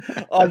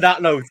On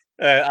that note,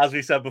 as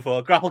we said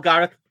before, GRAPPL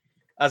Gareth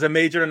as a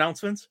major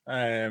announcement.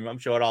 I'm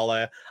sure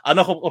I'll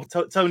knock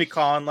up Tony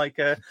Khan,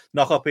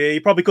 knock up here.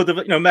 You probably could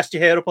have, messed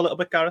your hair up a little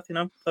bit, Gareth,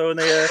 throwing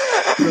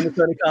the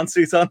Tony Khan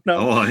suit on.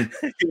 No,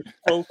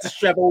 full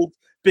disheveled,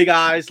 big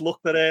eyes look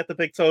that the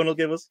big Tone will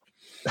give us.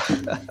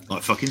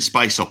 Like fucking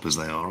space operas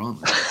they are,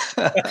 aren't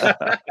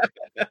they?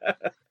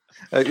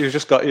 You've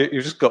just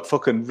got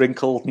fucking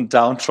wrinkled and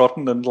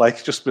downtrodden and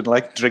just been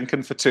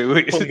drinking for 2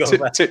 days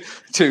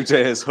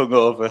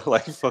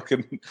hungover,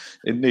 fucking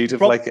in need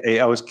of 8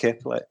 hours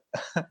kip.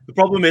 The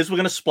problem is we're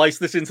going to splice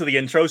this into the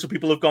intro, so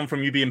people have gone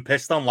from you being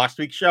pissed on last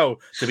week's show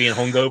to being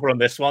hungover on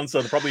this one.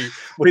 So they're probably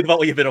worried about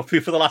what you've been up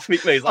to for the last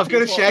week, mate. I was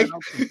going to shake.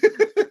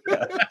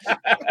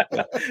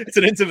 It's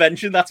an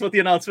intervention. That's what the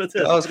announcement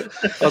is. I was going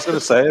to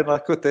say,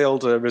 with the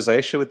old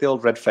rosacea, with the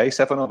old red face,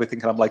 everyone will be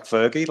thinking I'm like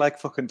Fergie,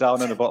 fucking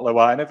down in a bottle of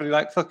wine, every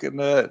fucking in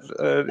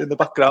the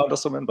background or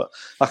something. But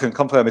I can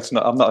confirm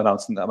I'm not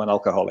announcing that I'm an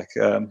alcoholic.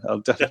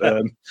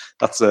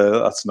 That's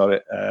not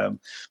it.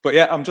 But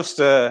yeah, I'm just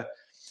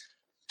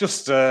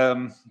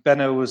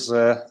Benno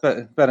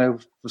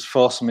was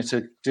forcing me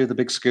to do the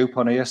big scoop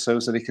on here so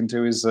that he can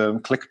do his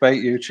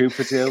clickbait YouTube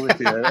video with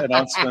the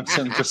announcements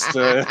and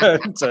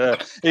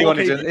he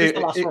wanted to. The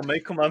last one,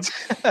 mate. Come on.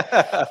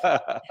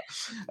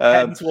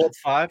 Heading towards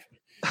 5.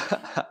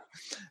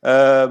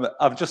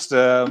 I've just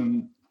I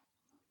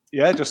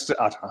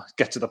don't know,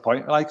 get to the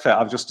point.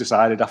 I've just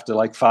decided after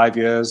 5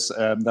 years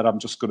that I'm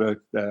just going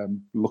to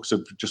look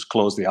to just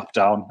close the app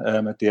down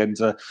at the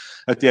end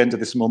of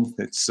this month.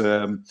 It's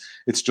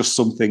just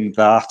something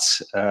that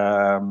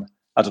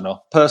I don't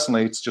know.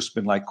 Personally, it's just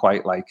been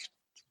quite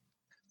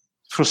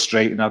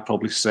frustrating. I'd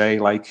probably say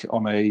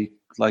on a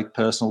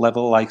personal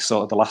level,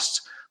 sort of the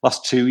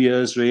last 2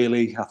 years.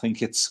 Really, I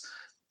think it's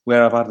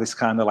where I've had this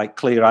kind of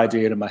clear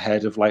idea in my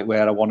head of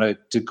where I wanted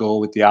to go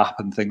with the app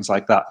and things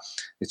like that.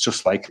 It's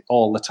just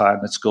all the time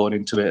that's going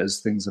into it as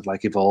things have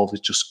evolved.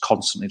 It's just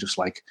constantly just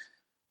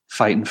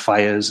fighting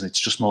fires, and it's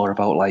just more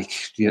about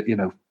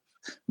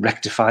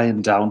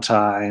rectifying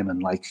downtime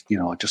and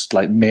just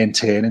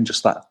maintaining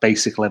just that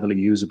basic level of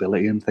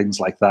usability and things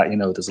like that.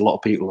 There's a lot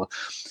of people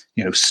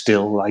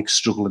still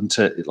struggling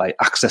to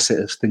access it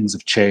as things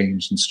have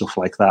changed and stuff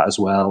like that as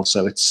well.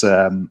 So it's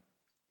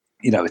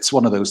it's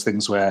one of those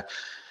things where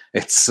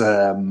it's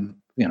on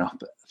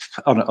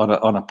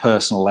a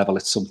personal level,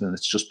 it's something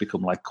that's just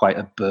become quite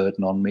a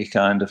burden on me,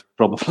 kind of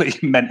probably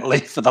mentally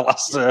for the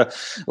last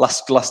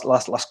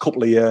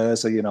couple of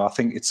years. I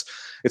think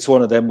it's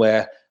one of them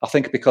where I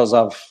think because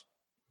I've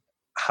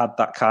had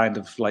that kind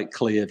of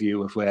clear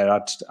view of where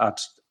I'd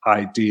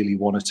ideally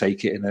want to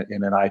take it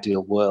in an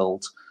ideal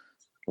world,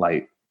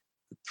 the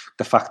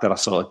fact that I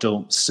sort of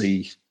don't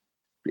see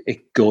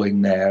it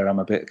going there, I'm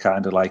a bit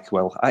kind of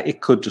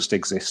it could just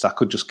exist. I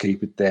could just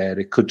keep it there.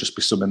 It could just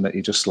be something that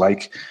you just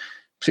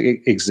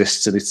it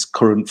exists in its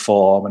current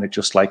form, and it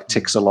just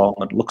ticks along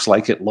and looks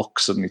like it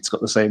looks, and it's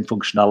got the same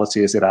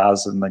functionality as it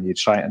has, and then you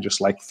try and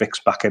just fix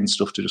back end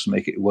stuff to just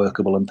make it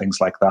workable and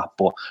things like that.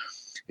 But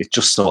it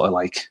just sort of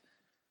I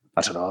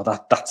don't know,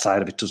 that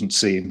side of it doesn't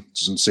seem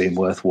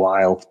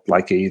worthwhile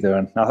either.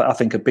 And I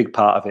think a big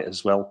part of it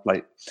as well,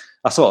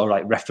 I sort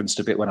of referenced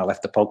a bit when I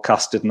left the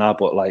podcast, didn't I?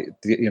 But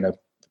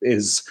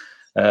is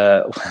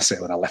I say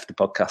when I left the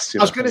podcast.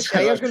 I was going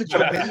to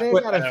jump in there.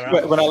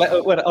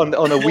 When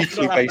on a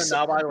weekly basis.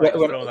 Now, by the way,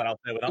 we're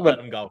not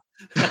letting him go.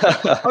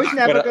 I was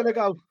never going to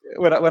go.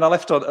 When I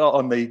left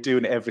on the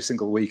doing it every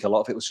single week, a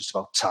lot of it was just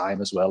about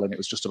time as well, and it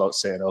was just about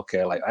saying,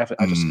 okay,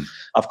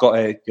 I've got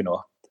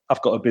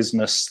a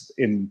business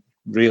in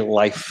real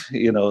life,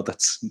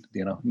 that's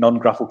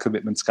non-grapple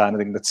commitments kind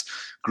of thing that's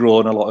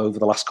grown a lot over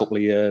the last couple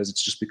of years.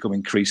 It's just become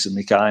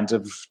increasingly kind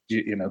of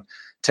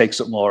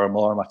takes up more and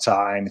more of my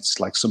time. It's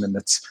something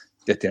that's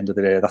at the end of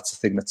the day, that's the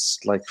thing that's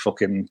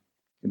fucking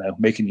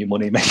making you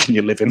money, making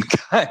you living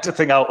kind of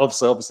thing out of.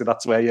 So obviously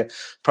that's where your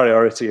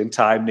priority and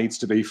time needs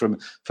to be from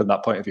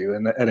that point of view.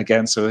 And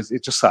again, so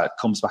it just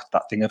comes back to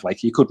that thing of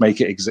you could make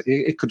it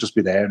it could just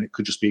be there and it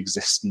could just be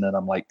existing, and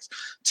I'm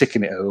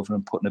ticking it over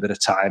and putting a bit of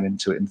time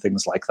into it and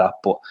things like that.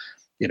 But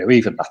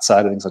even that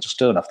side of things, I just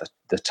don't have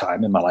the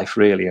time in my life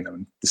really.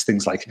 And there's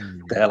things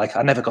they're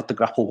I never got the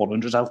GRAPPL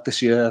 100 out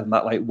this year, and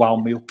that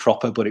wound me up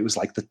proper, but it was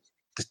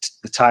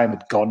the time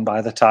had gone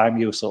by the time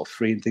you were sort of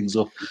freeing things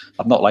up.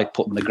 I'm not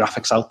putting the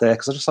graphics out there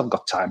because I just haven't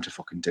got time to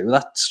fucking do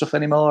that stuff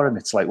anymore. And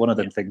it's one of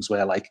them things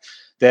where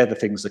they're the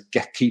things that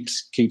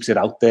keeps it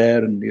out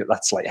there, and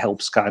that's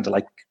helps kind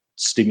of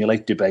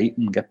stimulate debate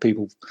and get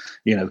people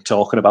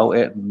talking about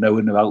it and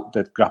knowing about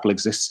that GRAPPL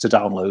exists to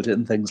download it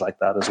and things like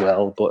that as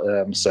well. But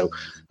so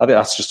I think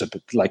that's just a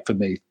bit for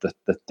me,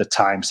 the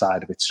time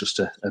side of it's just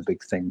a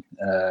big thing.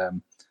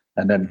 And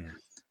then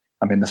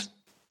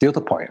the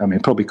other point,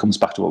 it probably comes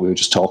back to what we were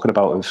just talking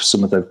about of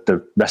some of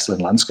the wrestling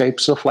landscape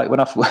stuff.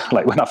 When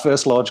I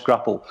first launched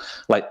GRAPPL,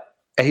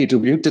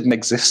 AEW didn't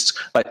exist.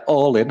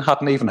 All In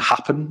hadn't even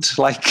happened.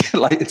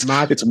 It's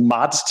mad. It's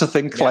mad to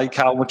think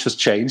how much has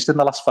changed in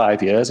the last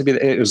 5 years.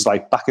 It was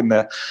back in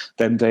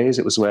them days.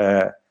 It was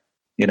where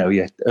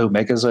your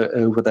Omegas are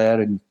over there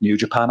in New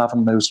Japan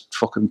having those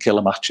fucking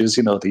killer matches.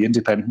 The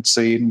independent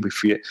scene with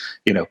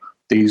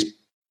these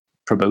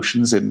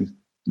promotions in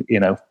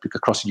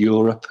across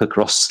Europe,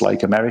 across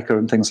like America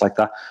and things like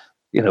that.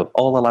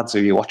 All the lads who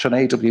you watch on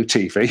AEW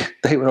TV,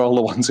 they were all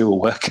the ones who were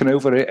working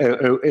over it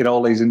in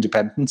all these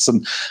independents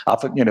and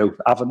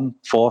having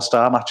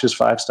 4-star matches,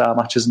 5-star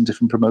matches in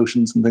different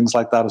promotions and things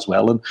like that as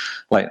well. And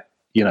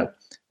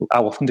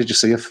how often did you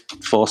see a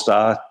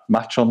 4-star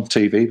match on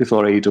TV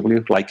before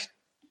AEW?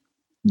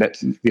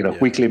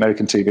 Weekly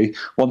American TV,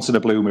 once in a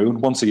blue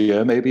moon, once a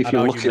year, maybe if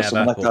you're lucky or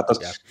something like that.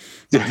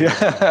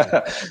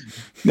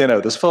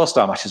 There's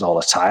 4-star matches all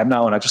the time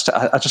now, and I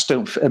just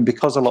don't. And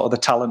because a lot of the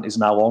talent is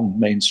now on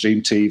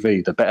mainstream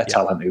TV, the better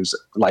talent who's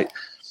like,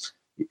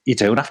 you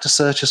don't have to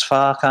search as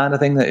far, kind of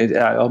thing.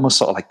 I almost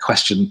sort of like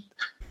question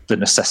the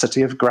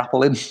necessity of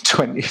GRAPPL in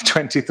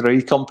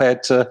 2023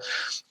 compared to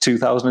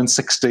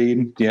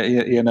 2016.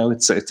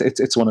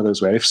 It's one of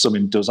those where if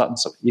something does happen,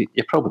 so you're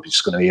probably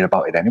just going to hear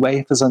about it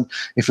anyway.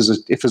 If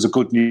there's a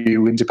good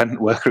new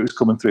independent worker who's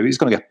coming through, he's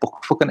going to get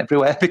booked fucking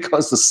everywhere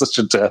because there's such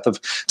a dearth of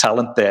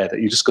talent there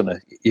that you're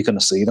going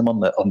to see them on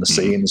the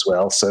scene as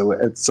well. So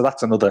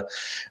that's another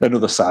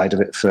side of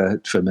it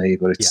for me.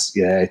 But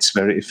it's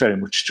very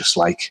much just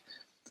like.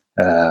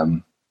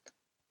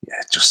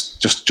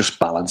 Just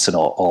balancing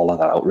all of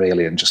that out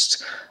really, and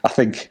just I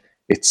think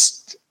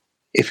it's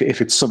if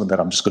it's something that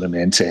I'm just going to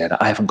maintain,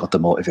 I haven't got the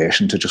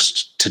motivation to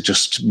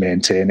just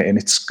maintain it in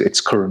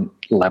its current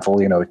level.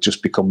 It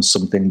just becomes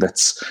something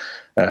that's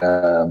I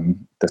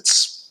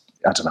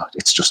don't know.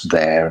 It's just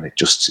there, and it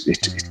just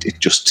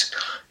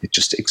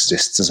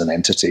exists as an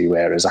entity.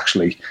 Whereas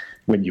actually,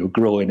 when you were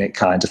growing it,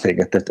 kind of thing,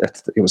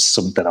 it was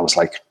something that I was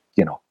like,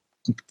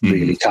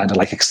 really kind of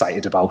like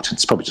excited about.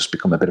 It's probably just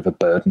become a bit of a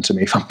burden to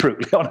me, if I'm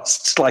brutally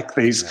honest. Like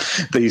these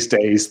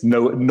days,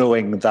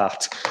 knowing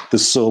that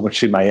there's so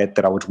much in my head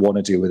that I would want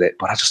to do with it,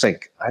 but I just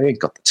think I ain't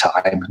got the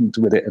time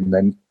with it. And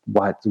then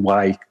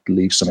why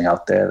leave something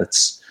out there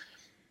that's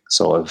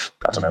sort of,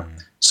 I don't know,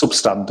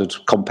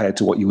 substandard compared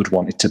to what you would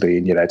want it to be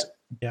in your head?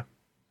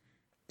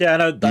 Yeah, I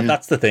know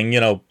that's the thing.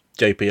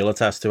 JP will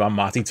attest to, and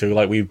Matty too.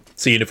 Like, we've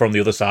seen it from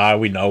the other side.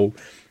 We know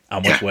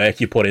how much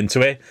work you put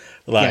into it.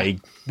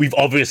 We've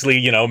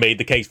obviously, made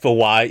the case for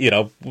why,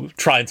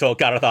 try and talk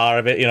Gareth out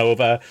of it,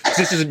 over,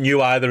 this isn't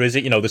new either, is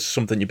it? This is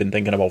something you've been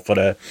thinking about for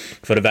a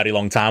very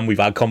long time. We've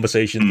had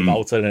conversations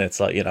about it, and it's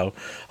like,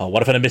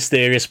 what if a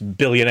mysterious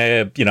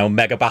billionaire,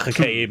 mega backer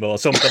came or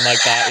something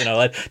like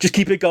that, just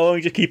keep it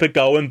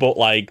going. But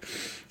like,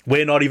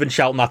 we're not even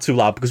shouting that too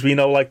loud because we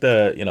know like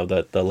the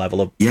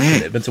level of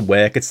commitment and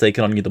work it's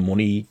taken on you, the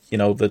money,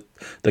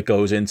 that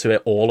goes into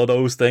it, all of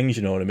those things,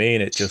 you know what I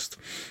mean? It just,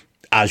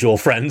 as your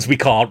friends, we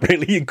can't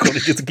really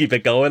encourage you to keep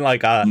it going. Like,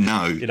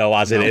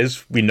 it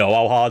is, we know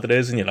how hard it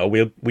is, and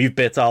we've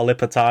bit our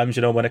lip at times,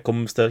 when it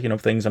comes to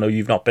things. I know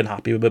you've not been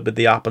happy with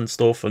the app and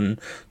stuff, and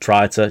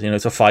tried to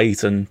to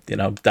fight and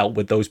dealt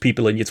with those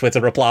people in your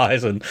Twitter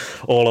replies and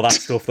all of that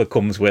stuff that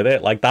comes with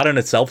it. Like, that in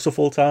itself's a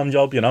full-time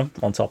job,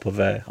 on top of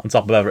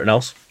everything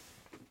else.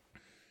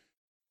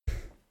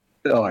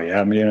 Oh yeah,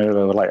 I mean,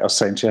 like I was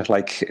saying to you,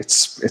 like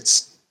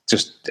it's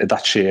just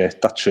that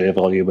sheer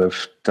volume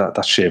of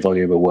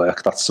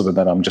work. That's something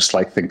that I'm just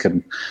like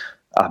thinking.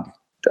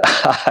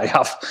 I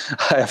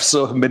have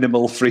so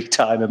minimal free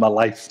time in my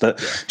life that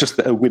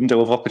just a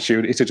window of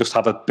opportunity to just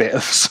have a bit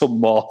of some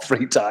more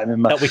free time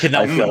in my life. We can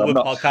now fill with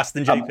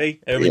podcasting,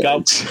 JP. Here we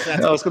go.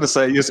 I was going to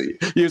say,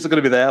 you're going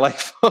to be there like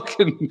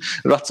fucking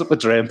rats up a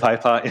drain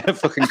pipe, aren't you?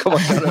 Fucking come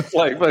on, Gareth,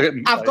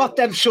 I've got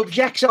them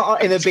subjects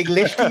in a big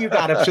list for you,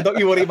 Gareth, so don't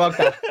you worry about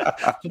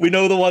that. We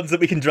know the ones that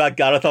we can drag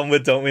Gareth on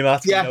with, don't we,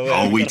 Matt?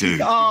 Yeah. We do.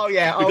 Oh,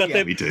 yeah. We've got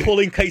the pull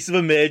in case of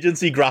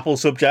emergency GRAPPL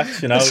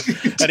subjects,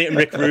 Anything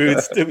Rick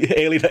Rude's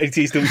early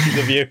 80s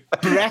WCW.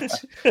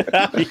 Brett.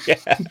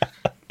 Yeah.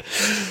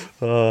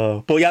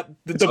 But yeah,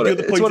 it's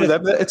one of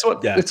them.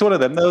 It's one of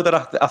them though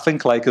that I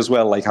think like as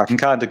well. Like I can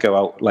kind of go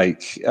out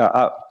like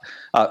I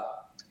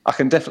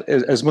can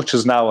definitely, as much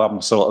as now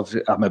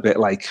I'm a bit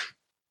like,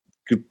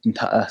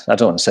 I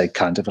don't want to say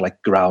kind of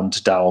like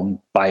ground down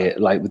by it,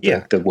 like with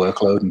the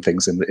workload and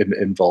things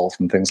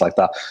involved and things like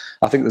that.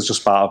 I think there's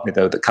just part of me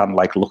though that can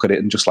like look at it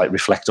and just like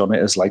reflect on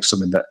it as like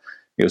something that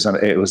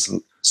it was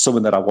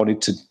something that I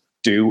wanted to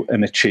do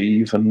and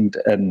achieve, and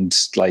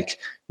like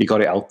you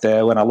got it out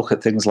there. When I look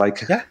at things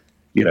like over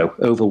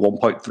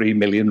 1.3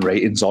 million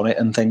ratings on it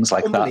and things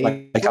like that,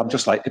 like I'm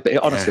just like,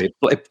 honestly,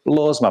 it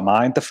blows my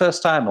mind. The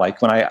first time,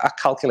 like when I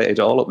calculated it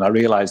all up and I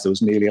realized there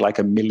was nearly like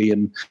 1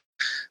 million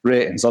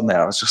ratings on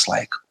there, I was just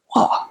like,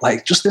 what?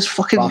 Like just this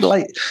fucking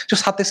like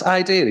just had this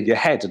idea in your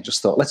head and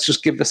just thought, let's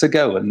just give this a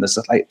go. And there's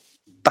like,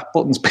 that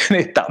button's been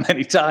hit that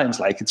many times,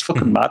 like it's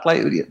fucking mad.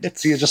 Like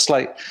you're just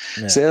like,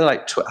 say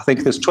like I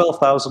think there's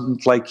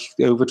 12,000, like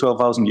over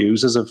 12,000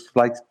 users have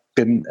like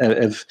been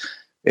have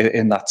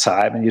in that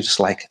time, and you're just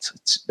like,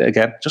 it's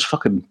again, just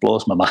fucking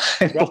blows my mind.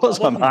 It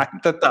blows my mind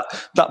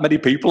that many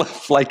people have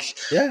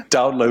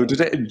downloaded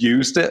it and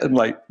used it and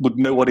like would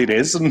know what it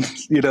is, and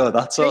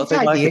that sort of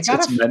thing. Like it's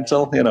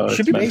mental.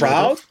 Should be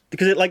proud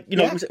because it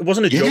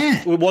wasn't a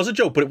joke. It was a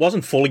joke, but it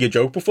wasn't fully a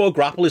joke before.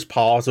 Grapple is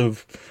part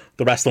of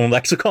the wrestling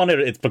lexicon.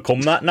 It's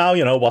become that now.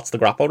 What's the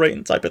grapple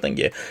rating type of thing.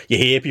 You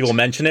hear people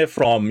mention it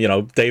from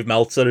Dave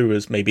Meltzer, who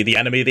was maybe the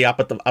enemy of the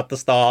app at the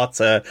start.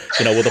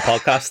 With the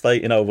podcast,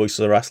 like Voices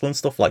of Wrestling,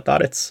 stuff like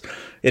that. It's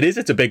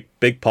a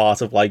big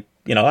part of I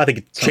think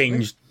it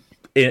changed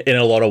in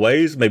a lot of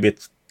ways. Maybe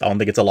I don't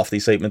think it's a lofty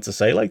statement to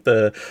say like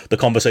the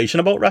conversation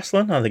about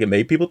wrestling. I think it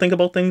made people think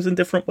about things in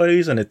different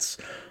ways, and it's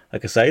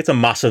like I say, it's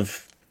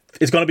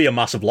going to be a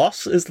massive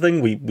loss. Is the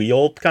thing we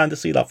all kind of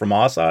see that from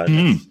our side.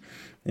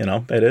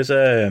 It is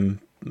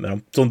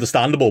it's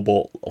understandable,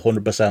 but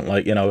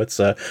 100%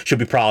 it's should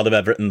be proud of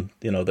everything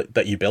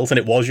that you built, and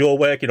it was your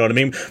work. You know what I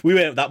mean? We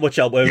weren't that much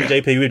help with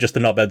JP. We were just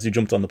the knobheads who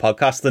jumped on the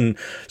podcast and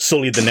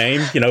sullied the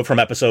name from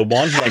episode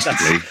 1.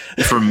 Basically,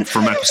 from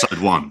episode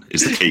 1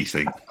 is the key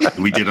thing.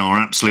 We did our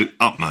absolute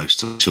utmost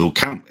to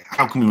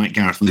how can we make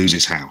Gareth lose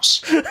his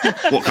house?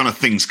 What kind of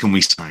things can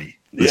we say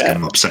that's going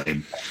to upset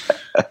him?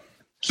 But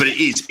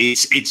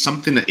it's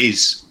something that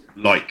is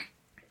like,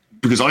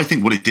 because I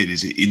think what it did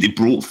is it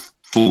brought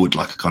forward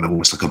like a kind of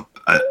almost like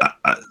a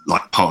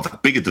like part of a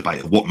bigger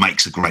debate of what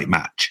makes a great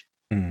match,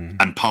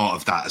 and part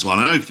of that as well.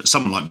 I know for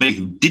someone like me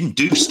who didn't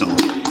do Star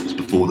Wars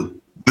before the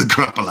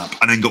GRAPPL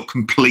app and then got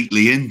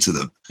completely into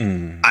them,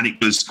 and it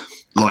was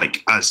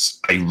like as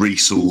a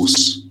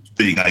resource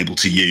being able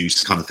to use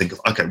to kind of think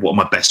of, okay, what are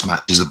my best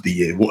matches of the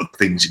year? What are the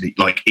things you need?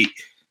 Like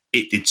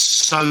it did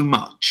so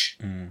much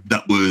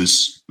that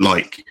was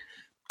like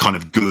kind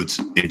of good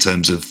in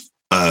terms of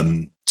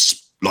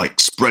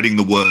like spreading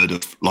the word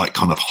of like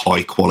kind of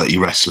high quality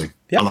wrestling.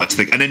 I like to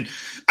think, and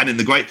then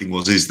the great thing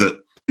is that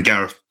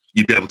Gareth,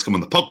 you'd be able to come on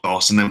the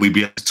podcast, and then we'd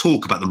be able to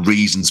talk about the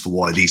reasons for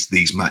why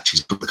these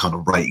matches got the kind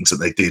of ratings that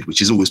they did,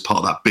 which is always part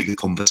of that bigger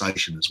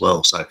conversation as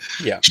well. So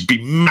you should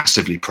be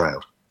massively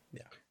proud.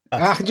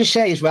 I can just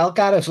say as well,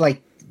 Gareth,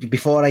 like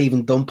before I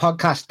even done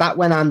podcast, that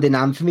went hand in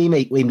hand for me,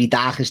 mate, in my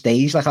darkest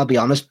days. Like, I'll be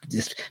honest,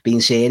 just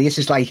being serious,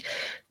 it's like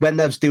when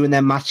I was doing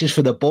them matches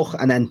for the book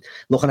and then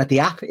looking at the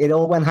app, it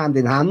all went hand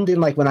in hand.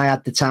 And like when I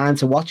had the time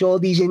to watch all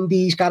these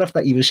indies, Gareth,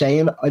 that you were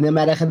saying in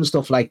America and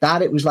stuff like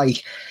that, it was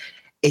like,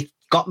 it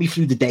got me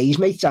through the days,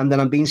 mate. And then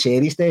I'm being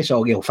serious there.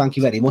 So, thank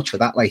you very much for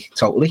that. Like,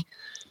 totally.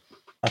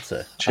 That's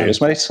it.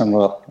 Cheers, mate. And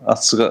well,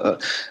 that's. I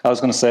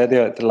was going to say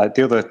the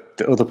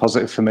other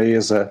positive for me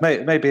is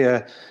maybe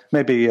the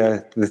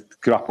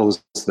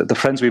GRAPPLs, the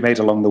friends we made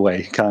along the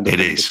way, kind of.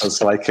 It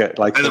is like they're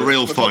the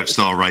real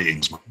 5-star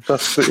ratings, man.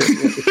 That's that's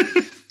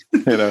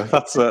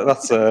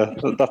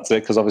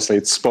it, because obviously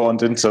it's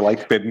spawned into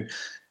like been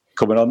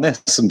coming on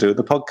this and doing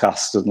the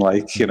podcast and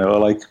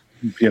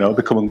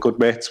becoming good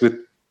mates with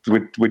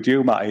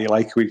you, Matty.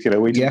 Like we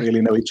didn't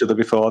really know each other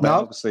before then.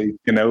 Obviously,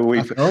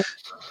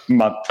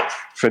 my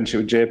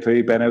friendship with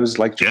JP Benno's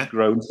like just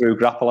grown through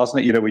GRAPPL,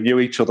 hasn't it? We knew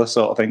each other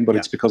sort of thing, but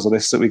it's because of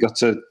this that we got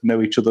to know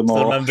each other more.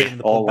 I remember being in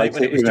the pub,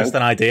 when it was just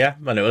an idea,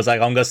 and it was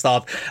like, I'm gonna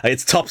start.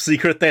 It's top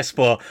secret this,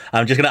 but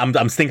I'm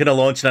thinking of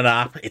launching an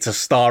app. It's a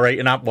star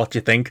rating app. What do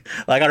you think?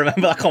 Like, I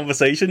remember that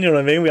conversation. You know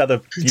what I mean? We had a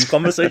few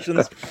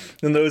conversations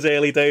in those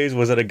early days.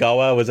 Was it a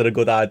goer? Was it a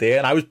good idea?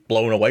 And I was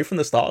blown away from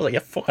the start. I was like, yeah,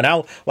 fucking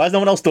hell. Why has no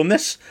one else done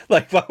this?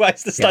 Like, why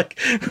is this like?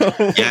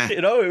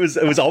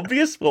 It was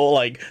obvious, but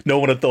like no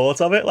one had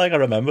thought of it. Like, I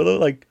remember though,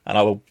 like, and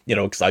how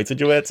excited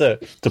you were to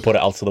put it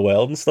out to the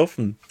world and stuff,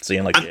 and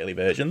seeing like the early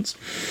versions.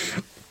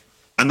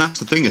 And that's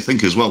the thing, I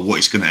think, as well. What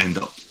it's going to end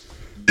up,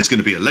 there's going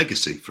to be a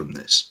legacy from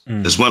this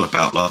as well,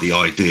 about like the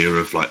idea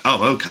of like,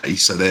 oh, okay,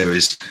 so there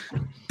is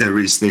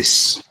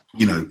this,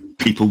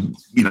 people,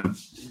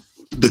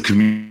 the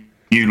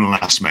communal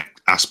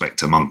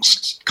aspect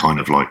amongst kind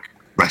of like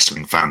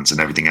wrestling fans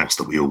and everything else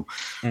that we all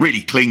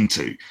really cling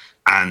to,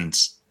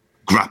 and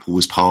GRAPPL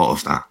was part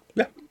of that.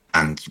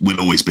 And will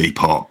always be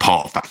part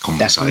of that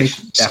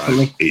conversation.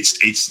 Definitely. So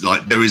it's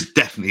like there is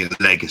definitely a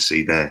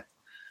legacy there.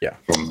 Yeah,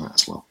 from that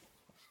as well.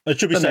 It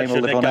should be said,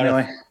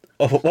 anyway.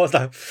 Oh, what was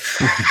that?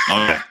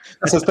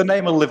 Says the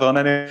name will live on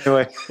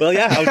anyway. Well,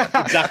 yeah,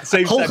 exactly.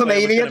 Same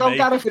Hulkamania, don't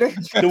get it.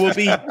 There will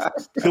be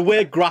the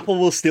word GRAPPL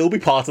will still be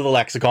part of the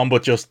lexicon,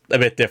 but just a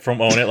bit different,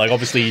 won't it? Like,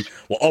 obviously,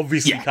 we're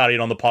carrying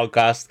on the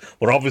podcast.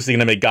 We're obviously going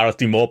to make Gareth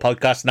do more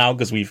podcasts now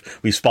because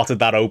we've spotted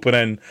that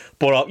opening.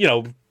 But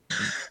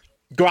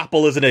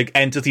GRAPPL as an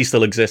entity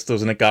still exists,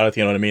 doesn't it, Gareth?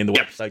 You know what I mean? The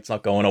website's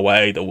not going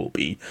away. There will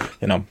be,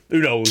 who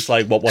knows,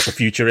 like what the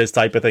future is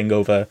type of thing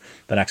over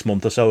the next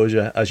month or so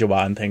as you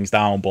wind things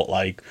down. But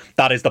like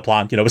that is the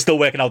plan. We're still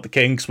working out the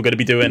kinks. We're going to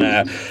be doing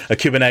a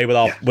Q&A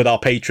with our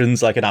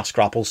patrons, like an Ask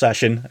GRAPPL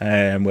session,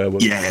 where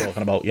we're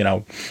talking about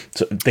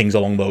things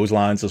along those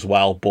lines as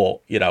well. But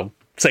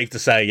safe to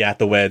say,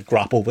 the word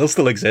GRAPPL will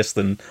still exist,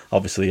 and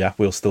obviously,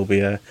 we'll still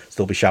be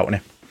shouting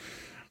it.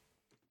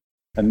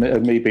 And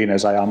me being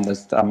as I am,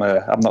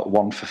 I'm not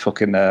one for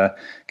fucking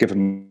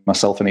giving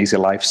myself an easy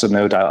life. So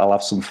no doubt I'll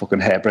have some fucking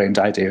harebrained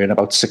idea in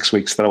about 6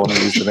 weeks that I want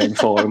to use the name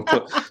for,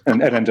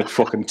 and end up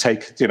fucking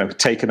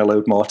taking a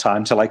load more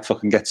time to like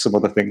fucking get some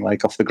other thing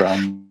like off the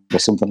ground or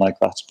something like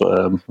that.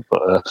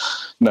 But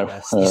no,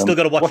 yes, you still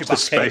got to watch your back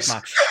cage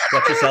match.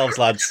 Watch yourselves,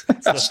 lads.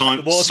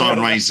 Sign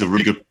Rays are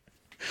really good.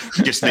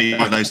 Just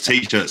those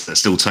t-shirts that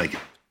still take.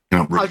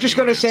 I was just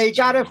going to say,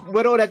 Gareth,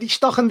 we're already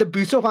stocking the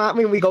boot up, aren't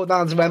we? When we go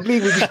down to Wembley,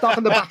 we'll be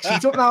stocking the back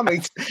seat up now,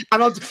 mate.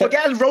 And I'll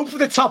forget a rope for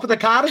the top of the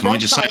car. Can I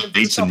just say, I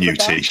need some new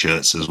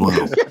t-shirts as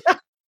well.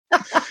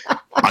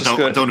 I don't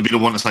want to be the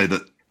one to say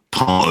that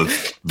part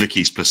of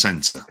Vicky's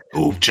placenta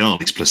or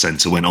Charlie's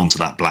placenta went onto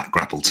that black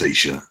GRAPPL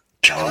t-shirt.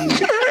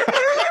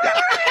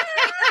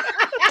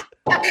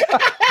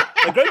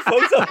 A great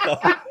photo, though.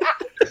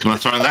 Can I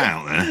throw that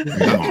out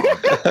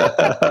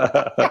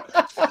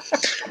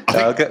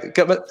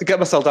there? Get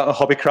myself down to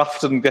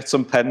Hobbycraft and get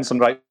some pens and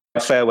write a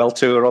farewell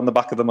to her on the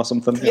back of them or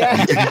something.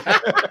 Yeah.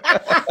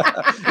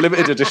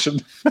 Limited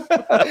edition.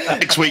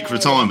 Next week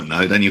retirement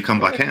though, then you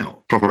come back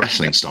out proper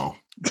wrestling style.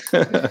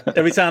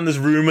 Every time there's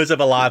rumours of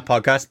a live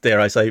podcast, dare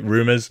I say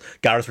rumours,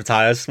 Gareth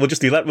retires. We'll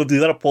just do that. We'll do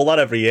that. Pull that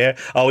every year.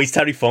 Oh, he's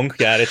Terry Funk.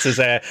 Yeah, it's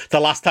the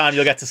last time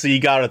you'll get to see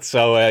Gareth,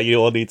 so you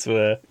all need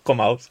to come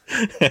out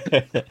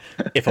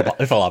if a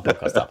live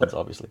podcast happens,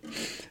 obviously.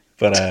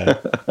 But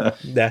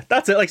yeah,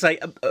 that's it. Like I say,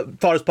 as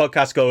far as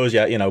podcast goes,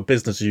 yeah,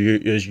 business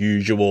as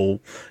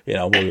usual.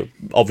 We'll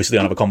obviously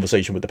have a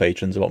conversation with the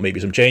patrons about maybe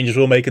some changes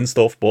we'll make and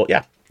stuff. But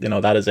yeah,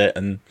 that is it.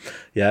 And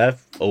yeah,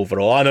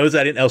 overall, I know is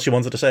there anything else you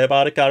wanted to say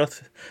about it,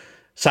 Gareth?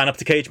 Sign up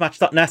to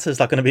cagematch.net. Is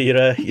that going to be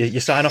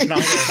your sign up now?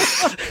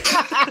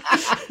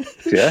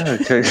 Yeah.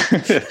 Okay.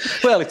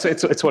 Well,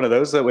 it's one of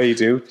those where you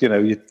do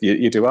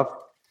you do have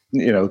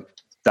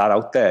that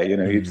out there.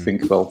 You'd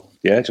think, well,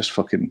 yeah, just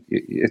fucking.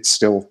 It's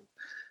still.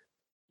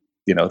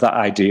 That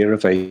idea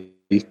of a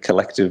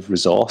collective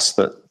resource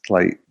that,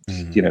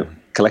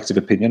 collective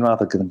opinion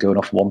rather than going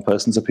off one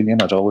person's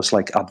opinion. I'd always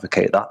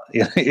advocate that.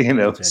 I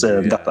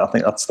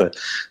think that's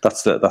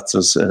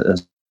as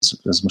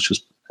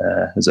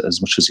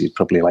much as you'd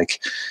probably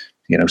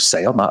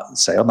say on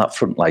that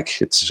front.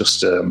 It's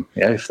just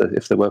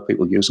if there were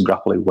people using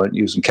GRAPPL who weren't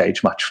using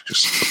Cage Match,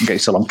 just get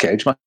yourself on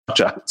Cage Match.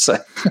 I would say.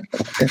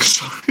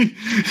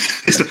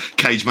 It's a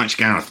Cage Match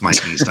Gareth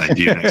making his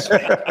debut next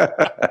week.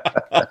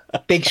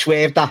 Big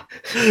swerve that.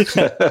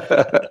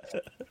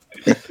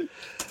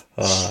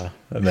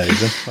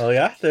 Amazing. Well,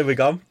 yeah, there we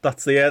go.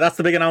 That's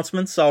the big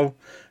announcement. So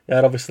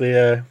yeah, obviously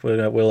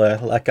we'll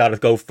let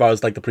Gareth go as far as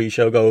the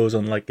pre-show goes,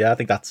 and I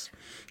think that's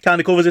kind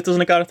of covers it,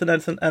 doesn't it, Gareth? And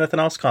anything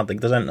else? Can't think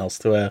there's anything else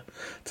to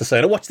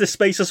say. Now, watch this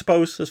space, I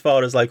suppose, as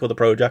far as other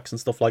projects and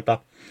stuff like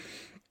that.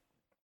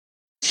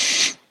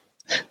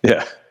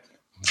 Yeah,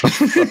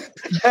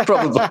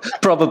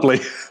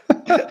 probably.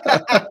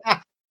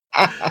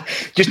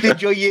 Just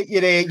enjoy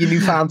your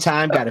newfound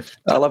time, Gareth.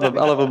 I'll have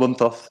a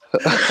month off.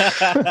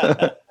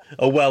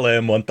 A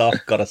well-earned month off,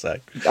 gotta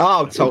say.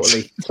 Oh,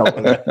 totally.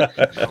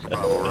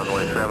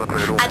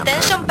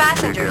 Attention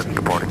passengers,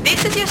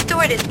 this is your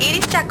stewardess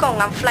Iris Chacon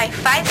on flight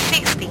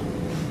 560.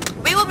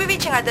 We will be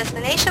reaching our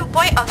destination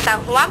point of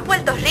San Juan,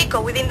 Puerto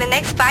Rico within the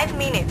next 5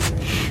 minutes.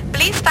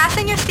 Please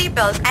fasten your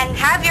seatbelts and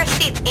have your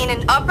seats in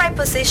an upright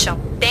position.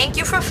 Thank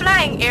you for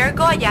flying Air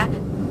Goya.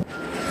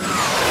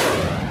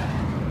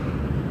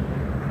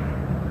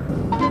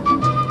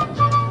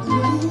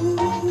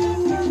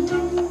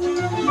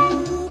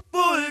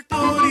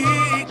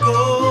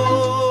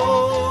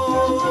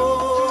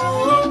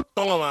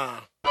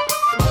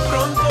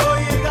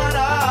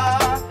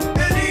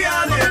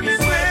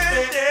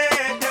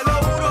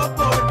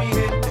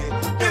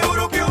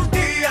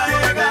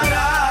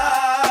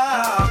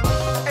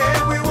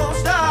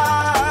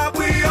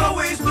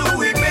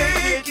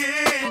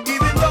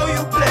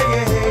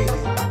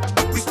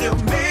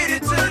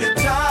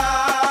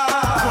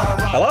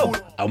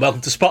 And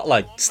welcome to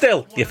Spotlight,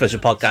 still the official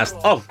podcast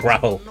of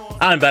GRAPPL.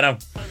 I'm Benno.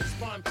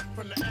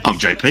 I'm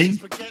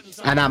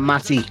JP. And I'm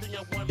Matty.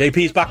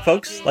 JP's back,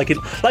 folks. Like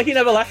he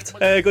never left.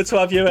 Good to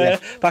have you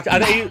back. I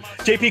know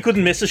JP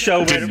couldn't miss a show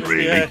where it was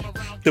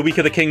the week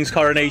of the King's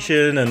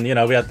coronation, and we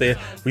had the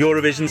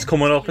Eurovision's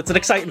coming up. It's an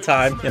exciting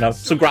time.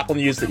 Some GRAPPL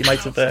news that you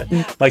might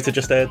have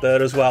just heard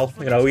there as well.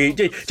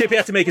 JP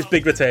had to make his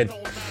big return.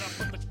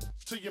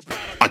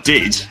 I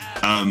did.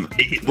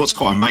 What's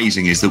quite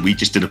amazing is that we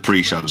just did a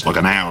pre-show. It was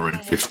an hour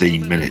and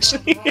 15 minutes.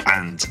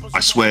 And I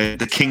swear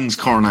the King's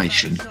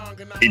coronation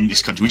in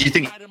this country, which you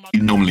think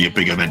normally a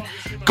big event,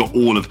 got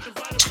all of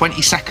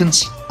 20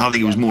 seconds. I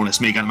think it was more or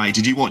less me going, mate,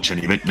 did you watch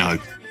any of it? No,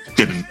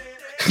 didn't.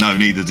 No,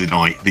 neither did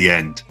I. The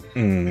end.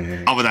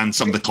 Other than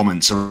some of the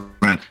comments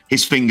around,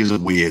 his fingers are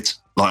weird.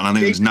 I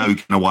think there's no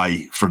getting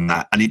away from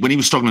that. And when he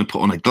was struggling to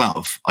put on a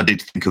glove, I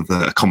did think of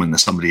a comment that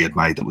somebody had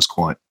made that was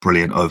quite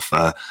brilliant of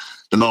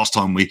the last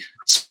time we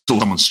saw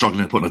someone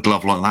struggling to put on a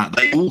glove like that,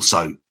 they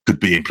also could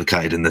be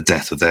implicated in the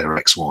death of their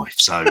ex-wife.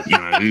 So,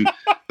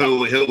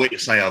 Who will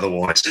say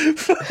otherwise?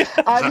 Is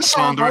that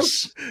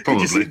slanderous?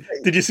 Probably.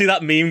 Did you see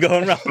that meme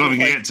going around? Well, we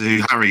can get to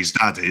who Harry's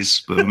dad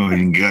is, but we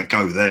can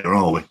go there,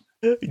 are we?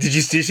 Did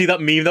you see that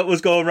meme that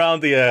was going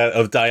around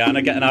of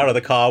Diana getting out of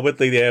the car with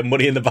the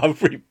money in the bank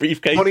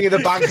briefcase? Money in the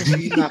bank.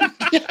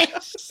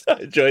 Yes,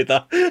 I enjoyed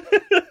that.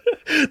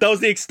 That was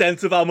the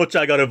extent of how much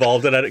I got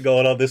involved in it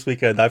going on this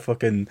weekend.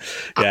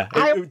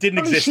 It didn't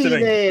exist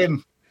to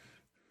me.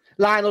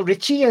 Lionel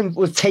Richie and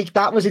was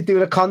it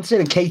doing a concert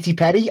and Katy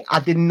Perry?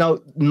 I didn't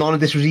know none of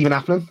this was even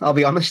happening. I'll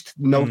be honest,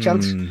 no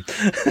chance.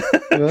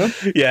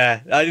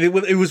 Yeah,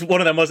 it was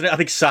one of them, wasn't it? I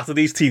think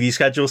Saturday's TV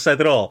schedule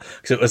said it all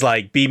because it was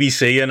like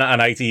BBC and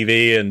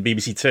ITV and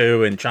BBC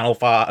Two and Channel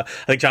 5. I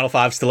think Channel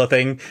 5's still a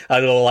thing. I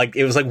don't know, like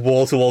it was like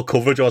wall to wall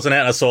coverage, wasn't it?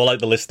 And I saw like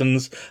the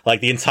listings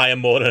like the entire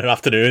morning and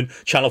afternoon.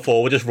 Channel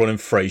 4 were just running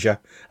Frasier,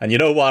 and you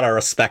know what? I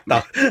respect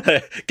that.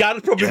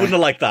 Gareth probably wouldn't have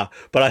liked that,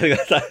 but I think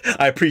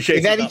I appreciate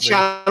if any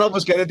channel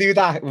was going to do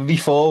that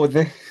before,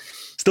 wouldn't they?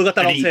 Still got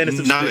that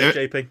alternative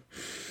split, JP.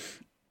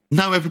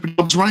 No, everybody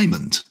loves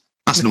Raymond.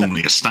 That's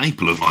normally a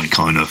staple of my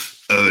kind of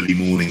early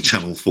morning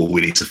Channel 4. We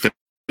need to fill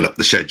up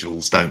the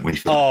schedules, don't we?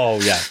 Oh,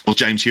 yeah. Well,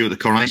 James Hewitt at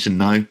the Coronation,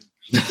 no.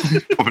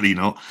 Probably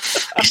not.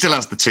 He still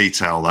has the tea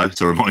towel, though,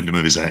 to remind him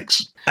of his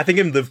ex. I think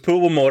in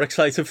Liverpool we're more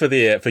excited for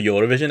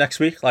Eurovision next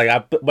week. Like,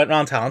 I went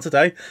around town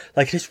today.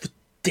 Like, it's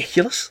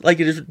ridiculous. Like,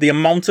 it is the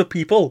amount of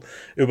people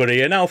who are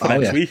here now for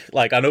next week.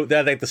 Like, I know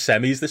they're like the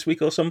semis this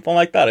week or something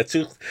like that. It's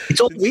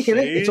all week, isn't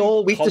it? It's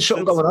all week. There's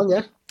something going on,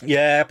 yeah.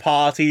 Yeah,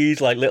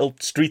 parties, like little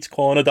streets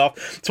cornered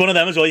off. It's one of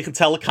them as well. You can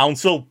tell the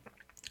council,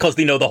 because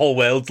they know the whole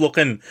world's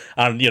looking,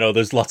 and, you know,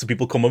 there's lots of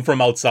people coming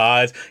from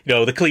outside. You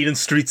know, they're cleaning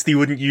streets they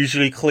wouldn't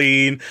usually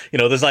clean. You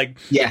know, there's like,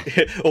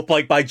 up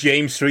like by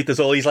James Street, there's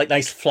all these like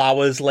nice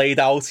flowers laid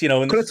out, you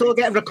know. Because it's all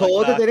getting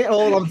recorded, isn't it?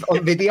 All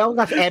on video.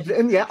 That's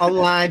everything,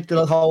 online,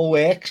 the whole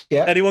works,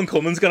 yeah. Anyone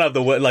coming's going to have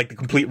the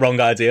complete wrong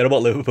idea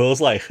about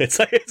Liverpool's like. It's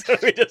going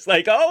to be just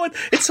like, oh,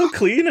 it's so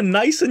clean and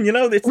nice, and, you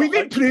know. We've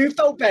improved,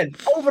 though, Ben.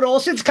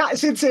 Overall, since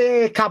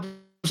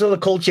of the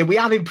culture, we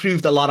have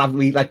improved a lot, haven't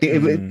we? Like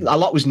a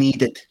lot was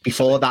needed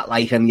before that,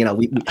 like, and you know,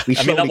 we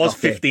I mean, that was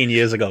 15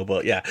 years ago,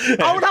 but yeah.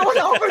 Oh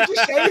no, I'm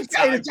just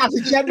saying it's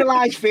a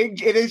generalised thing.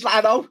 It is,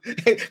 I know,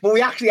 but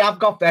we actually have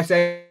got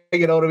better.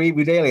 You know what I mean?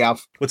 We really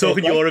have. We're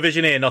talking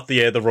Eurovision here, not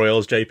the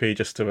Royals, JP,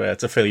 just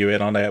to fill you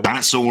in on it.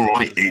 That's all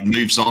right. It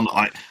moves on.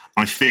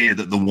 I fear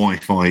that the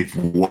Wi-Fi, for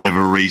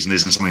whatever reason,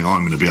 isn't something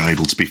I'm going to be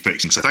able to be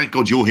fixing. So thank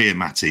God you're here,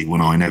 Matty,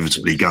 when I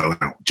inevitably go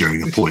out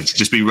during the points.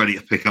 Just be ready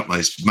to pick up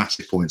those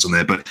massive points on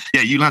there. But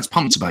yeah, you lads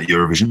pumped about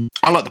Eurovision.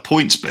 I like the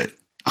points bit.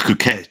 I could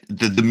care.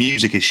 The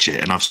music is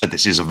shit, and I've said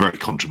this is a very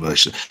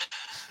controversial.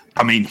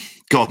 I mean,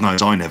 God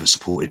knows I never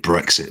supported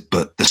Brexit,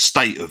 but the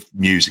state of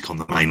music on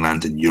the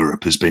mainland in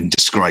Europe has been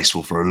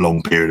disgraceful for a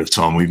long period of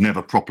time. We've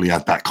never properly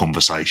had that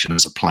conversation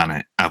as a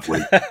planet, have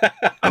we?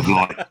 Of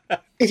like,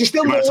 is it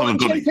still Norton,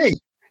 JP?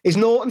 Is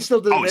Norton still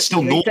doing it? Oh, it's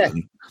still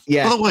Norton.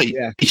 Yeah. By the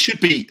way, it should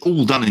be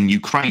all done in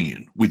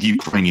Ukrainian with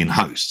Ukrainian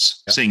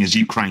hosts, seeing as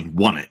Ukraine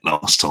won it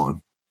last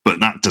time. But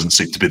that doesn't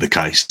seem to be the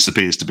case. It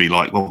appears to be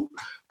like, well,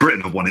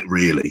 Britain have won it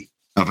really,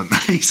 haven't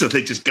they? So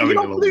they're just going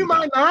along. Blew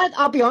my mind.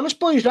 I'll be honest,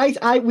 boys,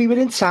 right? We were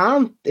in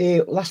town,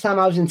 last time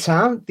I was in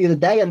town the other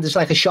day, and there's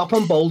like a shop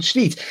on Bold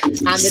Street.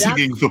 And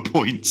singing for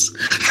points.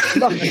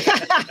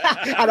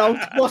 I know,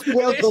 what's the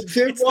World Cup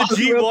to? It's the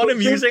G1 of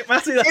music,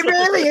 Matty. It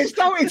really is,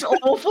 though. It's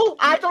awful.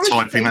 I don't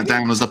typing that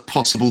down as a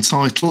possible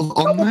title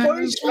on there.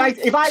 Boys, right,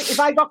 if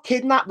I got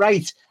kidnapped,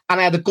 right, and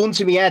I had a gun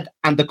to my head,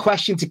 and the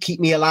question to keep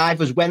me alive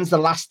was, when's the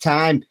last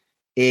time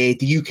the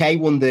UK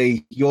won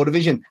the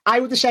Eurovision? I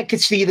would have said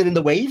Katrina in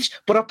the Waves,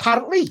 but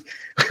apparently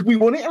we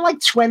won it in like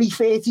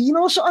 2013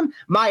 or something.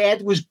 My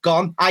head was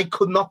gone. I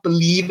could not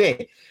believe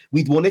it.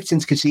 We'd won it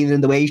since Katrina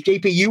in the Waves.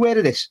 JP, you aware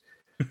of this?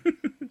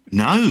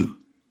 No,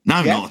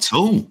 not at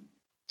all.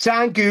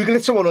 Try and Google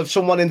it.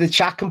 Someone in the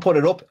chat can put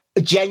it up.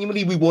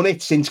 Genuinely, we won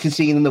it since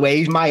Katrina in the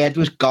Waves. My head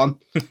was gone.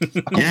 I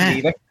couldn't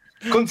believe it.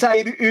 Couldn't tell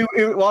you who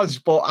it was,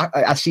 but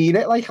I seen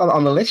it like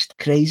on the list.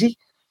 Crazy.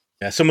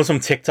 Yeah, someone some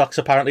TikToks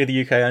apparently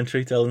the UK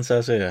entry, Dylan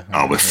says here.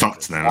 Oh, we're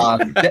fucked now.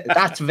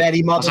 That's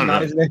very modern,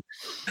 isn't it?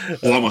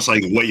 Well, I'm not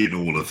saying way in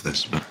all of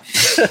this, but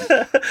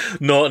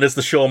Norton is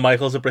the Shawn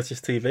Michaels of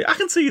British TV. I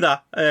can see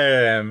that.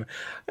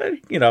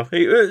 You know,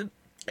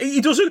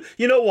 he doesn't.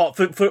 You know what?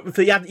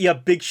 For he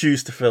had big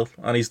shoes to fill,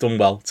 and he's done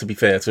well. To be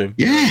fair to him,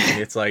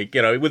 it's like,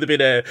 you know, it would have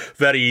been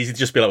very easy to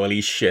just be like, well,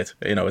 he's shit.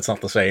 You know, it's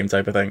not the same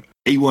type of thing.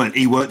 He worked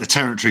the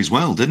territories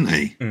well, didn't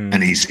he?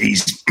 And he's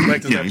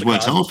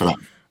worked hard for that.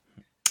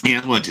 He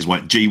has worked his way.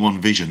 G1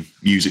 Vision,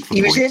 music for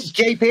points. He was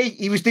in JP.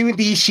 He was doing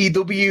the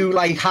ECW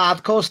like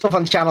hardcore stuff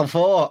on Channel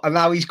 4, and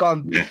now he's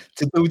gone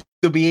to do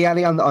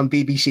WWE on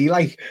BBC.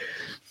 Like,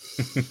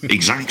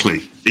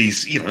 exactly.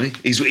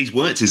 He's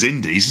worked his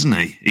indies, isn't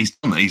he?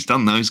 He's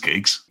done those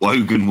gigs.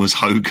 Wogan was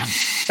Hogan.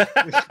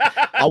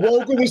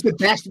 Wogan was the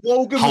best.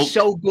 Wogan was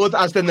so good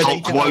as the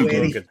narrator. Hulk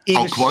Wogan. He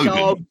was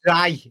so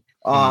dry.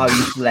 Oh,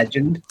 he's a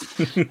legend.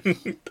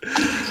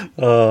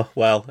 Oh,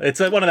 well, it's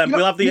one of them.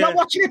 We'll have the. You're not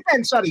watching it,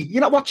 Ben? Sorry,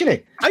 you're not watching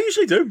it. I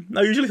usually do.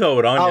 I usually throw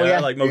it on. Yeah.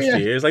 Like most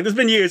years. Like there's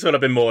been years when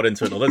I've been more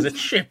into it. Others it's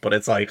shit, but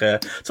it's like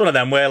it's one of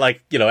them where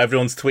like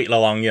everyone's tweeting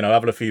along,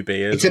 having a few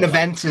beers. It's an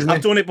event, isn't it?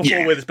 I've done it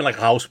before where there's been like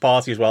a house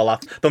party as well. I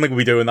don't think we'll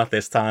be doing that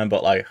this time,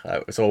 but like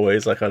it's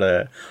always like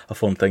a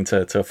fun thing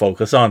to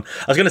focus on.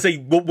 I was going to say,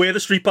 where the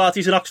street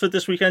parties in Oxford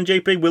this weekend,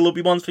 JP? Will there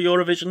be ones for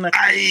Eurovision next?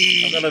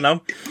 I don't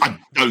know. I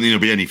don't think there'll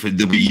be any.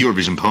 There'll be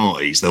Eurovision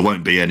parties. There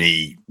won't be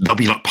any. There'll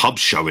be like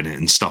pubs showing it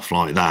and stuff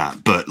like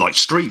that. But like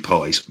street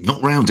parties,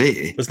 not round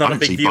here. There's not a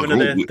big viewing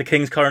of the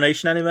King's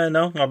coronation anywhere.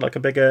 No, not like a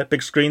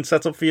big screen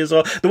set up for you as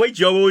well. The way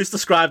Joe always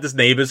described his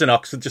neighbours in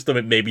Oxford just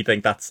to make me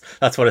think that's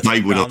what it's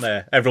like down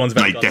there. Everyone's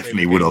they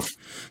definitely would have.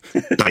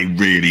 They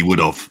really would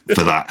have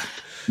for that.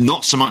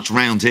 Not so much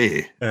round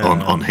here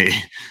on here.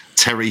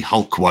 Terry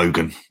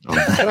Hulkwogan.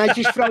 Can I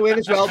just throw in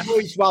as well,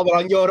 boys, while we're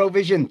on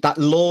Eurovision, that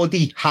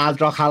Lordy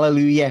Hard Rock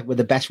Hallelujah were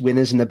the best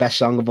winners and the best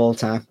song of all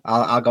time.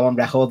 I'll go on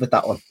record with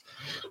that one.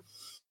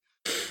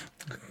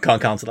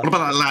 Can't counter that. What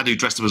about that lad who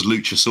dressed up as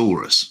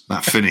Luchasaurus?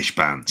 That Finnish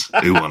band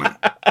who won it?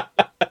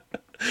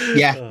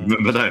 Yeah.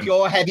 Remember them?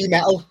 Pure heavy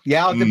metal.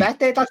 Yeah, the best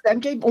day. That's them,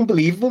 James.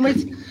 Unbelievable,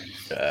 mate.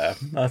 Yeah,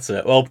 that's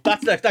it. Well,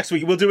 that's next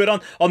week. We'll do it on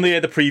the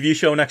preview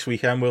show next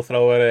weekend. We'll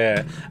throw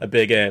a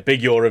big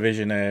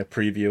Eurovision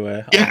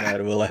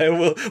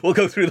preview. We'll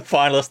go through the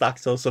finalist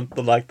acts or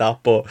something like that.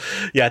 But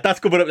yeah,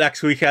 that's coming up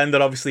next weekend.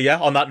 And obviously,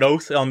 on that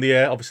note, on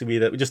the obviously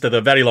we just did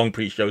a very long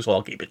pre-show, so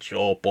I'll keep it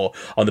short. But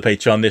on the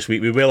Patreon this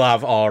week, we will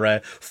have our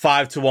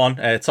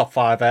 5-to-1 top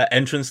 5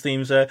 entrance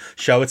themes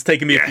show. It's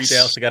taken me a few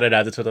days to get it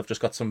edited. I've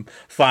just got some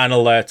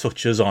final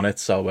touches on it,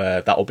 so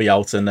that will be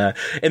out in the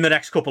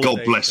next couple of days.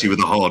 God bless you with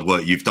the hard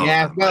work you've done.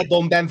 Yeah, well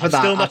done, Ben, for that.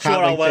 Still not sure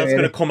how well it's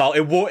going to come out.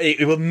 It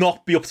will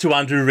not be up to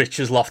Andrew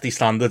Rich's lofty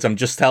standards. I'm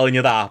just telling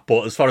you that.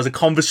 But as far as the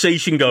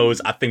conversation goes,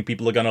 I think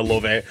people are going to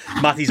love it.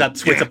 Matty's had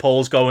Twitter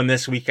polls going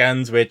this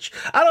weekend, which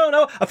I don't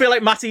know. I feel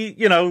like Matty,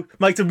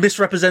 might have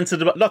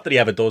misrepresented. Not that he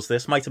ever does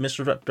this. Might have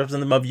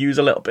misrepresented my views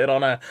a little bit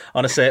on a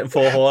certain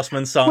Four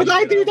Horsemen song. Would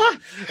I do that?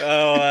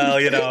 Oh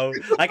well,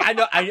 like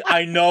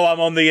I know I'm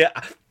on the.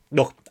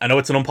 Look, I know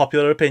it's an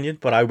unpopular opinion,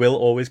 but I will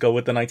always go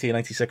with the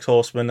 1996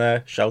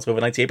 Horseman shout over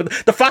 98.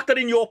 But the fact that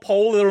in your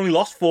poll they only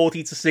lost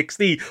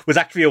 40-60 was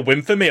actually a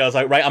win for me. I was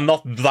like, right, I'm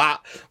not that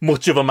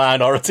much of a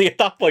minority at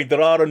that point.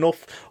 There are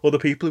enough other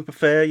people who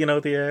prefer, the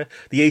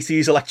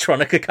 80s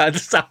electronica kind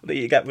of sound that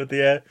you get with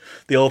the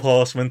old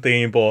Horseman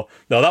theme. But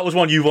no, that was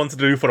one you wanted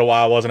to do for a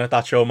while, wasn't it?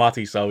 That show,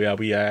 Matty. So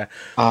yeah,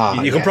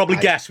 you can probably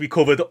guess we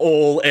covered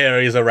all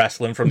areas of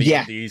wrestling from the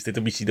Indies to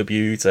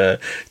WCW to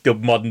the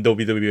modern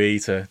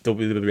WWE to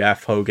WWF,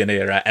 Hogan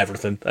era,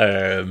 everything.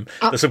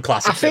 There's some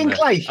classics. I think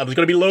there's going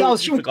to be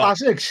loads. There's some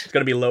classics. There's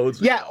going to be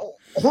loads. Yeah,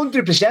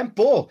 100%.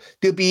 But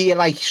there'll be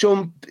like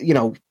some,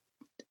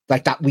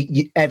 like that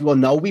everyone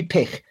know we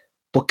pick.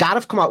 But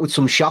Gareth come out with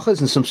some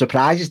shockers and some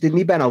surprises, didn't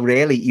he, Benno?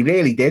 He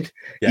really did.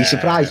 Yeah. He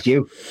surprised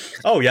you.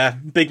 Oh yeah,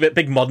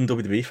 big modern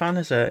WWE fan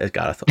is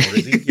Gareth, or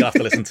is he? You'll have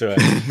to listen to it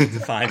to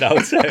find out.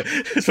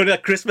 It's funny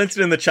that Chris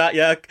mentioned in the chat,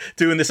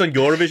 doing this on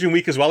Eurovision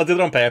week as well. I did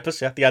it on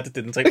purpose. Yeah, the edit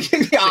didn't take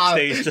 6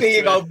 days. There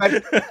you go,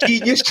 man.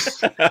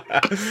 Genius.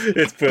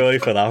 It's purely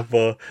for that.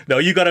 But no,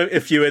 you got a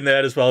few in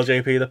there as well,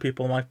 JP, that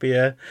people might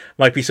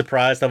be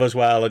surprised of as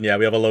well. And yeah,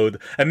 we have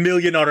a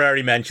million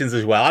honorary mentions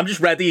as well. I'm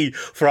just ready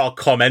for our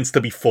comments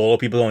to be full.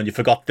 People going, you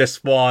forgot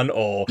this one,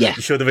 or you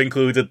should have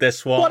included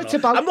this one. What it's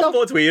about, I'm looking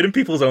forward to hearing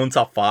people's own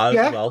top 5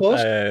 as well. Of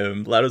course.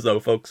 Let us know,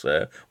 folks,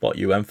 what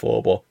you went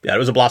for. But yeah, it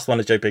was a blast one,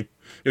 JP. It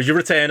was your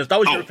return. That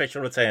was your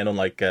official return,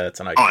 unlike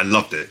tonight. Oh, I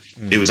loved it.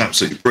 It was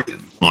absolutely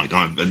brilliant. Like,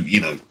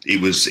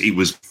 it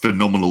was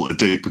phenomenal to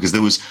do because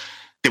there was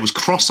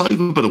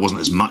crossover, but there wasn't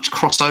as much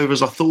crossover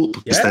as I thought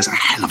because there's a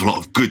hell of a lot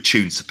of good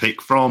tunes to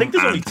pick from. I think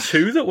there's only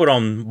 2 that were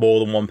on more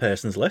than one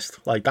person's list.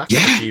 Like, that's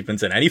an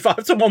achievement in any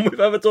 5-to-1 we've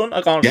ever done.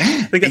 I can't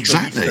think that's the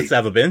least that's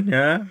ever been.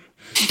 Yeah.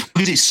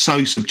 Because it's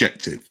so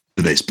subjective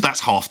for this, but that's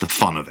half the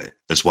fun of it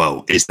as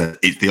well, is that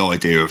it's the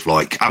idea of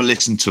like, I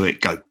listen to it,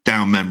 go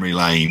down memory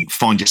lane,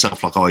 find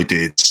yourself like I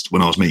did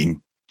when I was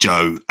meeting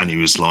Joe, and he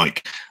was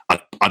like,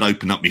 I'd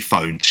open up my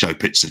phone to show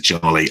pictures of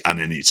Charlie, and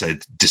then it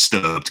said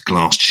 "disturbed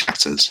glass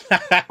shatters"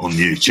 on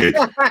YouTube,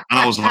 and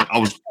I was like, I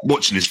was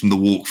watching this from the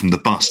walk from the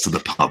bus to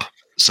the pub,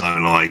 so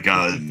like,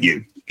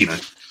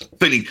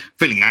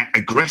 feeling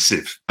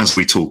aggressive as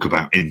we talk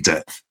about in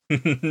depth.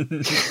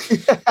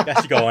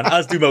 Yes, you go on,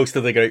 as do most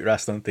of the great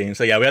wrestling teams.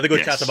 So yeah, we had a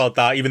good chat about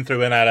that. Even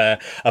threw in a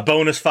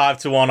bonus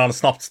 5-to-1 on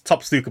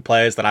top snooker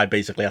players that I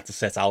basically had to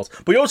sit out.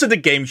 But we also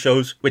did game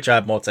shows, which I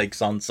had more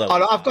takes on. So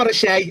I've got to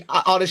say,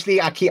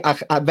 honestly, I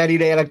very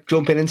rare I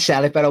jump in and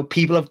sell it, but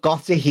people have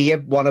got to hear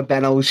one of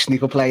Benno's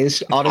snooker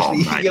players.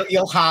 Honestly,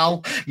 you'll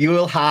howl. You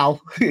will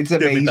howl. It's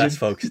amazing. Did my best,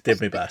 folks. Did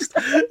my best.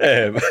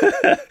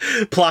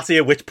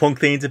 Platia, which punk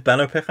theme did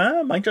Benno pick?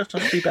 Might just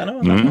be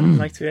Benno.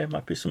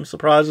 Might be some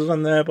surprises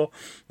on there. But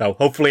But no,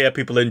 hopefully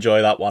people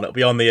enjoy that one. It'll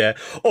be on the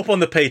up on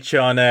the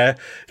Patreon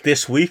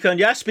this week. And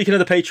yeah, speaking of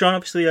the Patreon,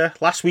 obviously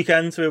last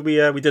weekend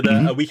we did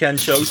a weekend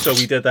show, so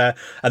we did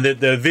and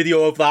the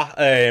video of that,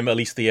 at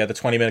least the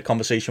 20-minute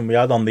conversation we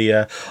had on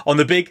the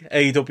big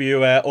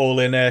AEW All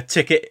In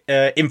ticket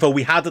info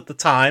we had at the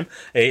time.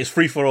 It's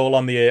free for all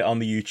on the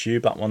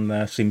YouTube. That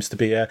one seems to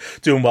be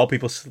doing well.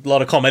 People, a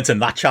lot of comments in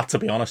that chat, to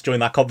be honest, during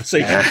that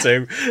conversation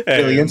too.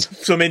 Brilliant.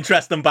 Some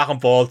interesting back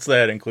and forths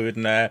there,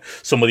 including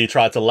somebody who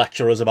tried to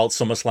lecture us about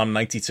SummerSlam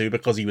 92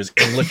 because he was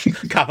English,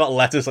 capital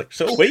letters. Like,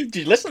 so wait,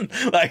 did you listen?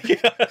 Like,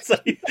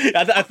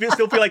 I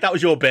still feel like that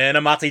was your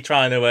burner, Matty,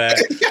 trying to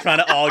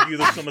argue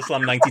that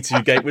SummerSlam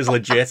 92 gate was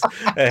legit.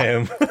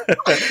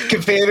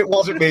 Confirm it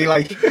wasn't me.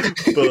 Like,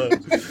 but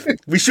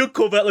we should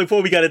cover,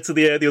 before we get into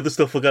the other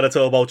stuff we're going to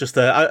talk about, just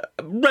a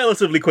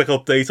relatively quick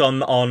update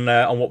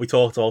on what we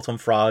talked about on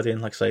Friday,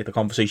 and like I say, the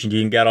conversation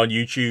you can get on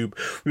YouTube.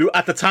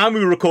 At the time we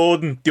were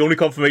recording, the only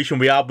confirmation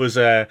we had was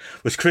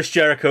Chris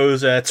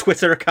Jericho's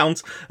Twitter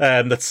account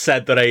that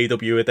said that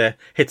AEW had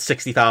hit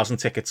 60,000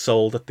 tickets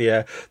sold at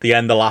the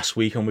end of last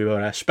week, and we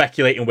were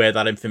speculating where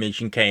that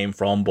information came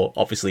from. But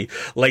obviously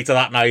later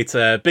that night,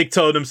 Big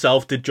Tone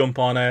himself did jump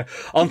on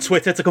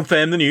Twitter to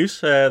confirm the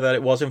news that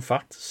it was in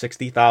fact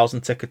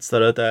 60,000 tickets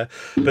that had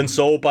been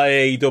sold by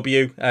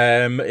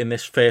AEW in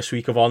this first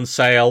week of on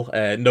sale.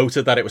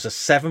 Noted that it was a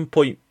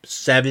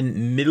 $7.7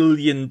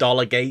 million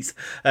gate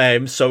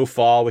so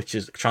far, which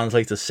is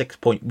translates to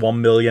 6.1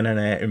 million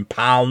in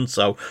pounds.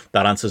 So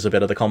that answers a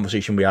bit of the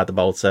conversation we had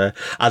about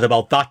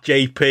that,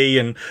 JP,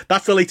 and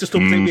that's the latest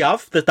update we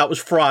have. That was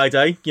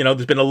Friday. You know,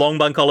 there's been a long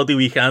bank holiday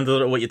weekend. I don't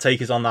know what your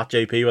take is on that,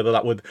 JP, whether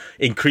that would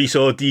increase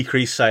or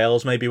decrease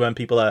sales. Maybe when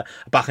people are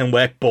back in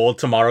work bored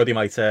tomorrow, they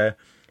might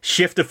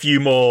shift a few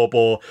more,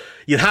 but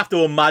you'd have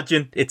to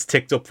imagine it's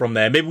ticked up from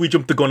there. Maybe we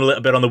jumped the gun a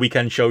little bit on the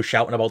weekend show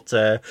shouting about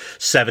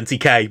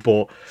 70k,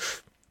 but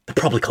they're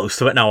probably close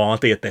to it now,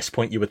 aren't they, at this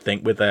point, you would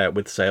think,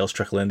 with sales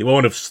trickling. They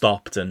won't have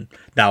stopped, and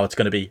now it's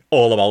going to be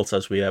all about,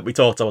 as we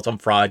talked about on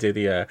Friday,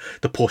 the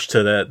push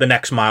to the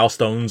next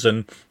milestones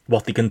and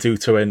what they can do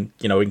to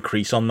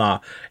increase on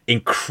that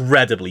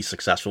incredibly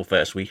successful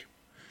first week.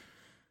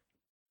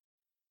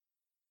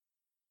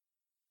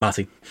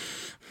 Matty.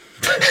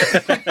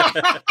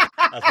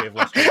 I'm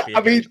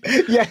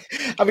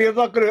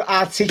not going to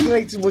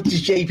articulate as much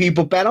as JP,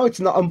 but Benno, it's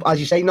not, as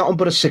you say, nothing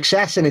but a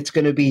success, and it's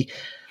going to be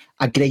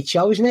a great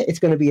show, isn't it? It's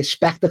going to be a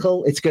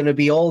spectacle. It's going to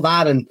be all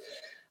that, and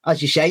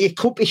as you say,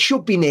 it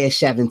should be near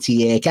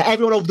 70.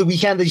 Everyone over the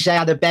weekend, as you say,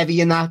 had a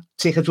bevy, and that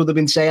tickets would have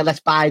been saying,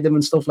 let's buy them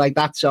and stuff like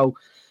that. So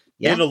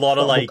yeah, a lot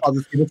of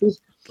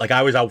like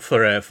I was out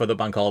for the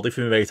bank holiday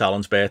for my mate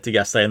Alan's birthday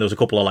yesterday, and there was a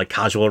couple of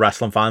casual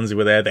wrestling fans who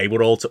were there. They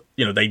were all,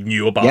 they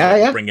knew about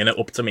it, bringing it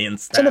up to me and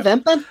stuff, it's an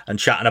event, then, and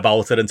chatting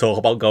about it and talk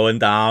about going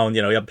down.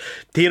 You're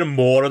hearing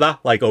more of that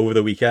over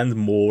the weekend,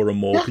 more and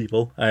more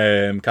people,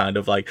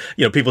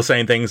 people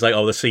saying things like,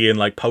 oh, they're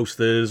seeing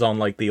posters on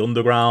the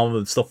underground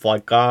and stuff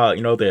like that.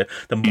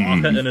 The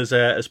marketing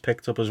has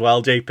picked up as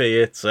well.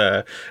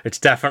 JP, it's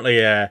definitely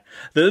they're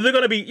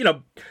going to be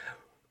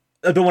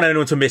I don't want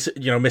anyone to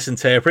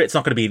misinterpret. It's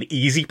not going to be an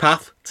easy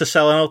path to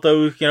selling out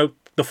those,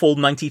 the full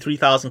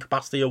 93,000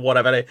 capacity or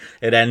whatever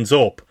it ends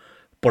up,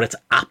 but it's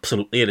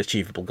absolutely an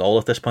achievable goal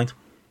at this point.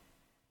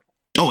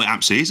 Oh, it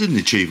absolutely is an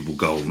achievable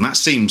goal, and that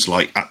seems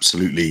like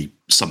absolutely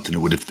something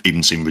that would have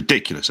even seemed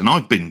ridiculous. And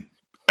I've been,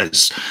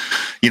 as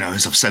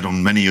I've said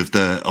on many of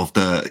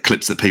the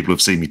clips that people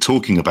have seen me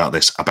talking about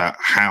this, about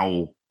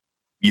how,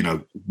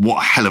 what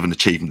a hell of an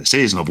achievement this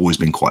is. And I've always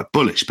been quite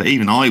bullish, but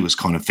even I was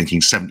kind of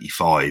thinking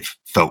 75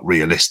 felt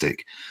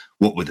realistic.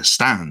 What with a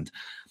stand?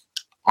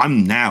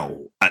 I'm now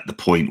at the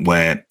point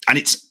where,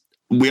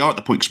 we are at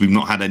the point because we've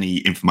not had any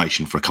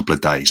information for a couple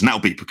of days. And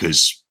that'll be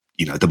because,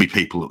 there'll be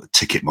people at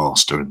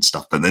Ticketmaster and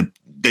stuff, but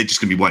they're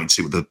just going to be waiting to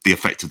see what the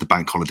effect of the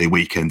bank holiday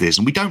weekend is.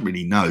 And we don't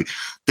really know.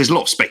 There's a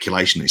lot of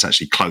speculation that it's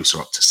actually closer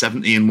up to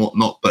 70 and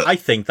whatnot, but I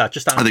think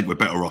we're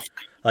better off.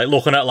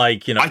 Looking at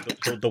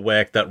the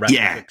work that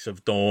Rampage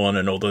have done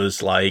and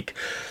others,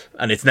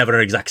 and it's never an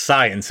exact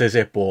science, is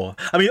it? But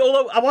I mean,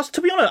 although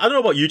to be honest, I don't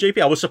know about you,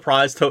 JP, I was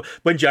surprised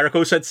when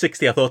Jericho said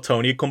 60. I thought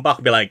Tony would come back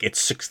and be like,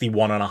 it's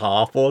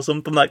 61.5 or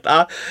something like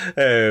that.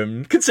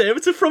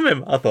 Conservative from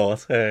him, I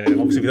thought.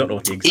 Obviously, we don't know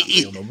what the exact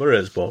real number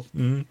is, but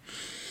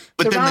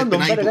but then they've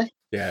been able.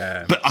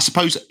 Yeah. But I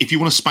suppose if you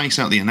want to space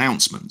out the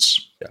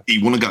announcements,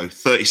 you want to go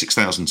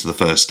 36,000 to the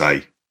first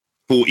day,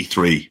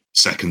 43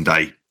 second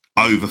day,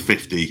 over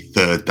 50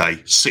 third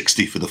day,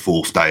 60 for the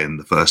fourth day and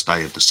the first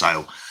day of the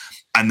sale,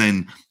 and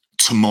then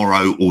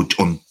tomorrow or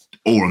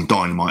on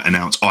Dynamite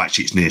announce,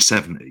 actually it's near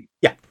 70.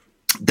 Yeah.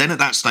 Then at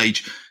that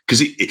stage, because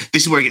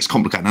this is where it gets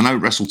complicated. I know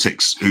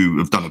WrestleTix, who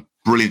have done a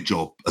brilliant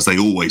job, as they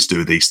always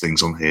do these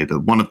things on here, that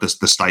one of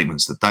the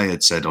statements that they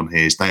had said on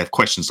here is they have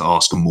questions to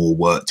ask and more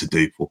work to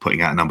do for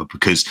putting out a number,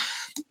 because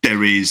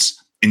there is,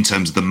 in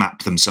terms of the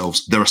map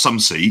themselves, there are some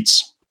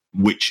seeds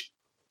which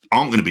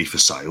aren't going to be for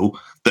sale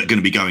that are going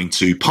to be going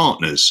to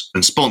partners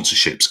and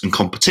sponsorships and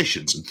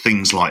competitions and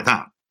things like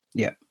that.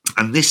 Yeah.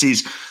 And this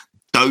is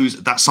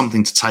that's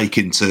something to take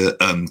into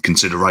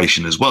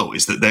consideration as well,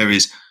 is that there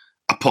is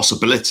a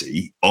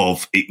possibility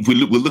of, if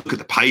we'll look at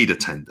the paid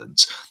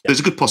attendance, there's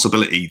a good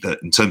possibility that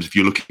in terms of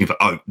you're looking for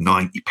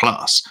 90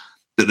 plus,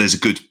 that there's a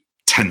good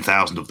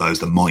 10,000 of those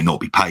that might not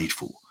be paid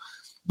for,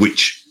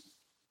 which,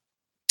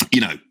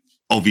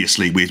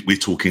 obviously we're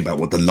talking about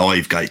what the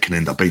live gate can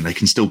end up being. They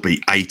can still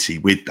be 80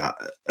 with that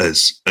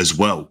as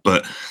well.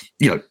 But,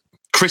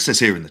 Chris says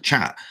here in the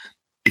chat,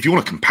 if you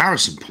want a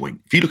comparison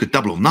point, if you look at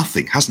Double or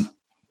Nothing, hasn't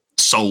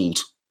sold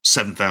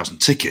 7,000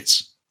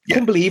 tickets yet.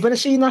 Couldn't believe when I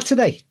seen that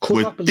today.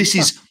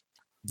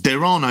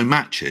 There are no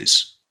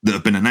matches that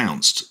have been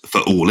announced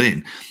for All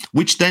In,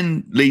 which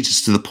then leads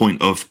us to the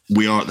point of,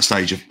 we are at the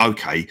stage of,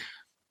 okay,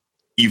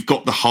 you've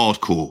got the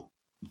hardcore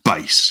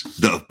base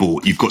that have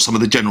bought, you've got some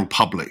of the general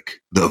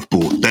public that have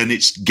bought, then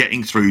it's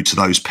getting through to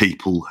those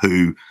people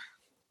who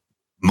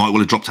might well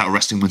have dropped out of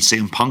wrestling when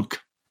CM Punk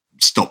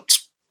stopped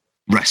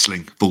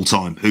wrestling full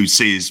time, who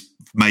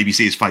maybe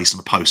see his face on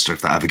a poster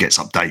if that ever gets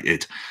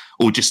updated,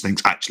 or just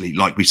thinks, actually,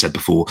 like we said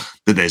before,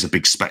 that there's a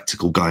big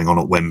spectacle going on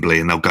at Wembley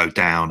and they'll go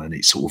down and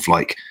it's sort of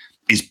like,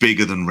 it's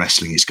bigger than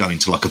wrestling, it's going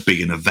to like a big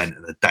event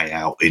and a day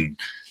out in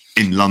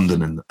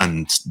London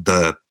and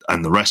the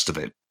rest of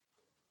it.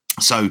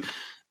 So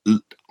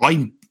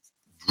I'm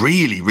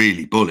really,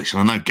 really bullish.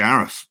 And I know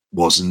Gareth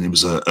was, and it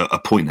was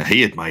a point that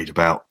he had made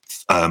about,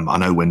 I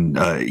know when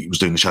he was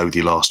doing the show with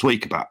you last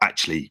week, about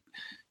actually,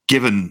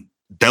 given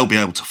they'll be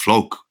able to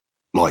flog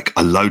like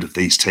a load of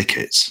these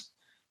tickets,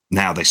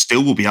 now they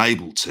still will be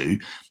able to,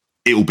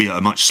 it will be at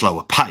a much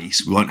slower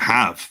pace. We won't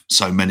have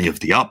so many of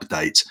the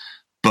updates,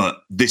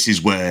 but this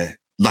is where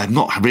they've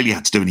not really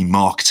had to do any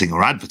marketing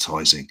or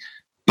advertising,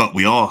 but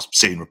we are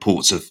seeing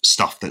reports of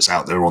stuff that's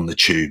out there on the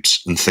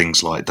tubes and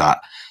things like that.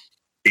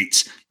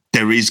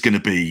 There is going to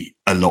be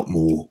a lot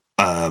more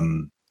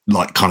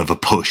like kind of a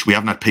push. We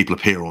haven't had people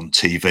appear on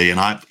TV, and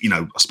I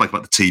spoke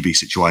about the TV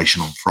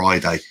situation on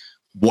Friday.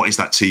 What is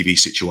that TV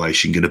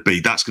situation going to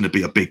be? That's going to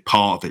be a big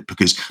part of it,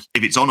 because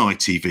if it's on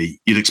ITV,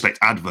 you'd expect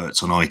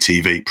adverts on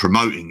ITV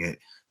promoting it.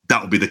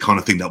 That will be the kind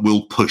of thing that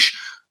will push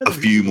a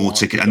few more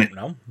tickets.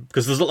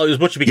 Because there's as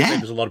much as we can say,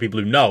 there's a lot of people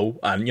who know,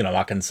 and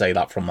I can say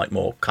that from like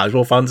more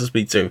casual fans to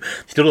speak to,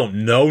 still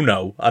don't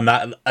know, and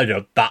that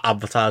that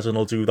advertising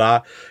will do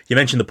that. You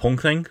mentioned the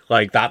Punk thing,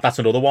 like that's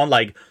another one.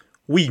 Like,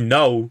 we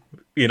know,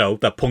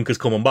 that Punk is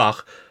coming back,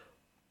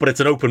 but it's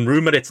an open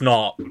rumor. It's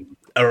not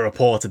a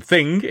reported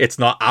thing. It's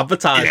not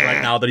advertised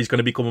right now that he's going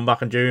to be coming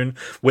back in June.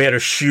 We're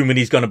assuming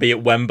he's going to be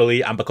at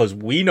Wembley, and because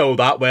we know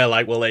that, we're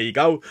like, well, there you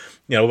go.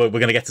 We're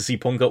going to get to see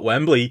Punk at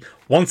Wembley.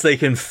 Once they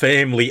can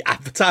firmly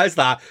advertise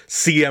that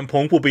CM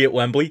Punk will be at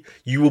Wembley,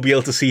 you will be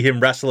able to see him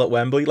wrestle at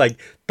Wembley.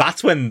 Like,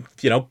 that's when,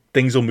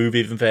 things will move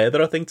even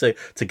further, I think, to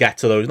get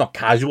to those, not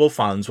casual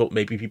fans, but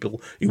maybe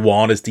people who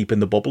aren't as deep in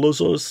the bubble as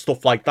us,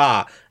 stuff like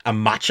that.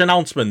 And match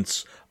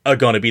announcements are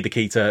going to be the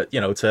key to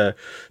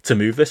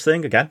move this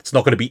thing again. It's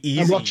not going to be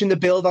easy. I'm watching the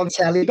build on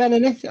telly, Ben,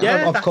 innit?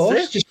 Yeah, of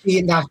course. Just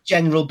seeing that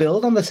general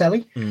build on the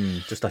telly.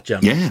 Just that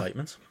general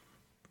excitement.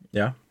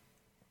 Yeah.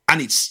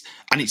 And it's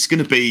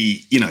going to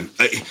be,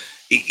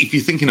 if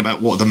you're thinking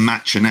about what are the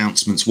match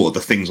announcements, what are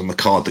the things on the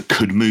card that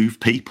could move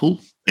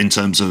people in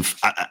terms of,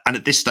 and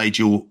at this stage,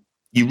 you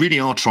really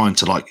are trying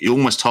to, you're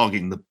almost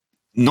targeting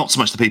not so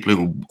much the people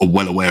who are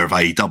well aware of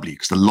AEW,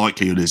 because the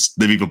likelihood is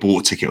they've either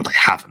bought a ticket or they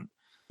haven't.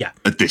 Yeah.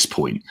 At this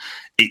point,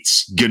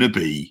 it's going to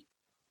be,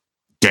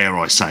 dare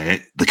I say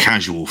it, the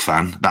casual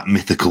fan, that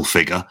mythical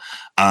figure.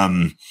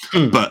 But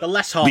the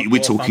less hardcore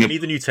we're talking fan. We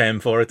need a new term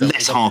for it.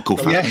 Less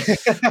hardcore fan.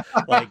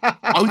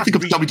 I would think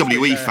of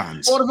WWE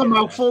fans. What of a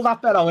mouthful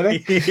that better,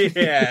 isn't it?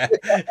 Yeah.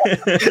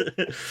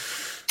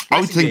 I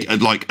would think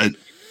like a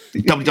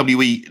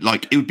WWE,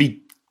 it would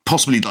be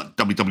possibly like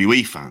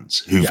WWE fans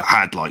who've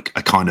had like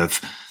a kind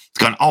of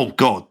going, oh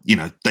God,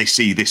 they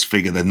see this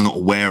figure, they're not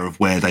aware of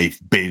where they've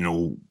been,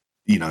 or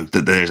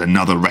that there's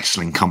another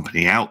wrestling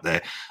company out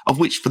there, of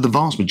which for the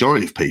vast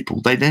majority of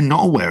people, they're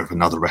not aware of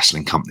another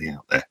wrestling company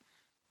out there,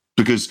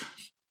 because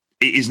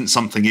it isn't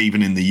something,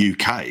 even in the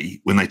UK,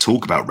 when they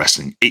talk about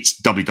wrestling,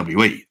 it's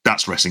WWE,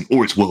 that's wrestling,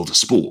 or it's World of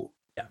Sport.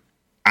 Yeah.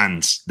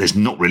 And there's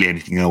not really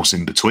anything else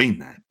in between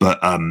there. But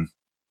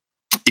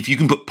if you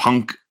can put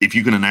Punk, if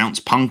you can announce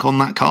Punk on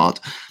that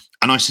card,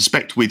 and I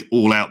suspect with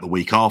All Out the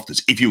week after,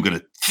 if you're going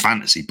to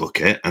fantasy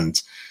book it,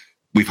 and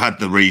we've had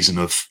the reason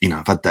of,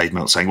 I've had Dave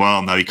Melt saying,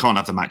 well, no, you can't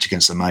have the match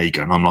against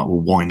Omega. And I'm like, well,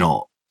 why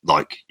not?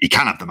 Like, you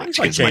can have the match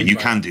against Omega. You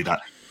can do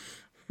that.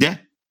 Yeah.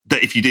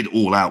 That if you did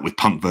All Out with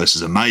Punk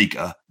versus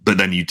Omega, but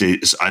then you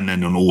did, and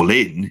then on All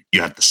In,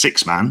 you had the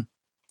 6-man.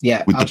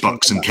 Yeah. With the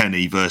Bucks and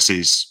Kenny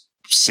versus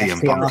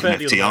CM Punk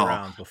and FTR.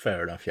 Around, but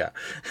fair enough, yeah.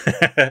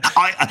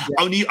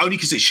 Only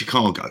because it's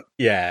Chicago.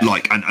 Yeah.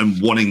 And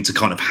wanting to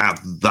kind of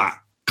have that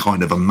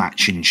kind of a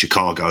match in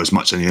Chicago as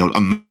much as anything else,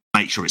 and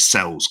make sure it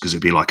sells, because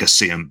it'd be like a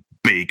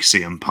big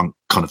CM Punk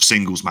kind of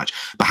singles match.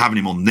 But having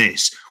him on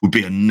this would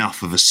be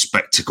enough of a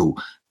spectacle,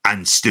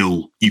 and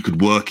still you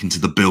could work into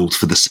the build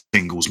for the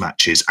singles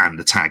matches and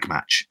the tag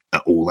match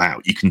at All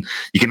Out. You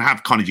can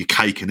have kind of your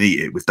cake and eat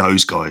it with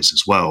those guys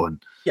as well.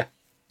 And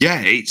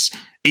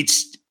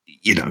it's,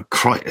 you know,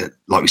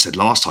 like we said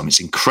last time, it's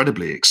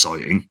incredibly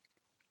exciting.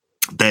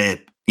 They're,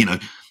 you know,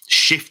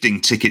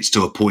 shifting tickets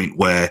to a point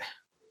where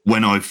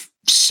when I've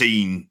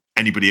seen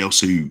anybody else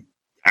who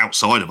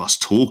outside of us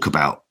talk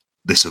about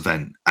this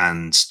event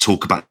and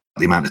talk about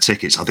the amount of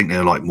tickets, I think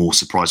they're like more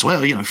surprised.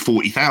 Well, you know,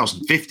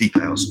 40,000,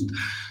 50,000.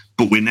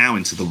 But we're now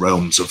into the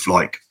realms of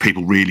like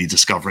people really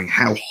discovering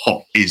how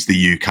hot is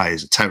the UK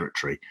as a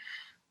territory.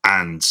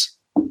 And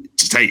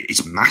today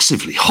it's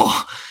massively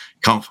hot.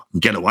 Can't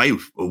get away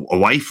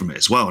from it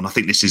as well. And I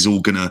think this is all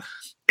going to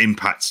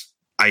impact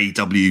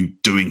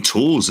AEW doing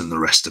tours and the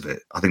rest of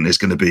it. I think there's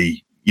going to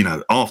be, you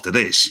know, after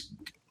this,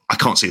 I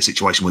can't see a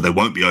situation where they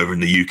won't be over in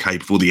the UK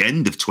before the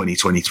end of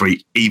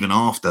 2023, even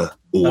after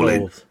All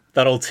In.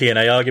 That old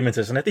TNA argument,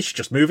 isn't it? They should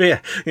just move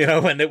here. You know,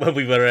 when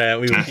we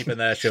were keeping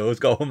their shows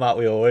going, Matt,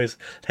 we always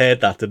heard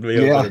that, didn't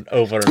we?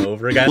 Over and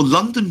over again. Well,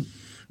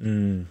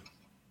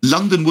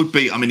 London would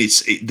be. I mean,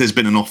 there's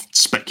been enough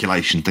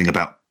speculation thing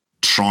about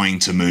trying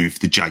to move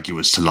the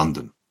Jaguars to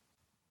London,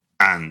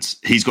 and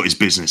he's got his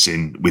business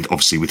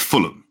with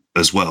Fulham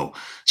as well.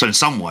 So in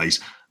some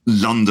ways,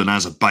 London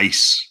as a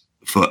base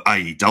for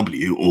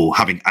AEW, or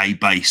having a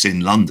base in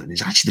London,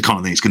 is actually the kind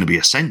of thing that's going to be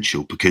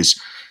essential, because,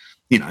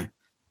 you know,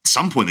 at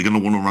some point they're going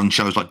to want to run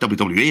shows like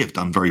WWE have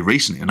done very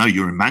recently. I know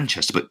you're in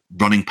Manchester, but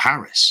running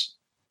Paris,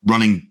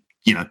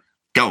 you know,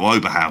 go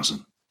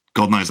Oberhausen.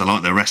 God knows they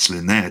like their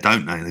wrestling there,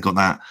 don't they? They've got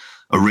that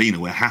arena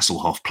where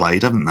Hasselhoff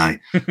played, haven't they?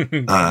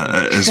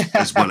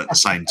 as well at the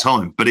same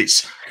time. But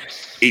it's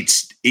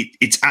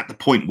at the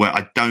point where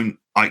I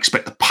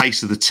expect the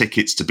pace of the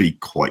tickets to be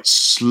quite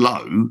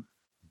slow,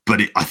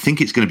 but I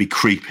think it's going to be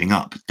creeping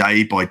up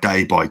day by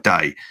day by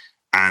day.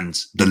 And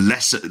the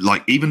lesser,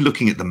 like even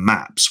looking at the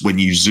maps, when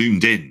you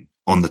zoomed in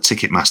on the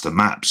Ticketmaster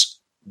maps,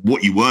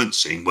 what you weren't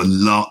seeing were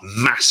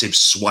massive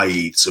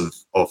swathes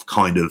of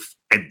kind of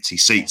empty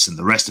seats and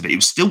the rest of it. It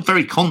was still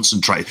very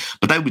concentrated,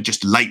 but they were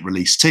just late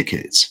release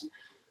tickets.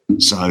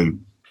 So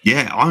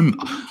yeah,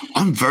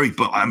 I'm very,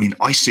 but I mean,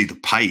 I see the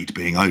paid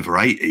being over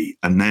 80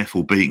 and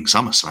therefore beating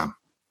SummerSlam.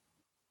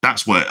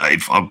 That's where,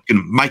 if I'm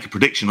going to make a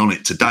prediction on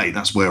it today,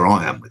 that's where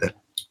I am with it.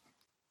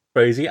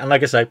 Crazy. And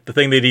like I said, the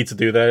thing they need to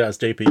do there, as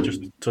JP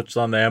just touched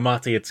on there,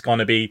 Matty, it's going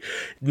to be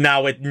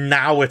now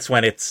it's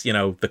when it's, you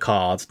know, the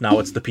cards, now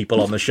it's the people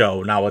on the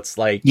show, now it's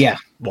like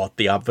what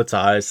the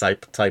advertised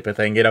type of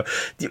thing, you know.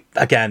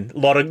 Again, a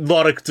lot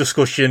of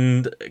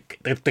discussion,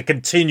 the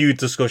continued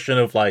discussion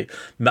of like,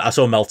 I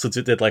saw Meltzer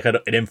did like an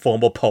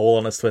informal poll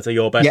on his Twitter,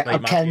 your best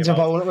mate, Ken's a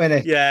poll with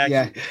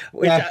it.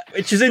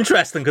 Which is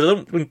interesting, because I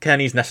don't think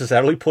Kenny's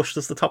necessarily pushed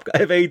as the top guy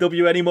of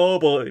AEW anymore,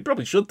 but he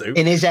probably should do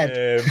in his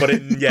head. But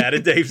in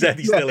Dave said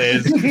he still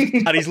is,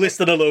 and he's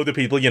listed a load of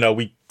people. You know,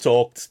 we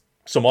talked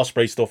some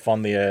Ospreay stuff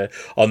on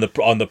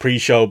the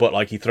pre-show, but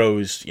like he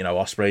throws, you know,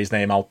 Ospreay's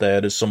name out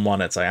there as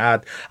someone. It's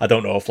like I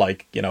don't know if,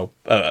 like, you know,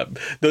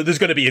 there's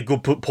going to be a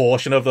good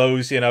portion of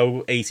those, you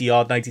know,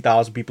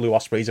 90,000 people who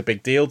Ospreay's a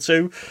big deal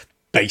to,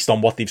 based on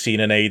what they've seen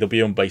in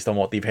AEW and based on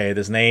what they've heard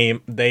his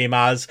name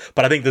as.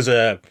 But I think there's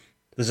a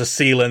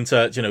ceiling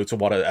to, you know, to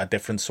what a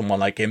difference someone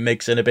like him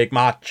makes in a big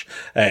match.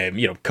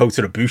 You know,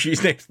 Kota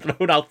Ibushi's name's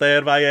thrown out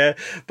there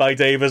by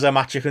Dave as a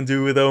match you can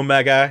do with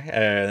Omega.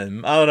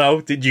 I don't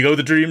know. Did you go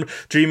the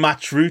dream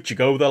match route? You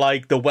go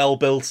the well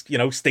built, you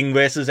know, Sting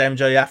versus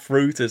MJF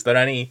route? Is there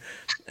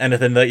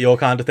anything that you're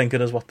kind of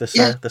thinking is what this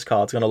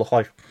card's going to look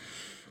like?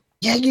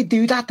 Yeah, you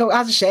do that though.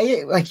 As I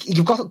say, like,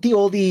 you've got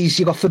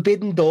you've got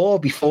Forbidden Door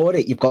before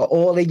it, you've got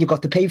All In, you've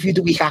got the pay-per-view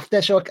the week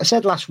after. So like I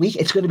said last week,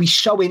 it's going to be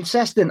so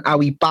interesting how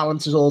he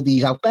balances all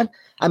these out then.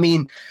 I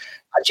mean,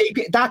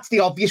 JP, that's the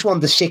obvious one,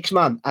 the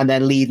 6-man, and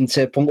then leading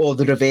to all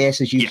the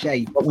reverse, as you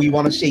say, what we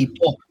want to see.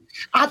 But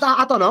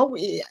I don't know.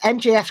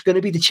 MJF's going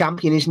to be the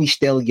champion, isn't he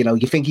still? You know,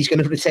 you think he's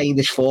going to retain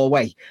this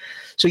 4-way.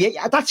 So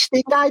yeah, that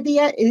Sting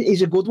idea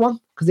is a good one,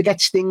 because they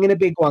get Sting in a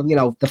big one. You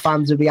know, the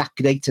fans will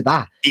react great to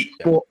that.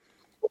 But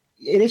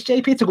it is,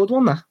 JP, it's a good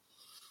one, that.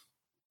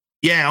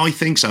 Yeah, I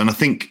think so. And I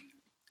think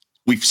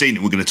we've seen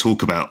it. We're going to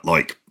talk about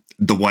like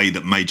the way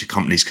that major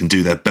companies can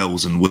do their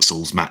bells and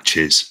whistles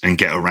matches and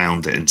get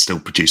around it and still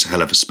produce a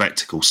hell of a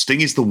spectacle. Sting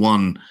is the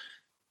one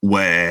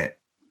where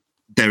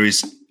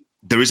it's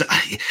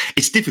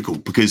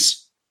difficult,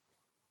 because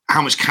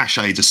how much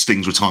cachet does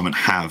Sting's retirement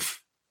have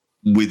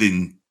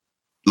within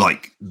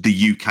like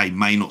the UK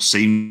may not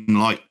seem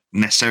like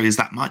necessarily as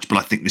that much, but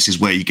I think this is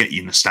where you get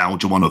your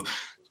nostalgia one of,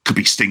 could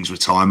be Sting's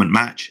retirement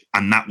match,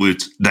 and that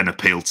would then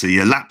appeal to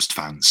your lapsed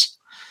fans.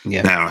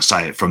 Yeah, dare I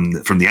say it, from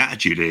the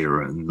Attitude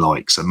Era, and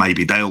like, so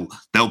maybe they'll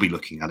be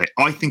looking at it.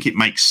 I think it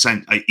makes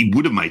sense. It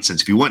would have made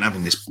sense if you weren't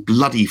having this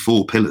bloody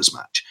 4 pillars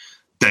match.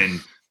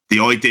 Then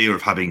the idea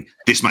of having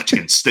this match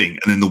against Sting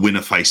and then the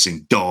winner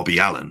facing Darby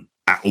Allin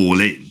at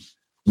All In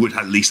would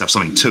at least have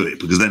something to it,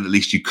 because then at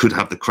least you could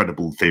have the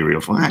credible theory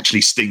of, well,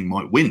 actually Sting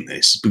might win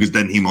this, because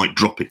then he might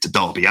drop it to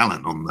Darby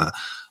Allin on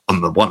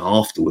the one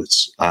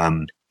afterwards.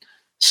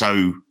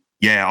 So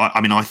yeah, I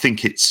mean, I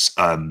think it's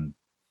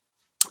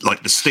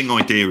like the Sting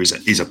idea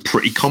is a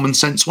pretty common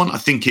sense one. I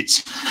think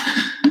it's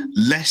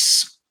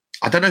less.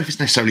 I don't know if it's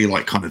necessarily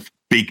like kind of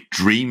big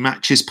dream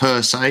matches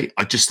per se.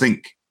 I just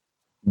think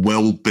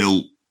well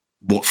built,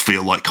 what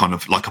feel like kind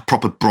of like a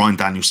proper Bryan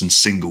Danielson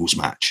singles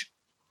match.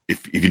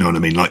 If you know what I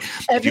mean, like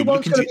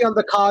everyone's going to be on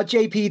the card,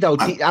 JP, though,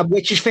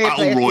 which is fair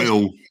Battle play.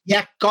 Royal,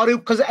 yeah, got to,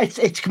 because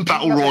it's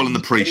Battle Royal in the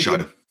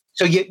pre-show.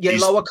 So your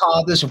lower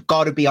carders have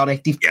got to be on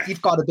it.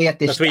 You've got to be at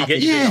this. That's where you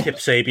get your Kip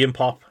Sabian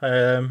pop,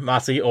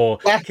 Matty, or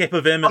Kip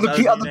of him. On the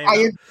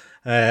buy-in.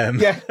 On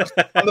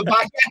the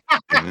buy-in.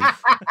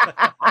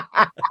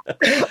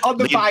 On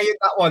the buy-in,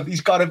 that one.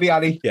 He's got to be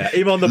on it. Yeah,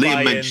 him on the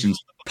buy-in.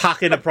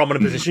 Pac in a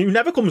prominent position. He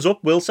never comes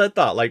up. Will said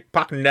that. Like,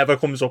 Pac never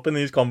comes up in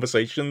these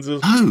conversations.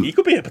 He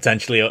could be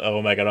potentially an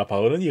Omega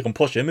opponent. You can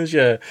push him as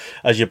your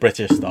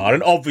British star.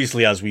 And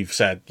obviously, as we've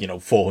said,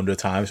 400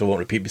 times, so I won't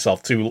repeat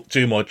myself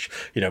too much,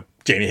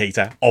 Jamie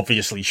Hayter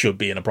obviously should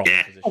be in a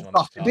prominent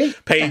position.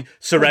 Paige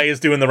Saraya's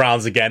doing the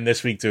rounds again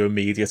this week doing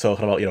media,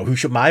 talking about, who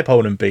should my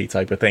opponent be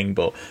type of thing.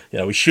 But,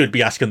 we should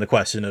be asking the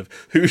question of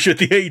who should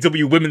the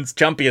AEW Women's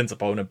Champions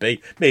opponent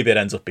be? Maybe it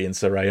ends up being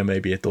Saraya,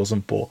 maybe it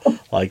doesn't. But,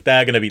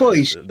 they're going to be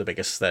the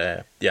biggest,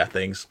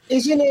 things.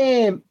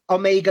 Isn't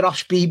Omega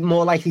Ospreay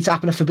more likely to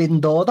happen a Forbidden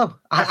Door, though?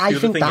 I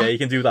think that. Yeah, you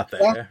can do that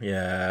there.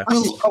 Yeah.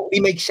 It totally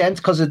makes sense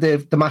because of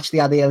the match they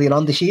had earlier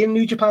on this year in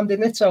New Japan,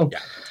 didn't it? So,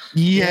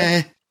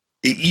 yeah.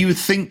 You would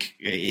think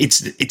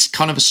it's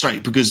kind of a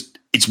straight, because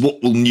it's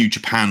what will New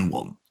Japan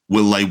want?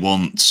 Will they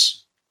want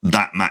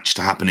that match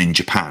to happen in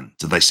Japan?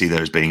 Do they see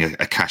there as being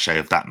a cachet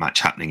of that match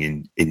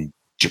happening in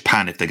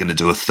Japan if they're going to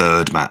do a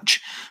third match,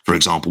 for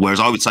example? Whereas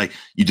I would say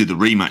you do the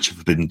rematch of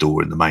Forbidden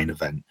Door in the main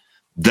event,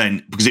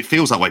 then, because it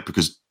feels that way,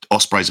 because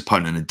Ospreay's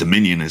opponent in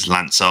Dominion is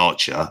Lance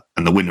Archer,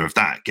 and the winner of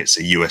that gets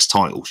a US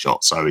title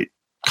shot. So it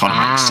kind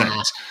of makes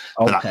sense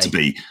for that to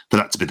be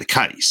the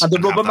case. And the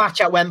rubber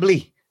match at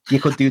Wembley. You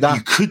could do that.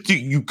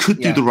 You could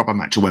do the rubber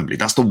match at Wembley.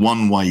 That's the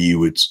one way you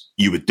would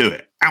do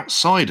it.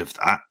 Outside of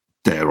that,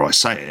 dare I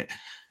say it,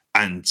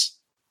 and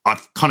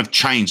I've kind of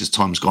changed as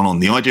time's gone on.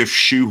 The idea of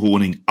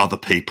shoehorning other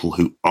people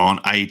who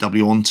aren't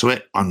AEW onto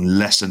it, I'm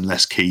less and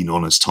less keen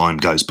on as time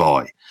goes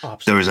by.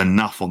 Absolutely. There is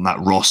enough on that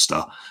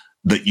roster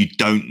that you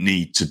don't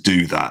need to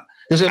do that.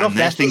 There's enough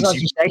wrestlers,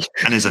 as you say.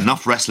 And there's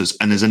enough wrestlers,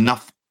 and there's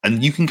enough,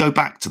 and you can go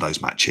back to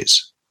those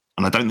matches.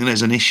 And I don't think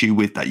there's an issue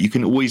with that. You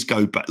can always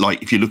go back,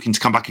 like if you're looking to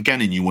come back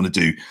again and you want to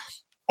do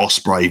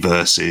Ospreay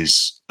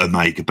versus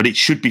Omega, but it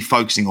should be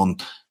focusing on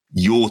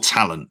your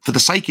talent for the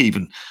sake,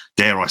 even,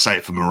 dare I say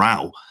it, for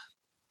morale.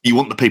 You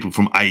want the people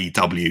from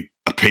AEW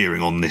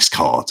appearing on this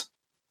card.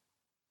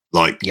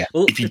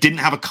 If you didn't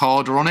have a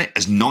card on it,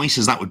 as nice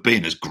as that would be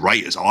and as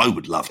great as I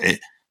would love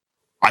it,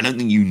 I don't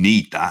think you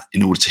need that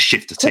in order to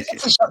shift a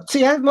ticket.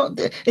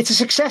 It's a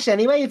success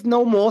anyway. If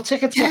no more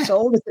tickets get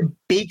sold, it's a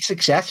big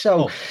success.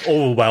 So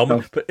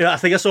overwhelming. But I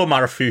think I saw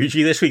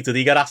Marufuji this week. Did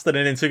he get asked in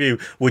an interview,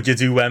 would you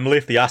do Wembley?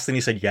 If they asked him,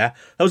 he said, yeah.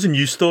 That was a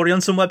news story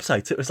on some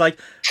website. It was like,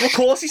 of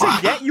course he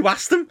said, yeah, you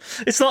asked him.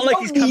 It's not like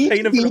he's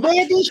campaigning for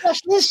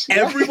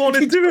everyone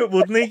would do it,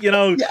 wouldn't he?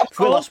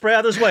 Will Ospreay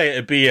had his way,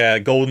 it'd be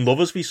Golden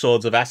Lovers v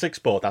Swords of Essex,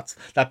 but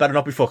that better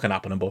not be fucking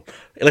happening. But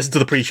listen to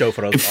the pre-show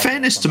for us. In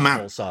fairness to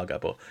Matt saga,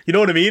 but you know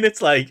what I mean?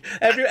 It's like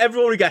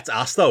everyone who gets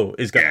asked though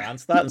is going to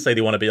answer that and say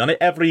they want to be on it.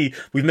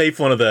 We've made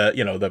fun of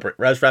the Brit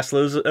Res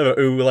wrestlers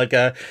who are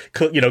going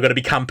to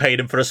be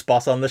campaigning for a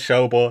spot on the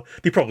show, but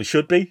they probably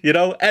should be.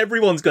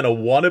 Everyone's going to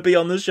want to be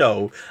on the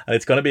show, and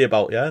it's going to be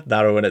about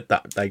narrowing it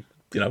that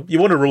you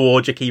want to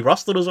reward your key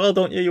roster as well,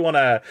 don't you? You want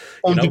to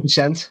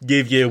 100%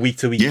 give your week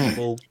to week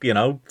people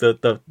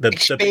the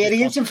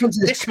experience in front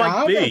of this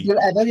card.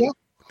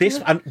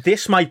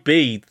 This might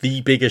be the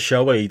biggest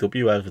show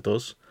AEW ever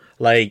does.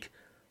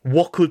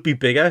 What could be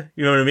bigger?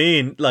 You know what I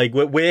mean?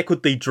 Where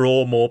could they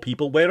draw more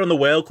people? Where in the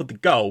world could they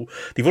go?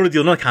 They've already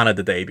done a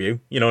Canada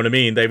debut. You know what I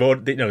mean? They've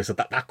already, so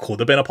that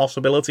could have been a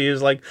possibility,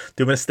 is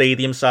doing a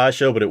stadium size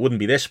show, but it wouldn't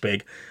be this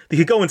big. They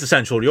could go into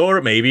Central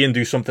Europe maybe and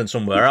do something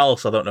somewhere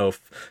else. I don't know if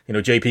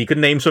JP could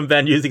name some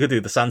venues. They could do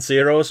the San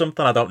Siro or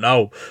something. I don't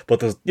know, but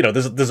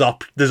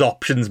there's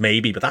options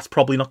maybe, but that's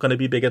probably not going to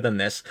be bigger than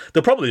this.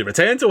 They'll probably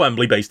return to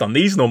Wembley based on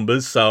these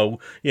numbers. So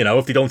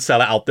if they don't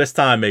sell it out this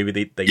time, maybe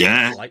they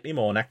get slightly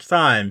more next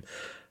time.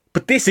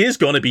 But this is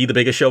going to be the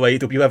biggest show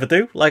AEW ever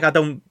do. I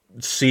don't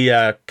see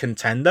a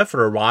contender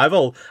for a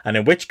rival, and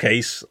in which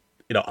case,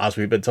 as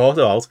we've been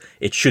talking about,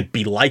 it should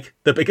be like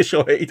the biggest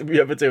show AEW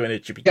ever do, and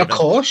it should be given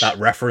that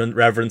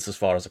reverence as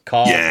far as a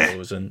card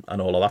goes and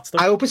all of that stuff.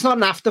 I hope it's not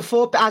an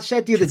afterthought, but I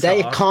said the other day,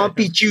 it can't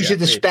be due to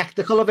the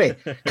spectacle of it,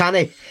 can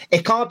it?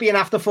 It can't be an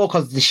afterthought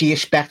because of the sheer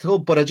spectacle,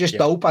 but I just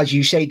hope, as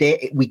you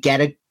say, we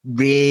get a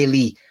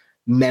really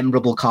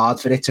memorable card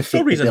for it to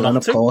fit the bill,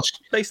 of course.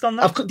 Based on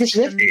that, this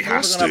is it. It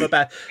has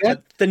to.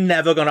 They're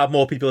never going to have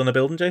more people in the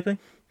building, JP.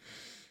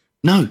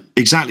 No,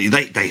 exactly.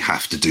 They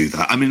have to do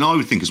that. I mean, I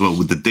would think as well,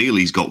 with the deal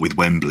he's got with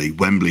Wembley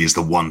is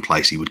the one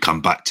place he would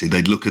come back to.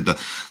 They'd look at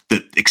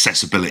the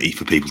accessibility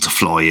for people to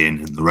fly in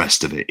and the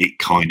rest of it. It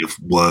kind of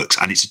works,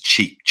 and it's a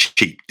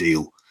cheap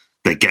deal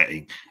they're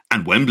getting.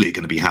 And Wembley are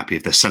going to be happy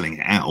if they're selling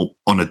it out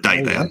on a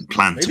day they hadn't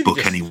planned to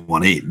book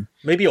anyone in.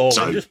 Maybe All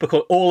In, just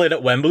because All In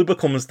at Wembley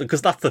becomes,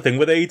 because that's the thing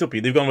with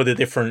AEW. They've gone with a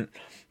different,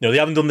 they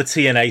haven't done the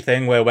TNA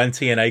thing where when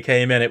TNA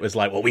came in, it was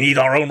like, well, we need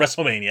our own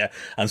WrestleMania.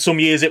 And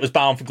some years it was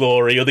Bound for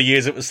Glory, other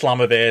years it was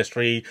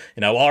Slammiversary,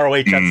 ROH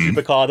had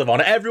Supercard of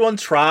Honor. Everyone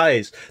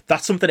tries.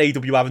 That's something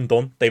AEW haven't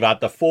done. They've had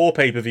the 4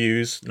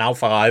 pay-per-views, now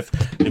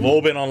 5. They've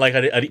all been on like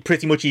a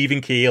pretty much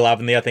even keel,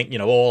 haven't they? I think,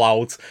 All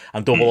Out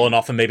and Double or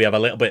Nothing maybe have a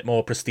little bit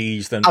more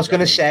prestige than... I was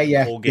going to say,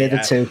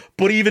 the two.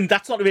 But even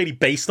that's not really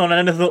based on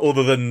anything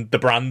other than the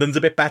branding's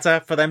a bit better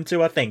for them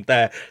too, I think.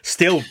 They're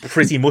still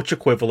pretty much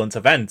equivalent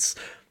events.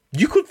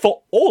 You could,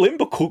 for All In,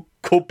 but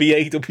could be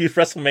AEW's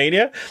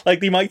WrestleMania. Like,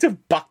 they might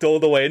have backed all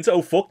the way into,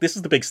 oh, fuck, this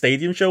is the big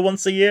stadium show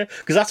once a year.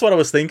 Because that's what I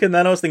was thinking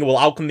then. I was thinking, well,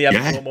 how come they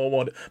have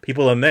more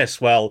people than this?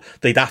 Well,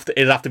 it'd have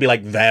to be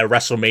like their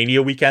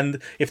WrestleMania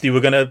weekend. If they were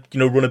going to,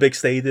 run a big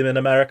stadium in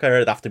America,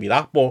 it'd have to be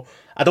that. But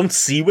I don't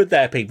see with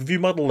their pay-per-view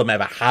model them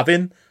ever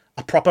having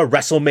a proper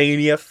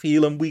WrestleMania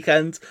feeling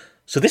weekend.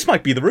 So this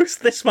might be the route.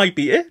 This might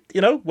be it.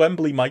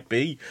 Wembley might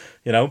be,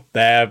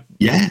 their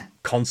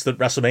constant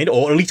WrestleMania,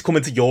 or at least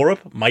coming to Europe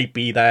might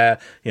be their,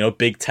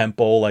 big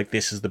tempo. Like,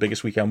 this is the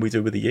biggest weekend we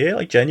do of the year.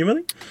 Like,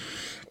 genuinely.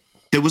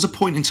 There was a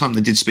point in time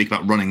they did speak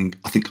about running.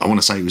 I want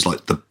to say it was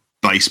like the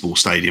baseball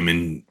stadium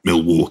in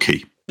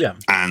Milwaukee. Yeah.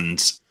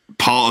 And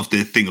part of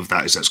the thing of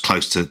that is that's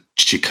close to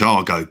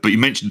Chicago. But you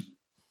mentioned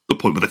the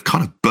point where they've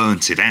kind of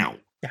burnt it out.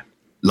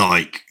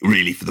 Like,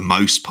 really, for the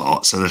most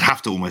part. So they'd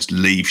have to almost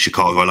leave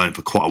Chicago alone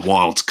for quite a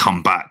while to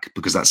come back,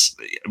 because that's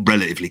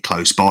relatively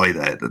close by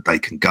there that they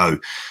can go.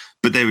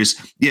 But there is,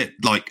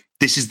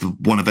 this is the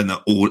one event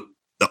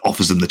that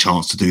offers them the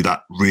chance to do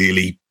that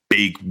really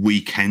big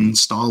weekend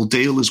style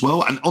deal as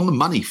well. And on the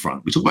money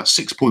front, we talk about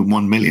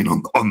 6.1 million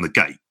on the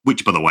gate,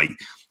 which, by the way,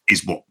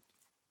 is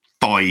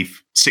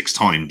 5-6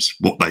 times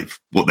what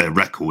their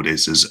record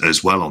is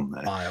as well on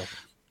there. Wow.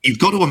 You've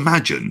got to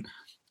imagine.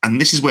 And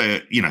this is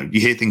where, you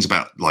hear things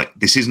about, like,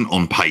 this isn't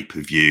on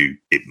pay-per-view.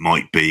 It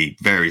might be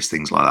various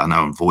things like that. I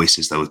know in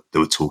Voices they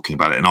were talking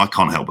about it, and I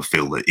can't help but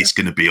feel that it's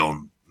going to be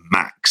on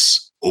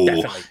Max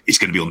or it's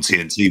going to be on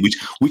TNT,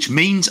 which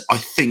means, I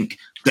think,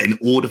 that in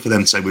order for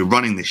them to say we're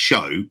running this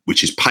show,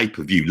 which is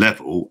pay-per-view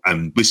level,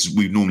 and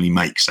we normally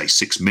make, say,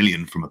 6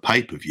 million from a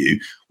pay-per-view,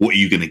 what are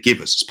you going to give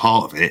us as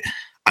part of it?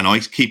 And I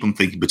keep on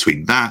thinking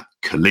between that,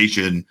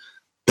 Collision,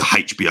 the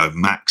HBO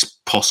Max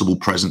possible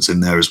presence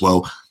in there as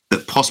well,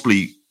 that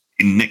possibly...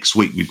 In next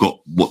week, we've got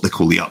what they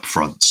call the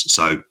upfronts.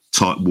 So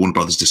Warner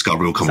Brothers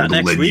Discovery will come with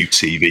all their new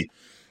TV.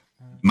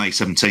 May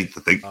 17th,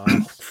 I think.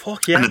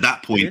 Fuck yeah. And at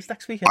that point,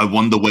 I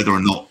wonder whether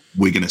or not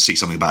we're going to see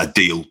something about a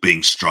deal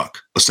being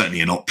struck, or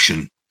certainly an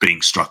option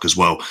being struck as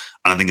well.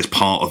 And I think as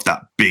part of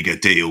that bigger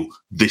deal,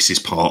 this is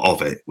part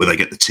of it, where they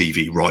get the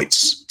TV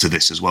rights to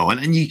this as well. And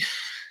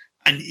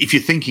if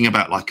you're thinking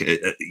about like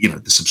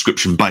the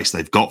subscription base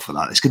they've got for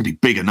that, it's going to be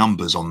bigger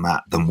numbers on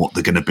that than what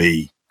they're going to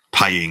be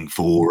paying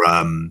for.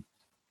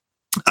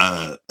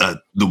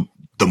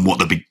 Than what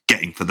they'll be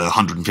getting for the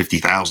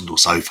 150,000 or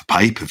so for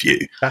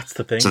pay-per-view. That's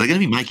the thing. So they're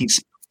going to be making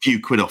a few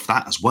quid off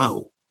that as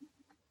well.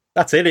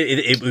 That's it.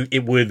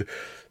 It would...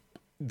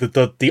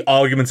 The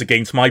arguments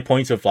against my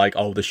point of like,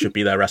 oh, this should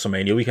be their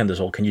WrestleMania weekend as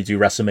well. Can you do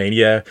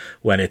WrestleMania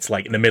when it's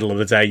like in the middle of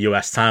the day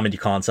US time and you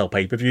can't sell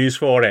pay-per-views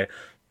for it?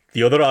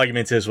 The other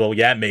argument is, well,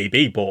 yeah,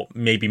 maybe, but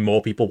maybe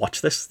more people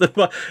watch this.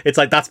 It's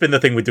like, that's been the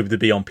thing with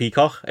WWE on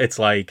Peacock. It's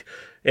like,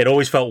 it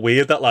always felt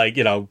weird that, like,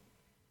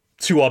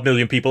 2-odd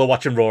million people are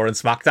watching Raw and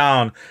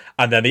SmackDown,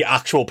 and then the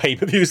actual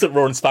pay-per-views that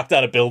Raw and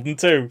SmackDown are building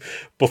to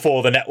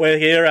before the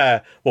network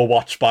era were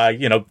watched by,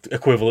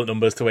 equivalent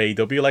numbers to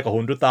AEW, like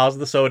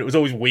 100,000 or so. And it was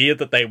always weird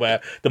that they were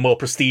the more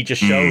prestigious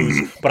shows,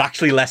 but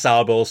actually less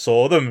eyeballs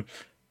saw them.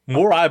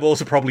 More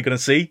eyeballs are probably going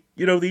to see,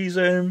 these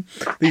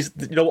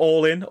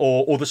All In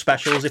or other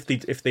specials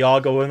if they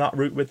are going that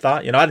route with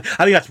that.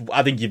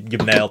 I think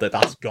you've nailed it.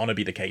 That's going to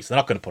be the case. They're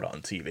not going to put it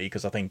on TV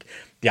because I think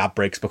the ad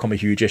breaks become a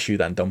huge issue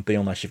then, don't they?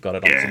 Unless you've got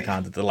it on some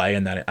kind of delay,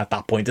 and then at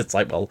that point it's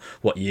like, well,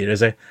 what year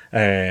is it?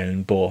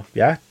 But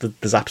yeah,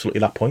 there's absolutely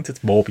that point.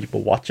 It's more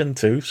people watching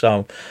too.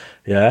 So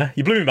yeah,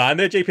 you blew my mind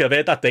there, JP. I've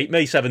heard that date,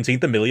 May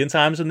 17th, a million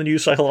times in the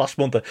news cycle last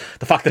month.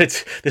 The fact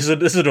that this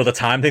is another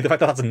time thing. The fact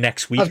that that's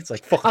next week. It's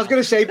like, fuck. I was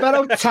going to say,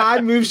 Barrow,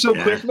 time moves so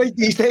quickly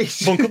these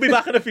days. One could be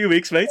back in a few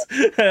weeks, mate.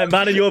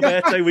 Man in your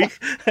birthday week.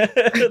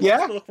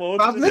 Yeah,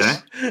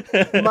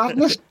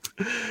 madness.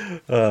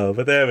 Oh,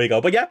 but there we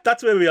go. But yeah,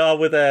 that's where we are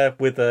with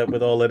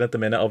All In at the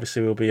minute.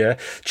 Obviously, we'll be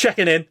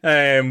checking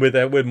in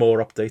with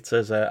more updates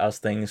as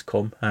things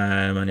come.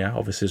 And yeah,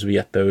 obviously as we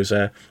get those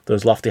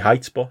lofty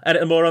heights. But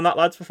anything more on that,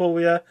 lads, before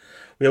we'll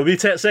be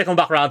circling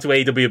back around to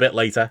AEW a bit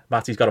later.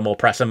 Matty's got a more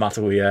pressing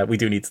matter we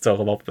do need to talk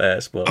about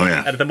first. But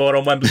anything more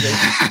on Wembley?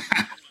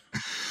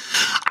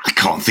 I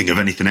can't think of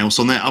anything else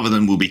on there other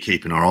than we'll be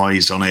keeping our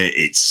eyes on it.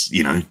 It's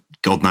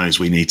God knows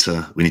we need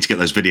to get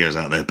those videos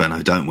out there,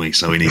 Benno, don't we?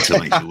 So we need to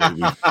make sure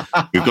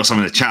we've got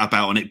something to chat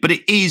about on it. But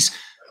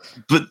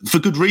for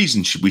good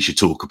reason we should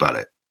talk about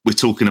it. We're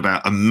talking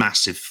about a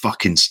massive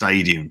fucking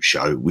stadium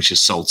show which has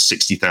sold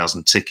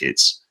 60,000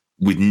 tickets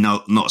with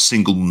not a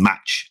single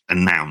match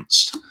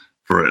announced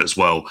for it as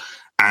well.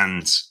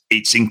 and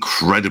it's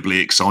incredibly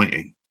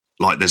exciting.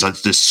 Like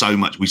there's so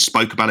much. We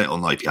spoke about it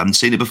on, like, if you haven't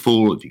seen it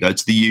before, if you go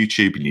to the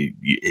YouTube and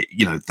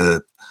you know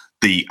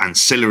the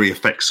ancillary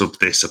effects of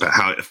this, about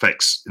how it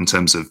affects in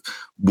terms of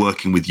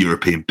working with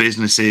European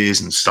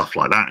businesses and stuff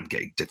like that, and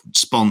getting different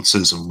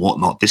sponsors and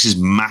whatnot. This is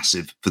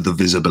massive for the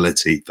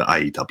visibility for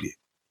AEW.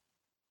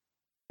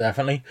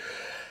 Definitely.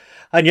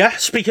 And yeah,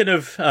 speaking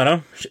of, I don't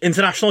know,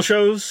 international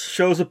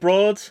shows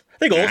abroad, I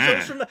think all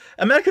shows from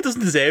America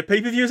doesn't deserve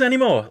pay-per-views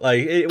anymore.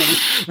 Like,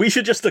 we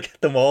should just look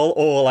at them all,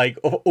 or like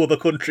other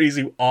countries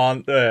who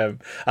aren't. I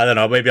don't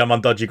know. Maybe I'm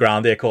on dodgy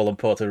ground here, calling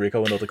Puerto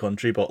Rico another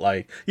country, but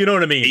like, you know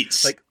what I mean.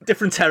 It's like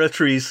different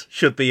territories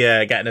should be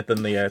getting it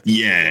than the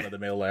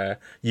run-of-the-mill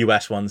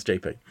US ones.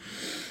 JP.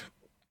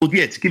 Well,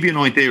 yeah, to give you an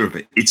idea of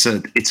it, it's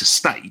a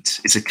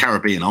state, it's a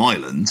Caribbean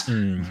island,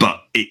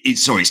 but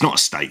it's not a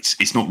state.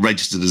 It's not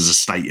registered as a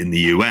state in the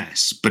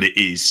US, but it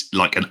is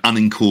like an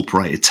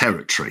unincorporated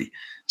territory.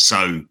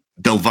 So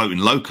they'll vote in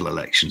local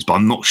elections, but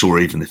I'm not sure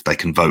even if they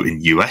can vote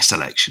in US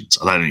elections.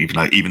 I don't even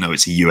know, even though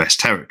it's a US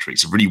territory.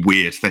 It's a really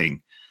weird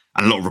thing.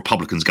 And a lot of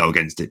Republicans go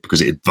against it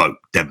because it'd vote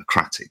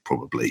Democratic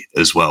probably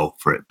as well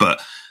for it.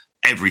 But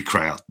every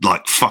crowd,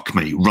 like, fuck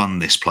me, run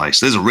this place.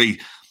 There's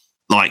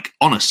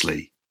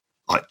honestly,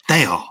 like,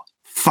 they are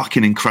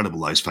fucking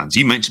incredible, those fans.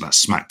 You mentioned about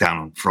SmackDown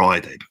on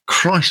Friday, but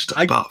Christ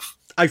above.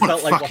 I what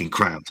felt a like fucking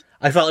crowd.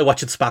 I felt like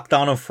watching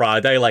SmackDown on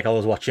Friday, like I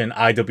was watching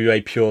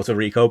IWA Puerto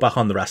Rico back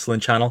on the wrestling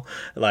channel.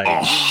 Like,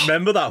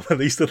 remember that when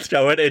they used to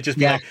show it? It'd just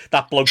be like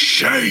that bloke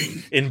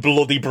Shane in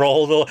bloody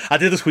brawls. I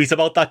did a tweet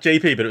about that,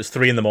 JP, but it was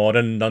 3 a.m.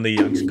 and none of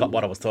you got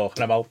what I was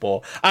talking about.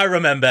 But I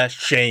remember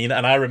Shane,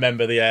 and I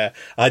remember the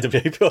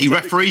IWA Puerto He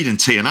refereed in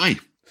TNA.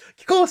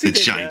 Of course he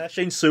did. Shane. Yeah.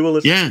 Shane Sewell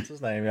is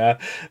his name. Yeah,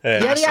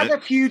 he had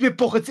a feud with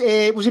Booker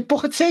T. Was it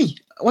Booker T?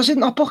 Was it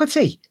not Booker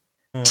T?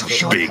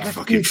 It's a big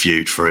fucking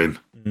feud for him.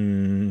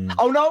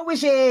 Oh no, it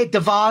was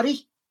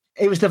Daivari.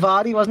 It was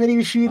Daivari, wasn't it? He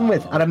was feuding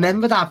with. I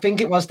remember that. I think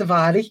it was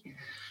Daivari.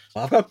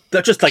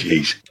 They're just like,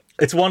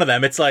 it's one of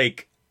them. It's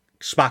like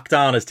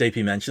SmackDown, as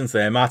JP mentions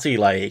there, Matty.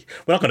 Like,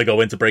 we're not going to go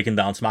into breaking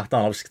down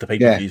SmackDown. Obviously, the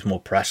pay-per-view is more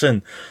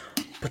pressing.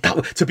 But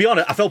that, to be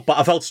honest,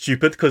 I felt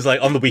stupid because,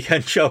 like, on the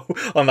weekend show,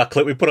 on that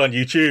clip we put on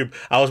YouTube,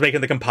 I was making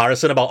the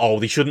comparison about,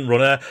 they shouldn't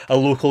run a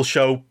local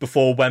show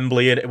before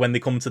Wembley when they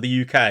come to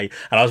the UK, and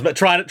I was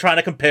trying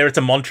to compare it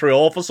to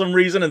Montreal for some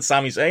reason, and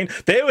Sammy's saying,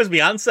 there was my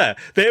answer.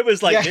 There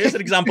was like, here's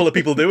an example of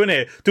people doing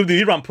it.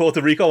 WWE ran Puerto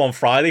Rico on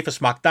Friday for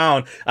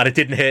SmackDown, and it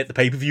didn't hit the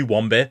pay-per-view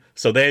one bit.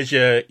 So there's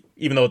your,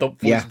 even though I don't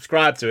fully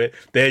subscribe to it,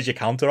 there's your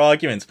counter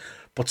argument.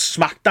 But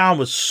SmackDown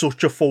was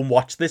such a fun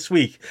watch this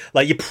week.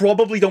 Like, you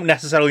probably don't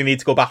necessarily need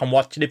to go back and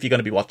watch it if you're going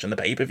to be watching the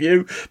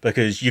pay-per-view,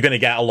 because you're going to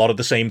get a lot of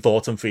the same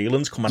thoughts and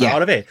feelings coming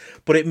out of it.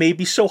 But it made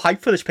me so hyped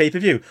for this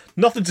pay-per-view.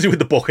 Nothing to do with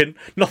the booking,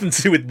 nothing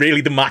to do with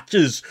really the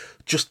matches,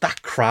 just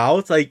that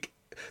crowd. Like,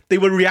 they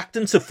were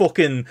reacting to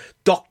fucking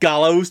Doc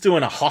Gallows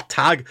doing a hot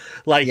tag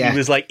like he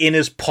was like in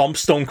his pomp,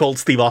 Stone Cold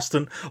Steve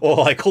Austin, or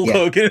like Hulk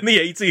Hogan in the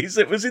 80s.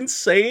 It was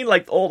insane,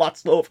 like all that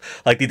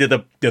stuff. Like they did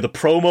the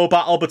promo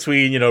battle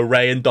between,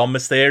 Rey and Dom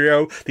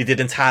Mysterio. They did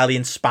entirely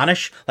in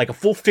Spanish, like a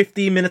full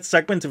 15-minute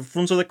segment in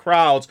front of the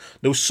crowd.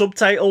 No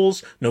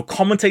subtitles, no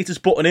commentators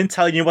butting in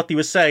telling you what they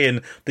were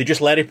saying. They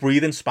just let it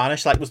breathe in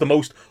Spanish. Like, it was the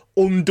most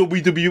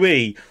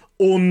un-WWE,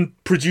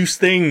 unproduced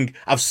thing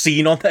I've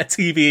seen on their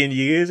TV in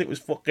years. It was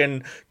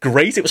fucking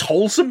great. It was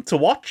wholesome to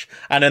watch.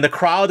 And then the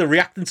crowd are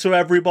reacting to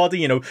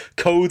everybody.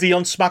 Cody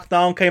on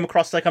SmackDown came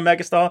across like a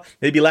megastar.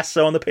 Maybe less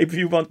so on the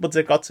pay-per-view once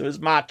it got to his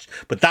match.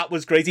 But that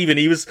was great. Even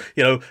he was,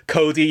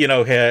 Cody,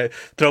 here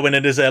throwing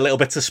in his little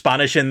bits of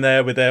Spanish in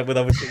there with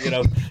obviously,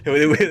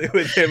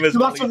 with him as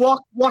well. No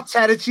matter what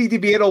territory they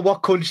be in or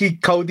what country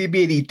Cody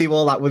be in, he'd do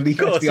all that, wouldn't he?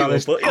 Of course,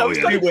 honest. But,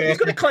 he's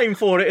got to claim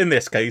for it in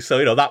this case.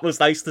 So, that was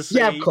nice to see.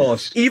 Yeah, of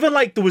course. Even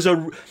like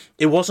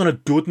it wasn't a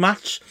good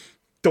match,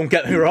 don't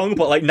get me wrong,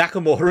 but like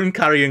Nakamura and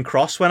Karrion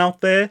Kross went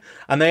out there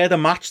and they had a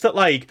match that,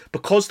 like,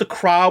 because the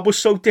crowd was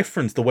so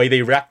different, the way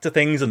they react to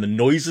things and the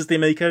noises they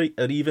make are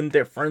even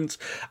different,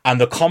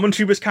 and the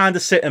commentary was kind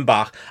of sitting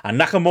back, and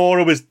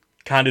Nakamura was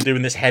kind of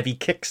doing this heavy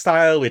kick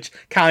style, which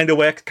kind of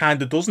works,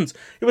 kind of doesn't.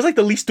 It was like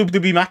the least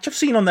WWE match I've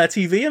seen on their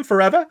TV in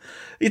forever.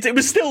 It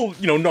was still,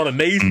 not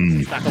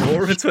amazing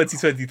Nakamura in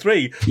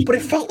 2023, but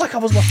it felt like I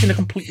was watching a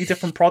completely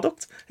different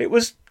product. It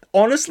was,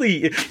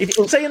 honestly, if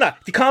saying that,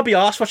 if you can't be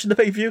arsed watching the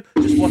pay-per-view,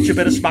 just watch a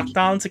bit of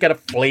SmackDown to get a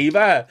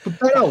flavour of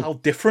how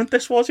different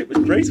this was. It was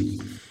great.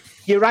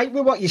 You're right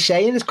with what you're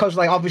saying, is because,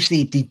 like,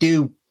 obviously they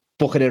do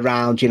book it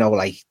around,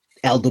 like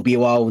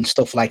LWO and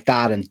stuff like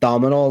that, and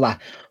Dom and all that.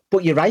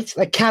 But you're right,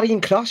 like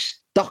Karrion Kross,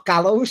 Doc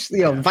Gallows,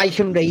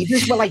 Viking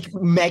Raiders were like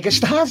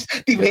megastars.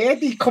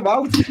 They come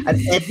out and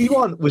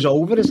everyone was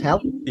over as hell.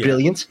 Yeah,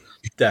 brilliant.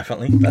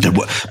 Definitely.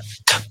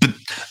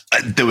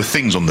 There were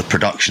things on the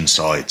production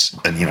side,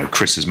 and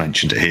Chris has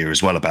mentioned it here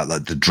as well, about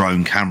like the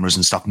drone cameras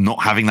and stuff,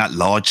 not having that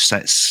large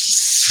scale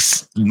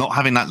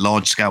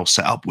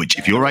setup, which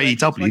if you're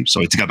AEW,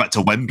 sorry to go back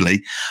to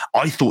Wembley,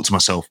 I thought to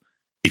myself,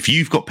 if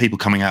you've got people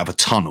coming out of a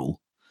tunnel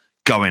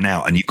going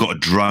out and you've got a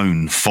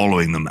drone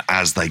following them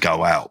as they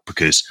go out,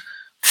 because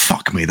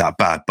fuck me, that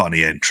Bad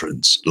Bunny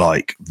entrance,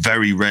 like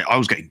very rare. I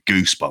was getting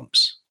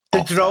goosebumps.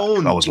 The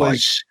drone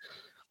was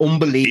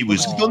unbelievable.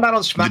 He's done that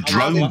on SmackDown. The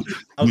drone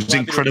was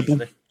incredible.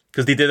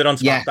 Because they did it on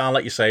SmackDown,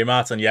 like you say,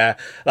 Martin. Yeah,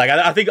 like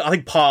I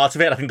think part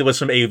of it. I think there was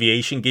some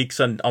aviation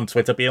geeks on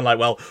Twitter being like,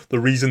 "Well, the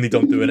reason they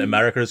don't do it in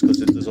America is because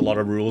there's a lot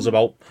of rules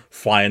about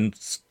flying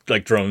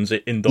like drones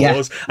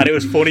indoors." Yeah. And it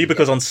was funny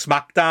because on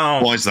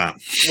SmackDown, why is that?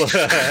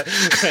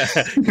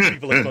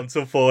 People are cunts,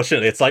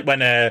 unfortunately. It's like when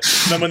remember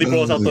when they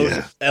brought out those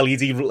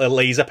LED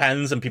laser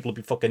pens and people would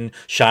be fucking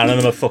shining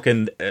them at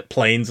fucking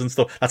planes and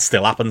stuff. That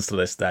still happens to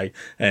this day.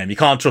 You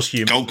can't trust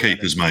humans.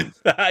 Goalkeepers, mate.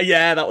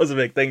 Yeah, that was a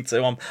big thing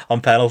too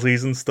on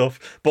penalties and stuff.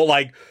 But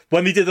like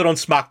when they did it on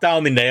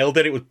SmackDown, they nailed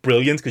it. It was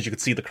brilliant because you could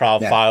see the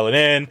crowd filing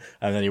in,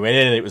 and then you went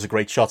in, and it was a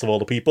great shot of all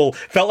the people.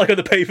 Felt like on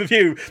the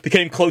pay-per-view, they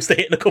came close to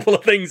hitting a couple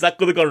of things that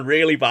could have gone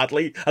really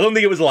badly. I don't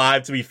think it was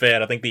live, to be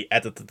fair. I think they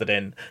edited it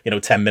in,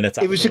 10 minutes.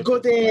 It was a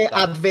good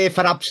advert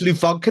for Absolute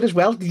Vodka as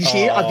well. Did you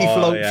see it? As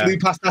they flew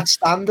past that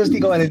stand as they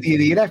go into the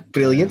arena.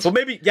 Brilliant. Well,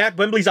 maybe,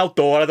 Wembley's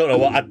outdoor. I don't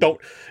know.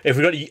 If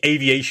we've got any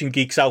aviation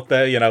geeks out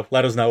there,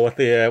 let us know what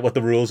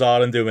the rules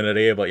are and doing it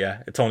here. But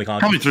yeah, it totally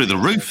can't. Coming through the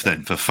roof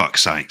then, for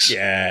fuck's sakes.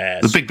 Yeah.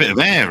 The big bit of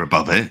air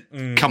above it,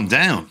 come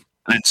down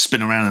and then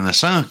spin around in a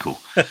circle.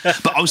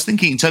 But I was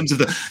thinking in terms of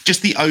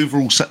just the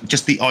overall,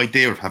 just the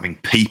idea of having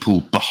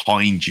people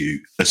behind you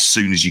as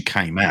soon as you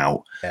came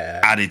out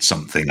added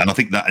something. And I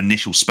think that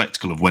initial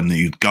spectacle of when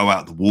you'd go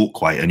out the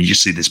walkway and you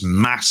just see this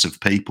mass of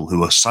people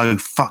who are so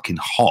fucking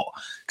hot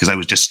because they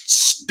were just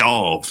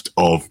starved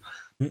of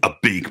a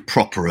big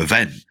proper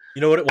event.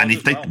 You know what it was? And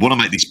if they want to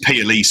make these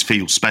PLEs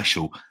feel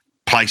special,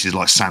 places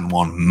like San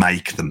Juan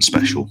make them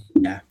special.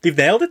 Yeah, they've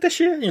nailed it this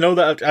year.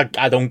 That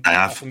I don't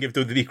often give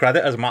WWE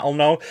credit, as Matt will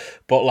know,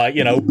 but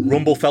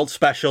Rumble felt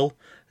special.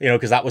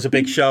 Because that was a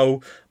big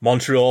show.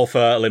 Montreal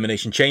for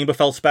Elimination Chamber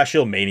felt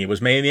special. Mania was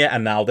Mania,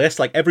 and now this.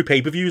 Like every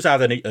pay-per-view's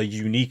had a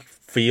unique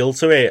feel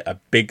to it, a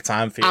big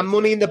time feel. And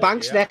Money in the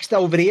Bank's next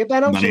over here,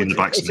 Benno. Money in the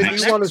Bank's next.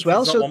 It's a new one as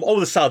well.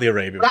 The Saudi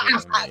Arabia.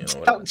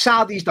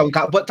 Saudis don't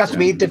count, but that's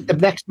me. The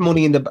next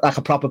Money in the like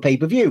a proper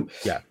pay-per-view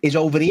is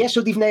over here.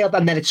 So they've nailed,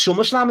 and then it's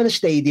SummerSlam in a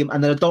stadium,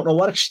 and then I don't know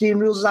what Extreme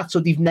Rules is that.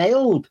 So they've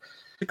nailed.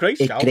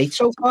 It's great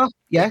so far.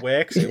 Yeah,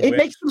 it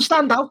makes them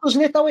stand out,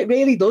 doesn't it? Though it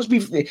really does.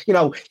 You've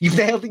nailed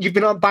it. You've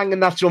been on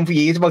banging that drum for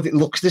years about it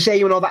looks the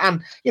same and all that,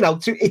 and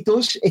it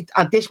does.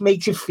 And this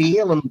makes it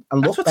feel and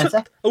look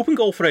better. Open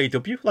goal for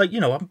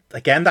AEW.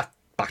 Again, that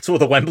back to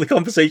the Wembley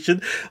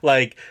conversation.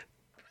 Like,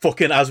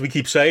 fucking, as we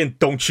keep saying,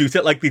 don't shoot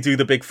it like they do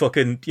the big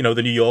fucking,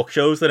 the New York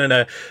shows. They're in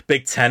a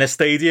big tennis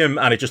stadium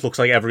and it just looks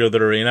like every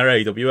other arena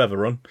AEW ever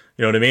run.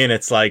 You know what I mean?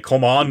 It's like,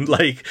 come on,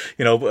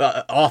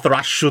 Arthur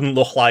Ashe shouldn't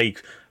look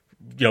like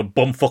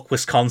bumfuck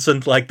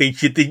Wisconsin. Like you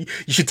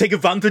should take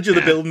advantage of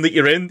the building that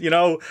you're in,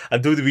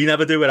 and we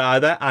never do it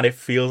either. And it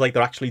feels like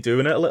they're actually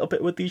doing it a little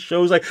bit with these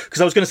shows. Like,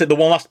 because I was going to say the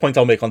one last point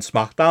I'll make on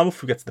SmackDown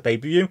before we get to the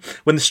pay-per-view,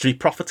 when the Street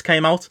Profits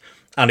came out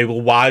and they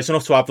were wise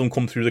enough to have them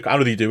come through I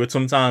know they do it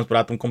sometimes, but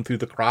have them come through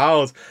the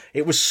crowd.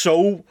 It was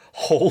so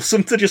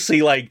wholesome to just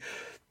see like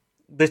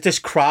this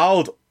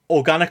crowd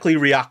organically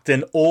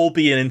reacting, all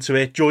being into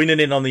it, joining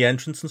in on the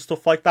entrance and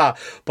stuff like that.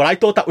 But I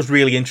thought that was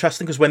really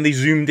interesting because when they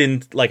zoomed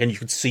in, and you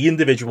could see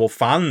individual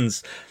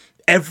fans,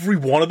 every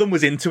one of them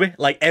was into it.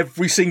 Like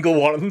every single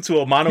one of them, to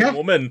a man and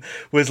woman,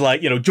 was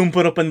like,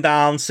 jumping up and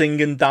down,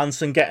 singing,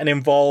 dancing, getting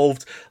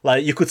involved.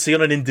 Like you could see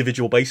on an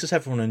individual basis,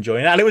 everyone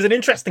enjoying it. And it was an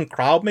interesting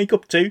crowd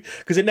makeup too,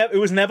 because it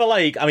was never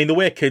like, there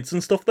were kids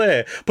and stuff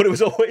there, but it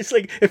was always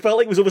like, it felt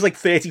like it was always like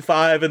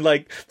 35 and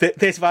like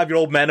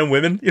 35-year-old men and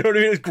women. You know what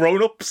I mean? It was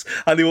grown-ups,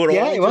 and they were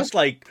all just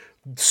like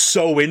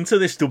so into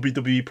this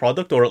WWE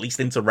product, or at least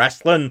into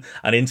wrestling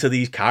and into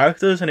these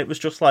characters, and it was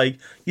just like,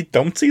 you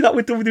don't see that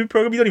with WWE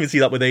program, you don't even see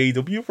that with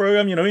AEW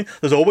program, you know what I mean?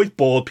 There's always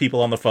bored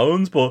people on the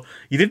phones, but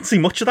you didn't see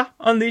much of that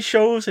on these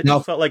shows. It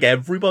just felt like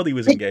everybody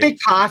was engaged. Big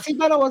party,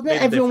 wasn't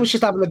it? Everyone was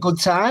just having a good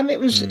time. It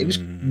was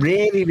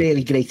really,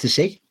 really great to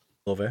see.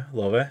 Love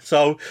it.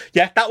 So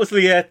yeah, that was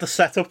the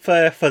setup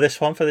for this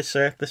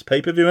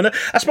pay-per-view. And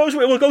I suppose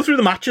we'll go through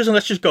the matches and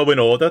let's just go in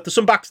order. There's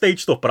some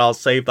backstage stuff, but I'll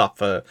save that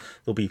for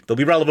there'll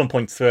be relevant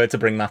points to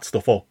bring that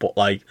stuff up. But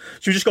like,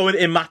 should we just go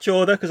in match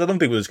order? Because I don't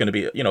think there's going to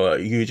be a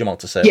huge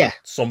amount to say about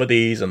some of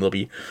these, and there'll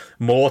be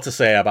more to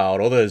say about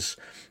others.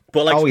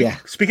 But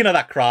like, speaking of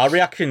that crowd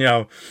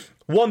reaction,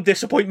 one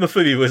disappointment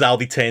for me was how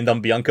they turned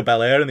on Bianca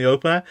Belair in the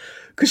opener,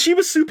 because she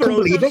was super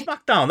over on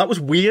SmackDown. That was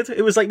weird.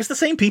 It was like, it's the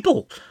same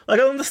people. Like,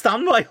 I don't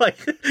understand why.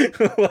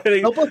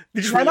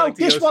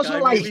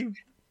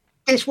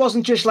 This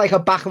wasn't just like a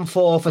back and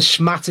forth, a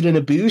smattering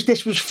of booze.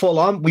 This was full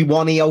on. We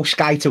want Io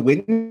Sky to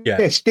win. Yeah.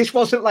 This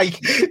wasn't like,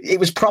 it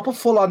was proper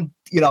full on.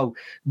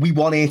 We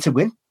want her to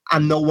win.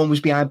 And no one was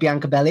behind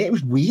Bianca Belair. It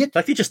was weird.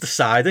 Like they just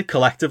decided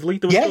collectively.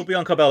 There were still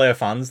Bianca Belair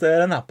fans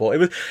there and that,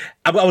 but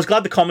I was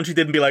glad the commentary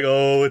didn't be like,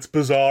 oh, it's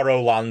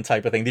Bizarro land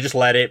type of thing. They just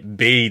let it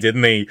be,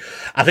 didn't they?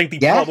 I think they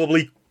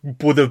probably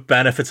would have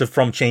benefited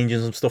from changing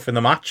some stuff in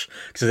the match,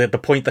 because at the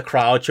point the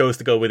crowd chose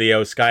to go with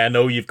Io Sky, I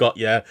know you've got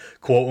your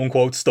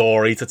quote-unquote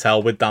story to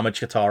tell with Damage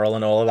Guitarol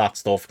and all of that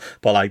stuff,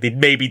 but like they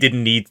maybe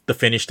didn't need the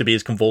finish to be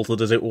as convoluted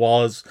as it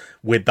was.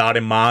 With that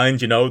in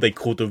mind, you know, they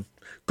could have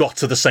got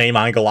to the same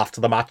angle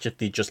after the match if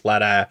they just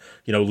let her,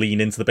 you know,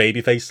 lean into the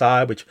babyface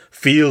side, which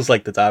feels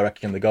like the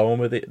direction they're going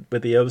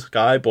with Io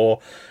Sky.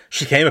 But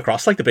she came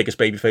across like the biggest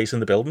babyface in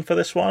the building for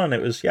this one, and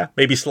it was,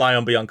 maybe sly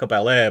on Bianca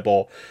Belair,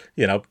 but,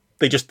 you know,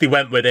 they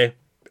went with it.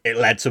 It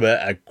led to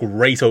a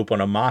great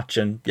opener match,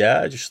 and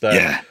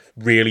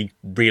really,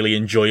 really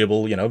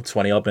enjoyable,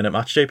 20-odd minute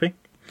match, JP.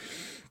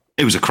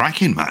 It was a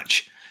cracking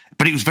match,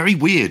 but it was very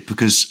weird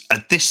because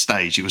at this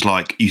stage it was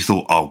like you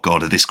thought, oh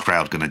God, are this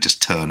crowd going to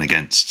just turn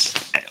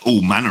against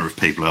all manner of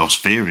people? I was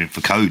fearing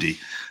for Cody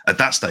at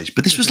that stage,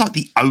 but this was like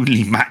the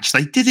only match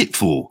they did it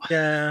for.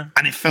 Yeah.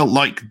 And it felt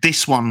like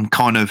this one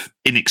kind of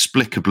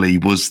inexplicably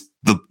was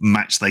the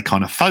match they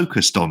kind of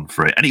focused on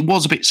for it. And it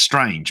was a bit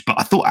strange, but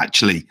I thought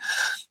actually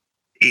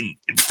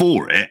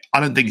for it, I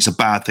don't think it's a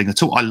bad thing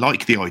at all. I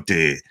like the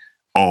idea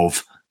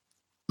of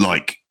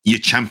like your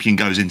champion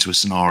goes into a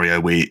scenario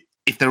where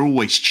if they're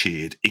always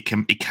cheered, it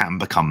can become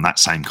that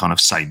same kind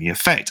of samey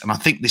effect. And I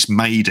think this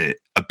made it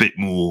a bit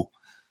more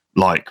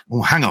like,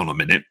 well, hang on a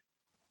minute,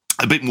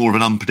 a bit more of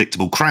an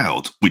unpredictable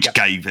crowd, which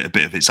gave it a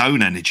bit of its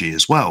own energy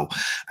as well.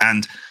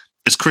 And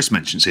as Chris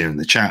mentions here in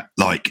the chat,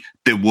 like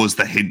there was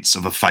the hints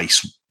of a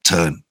face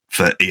turn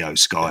for Io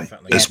Sky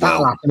as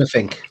well, happen, I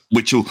think.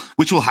 which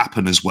will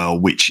happen as well,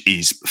 which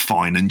is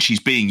fine. And she's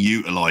being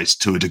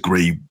utilised to a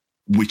degree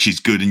which is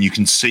good, and you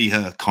can see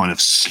her kind of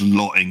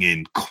slotting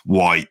in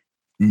quite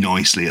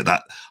nicely at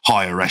that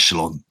higher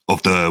echelon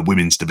of the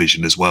women's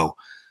division as well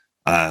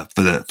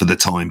for the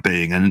time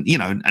being. And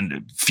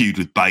and feud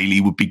with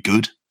Bayley would be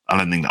good. I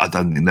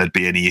don't think there'd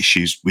be any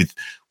issues with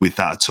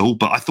that at all.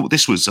 But I thought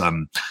this was, I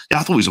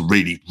thought it was a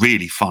really,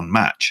 really fun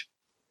match.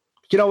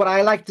 You know what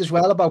I liked as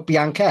well about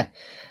Bianca?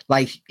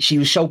 Like, she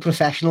was so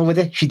professional with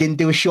it. She didn't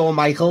do a Shawn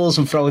Michaels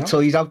and throw her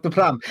toys out the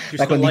pram.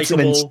 Like when she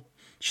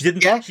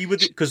didn't. Yeah. She would,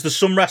 because there's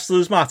some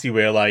wrestlers, Matty,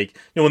 where like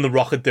when The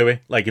Rock would do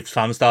it, like if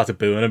fans started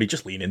booing him, he'd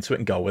just lean into it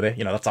and go with it.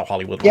 That's how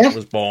Hollywood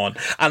was born.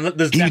 And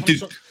there's he would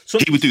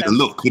do the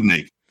look, wouldn't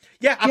he?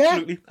 Yeah,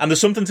 absolutely. Yeah. And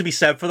there's something to be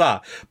said for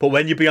that. But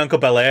when you're Bianca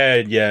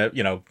Belair,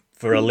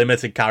 for a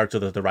limited character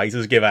that the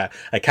writers give her,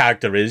 a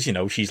character is,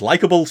 she's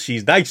likable,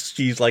 she's nice,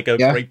 she's like a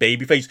great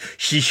baby face.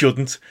 She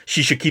should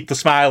keep the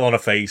smile on her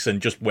face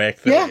and just work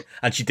through it.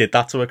 And she did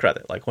that to her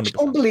credit, like 100%.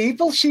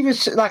 Unbelievable. She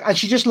was like, and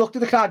she just looked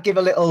at the crowd, give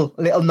a little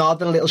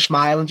nod and a little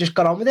smile and just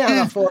got on with it. And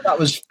I thought that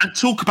was... And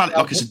talk about it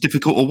like it's a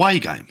difficult away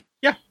game.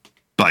 Yeah.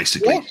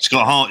 Basically. Yeah. She's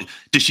got a heart.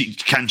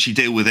 Can she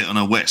deal with it on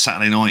a wet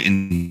Saturday night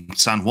in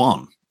San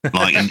Juan?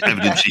 Like, and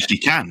evidently she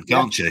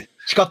can't she?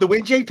 She got the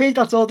win, JP.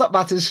 That's all that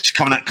matters. She's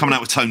coming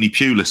out with Tony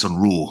Pulis on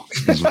Raw.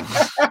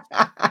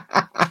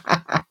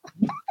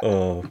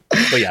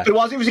 But yeah, it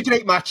was a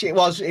great match. It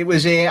was.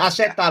 I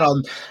said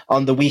that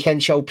on the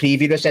weekend show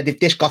preview. I said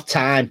if this got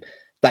time,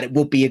 that it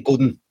would be a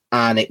good one,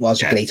 and it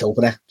was a great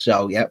opener.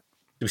 So yeah. Do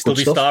we still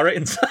do star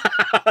ratings?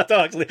 I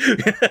don't actually.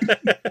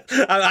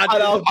 I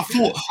know.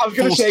 I was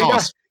going to say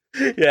that.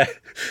 Yeah.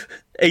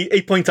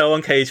 8.0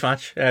 on Cage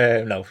Match.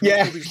 No.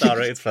 Yeah. Star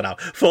ratings for now.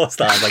 4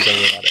 stars. I go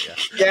with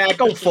it. Yeah,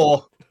 go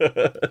 4.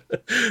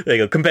 There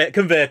you go.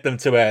 Convert them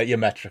to your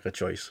metric of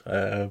choice.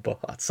 But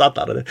that's sad,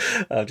 that isn't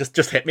it?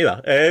 Just hit me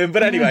that.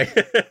 But anyway,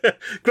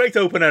 great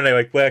opener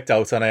anyway. Worked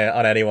out on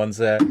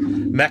anyone's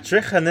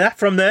metric, and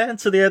from there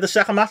into the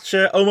second match,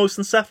 Omos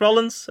and Seth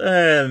Rollins.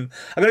 I'm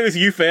going to go to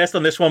you first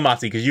on this one,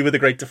 Matty, because you were the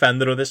great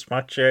defender of this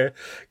match,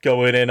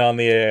 going in on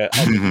the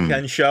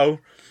weekend show.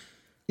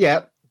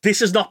 Yeah.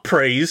 This is not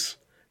praise,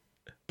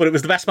 but it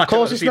was the best match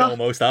I've ever seen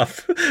almost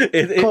have.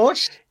 Of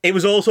course. It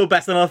was also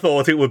better than I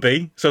thought it would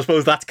be. So I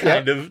suppose that's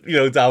kind of,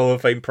 down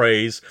with faint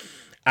praise.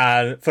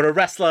 And for a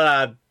wrestler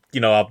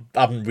I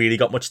haven't really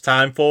got much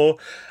time for,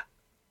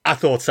 I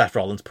thought Seth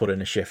Rollins put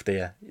in a shift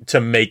here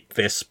to make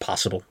this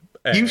possible.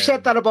 You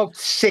said that about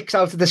 6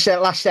 out of the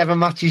last 7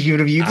 matches you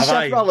reviewed to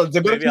Seth Rollins.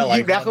 Maybe I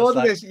like record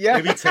of this. Yeah.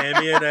 Maybe turn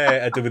me in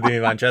a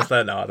WWE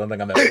Manchester. No, I don't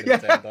think I'm ever going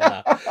to turn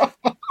on that.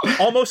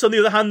 Almost on the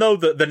other hand, though,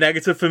 the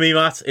negative for me,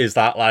 Matt, is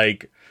that,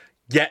 like,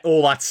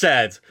 all that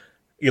said,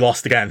 he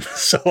lost again.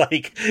 So,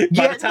 like,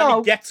 by the time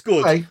he gets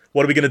good,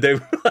 what are we going to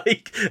do?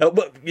 Like,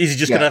 is he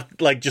just going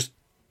to, just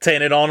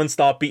turn it on and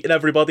start beating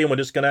everybody, and we're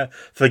just going to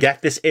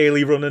forget this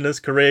early run in his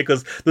career?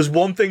 Because there's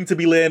one thing to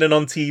be learning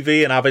on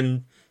TV and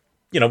having,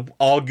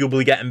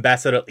 arguably getting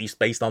better, at least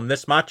based on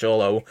this match,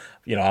 although,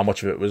 how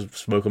much of it was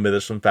smoke and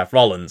mirrors from Seth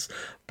Rollins.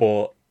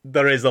 But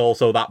there is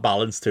also that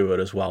balance to it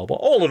as well. But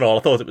all in all,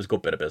 I thought it was a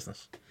good bit of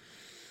business.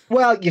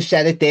 Well, you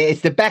said it there.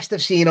 It's the best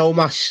I've seen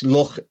Omos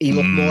look. He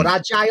looked more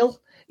agile.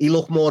 He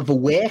looked more of a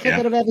worker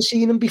than I've ever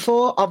seen him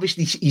before.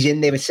 Obviously, he's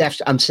in there with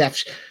Seth, and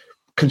Seth's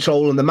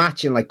controlling the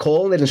match and, like,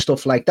 calling it and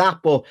stuff like that.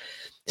 But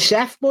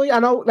Seth, boy, I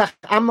know, like,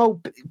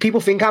 people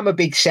think I'm a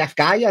big Seth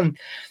guy, and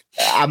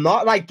I'm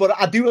not, like, but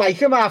I do like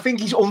him. I think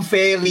he's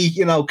unfairly,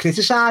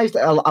 criticised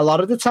a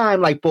lot of the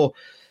time, like, but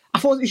I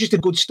thought it was just a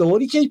good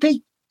story,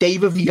 JP.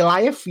 David v.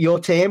 Goliath, your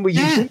term, were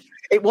you?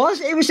 It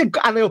was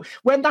I know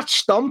when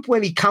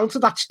he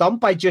countered that stomp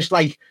by just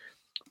like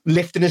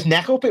lifting his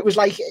neck up, it was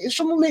like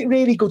some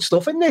really good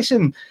stuff in this,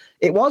 and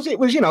it was it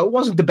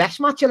wasn't the best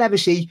match you'll ever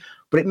see,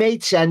 but it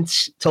made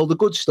sense, told a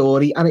good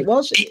story, and it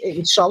was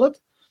solid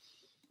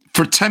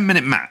for a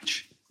 10-minute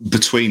match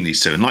between these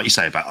two. And like you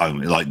say about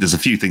Omos, like there's a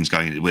few things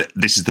going.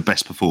 This is the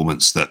best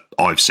performance that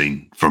I've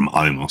seen from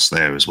Omos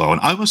there as well,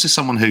 and Omos is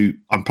someone who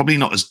I'm probably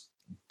not as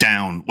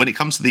down when it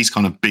comes to these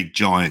kind of big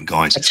giant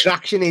guys.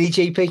 Attraction in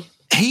GP.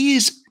 He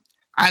is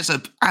as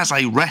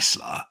a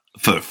wrestler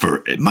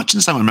for much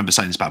the same. I remember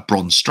saying this about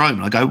Braun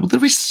Strowman. I go, well,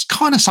 there is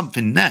kind of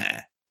something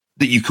there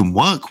that you can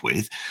work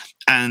with,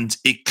 and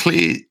it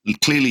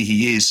clearly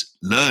he is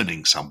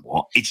learning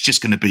somewhat. It's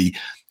just going to be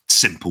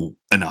simple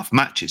enough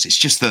matches. It's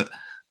just that,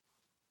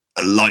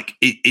 like,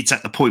 it's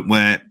at the point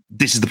where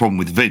this is the problem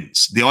with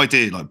Vince. The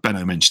idea, like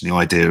Benno mentioned, the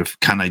idea of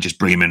can they just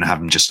bring him in and have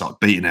him just start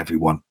beating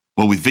everyone?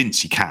 Well, with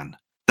Vince, he can.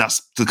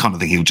 That's the kind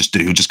of thing he'll just do.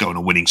 He'll just go on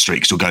a winning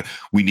streak. So he'll go,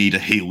 we need a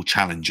heel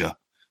challenger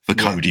for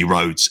Cody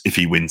Rhodes if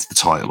he wins the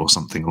title or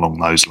something along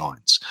those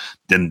lines.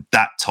 Then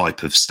that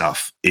type of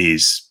stuff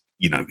is,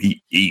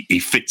 he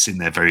fits in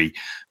there very,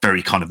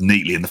 very kind of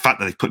neatly. And the fact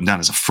that they've put him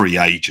down as a free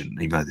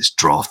agent, even though this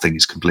draft thing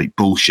is complete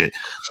bullshit,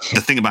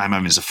 the thing about him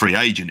having as a free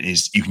agent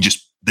is you can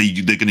just, they're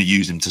going to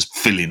use him to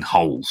fill in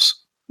holes.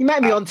 He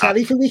might be on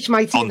telly for weeks,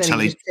 might he? On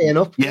telly. Just turn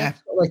up. Yeah.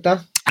 Like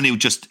that. And he'll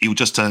just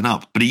turn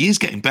up. But he is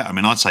getting better. I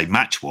mean, I'd say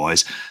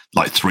match-wise,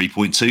 like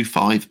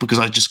 3.25, because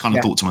I just kind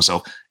of thought to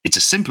myself, it's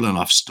a simple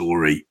enough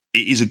story.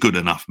 It is a good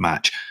enough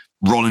match.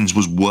 Rollins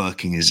was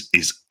working his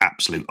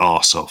absolute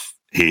arse off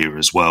here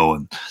as well.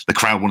 And the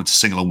crowd wanted to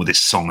sing along with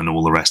this song and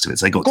all the rest of it.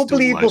 So they got to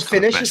do all those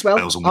finish as well.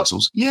 Bells and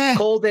whistles. Yeah.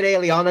 Called it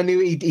early on. I knew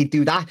he'd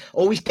do that.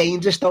 Always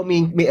dangerous, don't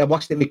mean I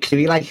watched it with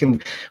Crew, like,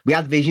 and we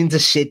had visions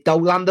of Sid, though,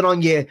 landing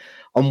on you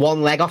on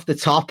one leg off the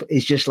top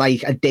is just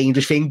like a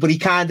dangerous thing, but he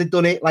kind of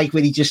done it like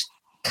when he just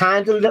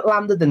kind of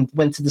landed and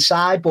went to the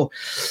side, but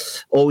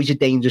always a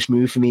dangerous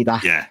move for me,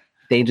 that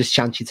dangerous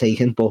chance you're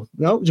taking, but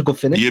no, it was a good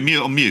finish. You're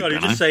mute on mute. Sorry,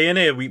 just saying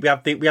here, we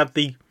had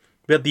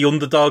the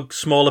underdog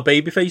smaller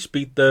babyface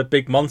beat the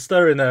big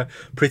monster in a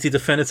pretty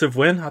definitive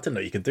win. I didn't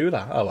know you could do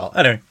that. Oh well.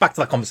 Anyway, back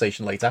to that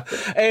conversation later.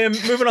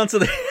 Moving on to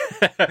the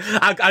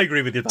I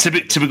agree with you.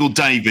 Typical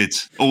David.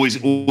 Always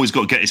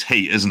got to get his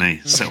heat, isn't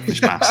he?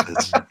 Selfish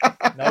bastards.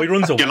 No, he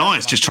runs away.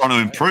 Goliath's just trying to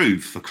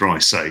improve, for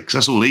Christ's sake.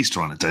 That's all he's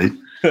trying to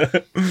do.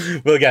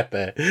 We'll get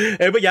there,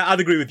 but yeah,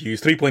 I'd agree with you.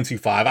 It's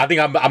 3.25. I think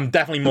I'm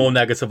definitely more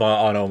negative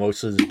on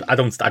Omos.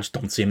 I just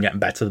don't see him getting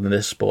better than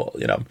this. But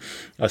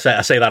I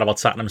say that about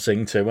Satnam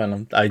Singh too,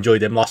 and I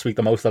enjoyed him last week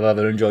the most I've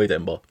ever enjoyed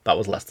him. But that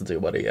was less to do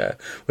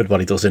with what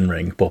he does in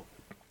ring. But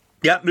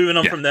yeah, moving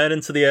on from there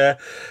into the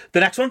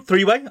next one,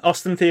 3-way,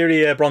 Austin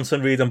Theory,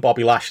 Bronson Reed and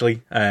Bobby Lashley.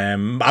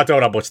 I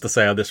don't have much to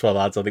say on this one,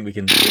 lads. I think we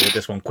can deal with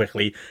this one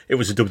quickly. It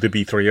was a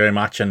WWE 3-way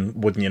match, and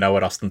wouldn't you know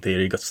it, Austin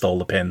Theory stole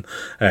the pin.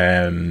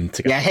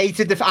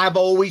 I've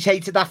always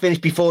hated that finish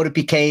before it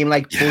became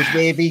like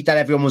buzzworthy that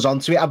everyone was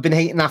onto it. I've been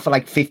hating that for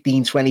like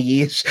 15, 20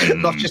 years,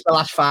 not just the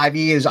last 5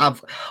 years.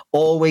 I've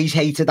always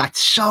hated that.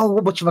 So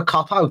much of a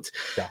cop-out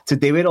to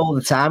do it all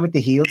the time with the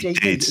heel.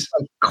 Like,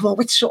 come on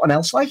with something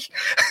else, like.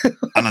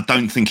 And I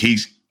don't think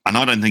he's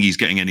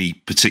getting any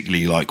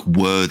particularly like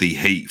worthy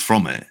heat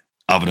from it,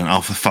 other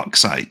than for fuck's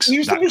sakes. He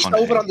was the least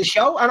over on the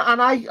show,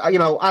 and I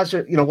as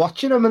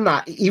watching him and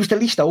that, he was the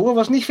least over,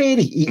 wasn't he,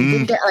 Theory? He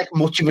didn't get like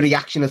much of a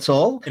reaction at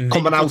all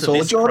coming out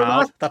or during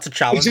that. That's a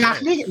challenge.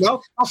 Exactly.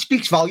 No, that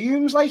speaks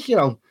volumes, like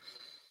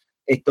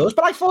it does.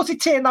 But I thought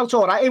it turned out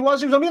all right. It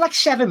was only like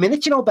 7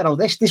 minutes, Benno.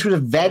 This was a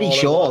very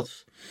short.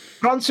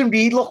 Bronson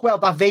Reed looked well.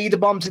 That Vader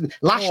bomb to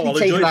Lashley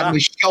taking that on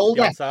his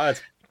shoulder.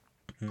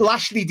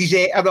 Lashley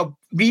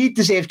Reed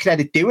deserves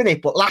credit doing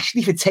it, but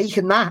Lashley for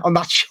taking that on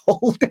that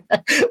shoulder,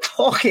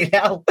 fucking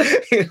hell,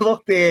 it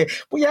looked there.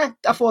 But yeah,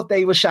 I thought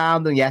they were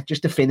sound, and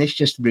just the finish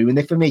just ruined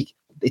it for me.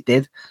 It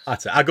did.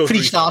 That's it. I go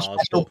 3 stars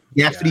special.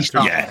 Yeah, 3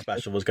 stars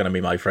special was going to be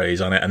my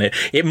phrase on it, and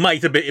it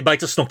might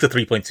have snuck to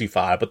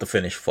 3.25, but the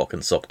finish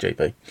fucking sucked,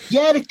 JP.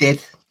 Yeah, it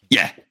did.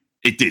 Yeah,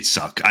 it did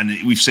suck, and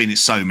we've seen it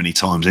so many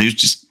times. It was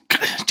just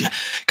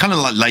kind of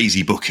like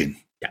lazy booking.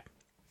 Yeah,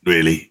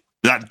 really.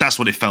 That's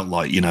what it felt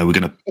like. We're going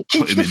to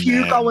put him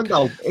in there. Going,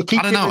 though. I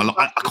don't know.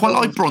 I quite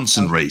like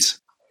Bronson Reed.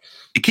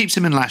 It keeps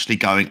him and Lashley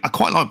going. I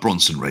quite like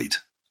Bronson Reed.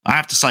 I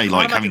have to say,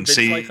 having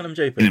seen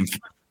him.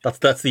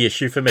 That's the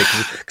issue for me,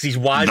 because he's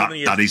wider than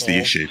he is. That is the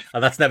issue,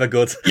 and that's never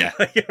good. Yeah,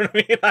 you know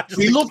what I mean?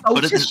 He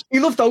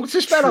loved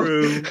Otis,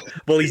 True.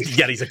 Well,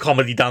 he's a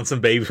comedy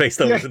dancing babyface,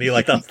 though, isn't he?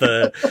 Like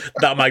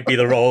that might be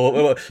the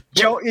role.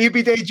 He'd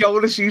be Dave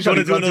Jonas. Do you want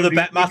to do another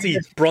bet, Matty?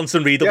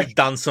 Bronson Reed will be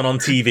dancing on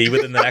TV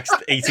within the next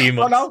 18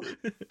 months. Oh,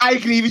 no, I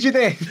agree with you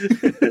there.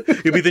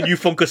 He'll be the new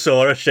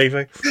Funkasaurus,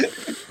 Schaefer.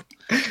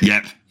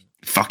 Yep.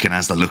 Fucking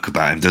has the look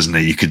about him, doesn't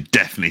he? You could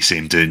definitely see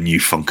him doing new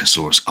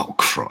Funkasaurus. Oh,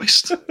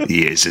 Christ.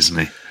 He is, isn't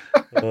he?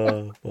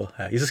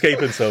 He's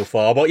escaping so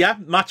far. But yeah,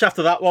 match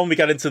after that one, we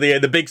get into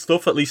the big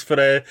stuff, at least for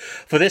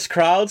this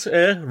crowd.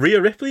 Rhea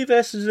Ripley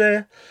versus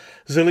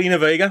Zelina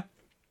Vega.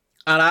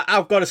 And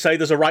I've got to say,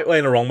 there's a right way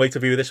and a wrong way to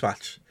view this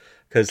match.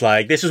 Because,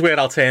 like, this is where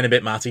I'll turn a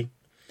bit, Matty.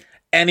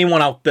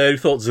 Anyone out there who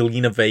thought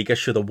Zelina Vega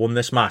should have won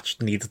this match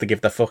needs to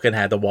give their fucking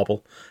head a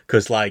wobble.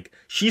 Because, like,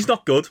 she's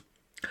not good.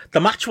 The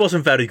match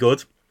wasn't very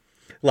good.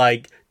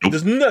 Like,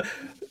 there's no...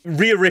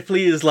 Rhea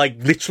Ripley is,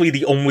 like, literally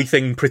the only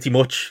thing, pretty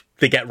much,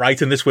 they get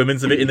right in this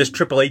in this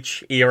Triple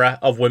H era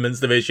of women's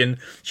division.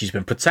 She's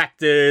been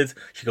protected.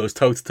 She goes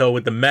toe-to-toe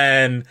with the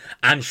men.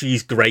 And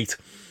she's great.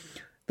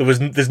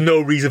 There's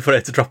no reason for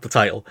her to drop the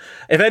title.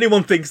 If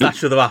anyone thinks that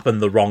should have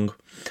happened, they're wrong.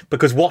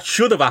 Because what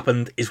should have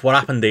happened is what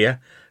happened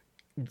here.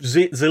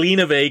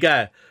 Zelina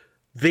Vega,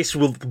 this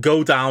will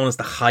go down as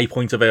the high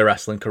point of her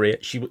wrestling career.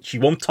 She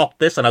won't top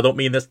this, and I don't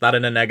mean that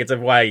in a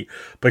negative way,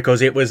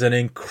 because it was an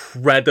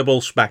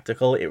incredible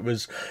spectacle. It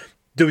was...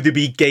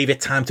 WWE gave it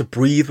time to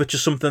breathe, which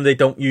is something they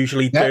don't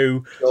usually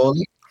do.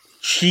 Surely.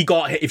 She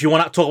got hit. If you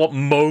want to talk about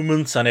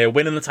moments, and her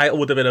winning the title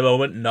would have been a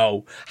moment,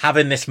 no.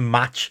 Having this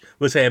match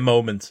was her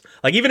moment.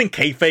 Like, even in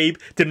kayfabe,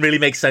 didn't really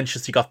make sense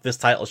since she got this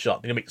title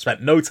shot. They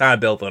spent no time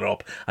building it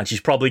up, and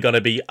she's probably going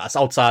to be,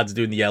 outside of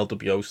doing the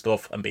LWO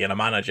stuff and being a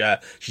manager,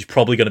 she's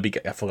probably going to be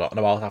forgotten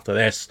about after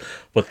this.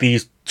 But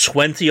these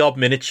 20-odd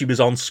minutes she was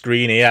on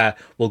screen here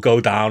will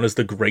go down as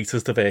the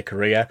greatest of her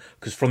career,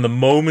 because from the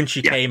moment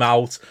she came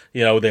out,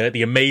 you know,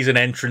 the amazing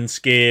entrance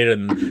gear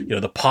and, you know,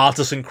 the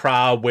partisan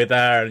crowd with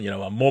her, and, you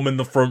know, her mum in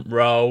the front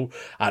row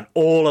and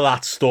all of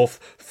that stuff,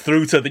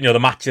 through to the, you know, the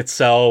match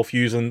itself,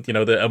 using, you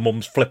know, her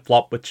mum's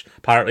flip-flop, which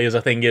apparently is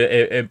a thing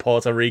in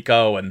Puerto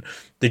Rico, and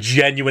the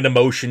genuine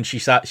emotion she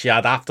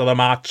had after the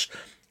match.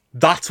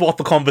 That's what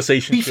the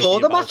conversation before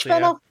the match,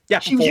 Benno. Yeah,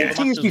 she was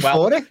tears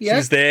before it. Yeah, she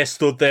was there,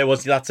 stood there.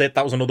 That's it.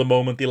 That was another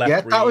moment they left.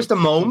 Yeah, that was the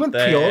moment.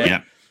 Purely.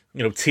 Yeah.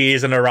 You know,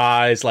 tears in her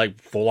eyes,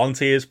 like full-on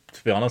tears,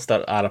 to be honest,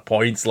 at a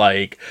point.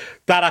 Like,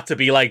 that had to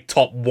be, like,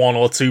 top 1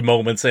 or 2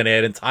 moments in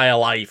her entire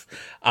life.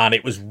 And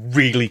it was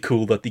really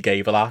cool that they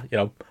gave her that, you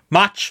know.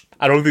 Match,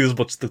 I don't think there's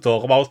much to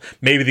talk about.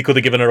 Maybe they could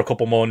have given her a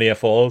couple more near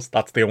falls.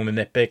 That's the only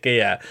nitpick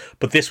here.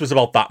 But this was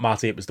about that,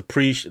 Matty. It was the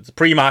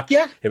pre-match.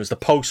 Yeah. It was the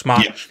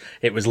post-match.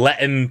 Yeah. It was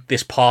letting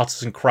this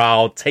partisan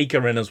crowd take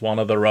her in as one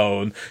of their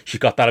own. She's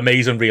got that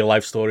amazing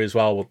real-life story as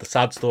well, with the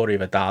sad story of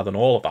her dad and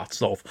all of that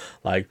stuff.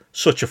 Like,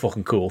 such a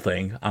fucking cool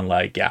thing. And,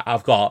 like, yeah,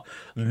 I've got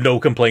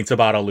no complaints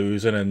about her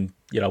losing, and,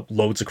 you know,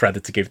 loads of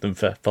credit to give them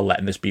for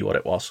letting this be what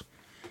it was.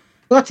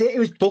 Well, that's it. It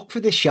was booked for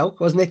this show,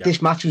 wasn't it? Yeah.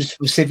 This match was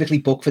specifically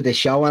booked for this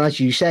show. And as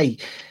you say,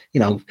 you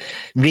know,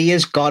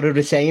 Rhea's got to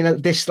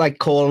retain this, like,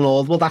 calling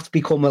all. Well, that's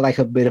become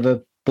a bit of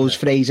a buzz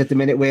phrase at the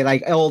minute, where,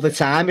 like, all the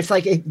time, it's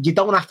like, you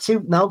don't have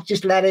to. No,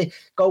 just let it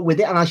go with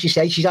it. And as you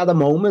say, she's had a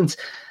moment,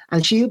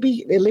 and she'll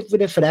live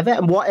with it forever.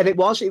 And what it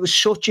was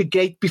such a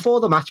great,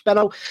 before the match,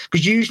 Benno,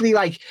 because usually,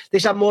 like,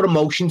 this had more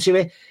emotion to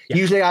it. Yeah.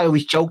 Usually I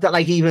always joke that,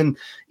 like, even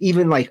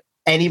like,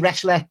 any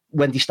wrestler,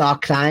 when they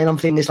start crying on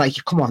things, like,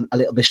 come on, a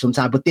little bit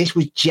sometimes. But this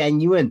was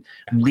genuine,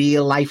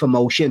 real life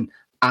emotion.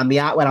 And my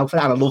heart went out for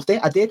that. I loved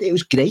it. I did. It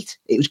was great.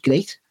 It was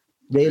great.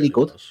 Really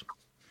good.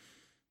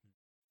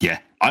 Yeah.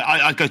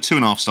 I'd go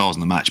 2.5 stars in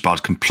the match, but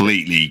I'd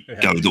completely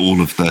go with all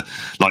of the,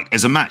 like,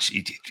 as a match,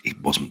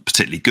 it wasn't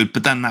particularly good,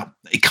 but then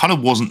it kind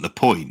of wasn't the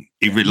point.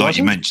 It really, like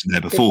you mentioned there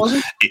before,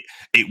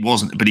 it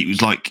wasn't, but it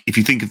was like, if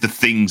you think of the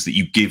things that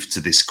you give to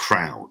this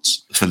crowd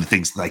for the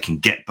things that they can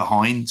get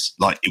behind,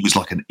 like, it was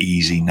like an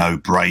easy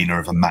no-brainer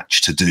of a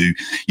match to do.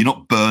 You're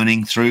not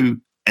burning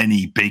through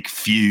any big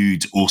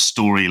feud or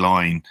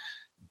storyline,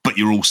 but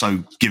you're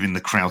also giving the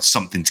crowd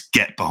something to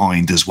get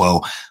behind as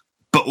well.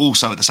 But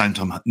also at the same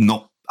time,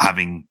 not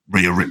having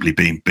Rhea Ripley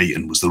being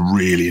beaten was the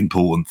really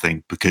important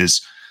thing, because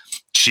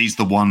she's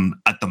the one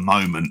at the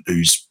moment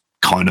who's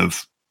kind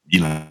of, you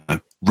know,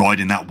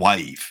 riding that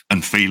wave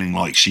and feeling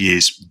like she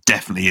is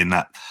definitely in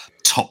that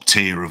top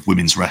tier of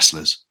women's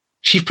wrestlers.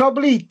 She's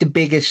probably the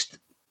biggest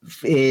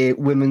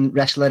women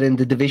wrestler in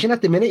the division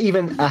at the minute,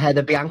 even ahead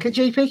of Bianca,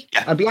 JP.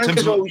 Yeah. And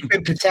Bianca's always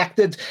been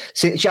protected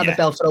since she had the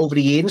belt for over a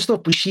year and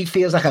stuff, but she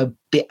feels like a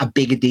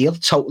bigger deal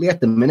totally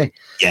at the minute.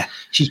 Yeah.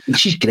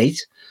 She's great.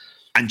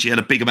 And she had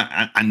a big amount,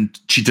 and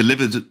she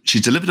delivered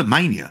a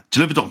Mania,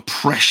 delivered on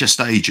pressure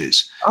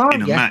stages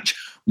in a match,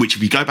 which,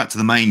 if you go back to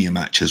the Mania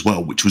match as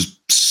well, which was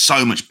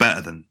so much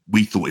better than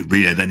we thought it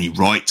really had any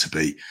right to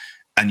be.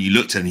 And you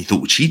looked at it and you thought,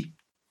 well, she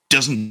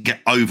doesn't get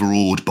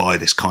overawed by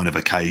this kind of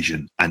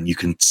occasion. And you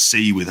can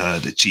see with her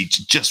that she's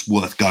just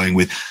worth going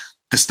with.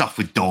 The stuff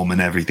with Dom and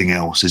everything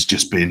else has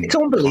just been, it's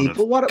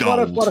unbelievable. Kind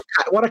of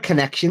what a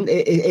connection.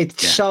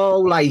 It's so,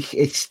 like,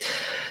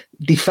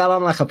 they fell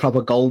on like a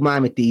proper gold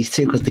mine with these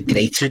two, because they're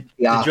great. Did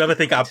you ever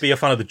think I'd be a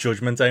fan of the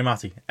Judgment Day,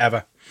 Matty?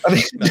 Ever? I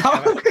mean, no.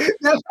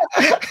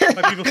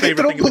 My people's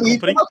favourite thing in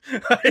the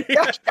company.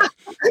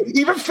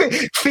 Even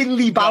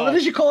Finley Balor,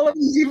 as you call him,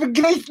 he's even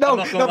great. No,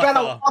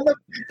 Benno,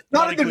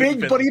 not in the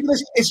ring, but even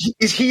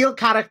his heel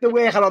character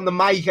working on the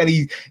mic, and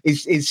he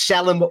is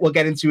selling what we'll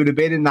get into in a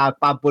bit in that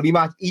Bad Bunny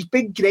match. He's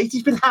been great.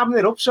 He's been hamming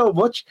it up so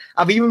much.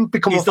 I've even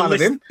become a fan of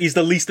him. He's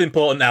the least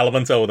important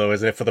element, though,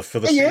 isn't it, for the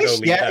pseudo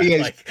leader? Yeah, he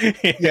is.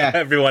 Like,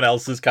 everyone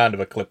else is kind of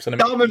eclipsing him.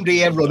 Dom and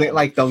Rhea run it,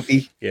 like, don't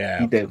they?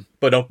 Yeah. He do.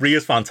 But no,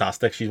 Rhea's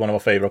fantastic. She's one of my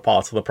favourite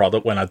parts of the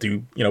product when I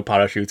do,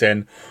 parachute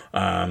in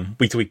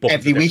week to week.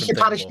 Every week you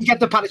get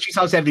the parachute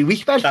house every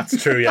week, Ben.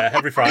 That's true, yeah.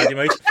 Every Friday,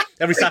 mate.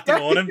 Every Saturday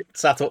morning,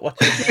 sat up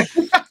watching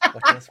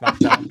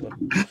SmackDown.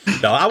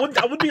 But no, I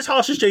wouldn't be as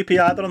harsh as JP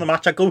either on the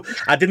match.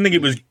 I didn't think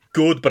it was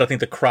good, but I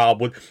think the crowd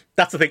would.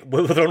 That's the thing.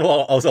 We're throwing a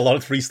lot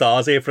of 3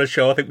 stars here for a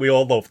show I think we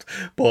all loved,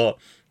 but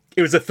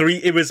it was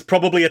it was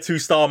probably a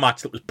 2-star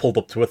match that was pulled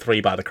up to a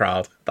 3 by the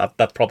crowd.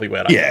 That's probably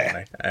where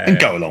I and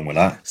go along with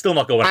that. Still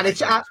not going.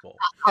 And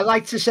I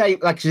like to say,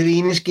 like,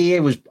 Serena's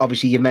gear was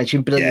obviously, you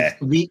mentioned brilliant.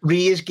 Yeah.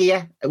 Rhea's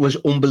gear was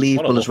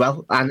unbelievable as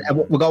well. And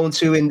we're going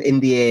to in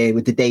the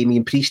with the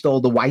Damian Priest,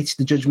 all the whites,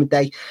 the Judgment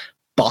Day.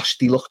 Boss,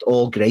 they looked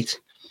all great.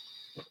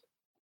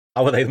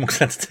 How are they the most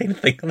entertaining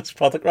thing on this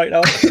product right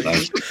now?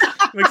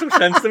 Makes some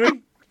sense to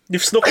me.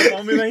 You've snuck it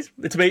on me, mate.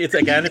 It's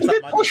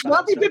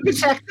that they've been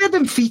protected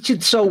and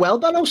featured so well,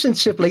 Dano,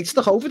 since Triple H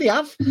took over. They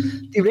have.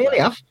 They really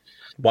have.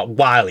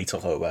 While he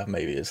took over,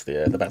 maybe is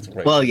the better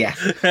phrase. Well, yeah.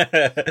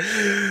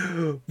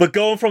 But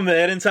going from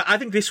there into, I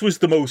think this was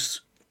the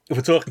most, if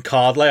we're talking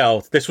card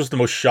layout, this was the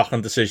most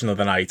shocking decision of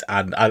the night.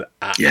 And I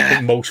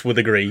think most would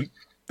agree,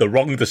 the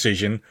wrong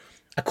decision.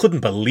 I couldn't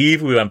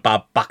believe we went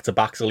back to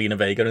back Zelina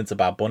Vega into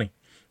Bad Bunny.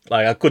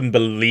 Like, I couldn't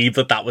believe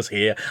that was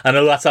here. I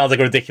know that sounds like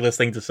a ridiculous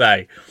thing to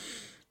say.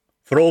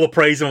 For all the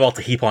praise I'm about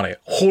to heap on it,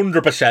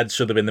 100%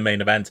 should have been the main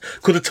event.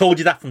 Could have told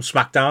you that from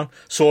SmackDown.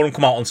 Saw him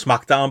come out on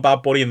SmackDown,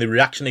 Bad Bunny, and the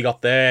reaction he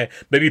got there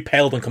maybe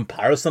paled in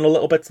comparison a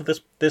little bit to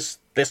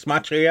this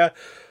match here.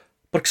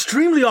 But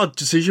extremely odd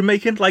decision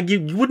making. Like,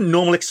 you wouldn't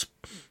normally,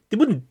 they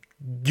wouldn't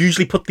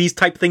usually put these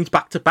type things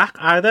back to back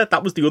either.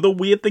 That was the other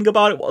weird thing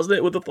about it, wasn't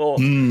it? Would have thought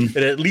it'd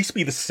at least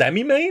be the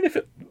semi-main if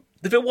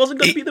it wasn't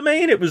going to be the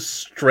main. It was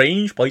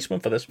strange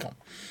placement for this one.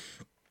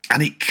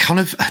 And it kind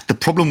of, the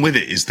problem with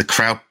it is the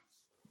crowd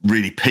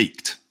really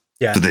peaked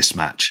for this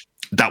match.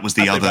 That was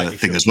the other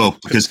thing as well,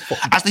 because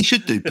as they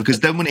should do, because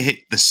then when it hit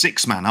the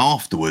 6-man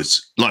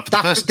afterwards, like for the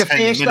first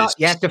 10 minutes,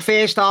 the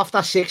first half,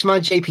 that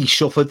 6-man JP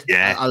suffered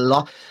a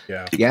lot.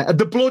 Yeah,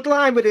 the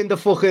bloodline within the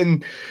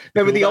fucking,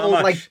 remember the old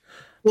match? Like.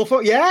 Well,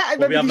 we'll be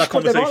having that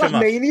conversation,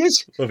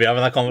 manias. We'll be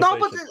having that conversation.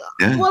 No,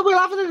 but well, we'll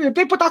have it in a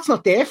bit, but that's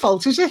not their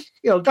fault, is it?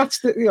 That's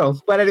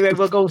the But anyway,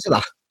 we'll go to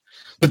that.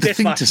 But the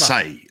thing to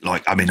say,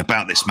 like, I mean,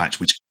 about this match,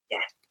 which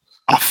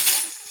I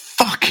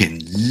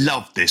fucking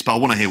love this, but I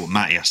want to hear what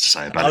Matty has to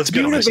say about it.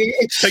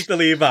 Take the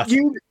lead, Matt.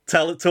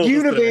 Tell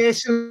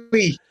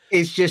Universally,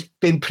 it's just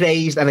been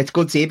praised, and it's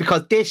good to hear,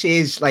 because this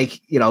is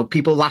like,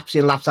 people laps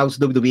in, laps out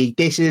of WWE.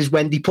 This is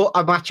when they put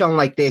a match on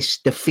like this,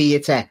 the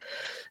theatre,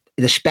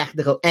 the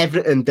spectacle,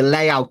 everything, the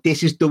layout.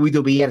 This is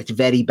WWE at its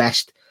very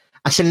best.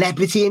 A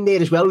celebrity in there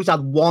as well who's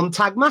had 1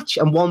 tag match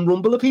and 1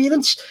 Rumble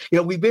appearance.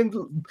 We've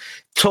been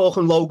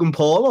talking Logan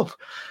Paul up,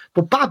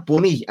 but Bad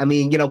Bunny, I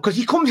mean, because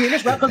he comes in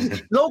as well.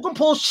 Because Logan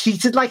Paul's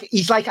treated like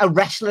he's like a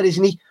wrestler,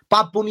 isn't he?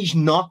 Bad Bunny's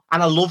not,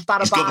 and I love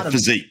that about him. He's got the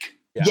physique.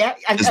 Yeah,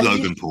 and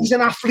Logan Paul. He's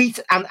an athlete,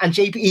 and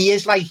JP, he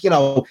is like,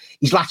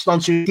 he's latched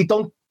onto. They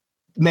don't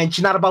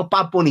mention that about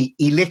Bad Bunny.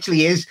 He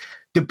literally is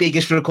the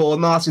biggest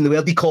recording artist in the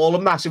world. They call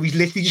him that, so he's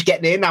literally just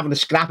getting in and having a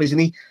scrap, isn't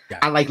he? Yeah.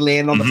 And like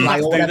laying on the fly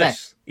or whatever.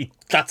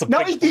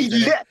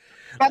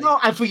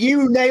 And for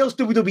you who nails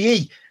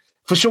WWE,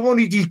 for someone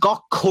who's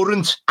got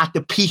current at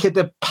the peak of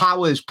the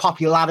powers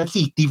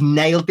popularity, they've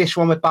nailed this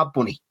one with Bad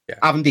Bunny,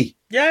 haven't they?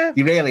 Yeah,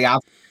 they really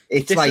have.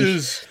 It's this like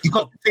you've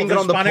got the finger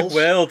on the pulse.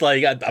 World,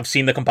 like I've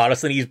seen the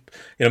comparison. He's,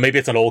 maybe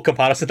it's an old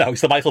comparison now.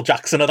 He's the Michael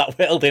Jackson of that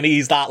world, and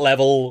he's that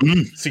level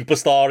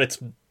superstar.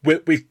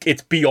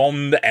 It's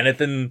beyond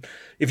anything.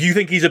 If you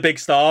think he's a big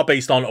star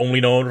based on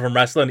only knowing from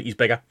wrestling, he's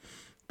bigger.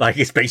 Like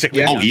it's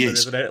basically, he is,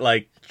 isn't it?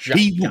 Like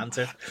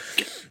gigantic.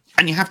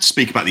 And you have to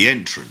speak about the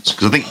entrance,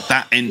 because I think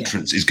that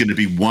entrance is going to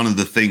be one of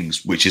the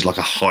things which is like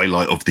a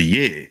highlight of the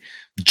year.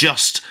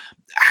 Just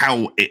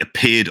how it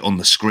appeared on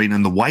the screen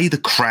and the way the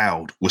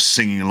crowd was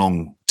singing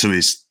along to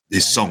his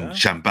song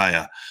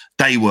Shambaya.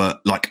 They were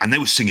like, and they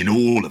were singing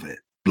all of it.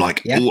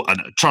 Like, and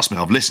trust me,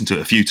 I've listened to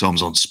it a few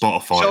times on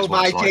Spotify. So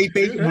my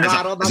JP,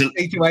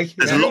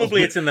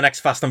 probably it's in the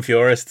next Fast and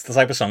Furious. It's the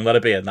type of song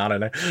that'll be in. I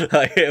don't know.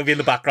 Like, it'll be in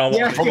the background.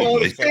 Yeah,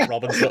 probably.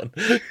 Robinson.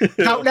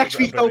 Out next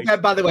week,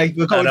 by the way.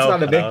 We're going to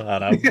that a bit. I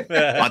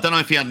know. I don't know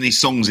if he had any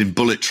songs in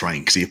Bullet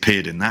Train, because he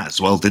appeared in that as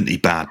well, didn't he?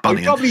 Bad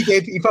Bunny.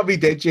 He probably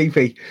did,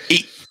 JP.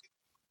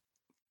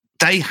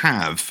 They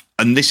have,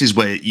 and this is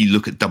where you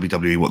look at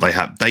WWE, what they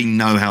have. They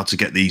know how to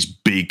get these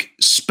big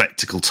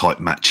spectacle type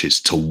matches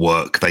to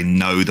work. They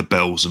know the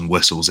bells and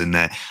whistles in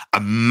there.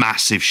 A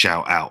massive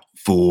shout out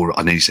for,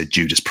 I know you said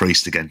Judas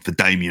Priest again, for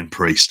Damian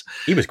Priest.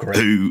 He was great.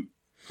 Who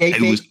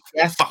was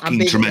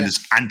fucking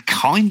tremendous. And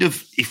kind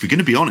of, if we're going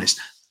to be honest,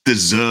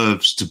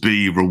 deserves to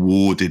be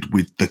rewarded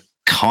with the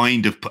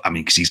kind of, I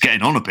mean, because he's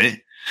getting on a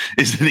bit,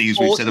 isn't he? As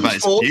we've said about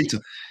his computer.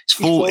 He's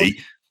 40,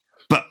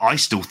 but I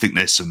still think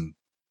there's some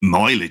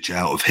mileage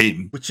out of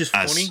him, which is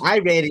funny. I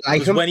really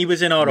like him when he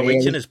was in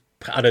ROH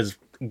at his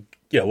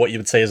what you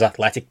would say his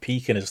athletic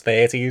peak in his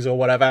 30s or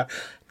whatever.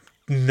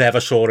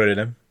 Never saw it in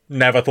him.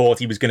 Never thought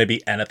he was going to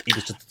be anything. He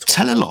was just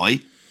tell a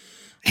lie.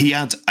 he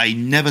had a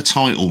never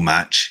title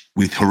match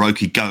with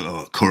Hiroki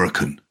Goto at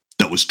Korakuen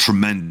that was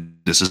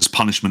tremendous as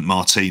Punishment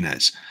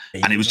Martinez.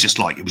 And it was just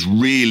like, it was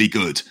really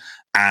good.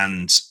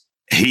 And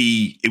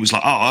it was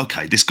like, oh,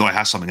 okay, this guy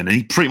has something. And then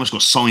he pretty much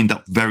got signed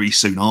up very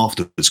soon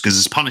afterwards because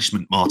as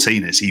Punishment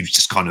Martinez, he was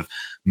just kind of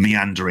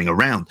meandering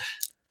around.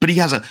 But he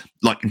has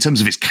in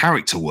terms of his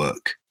character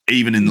work,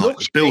 even in like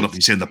the build-up,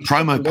 you see in the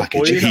promo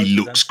package, he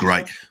looks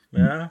great.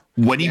 Yeah.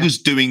 When he was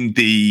doing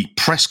the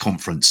press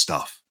conference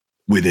stuff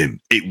with him,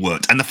 it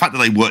worked. And the fact that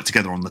they worked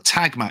together on the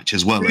tag match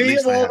as well.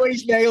 Liam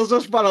always nails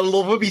us, but I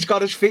love him. He's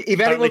got his feet. If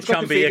anyone's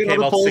got the figure on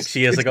the pulse, 6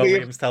 years ago,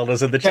 Liam's telling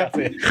us in the chat.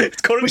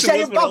 It's current. We're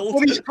saying Bad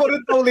Bunny's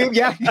current, though, Liam.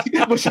 Yeah,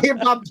 we're saying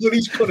Bad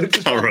Bunny's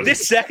current. Right.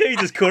 This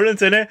decade is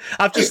current, isn't it?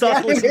 I've just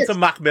started listening to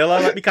Mac Miller.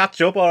 Let me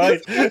catch up, all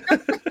right?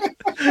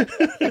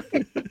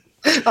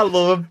 I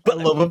love him. I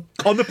love him.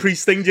 On the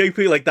Priest thing,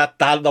 JP, like that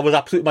was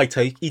absolutely my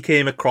take. He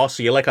came across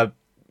here like a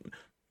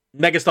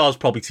megastar is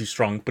probably too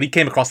strong, but he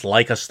came across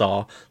like a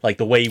star. Like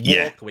the way he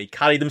walked, the way he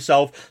carried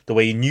himself, the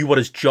way he knew what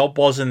his job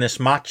was in this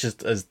match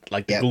as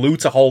like the glue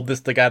to hold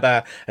this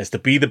together, as to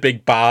be the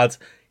big bad.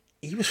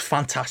 He was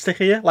fantastic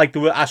here. Like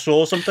I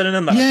saw something in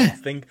him that I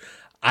don't think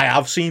I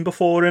have seen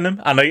before in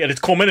him, and it's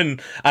coming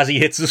in as he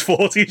hits his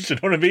 40s, you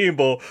know what I mean?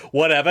 But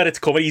whatever, it's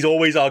coming. He's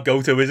always our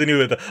go-to, isn't he?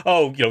 With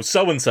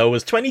so-and-so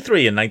was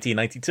 23 in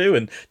 1992,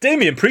 and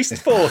Damian Priest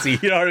is 40,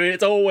 you know what I mean?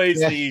 It's always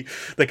the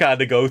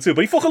kind of go-to.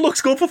 But he fucking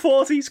looks good for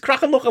 40. He's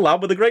cracking looking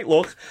lad with a great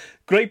look.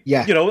 Great,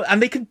 and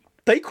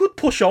they could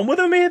push on with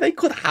him here. They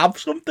could have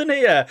something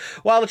here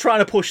while they're trying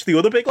to push the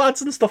other big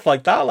lads and stuff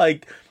like that.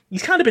 Like,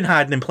 he's kind of been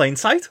hiding in plain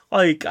sight.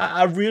 Like,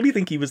 I really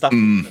think he was that good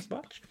in this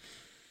match.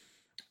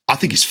 I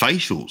think his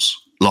facials,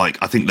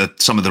 I think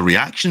that some of the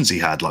reactions he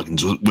had, like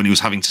when he was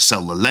having to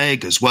sell the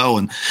leg as well,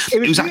 and it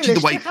was actually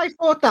the way I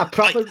thought that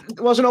proper it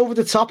wasn't over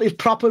the top. It was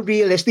proper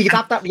realistic. You'd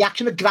have that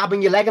reaction of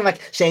grabbing your leg and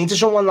saying to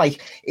someone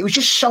it was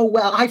just so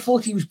well. I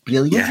thought he was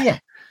brilliant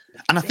here,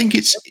 and I think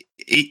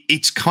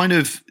it's kind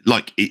of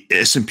like a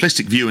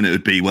simplistic view, and it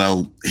would be,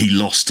 well, he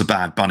lost to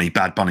Bad Bunny.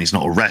 Bad Bunny's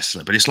not a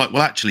wrestler, but it's like,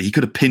 well, actually, he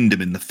could have pinned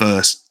him in the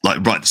first,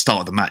 right at the start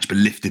of the match, but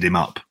lifted him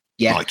up.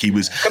 Yeah, like he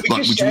was.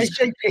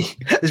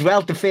 JP, as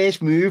well, the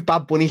first move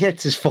Bad Bunny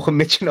hits is fucking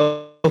Mitch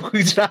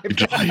Nogu drive.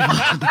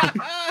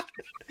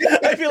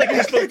 I feel like he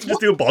was supposed to just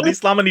do a body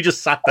slam and he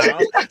just sat down.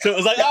 So it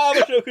was like,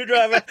 Mitch Nogu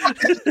driver.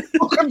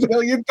 Fucking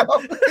brilliant,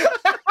 though.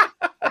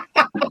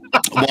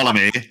 While I'm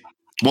here,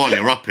 while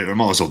you're up here, I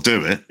might as well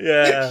do it.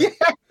 Yeah.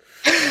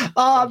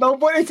 Oh no,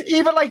 but it's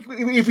even like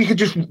if we could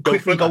just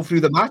quickly go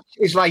through the match.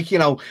 It's like,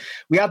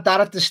 we had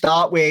that at the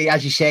start where,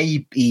 as you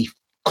say, he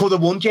could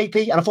have won,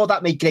 JP, and I thought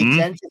that made great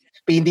sense.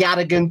 Being the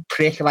arrogant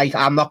prick, like,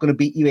 I'm not going to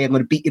beat you here, I'm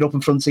going to beat you up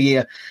in front of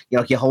your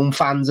home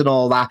fans and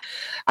all that.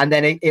 And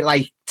then it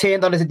like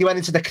turned on as it went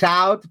into the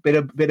crowd, bit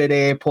of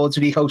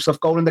Puerto Rico stuff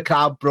going in the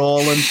crowd,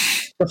 brawling.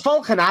 The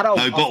Falcon Arrow.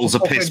 No bottles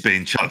of piss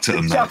being chucked at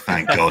them, though,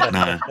 thank God,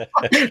 no.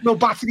 No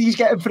batteries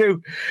getting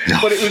through.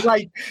 But it was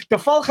like the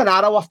Falcon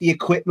Arrow off the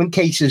equipment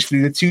cases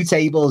through the two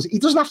tables. He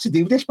doesn't have to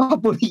do this,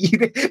 but he's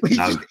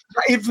just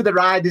in for the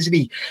ride, isn't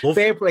he?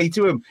 Fair play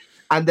to him.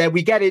 And then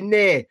we get in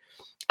there,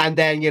 and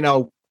then,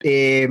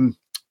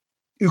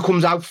 who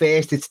comes out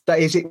first?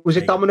 Was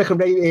it Dominic and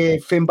Ray?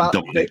 Finn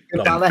Balor?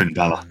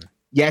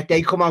 Yeah,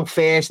 they come out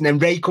first, and then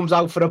Ray comes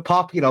out for a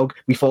pop.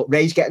 We thought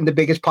Ray's getting the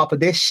biggest pop of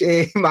this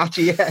match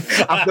here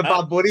after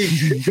Bad Bunny.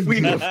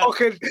 We were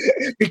fucking,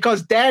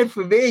 because then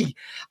for me,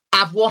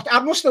 I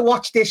must have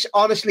watched this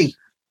honestly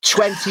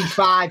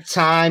 25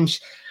 times.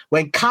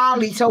 When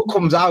Carlito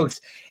comes out,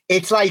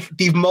 it's like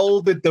they've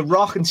molded The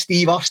Rock and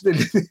Steve Austin,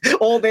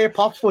 all their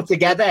pops put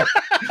together.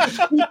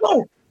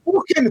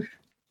 Fucking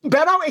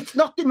better. It's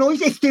not the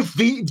noise, it's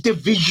the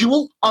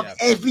visual of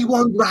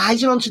everyone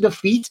rising onto the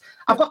feet.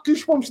 I've got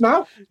goosebumps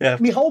now. Yeah.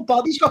 My whole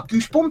body's got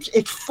goosebumps.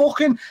 It's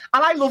fucking, and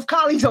I love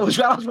Carlito as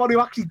well, as one who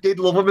actually did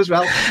love him as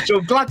well. So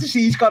I'm glad to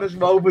see he's got his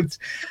moment.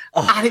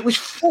 And it was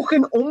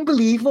fucking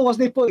unbelievable,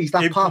 wasn't it, boys?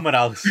 That pop coming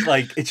out,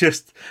 like, it's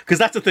just because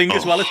that's the thing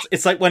as well.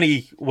 It's like when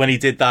he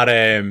did that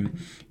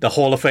the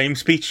Hall of Fame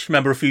speech.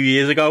 Remember a few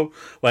years ago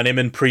when him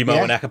and Primo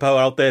and Epico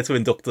were out there to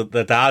induct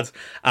the dad,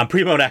 and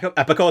Primo and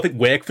Epico I think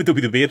worked for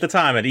WWE at the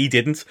time, and he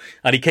didn't,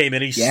 and he came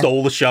in and he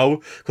stole the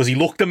show because he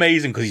looked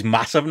amazing because he's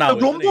massive now.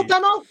 The Rumble,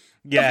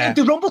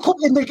 the Rumble Cup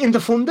in the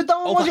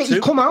Thunderdome, was it? He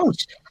come out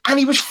and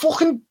he was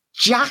fucking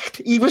jacked.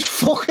 He was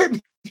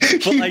fucking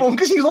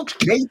humongous. He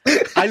looked great.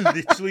 I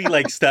literally,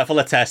 like Steph will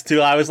attest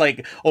to, I was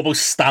like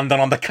almost standing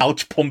on the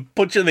couch,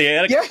 punching the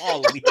air. Like,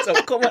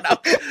 Lito coming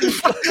out.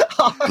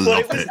 But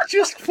it was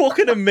just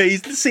fucking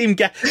amazing to see him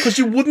get, because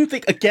you wouldn't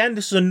think, again,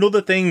 this is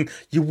another thing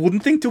you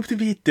wouldn't think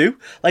WWE would do.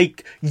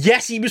 Like,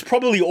 yes, he was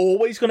probably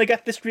always going to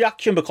get this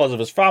reaction because of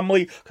his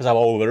family, because how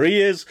over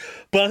he is.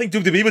 But I think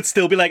WWE would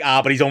still be like,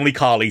 but he's only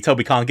Carlito,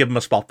 we can't give him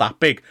a spot that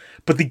big.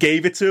 But they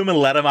gave it to him and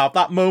let him have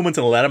that moment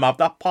and let him have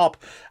that pop.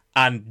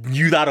 and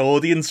knew that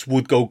audience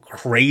would go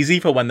crazy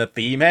for when the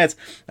theme hit,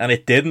 and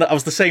it didn't. I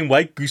was the same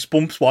way.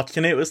 Goosebumps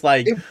watching it. It was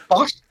like,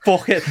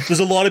 fuck it. There's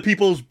a lot of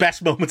people's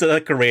best moments of their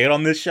career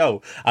on this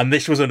show, and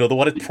this was another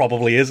one. It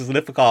probably is, isn't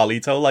it, for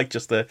Carlito? Like,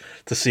 just to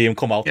see him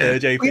come out there,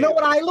 JP. You know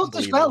what I looked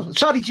as well?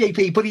 Sorry,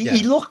 JP, but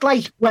he looked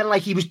like when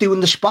he was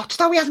doing the spots,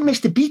 though he hasn't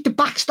missed a beat. The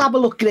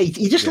backstabber looked great.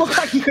 He just looked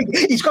like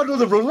he's got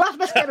another run left.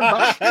 Let's get him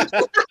back.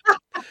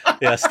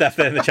 Yeah, Steph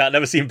there in the chat,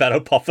 never seen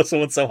Beto pop for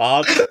someone so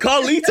hard.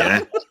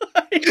 Carlito!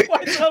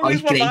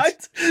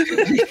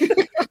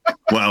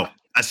 Well,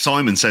 as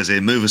Simon says here,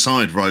 move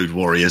aside, Road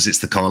Warriors. It's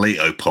the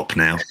Carlito pop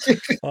now.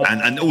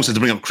 And also to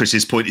bring up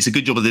Chris's point, it's a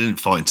good job that they didn't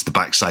fight into the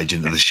backstage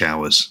into the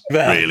showers.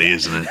 Really,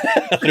 isn't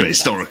it?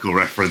 Historical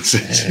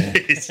references.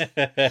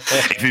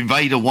 If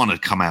Invader 1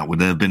 had come out, would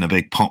there have been a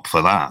big pop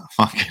for that?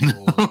 Fucking.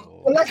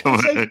 Well,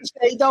 let's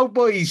say though,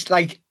 boys,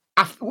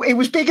 it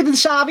was bigger than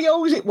Savio,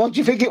 was it? What do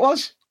you think it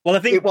was? Well, I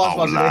think it was,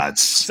 wasn't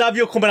lads. it?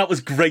 Savio coming out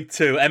was great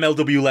too.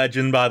 MLW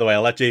legend, by the way.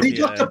 I'll let JP. He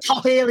got the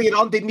pop earlier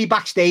on, didn't he,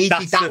 backstage?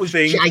 That was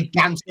thing.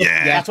 Gigantic.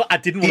 Yeah. That's what I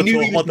didn't want to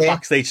talk about the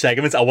backstage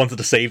segments. I wanted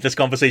to save this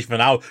conversation for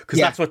now because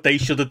that's what they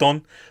should have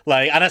done.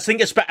 And I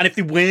think, and if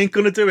they weren't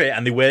going to do it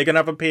and they were going to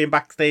have him paying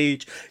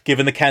backstage,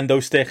 giving the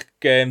kendo stick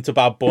to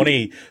Bad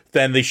Bunny,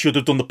 then they should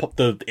have done the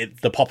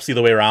pops the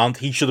other way around.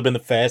 He should have been the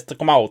first to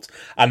come out,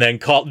 and then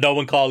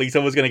knowing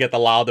Carlito was going to get the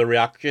louder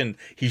reaction,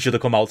 he should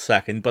have come out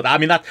second. But I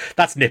mean,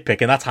 that's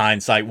nitpicking. That's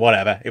hindsight.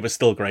 Whatever. It was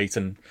still great.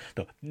 And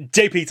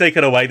JP, take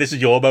it away. This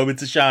is your moment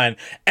to shine.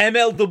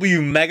 MLW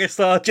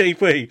megastar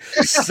JP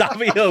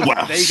Savio.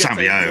 Well,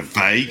 Savio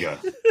Vega.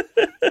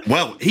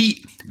 Well,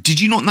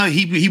 did you not know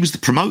he was the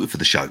promoter for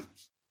the show?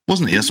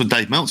 Wasn't he? That's what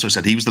Dave Meltzer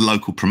said. He was the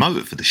local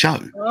promoter for the show.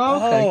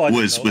 Oh, okay.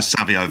 Was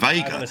Savio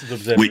Vega,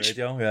 which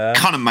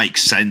kind of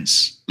makes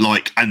sense.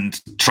 And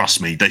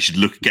trust me, they should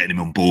look at getting him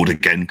on board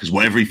again because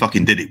whatever he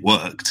fucking did, it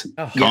worked.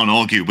 Can't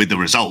argue with the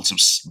results. It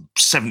was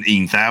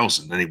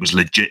 17,000 and it was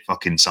legit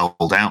fucking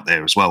sold out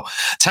there as well.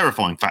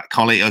 Terrifying fact,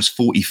 Carlito's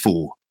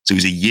 44. So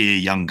he's a year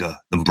younger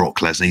than Brock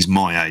Lesnar. He's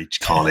my age,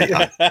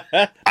 Carlito.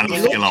 And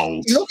I feel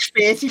old. He looks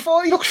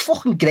 34. He looks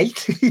fucking great.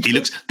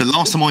 The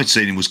last time I'd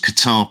seen him was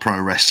Qatar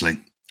Pro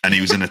Wrestling. And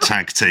he was in a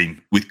tag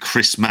team with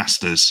Chris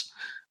Masters.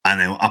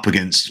 And they were up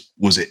against,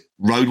 was it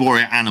Road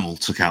Warrior Animal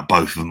took out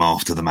both of them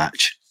after the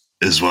match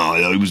as well.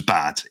 It was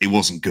bad. It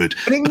wasn't good.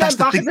 Bring them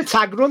back in the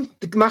tag run,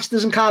 the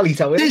Masters and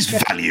Carlito. There's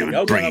value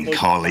in bringing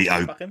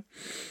Carlito.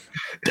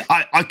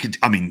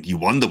 You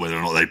wonder whether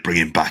or not they bring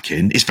him back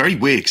in. It's very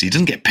weird because he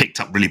doesn't get picked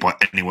up really by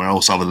anywhere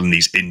else other than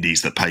these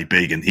indies that pay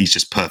big. And he's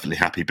just perfectly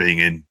happy being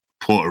in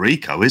Puerto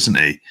Rico, isn't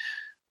he?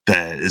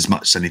 There as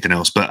much as anything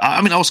else. But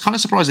I was kind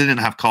of surprised they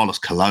didn't have Carlos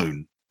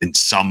Colon in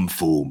some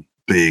form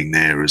being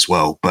there as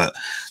well. But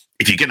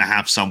if you're going to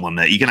have someone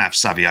there, you're going to have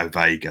Savio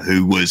Vega,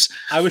 who was...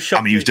 I was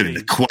shocked. He was doing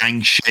the Quang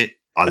shit.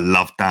 I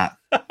loved that.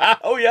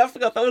 Oh, yeah, I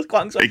forgot that was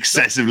Quang.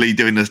 Excessively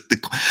doing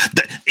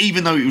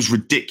even though it was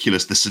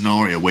ridiculous, the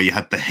scenario where you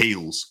had the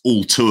heels,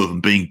 all two of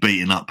them being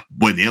beaten up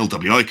when the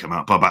LWO came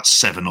out by about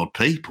 7 odd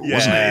people,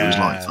 wasn't it? It was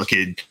like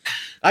fucking...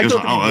 It was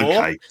like,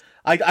 okay.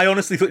 I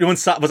honestly thought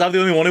was I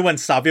the only one who when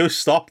Savio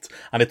stopped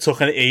and it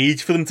took an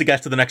age for them to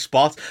get to the next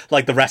spot?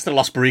 Like the rest of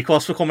Los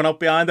Pericos were coming up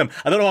behind them.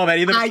 I don't know how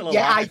many of them still alive.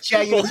 I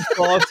genuinely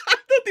thought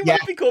they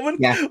might be coming.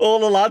 Yeah. All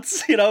the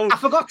lads, I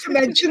forgot to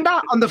mention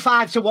that on the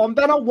 5-1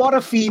 banner. What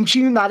a theme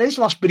tune that is,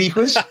 Los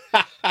Pericos.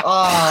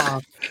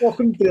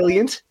 Fucking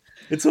brilliant.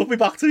 It took me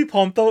back to me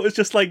Ponto. It was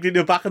just back in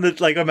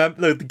the I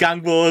remember the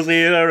Gang Wars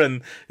era,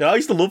 and I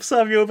used to love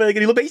Savio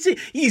Vega.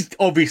 He's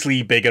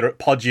obviously bigger,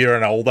 podgier,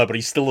 and older, but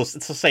it's the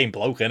same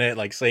bloke,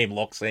 innit? Same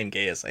look, same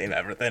gear, same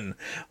everything.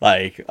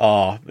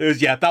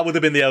 That would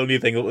have been the only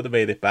thing that would have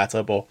made it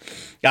better. But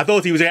I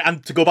thought he was,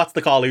 and to go back to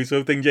the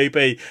Carlito thing,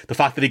 JP, the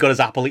fact that he got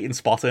his Apple-eating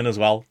spot in as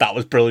well, that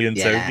was brilliant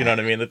too. You know what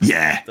I mean?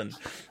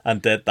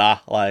 And did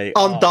that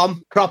on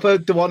Dom, proper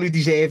the one who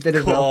deserved it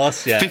as well. Of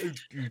course, yeah,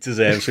 he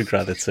deserves some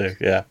credit too.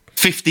 Yeah.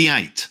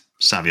 58,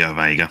 Savio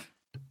Vega.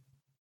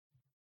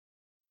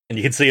 And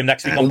you can see him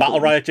next week on Battle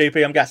Riot,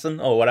 JP, I'm guessing,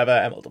 or whatever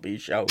MLW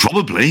show.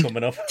 Probably.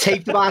 Coming up.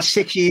 Taped about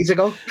 6 years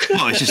ago.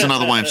 Well, it's just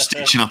another way of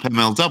stitching up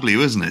MLW,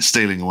 isn't it?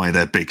 Stealing away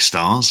their big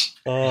stars.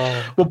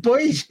 Well,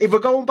 boys, if we're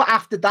going back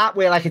after that,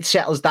 where it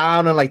settles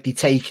down and they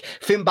take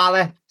Finn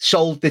Balor,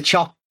 sold the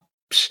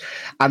chops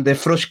and the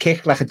thrust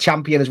kick like a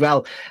champion as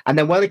well. And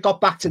then when it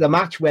got back to the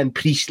match, when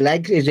Priest's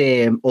leg is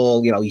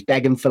he's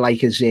begging for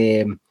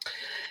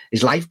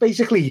his life,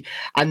 basically.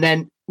 And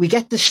then we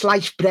get the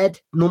sliced bread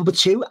number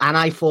 2, and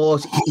I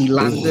thought he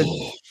landed.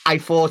 I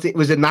thought it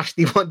was a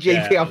nasty one,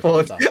 JP. I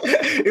thought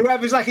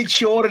whoever's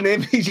insuring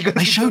him,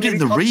 they showed it in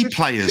the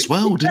replay as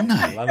well, didn't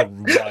they? Right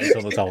on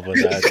the top of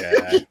his head,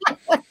 yeah.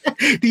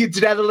 The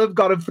adrenaline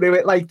got him through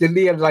it, didn't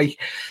he?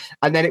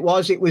 And then it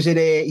was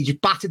he just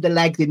battered the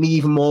leg, didn't he,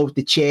 even more with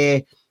the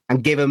chair,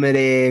 and give him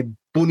a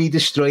bunny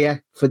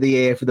destroyer for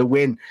the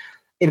win.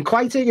 in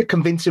quite a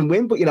convincing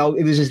win, but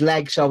it was his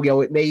leg, so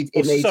it made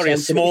sorry,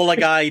 sense. A smaller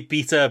guy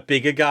beat a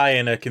bigger guy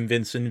in a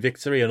convincing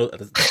victory, and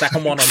the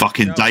second one on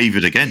fucking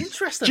David again.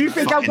 Interesting. Do you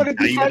think I'm going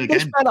to defend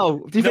this, Benno?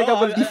 Do you think I'm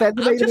going to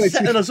defend I'm just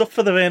setting us up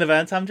for the main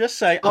event. I'm just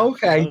saying.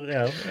 Okay.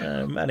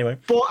 Anyway,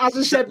 but as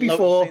I said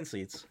before,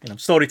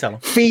 storytelling,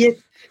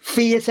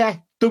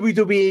 theatre,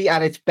 WWE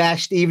at its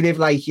best. Even if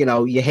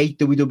you hate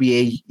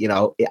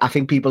WWE, I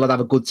think people would have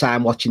a good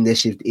time watching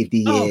this if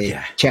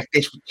they check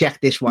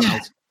this one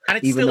out. And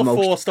it's still a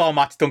 4-star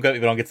match, don't get me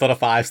wrong, it's not a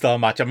 5-star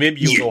match. I mean,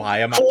 maybe you'll go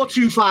higher.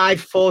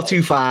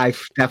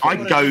 425,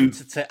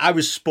 definitely. I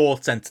was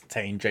sports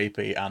entertained,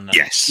 JP, and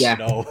yes. I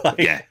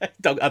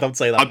don't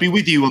say that. I'd be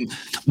with you on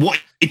what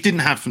it didn't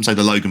have from, say,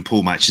 the Logan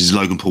Paul matches.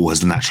 Logan Paul has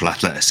the natural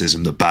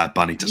athleticism that Bad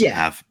Bunny doesn't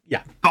have.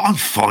 Yeah. But I'm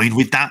fine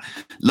with that.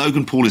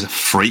 Logan Paul is a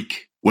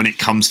freak when it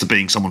comes to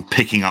being someone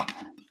picking up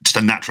just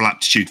a natural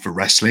aptitude for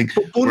wrestling.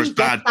 But Bunny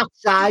gets that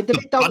side of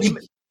it, Bunny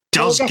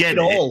does get it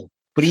all.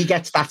 But he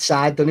gets that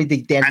side, doesn't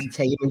he? The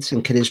entertainment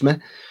and charisma.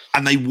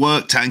 And they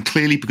worked out, and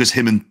clearly because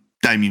him and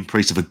Damian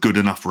Priest have a good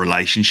enough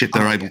relationship,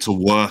 they're able to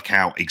work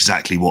out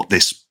exactly what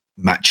this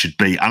match should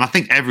be. And I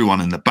think everyone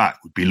in the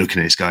back would be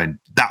looking at this going,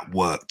 that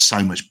worked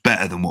so much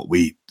better than what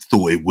we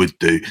thought it would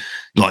do.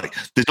 Like,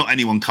 there's not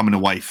anyone coming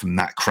away from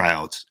that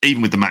crowd,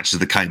 even with the matches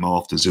that came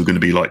after, who are going to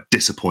be like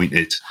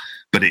disappointed.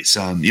 But it's,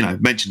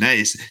 mentioned there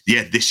is,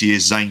 this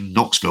year's Zayn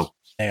Knoxville.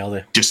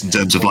 Just in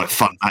terms of like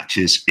fun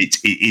matches, it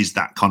is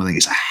that kind of thing.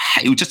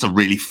 It was just a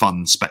really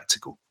fun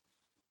spectacle.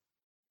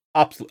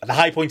 Absolutely, the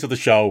high point of the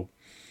show.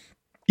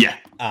 Yeah,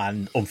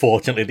 and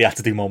unfortunately, they had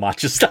to do more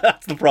matches.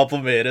 That's the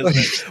problem here, isn't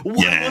it?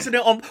 Wasn't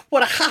it?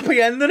 What a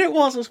happy ending it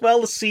was as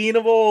well. The scene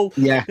of all,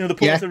 the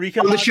Puerto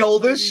Rican on the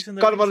shoulders,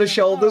 got him on the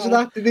shoulders, and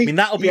that. Did he? I mean,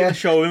 that'll be the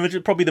show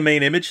image, probably the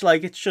main image.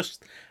 Like, it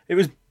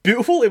was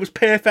beautiful. It was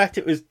perfect.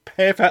 It was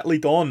perfectly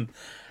done.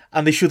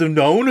 And they should have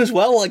known as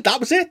well. Like, that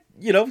was it.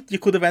 You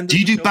could have ended. Do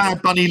you do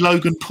Bad Bunny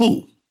Logan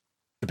Paul?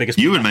 The biggest.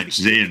 You would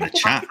mention it in the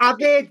chat. I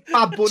did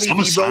Bad Bunny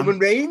v Roman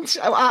Reigns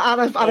and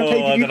a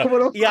pay-per-view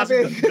coming up.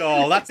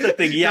 No, that's the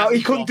thing.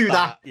 He couldn't do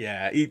that.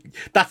 Yeah,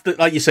 that's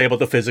like you say about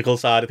the physical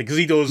side of things, because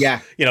he does. Yeah.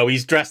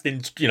 He's dressed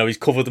in. He's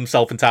covered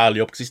himself entirely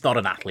up because he's not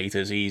an athlete.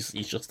 He's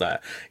just there.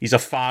 He's a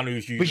fan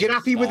who's. Was you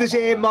happy with his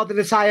modern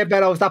attire,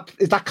 Benno? Is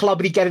that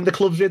club he get in the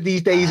clubs with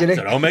these days? Isn't it?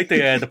 I don't know, mate.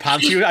 The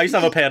pants. I used to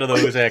have a pair of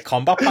those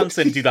combat pants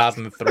in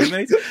 2003,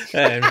 mate.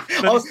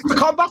 The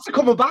combats are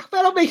coming back.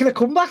 Benno making a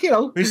comeback. We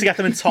used to get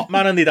them in Top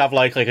Man, and they'd have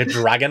like a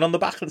dragon on the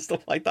back and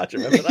stuff like that. Do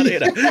you remember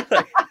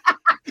that?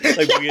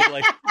 Like weird,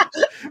 like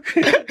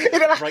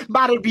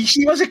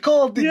Marabishi, was it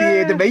called?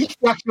 The make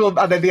actual,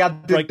 and then they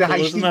had the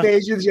high street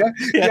versions.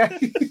 Yeah.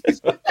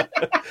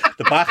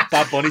 The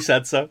Bad Bunny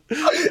said so.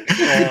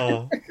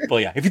 But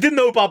yeah, if you didn't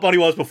know who Bad Bunny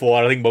was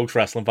before, I think most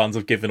wrestling fans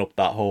have given up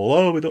that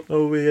whole we don't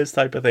know who he is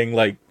type of thing.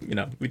 Like,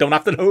 we don't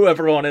have to know who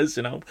everyone is.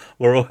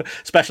 We're all,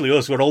 especially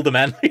us, we're older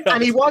men.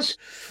 And he was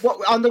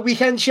on the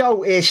weekend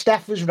show.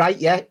 Steph was right.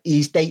 Yeah,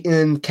 he's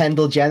dating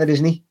Kendall Jenner,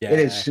 isn't he? Yeah. It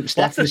is.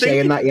 Steph was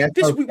saying that. Yeah.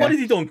 What has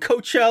he done?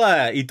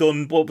 Coachella. He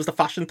done, what was the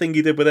fashion thing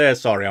he did with her?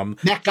 Sorry,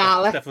 Met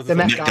Gala.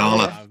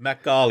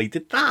 Met Gala. He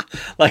did that.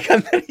 Like,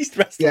 and then he's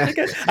dressed again.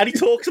 And he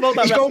talks about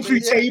that. He's going through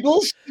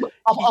tables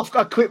off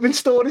equipment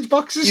storage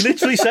boxes. He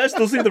literally says,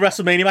 doesn't he, the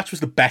WrestleMania match was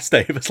the best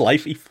day of his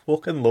life. He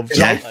fucking loves it.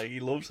 Like, he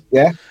loves it.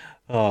 Yeah.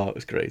 Oh, it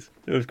was great.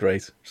 It was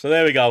great. So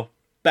there we go.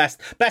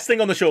 Best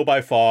thing on the show by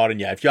far. And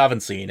yeah, if you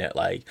haven't seen it,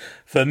 like,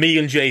 for me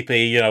and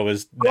JP,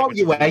 as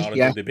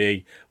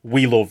WWE,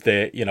 we loved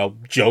it.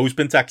 Joe's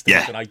been texting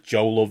me tonight.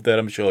 Joe loved it.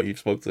 I'm sure you've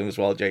spoken to him as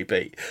well,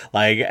 JP.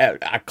 Like,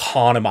 I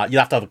can't imagine. You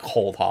have to have a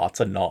cold heart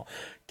to not.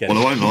 Well,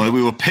 I won't lie,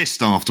 we were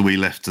pissed after we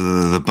left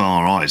the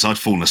bar eyes. I'd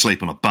fallen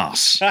asleep on a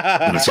bus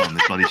by the time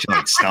the bloody show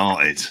had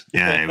started.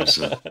 Yeah, it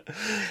was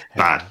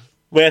bad.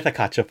 Worth a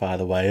catch-up, by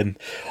the way. And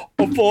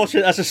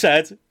unfortunately, as I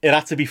said, it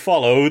had to be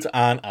followed.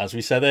 And as we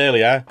said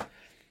earlier,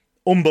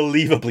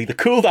 unbelievably, the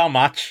cool-down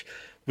match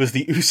was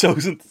the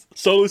Usos and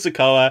Solo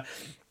Sikoa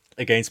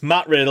against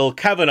Matt Riddle,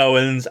 Kevin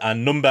Owens,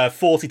 and number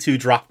 42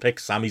 draft pick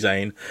Sami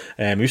Zayn,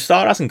 whose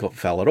star hasn't got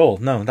fell at all.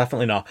 No,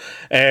 definitely not.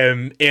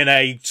 In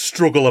a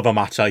struggle of a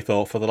match, I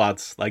thought, for the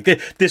lads. Like,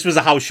 this was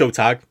a house show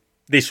tag.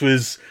 This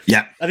was...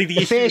 Yeah. I think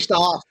the first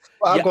off...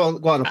 Go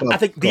on. I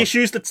think the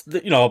issues that,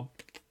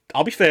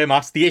 I'll be fair,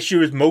 Matt, the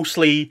issue is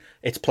mostly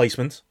its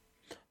placement.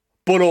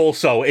 But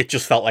also, it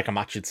just felt like a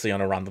match you'd see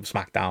on a random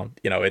SmackDown.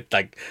 It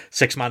like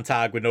 6-man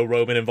tag with no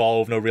Roman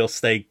involved, no real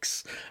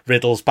stakes.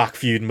 Riddle's back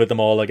feuding with them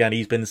all again.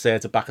 He's been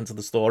inserted back into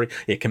the story.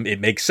 It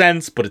makes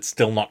sense, but it's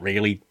still not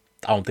really,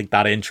 I don't think,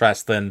 that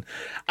interesting.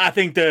 I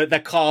think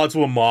the cards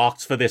were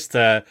marked for this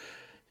to,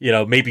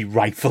 maybe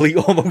rightfully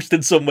almost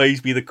in some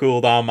ways be the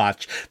cool down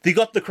match. They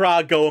got the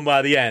crowd going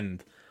by the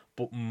end,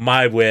 but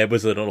my word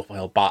was an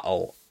uphill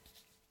battle.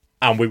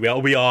 And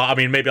we are. I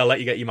mean, maybe I'll let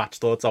you get your match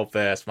thoughts out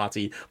first,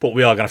 Matty. But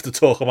we are going to have to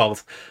talk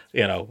about,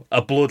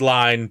 a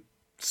bloodline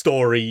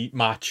story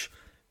match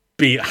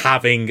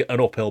having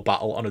an uphill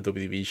battle on a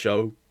WWE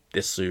show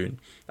this soon.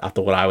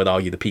 After what I would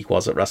argue the peak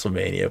was at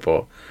WrestleMania.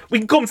 But we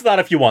can come to that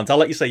if you want. I'll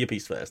let you say your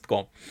piece first. Go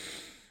on.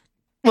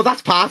 Well,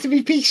 that's part of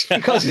me, Pete,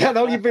 because I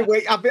know you've been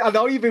waiting. I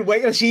know you've been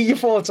waiting to see your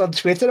thoughts on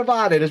Twitter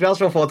about it as well.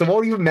 So I thought I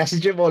won't even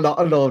message him or not,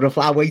 or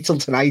reply. I'll wait till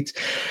tonight.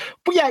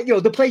 But yeah,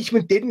 the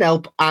placement didn't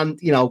help, and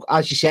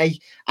as you say,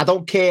 I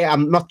don't care.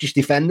 I'm not just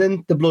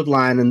defending the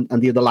Bloodline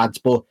and the other lads,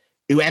 but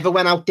whoever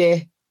went out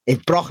there,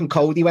 if Brock and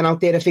Cody went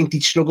out there, I think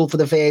they'd struggle for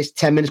the first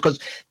 10 minutes because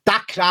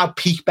that crowd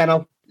peaked,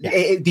 Benno.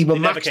 Yeah. They were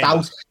maxed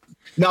out.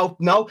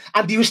 No,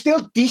 and they were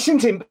still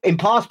decent in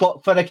parts,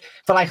 but for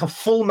like a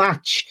full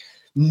match.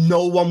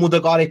 No one would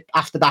have got it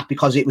after that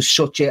because it was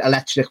such an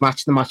electric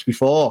match the match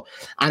before.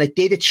 And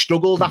it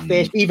struggled at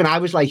first. Even I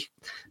was like,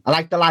 I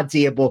like the lads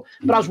here, but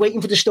I was waiting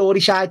for the story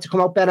side to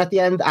come out, Ben, at the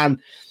end. And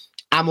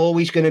I'm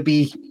always going to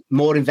be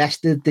more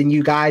invested than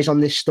you guys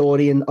on this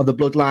story and of the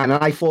Bloodline.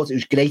 And I thought it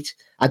was great.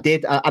 I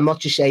did. I'm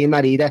not just saying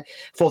that either.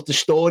 I thought the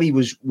story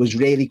was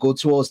really good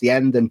towards the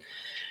end. And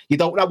you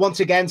don't know, once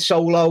again,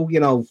 Solo,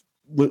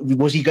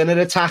 was he going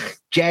to attack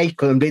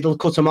Jake and Riddle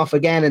cut him off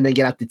again? And then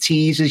you had the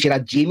teasers. You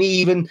had Jimmy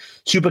even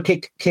super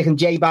kicking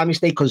Jay by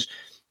mistake because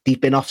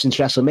they've been off since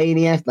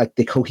WrestleMania, like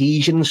the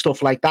cohesion and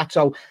stuff like that.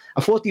 So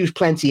I thought there was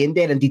plenty in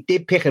there, and they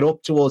did pick it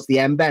up towards the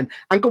end, Ben.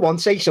 And go on,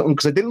 say something,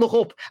 because I didn't look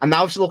up, and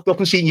now I've looked up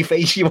and seen your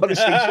face. You want to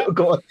say something?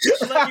 Go on.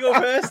 Let you go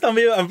first. I'm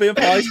being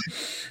polite.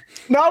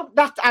 No,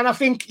 and I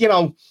think,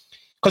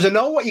 because I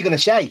know what you're going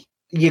to say.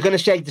 You're going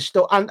to say the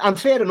story, and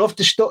fair enough,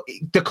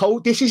 the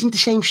code. This isn't the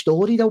same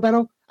story, though,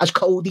 Benno, as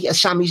Cody, as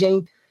Sami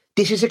Zayn.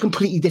 This is a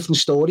completely different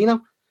story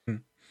now.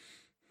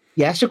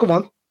 Yeah, so come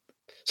on.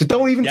 So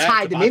don't even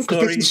tie them in,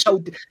 because this is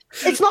so...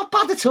 It's not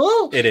bad at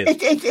all. It is.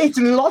 It's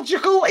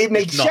logical. It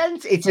makes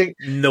sense.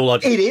 No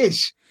logic. It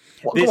is.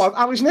 Go on,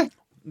 how isn't it?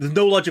 There's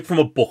no logic from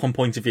a booking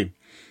point of view.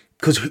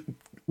 Because...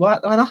 Why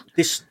not?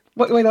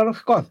 Wait, no,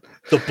 go on.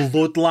 The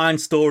Bloodline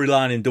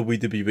storyline in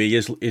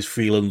WWE is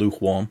feeling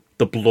lukewarm.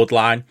 The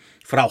Bloodline,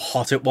 for how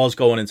hot it was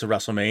going into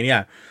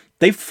WrestleMania,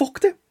 they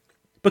fucked it.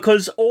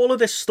 Because all of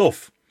this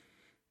stuff,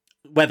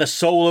 whether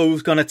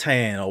Solo's going to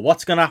turn or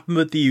what's going to happen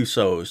with the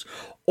Usos,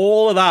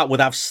 all of that would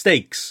have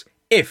stakes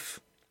if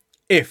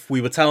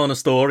we were telling a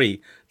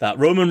story that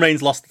Roman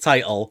Reigns lost the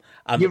title.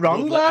 And you're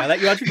wrong, I'll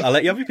let you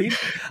have your piece.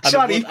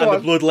 Sorry, the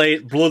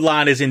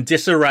bloodline is in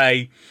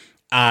disarray.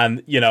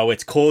 And,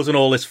 it's causing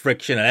all this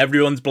friction and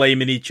everyone's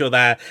blaming each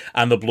other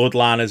and the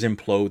bloodline is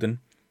imploding.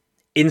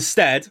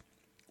 Instead,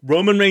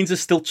 Roman Reigns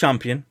is still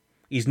champion.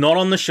 He's not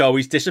on the show.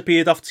 He's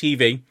disappeared off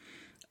TV.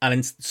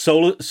 And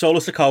Solo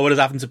Sikoa is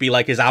having to be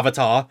like his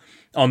avatar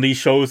on these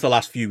shows the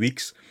last few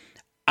weeks.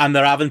 And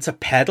they're having to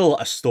peddle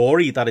a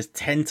story that is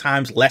 10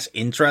 times less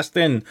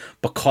interesting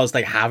because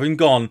they haven't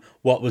gone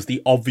what was the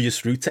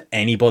obvious route to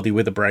anybody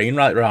with a brain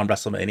right around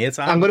WrestleMania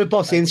time. I'm going to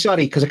bust in,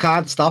 sorry, because I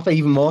can't stop it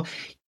even more.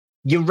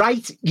 You're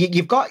right.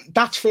 You've got,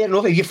 that's fair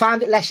enough. If you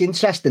find it less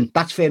interesting,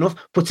 that's fair enough.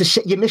 But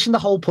you're missing the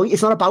whole point.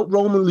 It's not about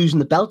Roman losing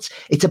the belts.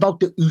 It's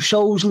about the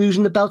Usos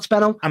losing the belts,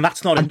 Benno. And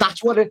that's not. And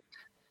that's what it.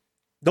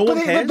 No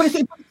one cares.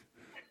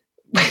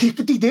 But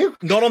they do.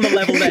 Not on the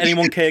level that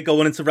anyone cared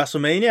going into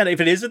WrestleMania. And if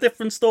it is a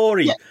different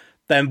story,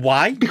 then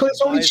why? Because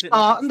it's only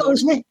starting, though,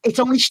 isn't it? It's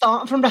only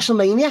starting from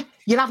WrestleMania.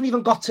 You haven't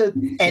even got to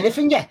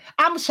anything yet.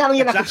 I'm telling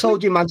you, like I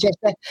told you in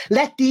Manchester,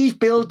 let these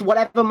build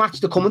whatever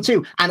match they're coming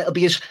to, and it'll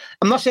be as,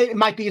 I'm not saying it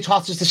might be as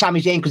hot as the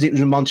Sami Zayn because it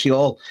was in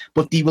Montreal,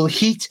 but they will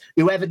heat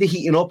whoever they're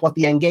heating up, what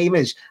the end game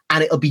is,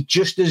 and it'll be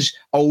just as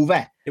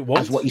over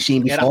as what you've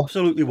seen before. It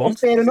absolutely won't.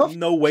 Fair enough.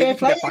 No way to get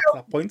back to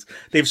that point.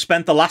 They've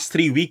spent the last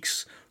 3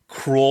 weeks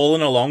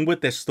crawling along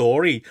with this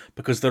story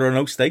because there are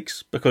no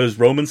stakes, because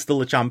Roman's still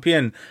the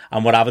champion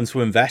and we're having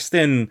to invest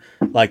in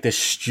like this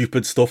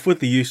stupid stuff with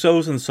the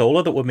Usos and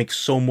Solo that would make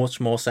so much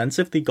more sense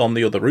if they'd gone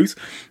the other route.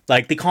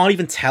 Like, they can't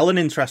even tell an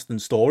interesting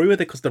story with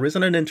it because there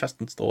isn't an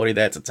interesting story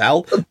there to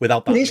tell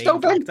without that main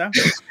factor.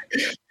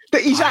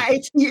 But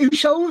it's the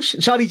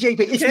Usos. Sorry,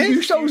 JP. It's the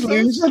Usos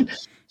losing.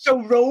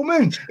 So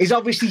Roman is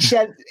obviously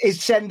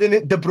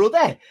sending the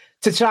brother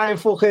to try and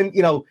fucking,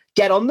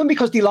 get on them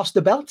because they lost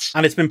the belts.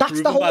 And it's been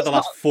proven by the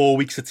last 4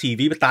 weeks of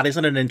TV, but that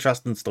isn't an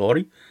interesting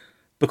story.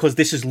 Because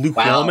this is Luke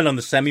Roman on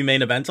the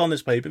semi-main event on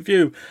this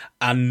pay-per-view.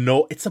 And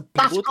no, it's a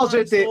that's because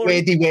of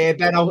where they were,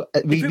 Benno.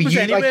 If it was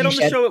anywhere on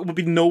the show, it would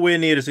be nowhere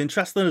near as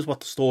interesting as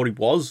what the story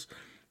was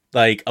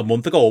like a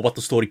month ago, or what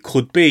the story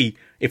could be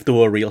if there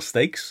were real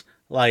stakes.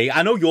 Like,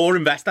 I know you're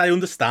invested. I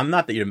understand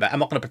that you're invested. I'm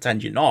not going to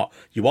pretend you're not.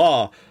 You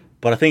are.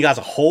 But I think as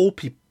a whole,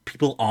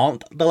 people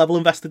aren't the level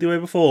invested they were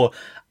before.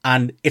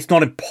 And it's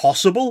not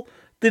impossible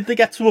that they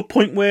get to a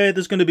point where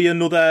there's going to be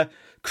another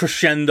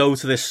crescendo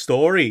to this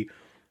story.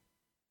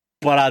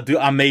 But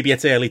maybe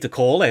it's early to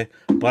call it.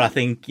 But I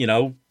think,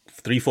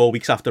 3-4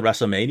 weeks after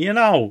WrestleMania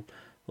now,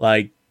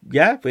 like,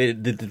 yeah,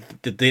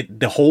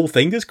 the whole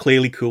thing has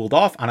clearly cooled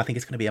off. And I think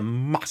it's going to be a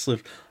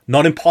massive,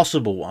 not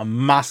impossible, a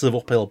massive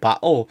uphill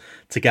battle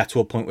to get to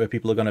a point where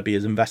people are going to be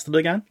as invested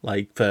again,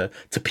 like to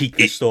peak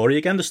this story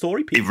again. The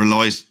story peak. It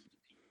relies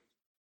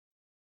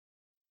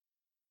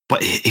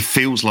But it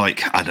feels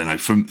like, I don't know,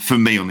 for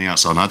me on the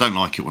outside, and I don't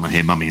like it when I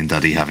hear Mummy and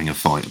Daddy having a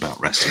fight about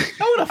wrestling.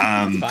 Oh,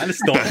 fine.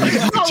 It's not.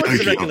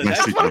 It's a regular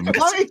It's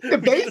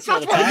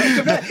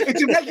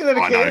a regular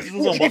occasion.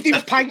 If there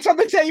was pints on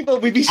the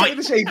table, we'd be saying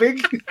the same thing.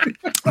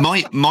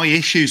 My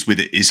issues with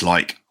it is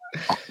like,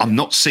 I'm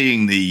not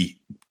seeing the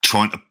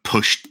trying to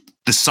push.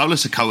 The Solo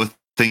Sikoa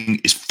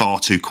thing is far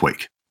too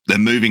quick. They're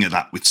moving at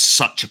that with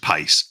such a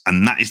pace,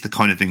 and that is the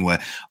kind of thing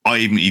where I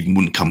even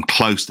wouldn't come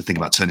close to think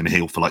about turning him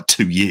heel for like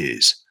 2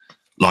 years.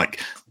 Like,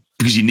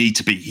 because he needs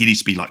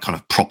to be like kind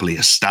of properly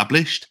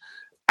established,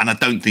 and I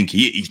don't think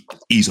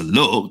he's a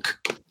look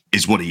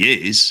is what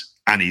he is,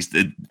 and he's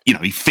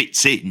he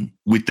fits in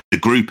with the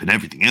group and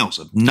everything else.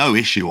 I've no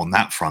issue on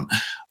that front.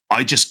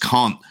 I just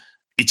can't.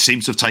 It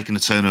seems to have taken a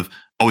turn of,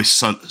 is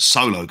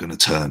Solo going to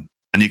turn?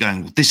 And you're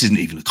going, well, this isn't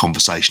even a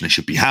conversation they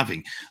should be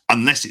having,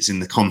 unless it's in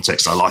the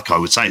context I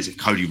would say is if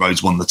Cody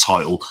Rhodes won the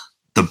title,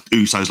 the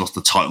Usos lost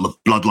the title, the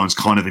Bloodline's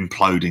kind of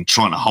imploding,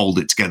 trying to hold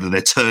it together.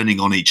 They're turning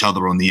on each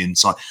other on the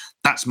inside.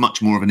 That's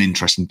much more of an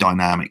interesting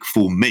dynamic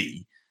for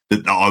me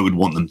that I would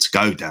want them to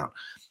go down.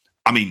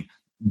 I mean,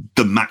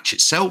 the match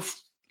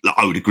itself,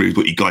 I would agree with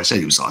what you guys said.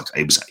 It was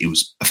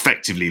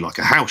effectively like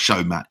a house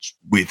show match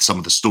with some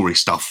of the story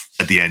stuff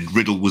at the end.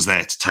 Riddle was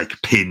there to take a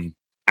pin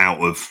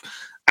out of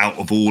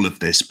all of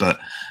this, but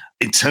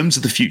in terms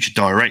of the future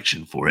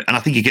direction for it, and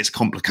I think it gets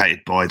complicated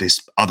by this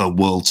other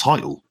world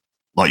title,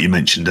 like you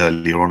mentioned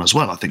earlier on as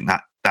well. I think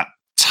that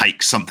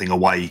takes something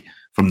away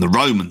from the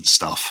Roman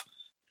stuff,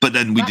 but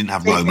then we didn't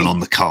have Roman on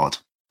the card.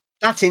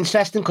 That's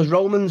interesting because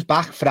Roman's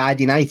back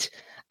Friday night,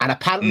 and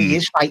apparently he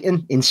is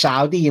fighting in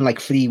Saudi in like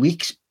 3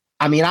 weeks.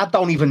 I mean, I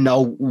don't even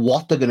know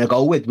what they're going to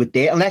go with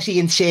that, unless he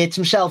inserts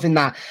himself in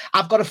that.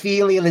 I've got a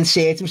feeling he'll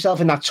insert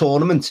himself in that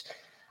tournament,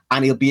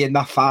 and he'll be in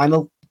that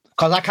final.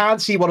 Because I can't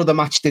see what other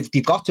match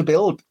they've got to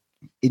build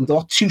in 3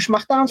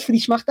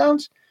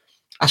 SmackDowns.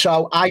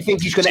 So I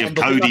think he's going to end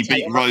up Cody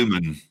beat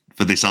Roman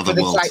for this other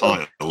world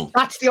title.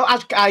 That's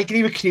I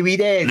agree with Crewy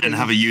there. And then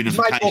have a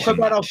unification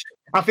match.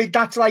 I think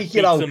that's like,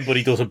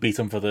 somebody doesn't beat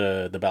him for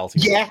the belt.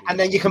 Yeah, and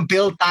then you can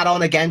build that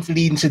on again to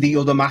lead into the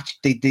other match,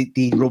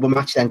 the rubber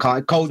match. Then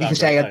Cody can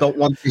say, I don't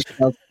want this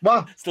belt.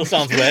 What? Still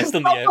sounds worse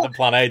than the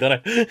plan A,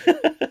 doesn't it?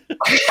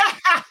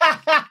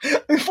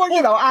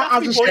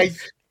 I'll just say...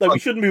 we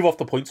shouldn't move off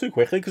the point too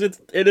quickly because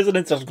it is an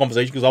interesting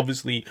conversation because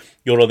obviously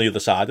you're on the other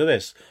side of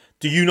this.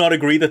 Do you not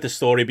agree that the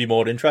story would be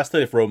more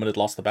interesting if Roman had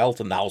lost the belt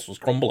and the house was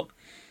crumbling?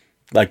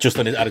 Like just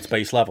at its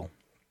base level?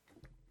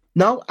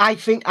 No, I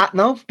think,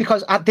 no,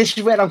 because this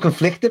is where I'm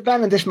conflicted,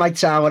 Ben, and this might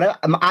sound whatever.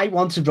 I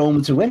wanted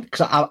Roman to win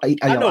because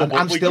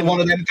I'm still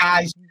one of them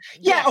guys.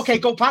 Yes. Yeah, okay,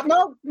 go Pat.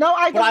 No,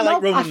 I don't know. I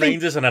like Roman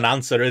Reigns isn't an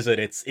answer, is it?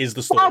 Is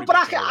the story. No, but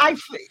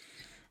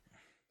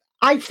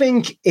I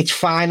think it's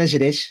fine as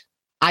it is.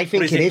 I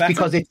think it is better?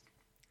 Because it.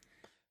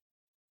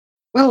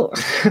 Well,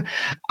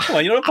 come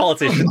on, you're a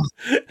politician.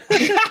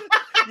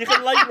 You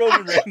can like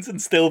Roman Reigns and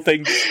still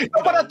think.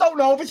 No, but I don't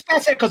know if it's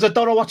better because I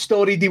don't know what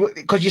story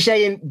because you're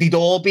saying they'd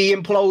all be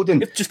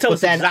imploding. Just tell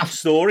us the exact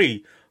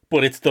story,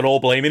 but they're all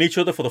blaming each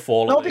other for the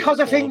fall. No, because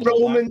I think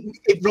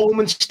if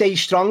Roman stays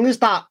strong as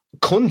that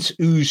cunt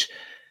who's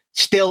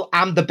still,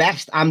 I'm the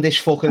best, I'm this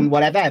fucking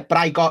whatever, but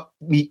I got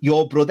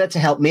your brother to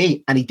help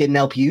me and he didn't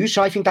help you.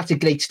 So I think that's a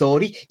great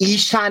story.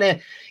 He's trying to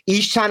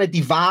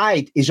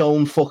divide his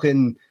own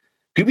fucking.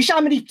 Could we see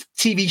how many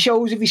TV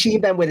shows have you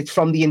seen them where it's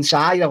from the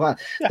inside?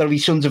 There'll be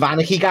Sons of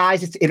Anarchy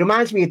guys. It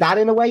reminds me of that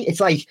in a way. It's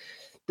like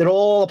they're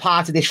all a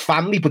part of this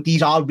family, but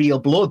these are real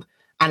blood.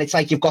 And it's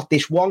like you've got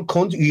this one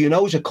cunt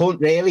who is a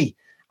cunt really,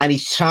 and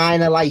he's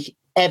trying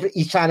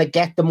to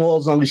get them all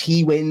as long as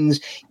he wins.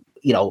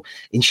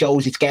 In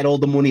shows it's get all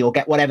the money or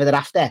get whatever they're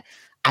after.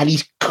 And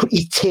he's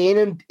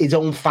turning his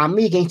own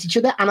family against each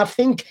other. And I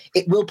think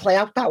it will play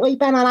out that way,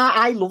 Ben. And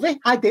I love it.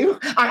 I do.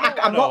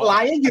 I'm not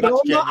lying.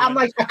 I'm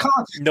like, I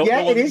can't.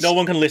 It is. No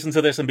one can listen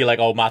to this and be like,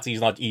 oh, Matt, he's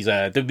a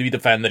WWE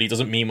defender. He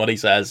doesn't mean what he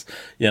says.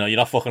 You're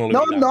not fucking.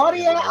 No, I'm not.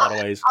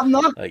 I'm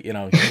not. Like, you're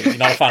not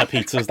a fan of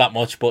pizzas that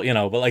much, but you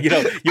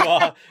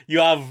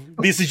have,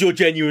 this is your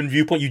genuine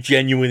viewpoint. You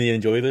genuinely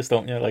enjoy this,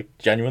 don't you? Like,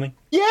 genuinely?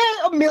 Yeah,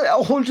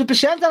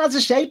 100%. And as I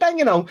say,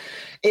 Ben,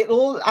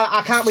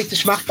 I can't wait to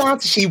SmackDown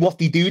to see what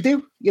they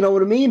do. You know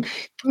what I mean?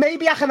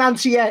 Maybe I can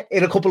answer you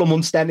in a couple of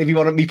months then if you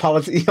want to be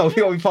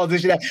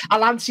politician.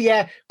 I'll answer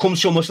you come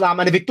SummerSlam.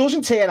 And if it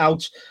doesn't turn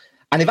out,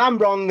 and if I'm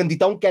wrong and they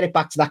don't get it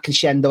back to that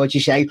crescendo, as you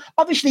say,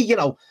 obviously,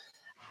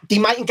 they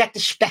mightn't get the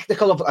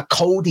spectacle of a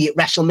Cody at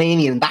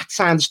WrestleMania, and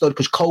that's understood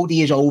because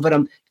Cody is over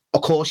him.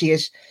 Of course he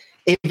is.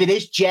 If it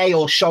is Jay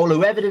or Solo,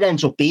 whoever it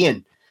ends up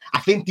being, I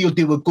think they'll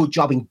do a good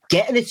job in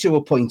getting it to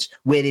a point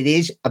where it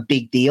is a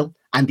big deal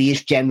and there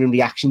is genuine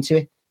reaction to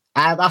it.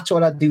 That's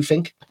what I do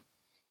think.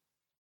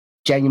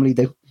 Genuinely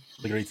do.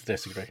 Agree to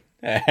disagree.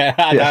 But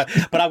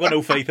I've got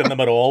no faith in them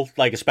at all.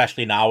 Like,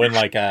 especially now in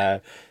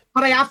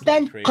But I have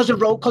then, because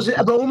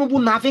Roman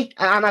wouldn't have it,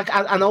 and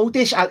I know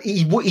this.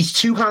 He's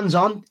too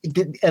hands-on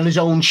in his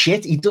own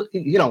shit.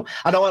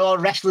 I know a lot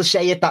of wrestlers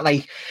say it, that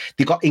like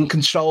they got in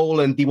control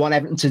and they want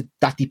everything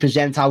that they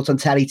present out on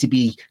telly to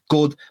be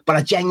good. But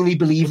I genuinely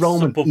believe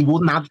Roman, he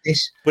wouldn't have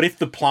this. But if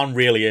the plan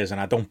really is,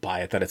 and I don't buy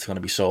it that it's going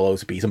to be Solo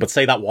to beat him, but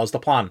say that was the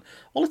plan,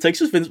 all it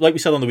takes is Vince, like we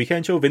said on the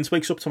weekend show, Vince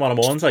wakes up tomorrow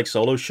morning, like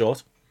Solo's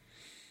short.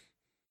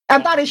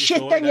 And that is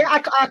shit then, yeah. I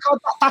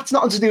can't, that's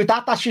nothing to do with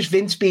that. That's just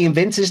Vince being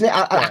Vince, isn't it?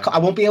 I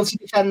won't be able to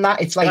defend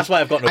that. It's like, that's why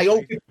I've got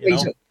no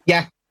play,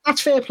 yeah, that's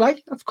fair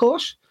play, of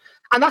course.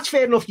 And that's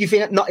fair enough. You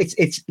think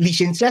it's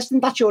least interesting.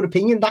 That's your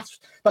opinion. That's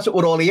what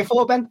we're all here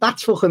for, Ben.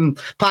 That's fucking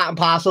part and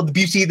parcel of the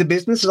beauty of the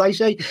business, as I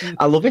say.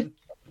 I love it.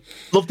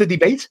 Love the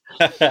debate.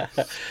 There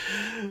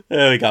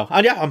we go.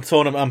 And yeah, I'm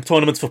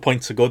tournaments for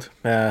points are good.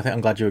 I think I'm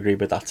glad you agree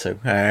with that too.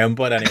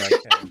 But anyway.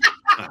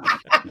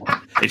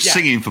 If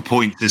singing for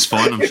points is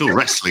fine, I'm sure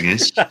wrestling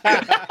is.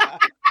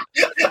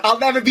 I'll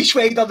never be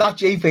swayed on that,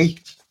 JP.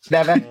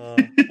 Never.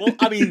 Well,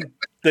 I mean,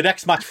 the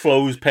next match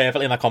flows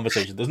perfectly in that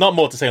conversation. There's not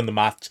more to say on the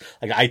match.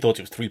 Like, I thought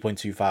it was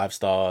 3.25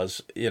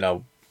 stars.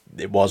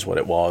 It was what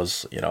it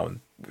was.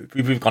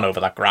 We've gone over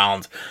that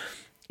ground.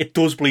 It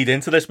does bleed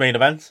into this main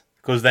event,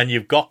 because then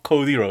you've got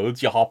Cody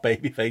Rhodes, your hot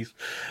babyface,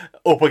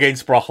 up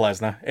against Brock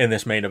Lesnar in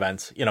this main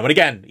event. And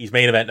again, he's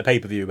main event in a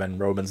pay-per-view when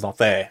Roman's not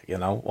there,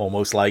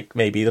 almost like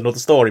maybe another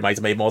story might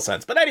have made more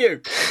sense. But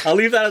anyway, I'll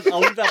leave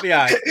that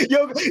behind.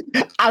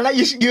 I'll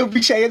let you'll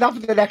be saying that for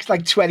the next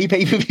 20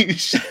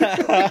 pay-per-views.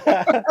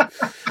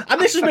 And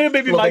this is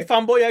maybe my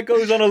fanboy head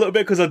goes on a little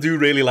bit, because I do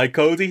really like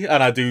Cody,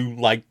 and I do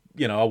like,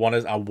 I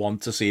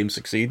want to see him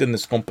succeed in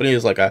this company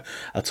as like a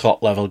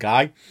top level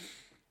guy.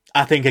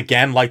 I think,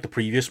 again, like the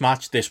previous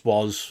match, this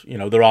was,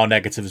 there are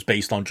negatives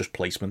based on just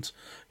placement.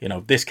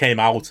 This came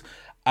out,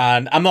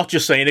 and I'm not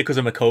just saying it because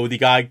I'm a Cody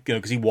guy,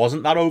 because he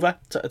wasn't that over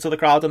to the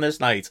crowd on this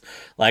night.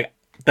 Like,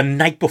 the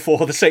night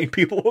before, the same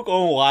people were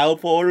going wild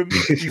for him.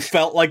 He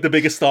felt like the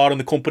biggest star in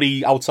the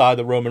company outside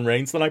of Roman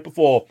Reigns the night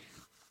before.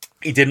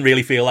 He didn't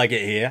really feel like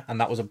it here, and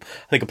that was, I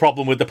think, a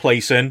problem with the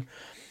placing.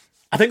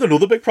 I think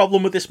another big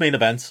problem with this main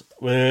event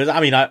was,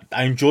 I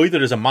enjoyed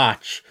it as a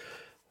match,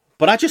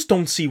 but I just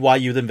don't see why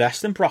you'd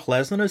invest in Brock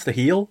Lesnar as the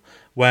heel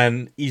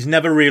when he's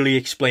never really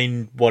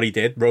explained what he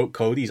did.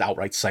 Cody's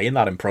outright saying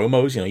that in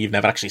promos. You've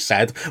never actually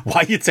said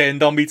why you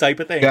turned on me type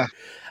of thing. Yeah.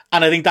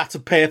 And I think that's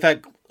a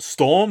perfect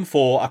storm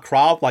for a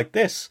crowd like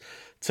this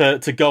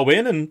to go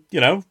in and,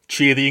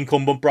 cheer the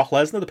incumbent Brock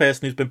Lesnar, the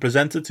person who's been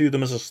presented to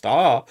them as a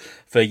star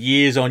for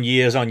years on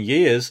years on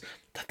years.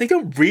 They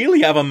don't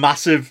really have a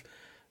massive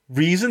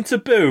reason to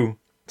boo.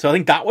 So I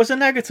think that was a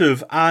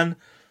negative. And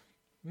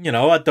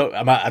I don't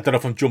know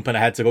if I'm jumping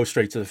ahead to go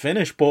straight to the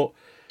finish, but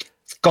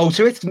go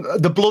to it.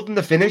 The blood and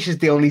the finish is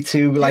the only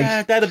two.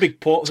 Yeah, they're the big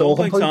points,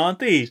 aren't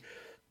they?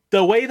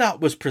 The way that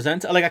was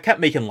presented, I kept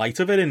making light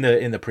of it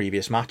in the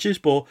previous matches,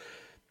 but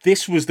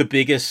this was the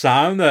biggest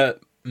sign that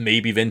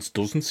maybe Vince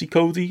doesn't see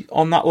Cody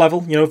on that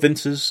level.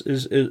 Vince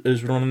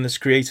is running this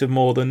creative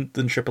more than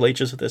Triple H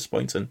is at this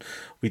point, and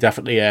we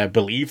definitely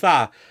believe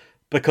that,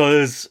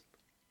 because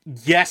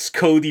yes,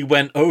 Cody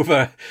went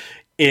over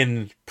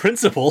in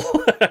principle,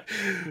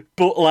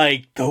 but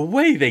the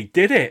way they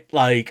did it,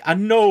 I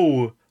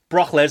know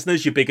Brock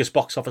Lesnar's your biggest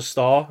box office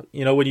star,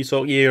 when you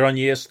talk year on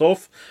year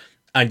stuff,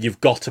 and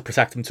you've got to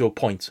protect him to a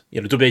point.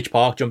 WH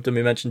Park jumped in,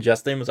 we mentioned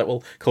yesterday, and was like,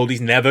 well,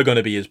 Cody's never going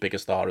to be as big a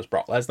star as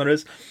Brock Lesnar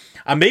is.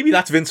 And maybe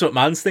that's Vince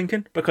McMahon's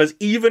thinking, because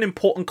even in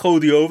putting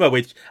Cody over,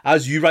 which,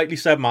 as you rightly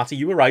said, Matty,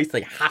 you were right,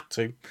 they had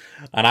to.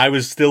 And I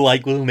was still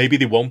like, well, maybe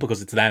they won't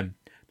because it's them.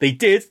 They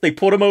did, they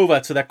put him over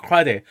to their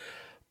credit,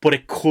 but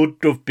it could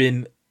have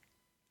been,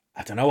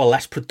 I don't know, a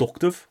less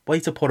productive way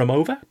to put him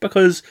over,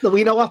 because... Well,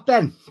 you know what,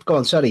 Ben? Go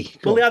on, sorry.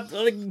 They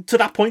had, to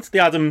that point, they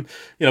had him,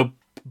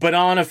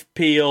 banana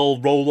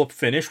peel, roll-up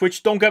finish,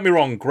 which, don't get me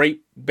wrong,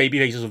 great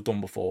babyfaces have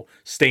done before.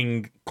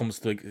 Sting comes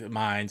to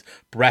mind.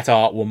 Bret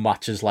Hart won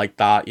matches like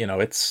that.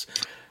 It's...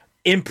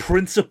 In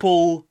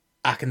principle,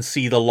 I can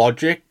see the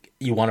logic.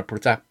 You want to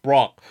protect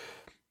Brock.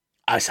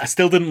 I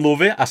still didn't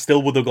love it. I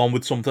still would have gone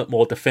with something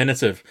more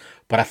definitive.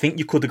 But I think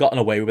you could have gotten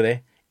away with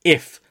it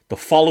if the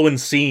following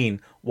scene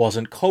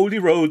wasn't Cody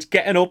Rhodes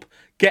getting up,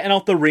 getting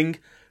out the ring,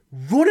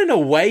 running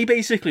away,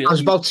 basically. I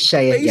was about to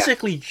say it,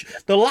 basically,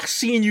 the last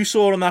scene you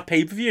saw on that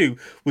pay-per-view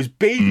was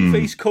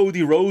babyface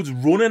Cody Rhodes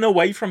running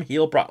away from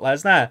heel Brock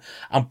Lesnar,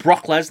 and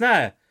Brock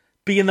Lesnar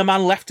being the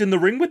man left in the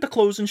ring with the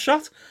closing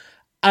shot.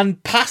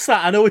 And past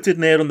that, I know it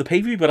didn't air on the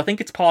pay-per-view, but I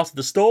think it's part of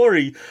the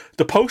story.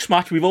 The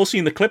post-match, we've all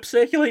seen the clip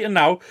circulating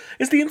now,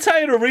 is the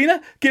entire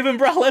arena giving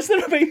Brock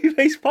Lesnar a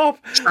babyface pop.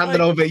 Standing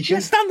ovation. Yeah,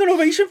 standing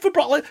ovation for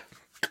Brock Lesnar.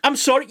 I'm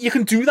sorry, you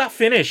can do that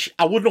finish.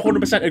 I wouldn't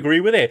 100% agree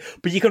with it,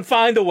 but you can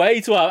find a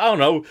way to have, I don't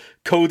know,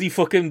 Cody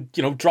fucking,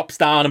 drops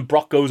down and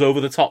Brock goes over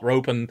the top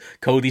rope and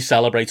Cody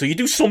celebrates. Or you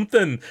do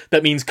something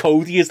that means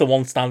Cody is the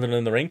one standing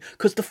in the ring,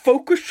 because the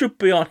focus should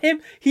be on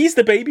him. He's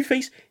the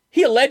babyface.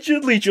 He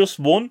allegedly just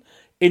won.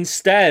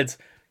 Instead,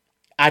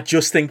 I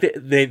just think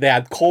that they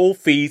had cold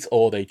feet,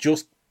 or they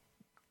just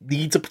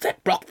need to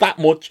protect Brock that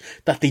much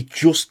that they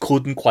just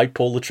couldn't quite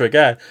pull the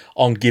trigger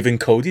on giving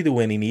Cody the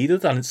win he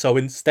needed. And so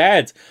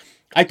instead,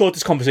 I thought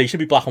this conversation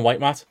would be black and white,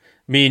 Matt.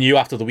 Me and you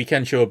after the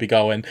weekend show would be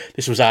going,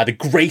 this was either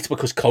great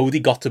because Cody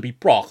got to beat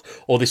Brock,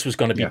 or this was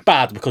going to be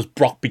bad because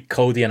Brock beat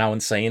Cody, and how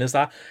insane is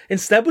that?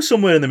 Instead, we're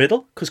somewhere in the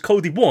middle because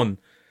Cody won.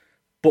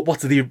 But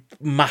what did he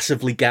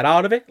massively get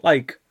out of it?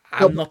 Like,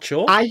 I'm not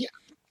sure. I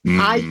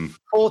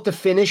thought the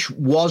finish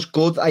was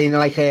good in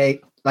like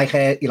a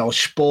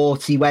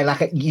sporty way.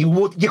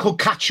 You could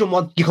catch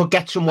someone, you could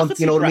get someone.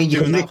 You know what I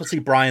mean? I could see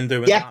Brian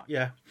doing that.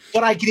 Yeah.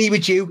 But I agree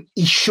with you.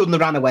 He shouldn't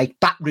have ran away.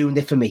 That ruined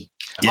it for me.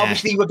 Yeah.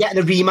 Obviously, we're getting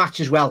a rematch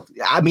as well.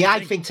 I mean, I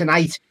think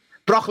tonight,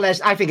 Brock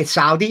Lesnar, I think it's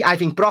Saudi. I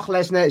think Brock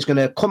Lesnar is going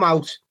to come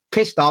out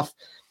pissed off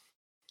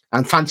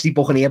and fancy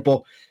booking here,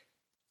 but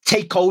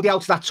take Cody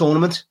out of that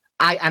tournament.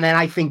 And then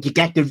I think you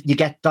get the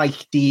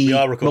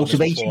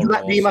motivation for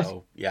that rematch.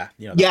 So,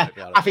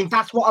 I think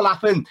that's what'll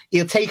happen.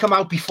 He'll take him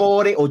out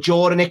before it or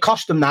during it,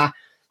 cost him that.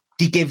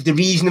 They give the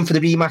reasoning for the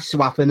rematch to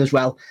happen as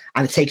well,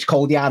 and it takes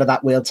Cody out of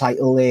that world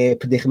title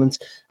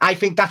predicament. I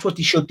think that's what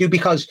they should do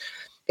because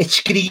it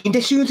screamed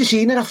as soon as I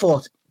seen it. I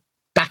thought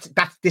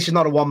this is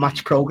not a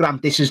one-match program.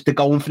 This is the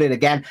going for it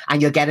again, and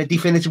you'll get a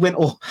definitive win,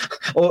 or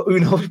who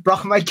knows,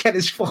 Brock might get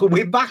his fucking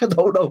win back. I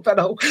don't know, but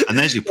no. And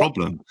there's your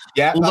problem.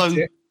 Yeah,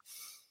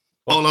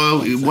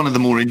 Although one of the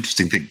more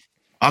interesting things,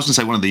 I was going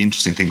to say, one of the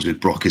interesting things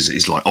with Brock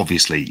is like,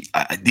 obviously,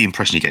 the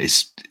impression you get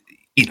is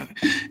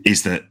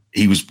that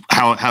he was,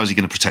 how is he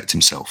going to protect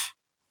himself?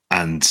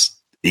 And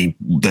they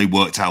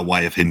worked out a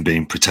way of him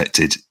being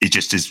protected. It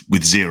just is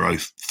with zero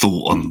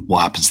thought on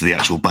what happens to the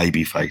actual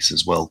baby face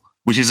as well,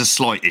 which is a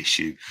slight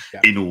issue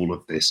in all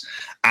of this.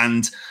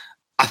 And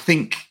I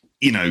think,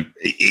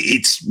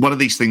 it's one of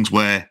these things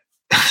where,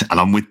 and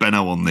I'm with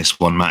Benno on this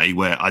one, Matty,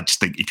 where I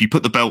just think if you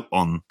put the belt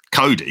on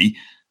Cody,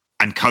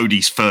 and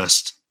Cody's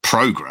first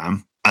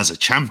program as a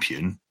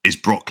champion is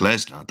Brock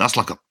Lesnar, that's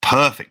like a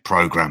perfect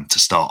program to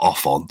start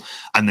off on.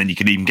 And then you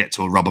could even get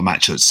to a rubber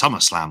match at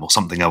SummerSlam or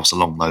something else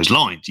along those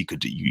lines. You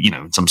could,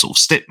 in some sort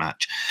of stip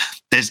match.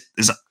 There's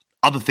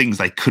other things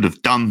they could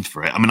have done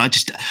for it. I mean,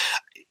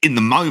 in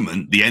the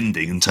moment, the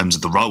ending in terms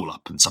of the roll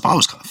up and stuff, I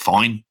was kind of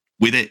fine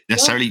with it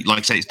necessarily. Like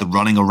I say, it's the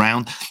running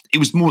around. It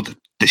was more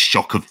the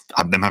shock of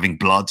them having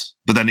blood,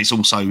 but then it's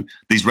also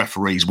these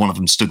referees, one of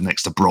them stood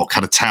next to Brock,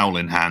 had a towel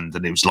in hand,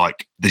 and it was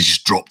like they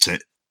just dropped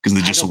it because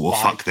they just thought, well,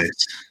 fuck this.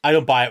 I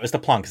don't buy it was the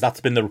plan, because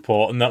that's been the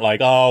report, and that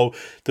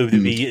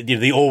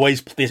they always,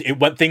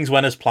 things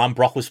went as planned.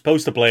 Brock was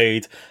supposed to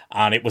blade,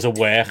 and it was a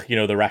work,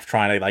 the ref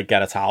trying to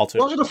get a towel to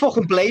it. Wasn't a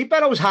fucking blade,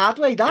 but it was hard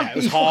way, that. Yeah, it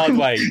was hard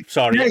way,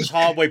 sorry, it was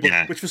hard way,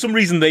 but, which for some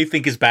reason they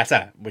think is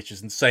better, which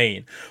is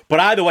insane. But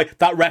either way,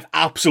 that ref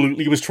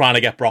absolutely was trying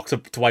to get Brock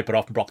to wipe it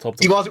off, and Brock told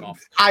him to wipe it off.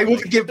 I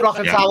wouldn't give Brock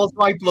a towel to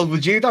wipe blood,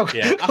 would you, though?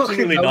 Yeah,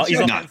 absolutely not. He's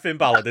not Finn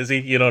Balor, is he?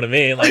 You know what I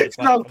mean? Like, it's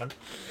not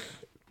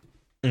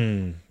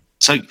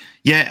So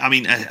I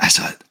mean,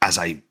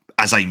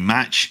 as a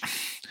match,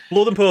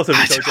 blood in Puerto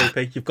Rico,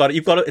 JP. You've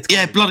got it.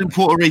 It's blood in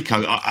Puerto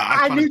Rico.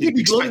 I knew they'd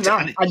be blood in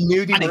that. I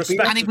knew they'd be,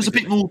 and it was a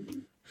bit more.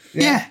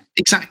 Yeah,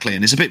 exactly,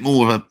 and it's a bit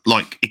more of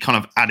it kind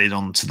of added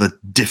on to the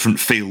different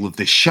feel of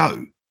this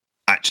show.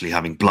 Actually,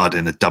 having blood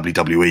in a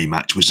WWE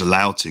match was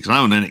allowed to, because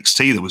I know in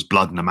NXT there was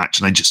blood in a match,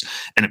 and they just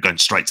ended up going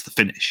straight to the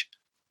finish.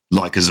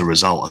 Like as a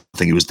result, I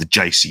think it was the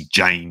JC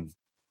Jane.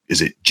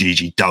 Is it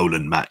Gigi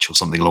Dolan match or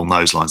something along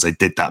those lines? They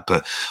did that,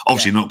 but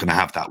obviously you're not going to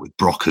have that with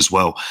Brock as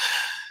well.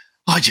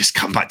 I just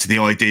come back to the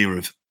idea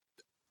of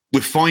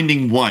we're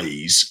finding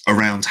ways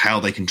around how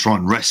they can try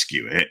and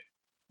rescue it,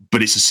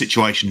 but it's a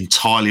situation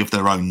entirely of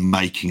their own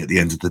making at the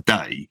end of the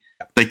day.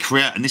 They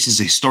create, and this is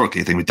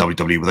historically a thing with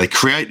WWE, where they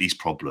create these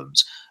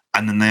problems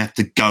and then they have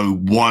to go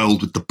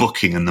wild with the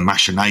booking and the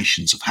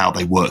machinations of how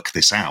they work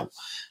this out.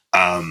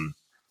 And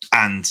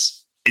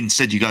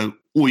instead you go,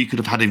 or you could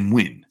have had him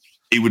win.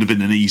 It would have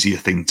been an easier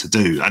thing to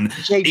do. And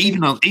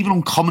even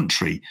on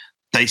commentary,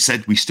 they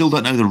said, we still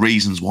don't know the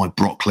reasons why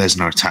Brock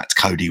Lesnar attacked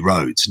Cody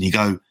Rhodes. And you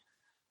go,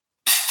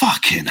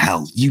 fucking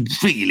hell, you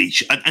really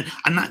should.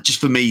 And that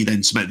just for me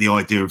then cement the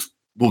idea of,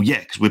 well, yeah,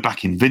 because we're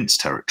back in Vince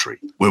territory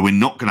where we're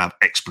not going to have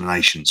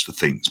explanations for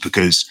things,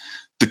 because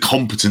the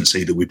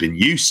competency that we've been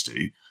used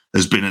to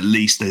has been at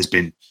least there's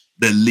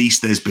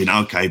been,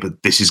 okay,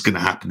 but this is going to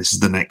happen. This is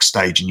the next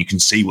stage, and you can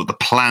see what the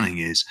planning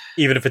is.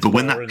 Even if it's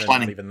when that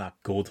planning, not even that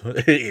good,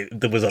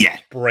 there was a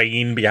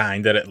brain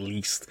behind it at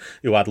least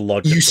who had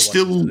logic. You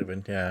still,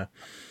 yeah.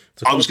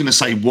 I was going to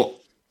say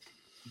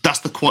that's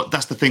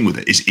the thing with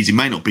it is it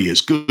may not be as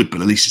good, but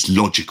at least it's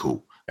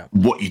logical. Yeah.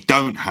 What you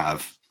don't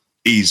have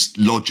is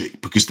logic,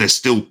 because there's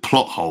still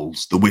plot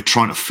holes that we're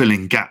trying to fill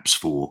in gaps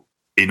for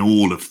in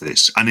all of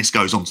this. And this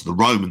goes on to the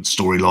Roman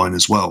storyline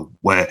as well,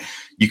 where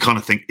you kind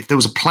of think if there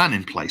was a plan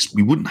in place,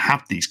 we wouldn't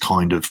have these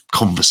kind of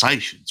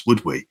conversations,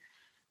 would we?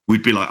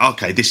 We'd be like,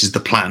 okay, this is the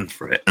plan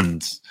for it,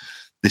 and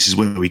this is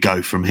where we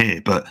go from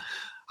here. But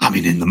I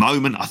mean, in the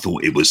moment, I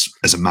thought it was,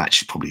 as a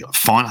match, probably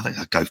fine. I think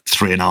I'd go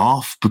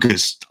 3.5,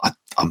 because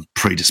I'm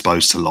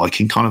predisposed to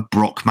liking kind of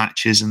Brock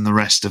matches and the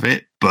rest of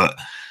it. But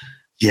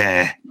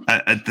yeah,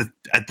 at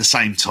the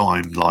same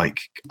time,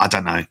 like, I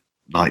don't know,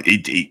 like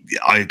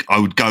I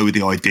would go with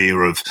the idea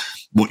of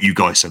what you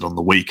guys said on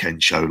the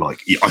weekend show.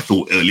 Like, I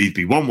thought it'll either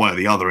be one way or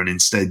the other, and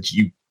instead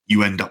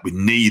you end up with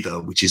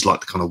neither, which is like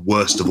the kind of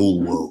worst of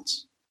all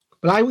worlds.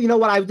 But you know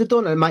what I would have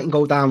done, and it mightn't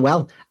go down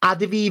well. I'd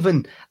have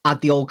even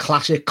had the old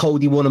classic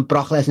Cody won and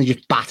Brock Lesnar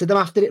just battered him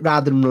after it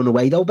rather than run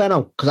away, though,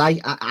 Benno. Because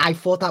I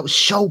thought that was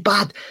so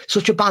bad.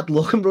 Such a bad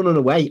look and running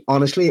away.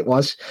 Honestly, it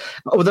was.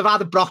 I would have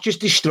rather Brock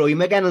just destroy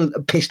him again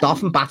and pissed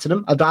off and batter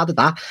him. I'd rather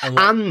that.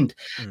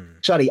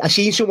 Sorry, I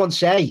seen someone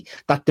say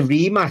that the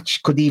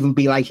rematch could even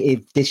be like,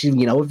 if this is,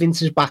 if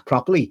Vince is back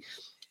properly,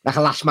 like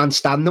a last man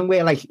standing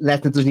where like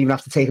Lesnar doesn't even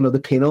have to take another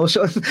pin or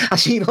something. I've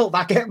seen all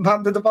that getting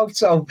bandied about,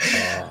 so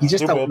you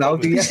just don't know,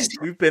 do you?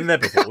 We've been there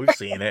before, we've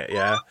seen it,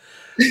 yeah.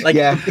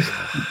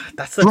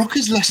 Brock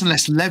has less and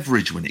less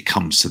leverage when it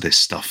comes to this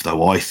stuff,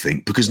 though, I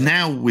think, because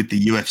now with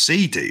the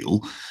UFC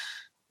deal,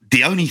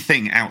 the only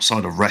thing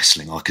outside of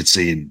wrestling I could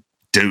see him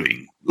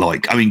doing,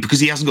 because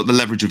he hasn't got the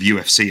leverage of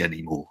UFC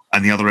anymore,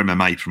 and the other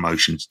MMA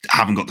promotions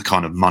haven't got the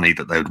kind of money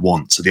that they would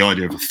want. So the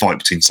idea of a fight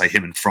between, say,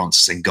 him and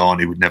Francis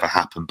Ngannou would never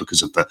happen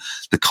because of the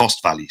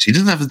cost value. So he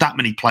doesn't have that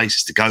many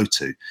places to go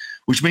to,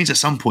 which means at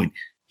some point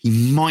he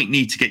might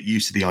need to get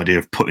used to the idea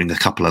of putting a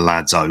couple of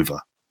lads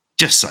over.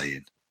 Just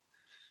saying.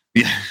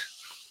 Yeah.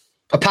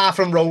 Apart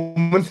from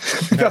Roman,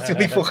 that's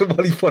really fucking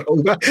what he put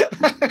over.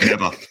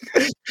 Never.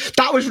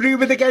 That was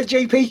rumoured again,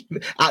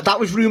 JP. That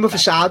was rumour for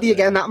Saudi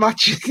again, that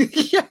match.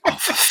 Yeah. Oh,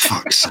 for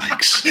fuck's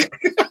sakes.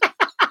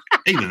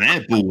 Even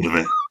they're bored of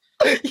it.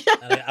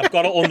 Yeah. I've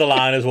got to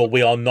underline as well,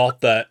 we are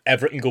not the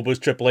Everton good was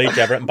Triple H,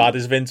 Everton bad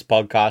is Vince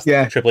podcast.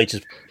 Yeah. Triple H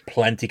is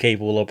plenty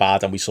capable of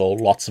bad, and we saw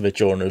lots of it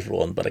during his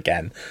run. But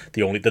again,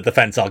 the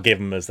defence I'll give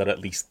him is that at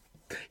least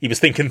he was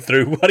thinking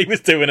through what he was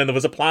doing, and there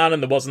was a plan,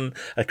 and there wasn't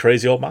a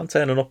crazy old man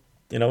turning up,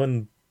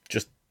 and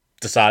just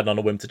deciding on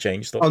a whim to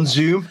change stuff. On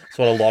Zoom. That's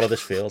what a lot of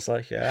this feels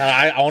like,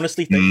 yeah. I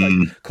honestly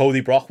think like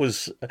Cody Brock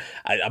was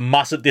a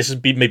massive, this has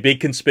been my big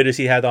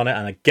conspiracy head on it,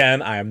 and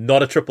again, I am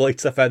not a Triple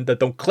H defender,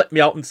 don't clip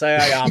me out and say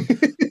I am.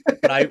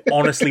 But I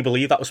honestly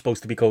believe that was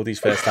supposed to be Cody's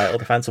first title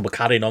defense, and we're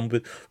carrying on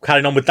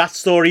with that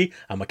story,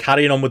 and we're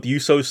carrying on with the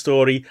Usos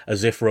story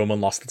as if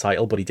Roman lost the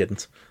title, but he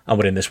didn't. And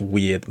we're in this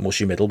weird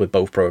mushy middle with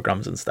both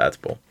programs instead.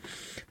 But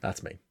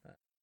that's me.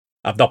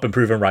 I've not been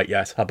proven right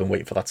yet. I've been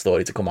waiting for that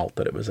story to come out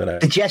that it was the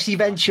Jesse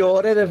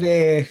Ventura of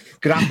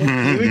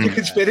GRAPPL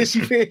conspiracy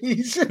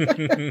theories.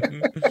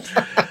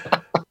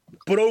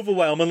 But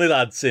overwhelmingly,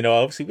 lads,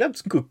 obviously we had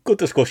some good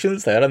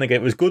discussions there. I think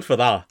it was good for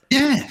that.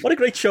 Yeah. What a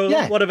great show.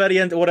 Yeah. What a very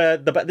end.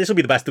 This will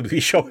be the best WWE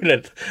show in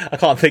it. I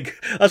can't think.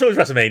 I suppose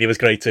WrestleMania was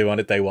great too on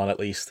it, day one at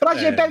least. But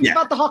actually, you've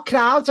had the hot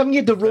crowds. I mean, you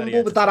had the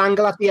Rumble with that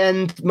angle at the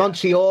end.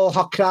 Montreal,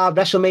 hot crowd.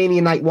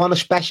 WrestleMania night one,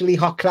 especially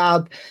hot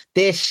crowd.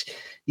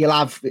 You'll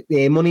have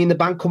Money in the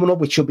Bank coming up,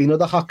 which should be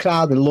another hot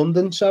crowd in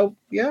London. So,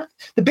 yeah.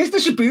 The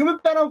business is booming,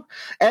 Benno.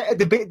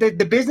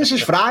 The business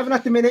is thriving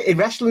at the minute.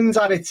 Wrestling's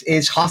at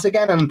its hot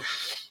again, and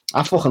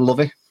I fucking love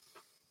it.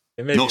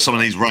 Not some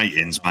of these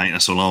ratings, mate.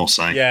 That's all I'll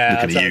say. Yeah,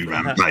 looking at you,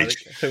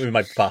 Rampage. I think we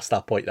might be past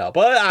that point now,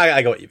 but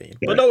I got what you mean.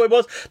 Yeah. But no, it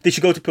was. They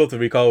should go to Puerto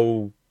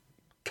Rico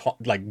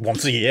like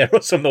once a year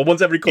or something,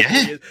 once every couple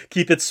of years.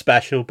 Keep it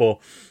special, but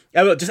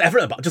just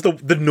everything about just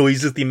the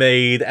noises they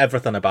made,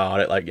 everything about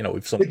it. Like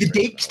we've some the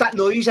digs, that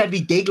noise every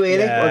dig,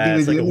 really. Yeah,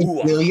 it's like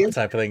brilliant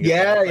type of thing.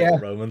 Yeah, like a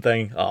Roman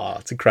thing. Oh,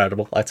 it's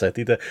incredible. I'd say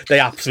they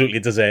absolutely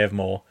deserve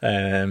more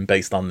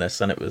based on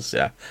this, and it was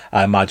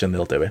I imagine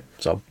they'll do it.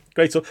 So.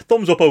 Great, so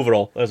thumbs up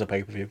overall as a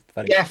pay-per-view.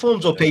 Yeah,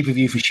 thumbs up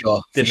pay-per-view for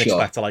sure. Didn't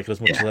expect to like it as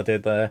much as I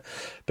did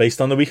based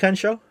on the weekend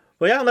show.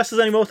 But yeah, unless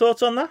there's any more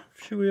thoughts on that,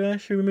 should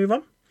we move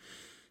on?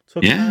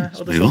 Other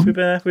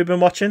stuff we've been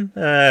watching.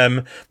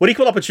 We're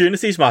equal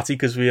opportunities, Matty,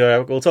 because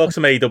we'll talk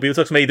some AEW. We'll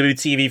talk some AEW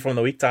TV from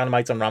the week,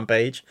 Dynamite on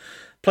Rampage.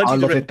 Plenty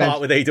to rip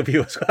apart with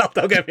AEW as well,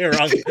 don't get me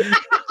wrong.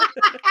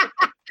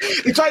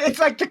 It's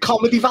like the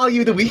comedy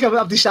value of the week.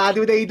 I've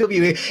decided with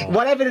AEW.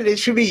 Whatever it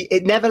is for me,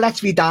 it never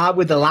lets me down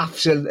with the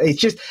laughs. And it's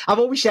just, I've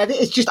always said it.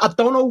 It's just, I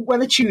don't know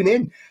when to tune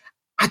in.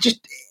 I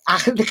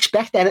can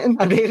expect anything.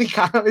 I really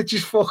can't. It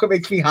just fucking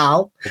makes me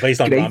howl. Well,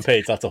 based on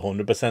Rampage, that's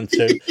 100%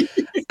 too.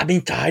 I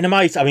mean,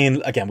 Dynamite. I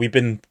mean, again, we've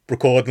been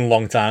recording a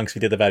long time because we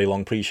did a very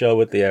long pre-show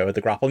with the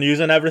GRAPPL news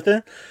and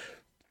everything.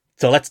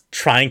 So let's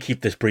try and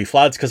keep this brief,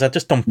 lads, because I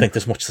just don't think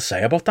there's much to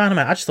say about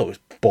Dynamite. I just thought it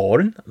was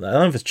boring. I don't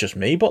know if it's just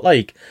me, but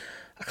like,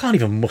 I can't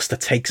even muster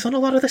takes on a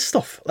lot of this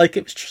stuff. Like,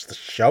 it was just a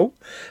show.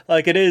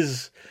 Like, it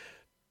is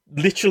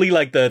literally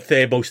like the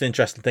third most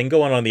interesting thing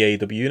going on in the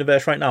AEW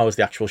universe right now is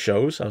the actual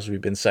shows, as we've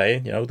been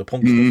saying. The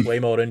Punk stuff's way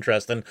more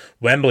interesting.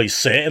 Wembley's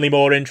certainly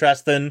more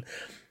interesting.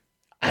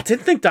 I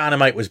didn't think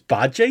Dynamite was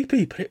bad,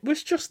 JP, but it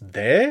was just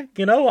there,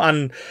 you know.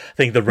 And I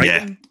think the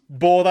rating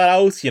bore that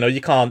out. You know,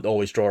 you can't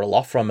always draw a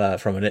lot from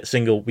a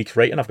single week's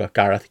rating. I've got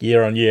Gareth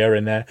year on year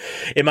in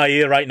my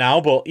ear right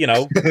now, but you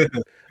know,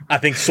 I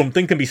think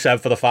something can be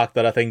said for the fact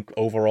that I think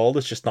overall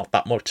there's just not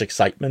that much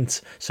excitement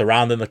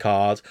surrounding the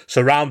card,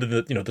 surrounding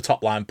the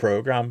top line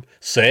program.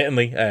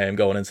 Certainly,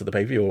 going into the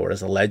pay-per-view, or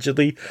as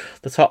allegedly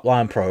the top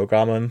line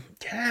program, and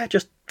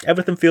just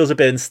everything feels a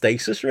bit in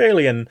stasis,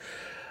 really, and.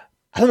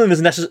 I don't think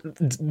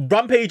there's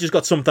Rampage has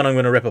got something I'm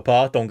going to rip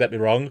apart, don't get me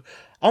wrong.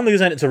 I don't think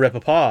there's anything to rip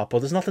apart,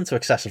 but there's nothing to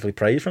excessively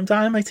praise from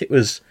Dynamite. It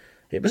was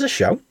a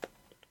show.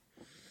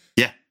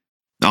 Yeah,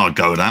 I'd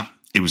go with that.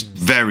 It was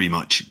very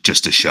much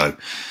just a show.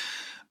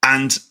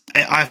 And I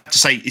have to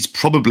say, it's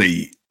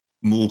probably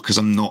more because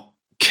I'm not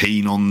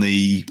keen on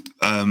the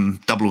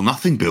Double or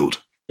Nothing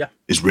build. Yeah.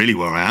 Is really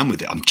where I am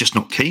with it. I'm just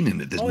not keen in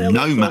it. There's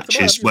no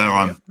matches where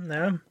I'm...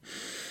 No.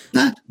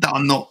 That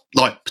I'm not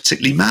like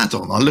particularly mad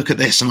on. I look at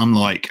this and I'm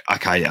like,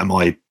 okay, am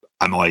I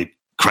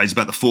crazy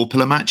about the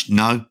 4-pillar match?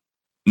 No,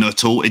 not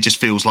at all. It just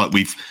feels like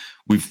we've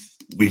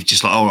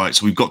just like, all right,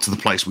 so we've got to the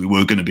place we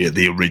were going to be at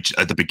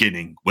the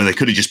beginning, where they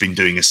could have just been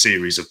doing a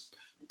series of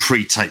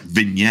pre-tape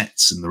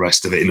vignettes and the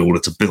rest of it in order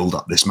to build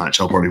up this match.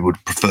 I probably would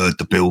have preferred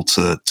the build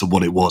to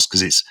what it was,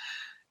 because it's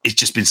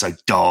just been so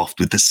daft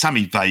with the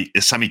Sammy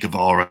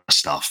Guevara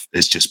stuff.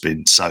 It's just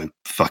been so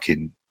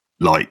fucking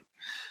like,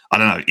 I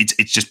don't know.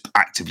 It's just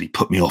actively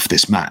put me off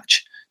this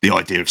match. The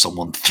idea of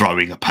someone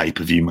throwing a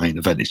pay-per-view main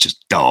event is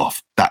just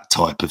daft. That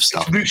type of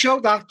stuff. Show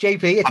that,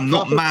 JP. I'm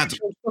not mad.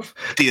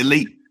 The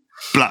Elite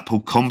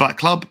Blackpool Combat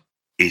Club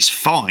is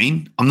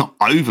fine. I'm not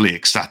overly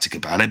ecstatic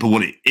about it, but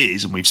what it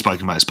is, and we've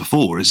spoken about this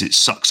before, is it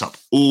sucks up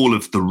all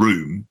of the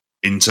room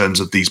in terms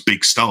of these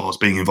big stars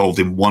being involved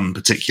in one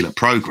particular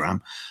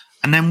program.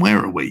 And then where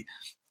are we?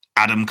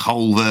 Adam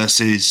Cole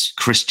versus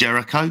Chris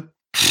Jericho?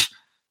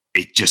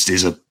 It just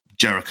is a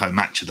Jericho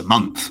match of the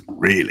month,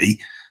 really.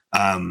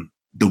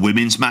 The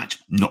women's match,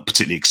 not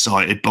particularly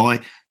excited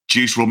by.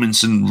 Juice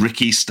Robinson,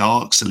 Ricky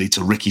Starks, Alita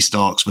Ricky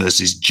Starks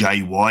versus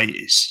Jay White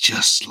is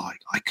just like,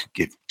 I could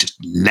give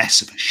just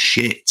less of a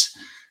shit.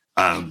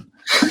 I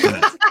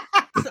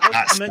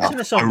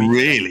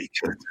really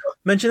could.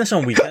 Mention this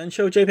on Weekend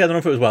Show, JP. I don't know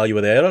if it was while you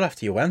were there or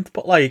after you went,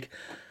 but like,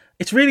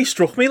 it's really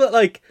struck me that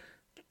like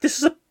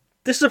this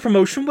is a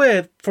promotion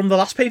where from the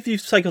last pay-per-view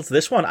cycle to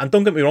this one, and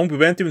don't get me wrong, we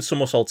weren't doing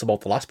somersaults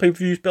about the last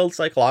pay-per-view's build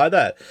cycle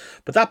either,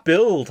 but that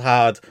build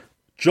had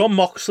Jon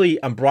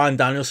Moxley and Bryan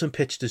Danielson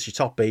pitched as your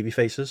top baby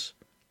faces.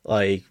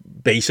 Like,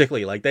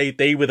 basically, like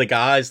they were the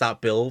guys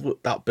that build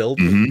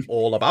was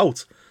all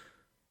about.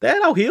 They're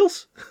now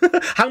heels.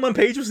 Hangman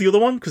Page was the other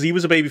one, because he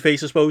was a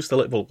babyface, I suppose.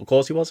 Well, of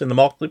course he was, in the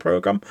Moxley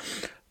program.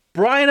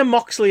 Bryan and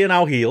Moxley are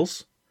now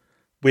heels,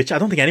 which I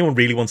don't think anyone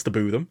really wants to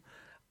boo them.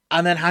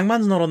 And then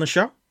Hangman's not on the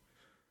show.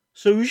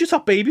 So who's your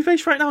top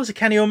babyface right now? Is it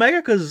Kenny Omega?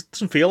 Because it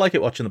doesn't feel like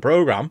it watching the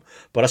program,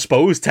 but I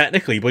suppose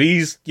technically. But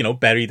he's,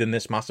 buried in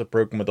this massive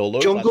program with all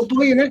those Jungle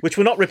Boy, innit? Which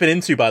we're not ripping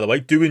into, by the way.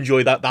 Do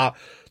enjoy that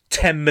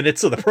 10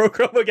 minutes of the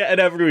program we're getting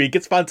every week.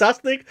 It's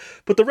fantastic.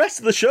 But the rest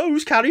of the show,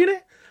 who's carrying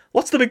it?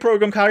 What's the big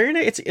program carrying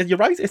it? You're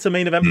right. It's a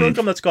main event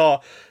program that's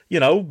got,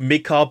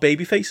 mid-card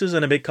baby faces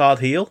and a mid-card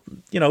heel,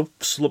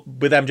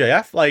 with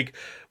MJF,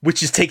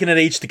 which is taking an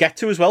age to get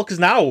to as well. Because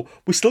now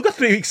we've still got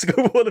 3 weeks to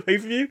go before the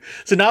pay-per-view.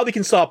 So now they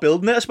can start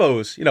building it, I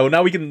suppose. Now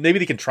maybe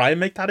they can try and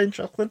make that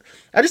interesting.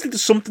 I just think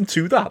there's something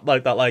to that,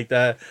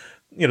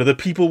 the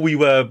people we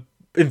were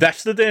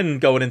invested in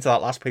going into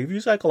that last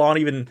pay-per-view cycle aren't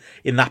even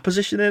in that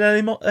position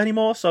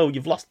anymore. So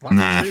you've lost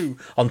that too.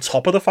 On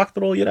top of the fact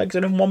that all your eggs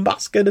are in one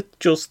basket, it's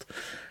just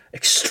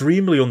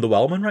extremely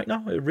underwhelming right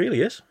now. It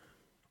really is.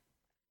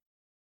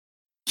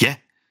 Yeah,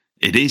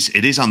 it is.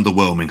 It is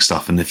underwhelming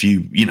stuff. And if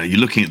you're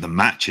looking at the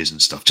matches and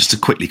stuff, just to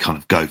quickly kind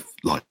of go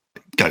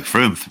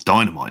through them for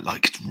Dynamite,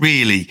 it's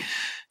really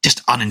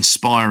just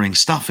uninspiring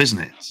stuff, isn't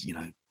it?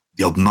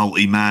 The old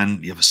multi-man,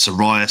 you have a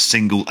Saraya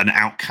single, an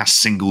Outcast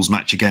singles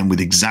match again with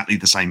exactly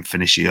the same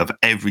finish you have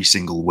every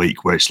single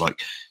week, where it's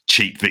like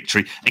cheap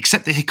victory.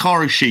 Except the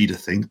Hikaru Shida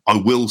thing, I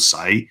will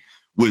say,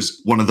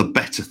 was one of the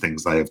better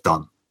things they have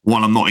done.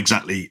 One, I'm not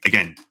exactly,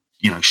 again,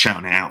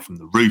 shouting it out from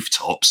the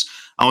rooftops.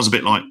 I was a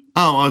bit like,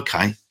 oh,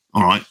 okay,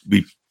 all right.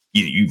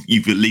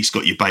 You've at least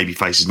got your baby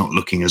faces not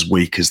looking as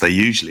weak as they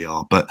usually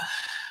are, but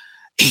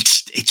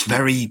it's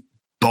very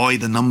by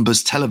the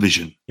numbers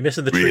television. You're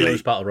missing the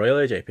Trios Battle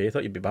Royal, JP. I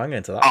thought you'd be banging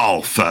into that.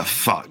 Oh, for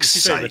fuck's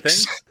sake.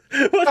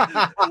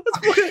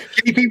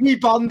 JP, we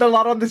bond a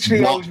lot on the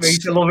Trios,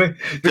 mate. I love it.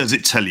 Does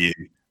it tell you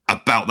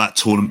about that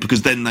tournament?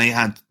 Because then they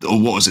had,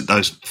 what was it,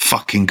 those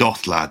fucking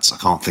goth lads? I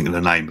can't think of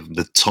the name of them.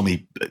 The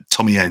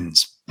Tommy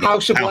Ends.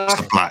 House of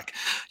Black.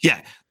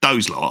 Yeah,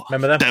 those lot.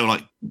 Remember them? They were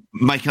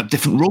making up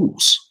different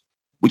rules,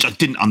 which I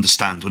didn't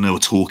understand when they were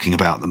talking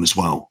about them as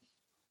well.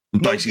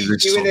 Basically,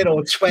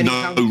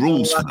 no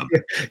rules for them.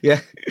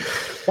 Yeah.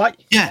 Why?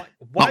 Yeah.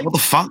 Why? What the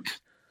fuck?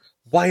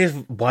 Why is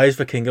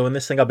Vikingo in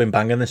this thing? I've been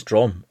banging this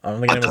drum. I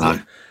don't know.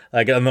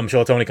 I'm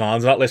sure Tony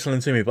Khan's not listening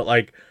to me, but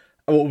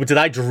did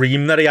I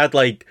dream that he had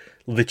like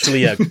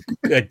literally a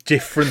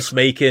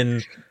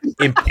difference-making,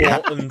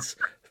 important,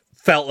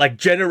 felt like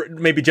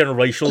maybe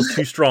generational is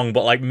too strong,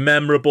 but like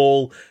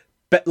memorable,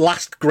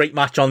 last great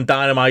match on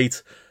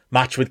Dynamite,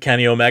 match with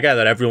Kenny Omega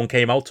that everyone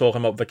came out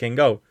talking about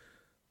Vikingo.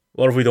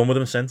 What have we done with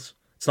him since?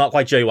 It's not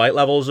quite Jay White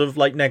levels of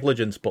like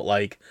negligence, but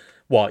like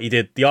what he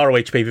did the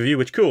ROH pay-per-view,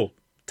 which cool,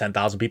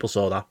 10,000 people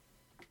saw that,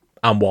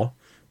 and what,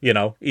 you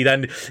know,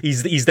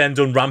 he's then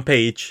done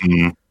Rampage.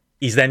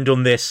 He's then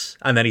done this,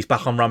 and then he's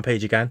back on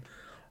Rampage again.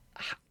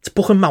 It's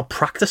fucking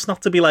malpractice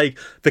not to be like,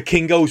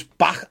 Vikingo's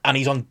back, and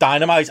he's on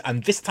Dynamite,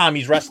 and this time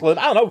he's wrestling,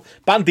 I don't know,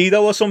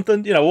 Bandido or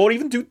something, you know, or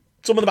even do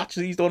some of the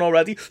matches he's done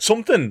already.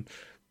 Something.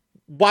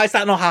 Why has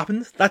that not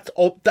happened?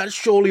 That's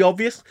surely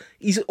obvious.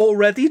 He's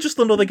already just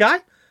another guy.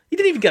 He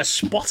didn't even get a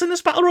spot in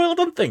this Battle Royal, I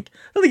don't think.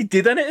 I don't think he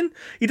did anything.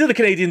 He did a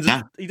Canadian...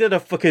 Yeah. He did a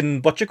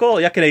fucking... What you call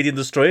it? Yeah, Canadian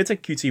Destroyer to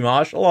QT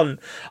Marshall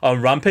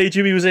on Rampage,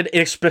 who he was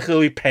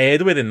inexplicably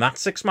paired with in that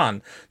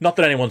 6-man. Not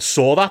that anyone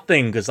saw that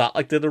thing, because that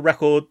like did a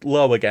record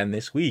low again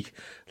this week.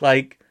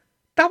 Like,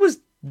 that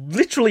was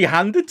literally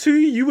handed to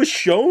you. You were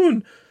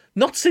shown.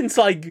 Not since,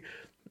 like...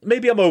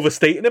 Maybe I'm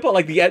overstating it, but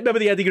like remember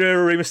the Eddie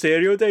Guerrero Rey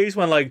Mysterio days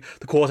when like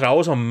the quarter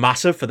hours were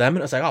massive for them,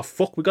 and it's like, oh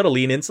fuck, we got to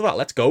lean into that.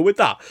 Let's go with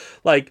that.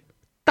 Like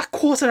that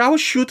quarter hour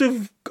should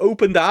have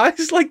opened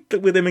eyes, like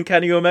with him and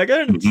Kenny Omega,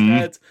 and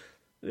instead,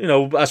 you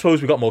know, I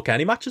suppose we got more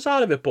Kenny matches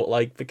out of it, but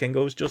like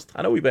Vikingo's just,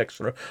 I know we've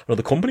extra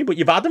another company, but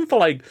you've had him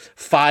for like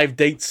 5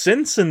 dates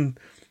since, and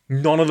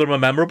none of them are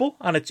memorable,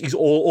 and he's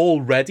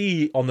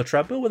already on the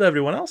treadmill with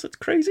everyone else. It's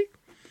crazy.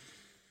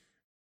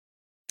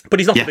 But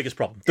he's not the biggest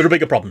problem. There are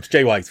bigger problems.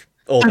 Jay White.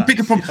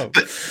 Bigger problem. You know.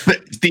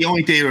 But the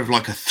idea of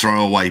like a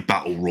throwaway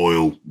battle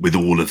royal with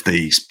all of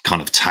these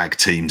kind of tag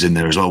teams in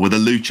there as well, with the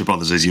Lucha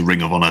Brothers as your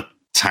Ring of Honor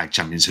tag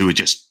champions, who are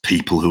just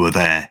people who are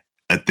there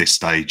at this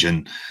stage.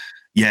 And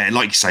yeah,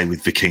 like you say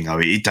with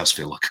Vikingo, it does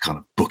feel like a kind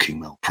of booking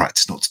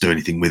malpractice not to do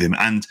anything with him.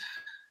 And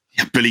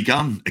yeah, Billy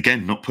Gunn,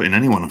 again, not putting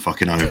anyone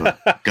fucking over,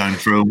 going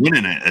through and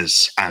winning it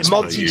as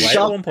Monty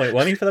at one point,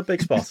 wasn't he, for the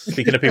big spot?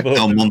 Speaking of people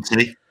who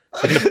Monty.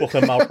 Speaking of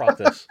booking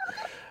malpractice.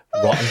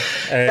 Rotten.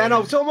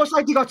 No, it's almost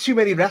like you got too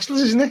many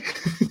wrestlers, isn't it?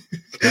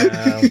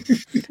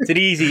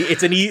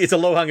 It's a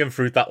low hanging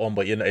fruit, that one,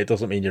 but you know, it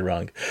doesn't mean you're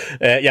wrong.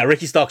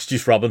 Ricky Starks,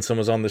 Juice Robinson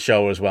was on the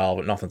show as well,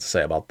 but nothing to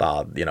say about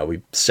that. You know,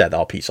 we said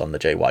our piece on the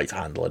Jay White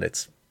handle, and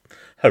it's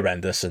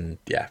horrendous, and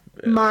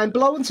mind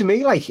blowing to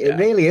me. Like it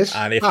really is.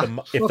 And if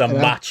the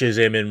match is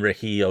him and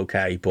Ricky,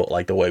 okay, but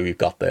like the way we've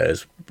got there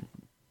is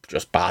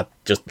just bad.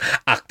 Just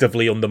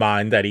actively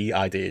undermined any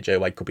idea Jay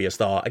White could be a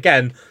star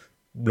again.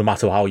 No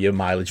matter how your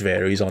mileage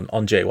varies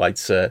on Jay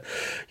White's, he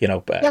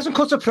hasn't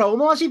cut a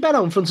promo, has he, been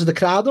out in front of the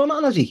crowd or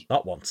not, has he?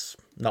 Not once.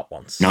 No.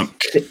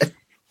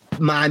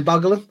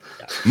 Mind-boggling.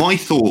 Yeah. My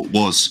thought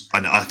was,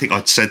 and I think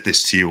I'd said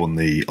this to you on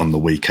the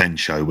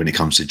weekend show when it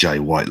comes to Jay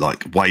White,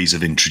 like ways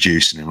of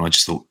introducing him. I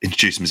just thought,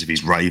 introduce him as if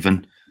he's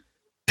Raven.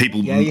 A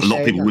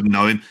lot of people wouldn't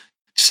know him.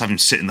 Just have him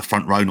sit in the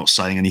front row, not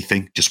saying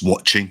anything, just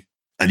watching.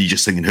 And you're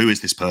just thinking, who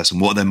is this person?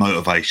 What are their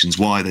motivations?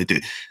 Why are they do?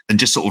 And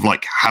just sort of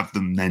like have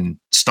them then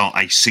start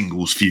a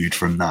singles feud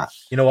from that.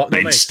 You know what? But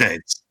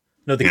instead,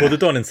 they could have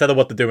done instead of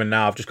what they're doing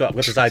now. I've got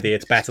this idea.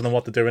 It's better than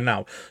what they're doing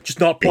now.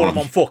 Just not put them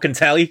on fucking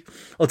telly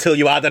until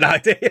you had an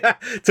idea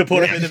to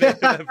put them in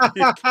the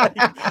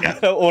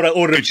or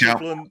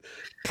a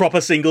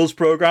proper singles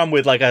program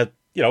with like a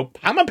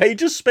Hangman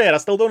Page's spare. I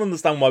still don't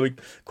understand why we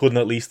couldn't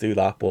at least do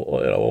that, but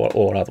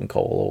or Adam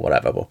Cole or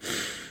whatever. But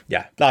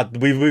yeah, that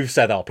we've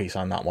said our piece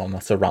on that one.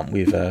 That's a rant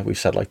we've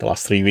said like the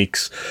last 3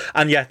 weeks,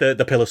 and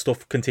the pillar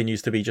stuff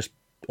continues to be just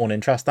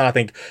uninteresting. I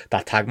think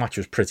that tag match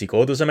was pretty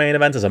good as a main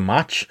event, as a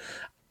match.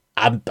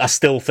 I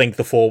still think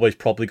the 4-way is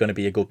probably going to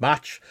be a good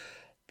match.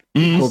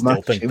 I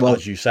still think,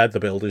 as you said, the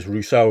build is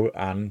Russo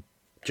and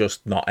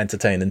just not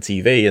entertaining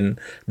TV, and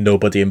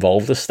nobody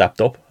involved has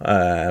stepped up.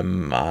 I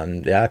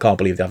can't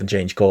believe they haven't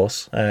changed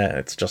course.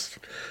 It's just.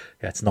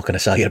 Yeah, it's not going to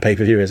sell you a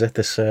pay-per-view, is it?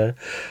 This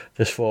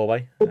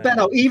 4-way. But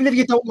Benno, even if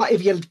you don't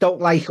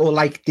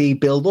like the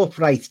build-up,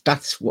 right?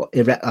 That's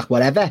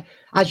whatever.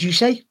 As you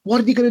say,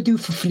 what are they going to do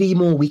for 3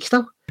 more weeks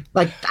though?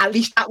 Like at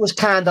least that was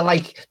kind of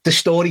like the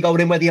story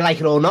going in, whether you like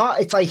it or not.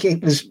 It's like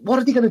what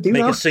are they going to do?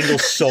 Make now? A single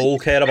soul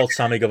care about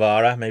Sammy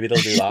Guevara. Maybe they'll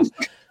do that.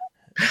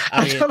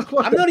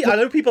 I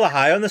know people are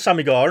high on the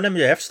Sammy Guevara and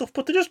MJF stuff,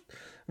 but they're just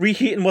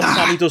reheating what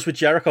Sammy does with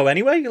Jericho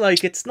anyway.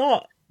 Like it's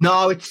not.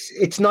 No,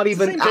 it's not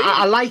even.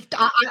 I like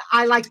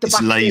the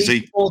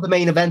backstage for the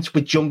main events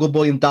with Jungle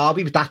Boy and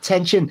Darby with that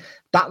tension,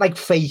 that like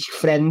fake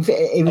friend.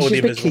 It was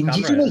just a bit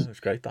cringy to me. It was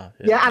great, that.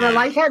 Yeah, and I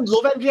like him.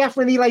 Love MJF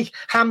when he like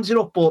hams it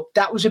up, but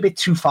that was a bit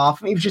too far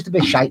for me. It was just a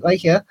bit shite,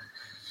 like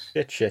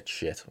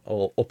Shit,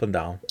 all up and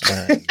down.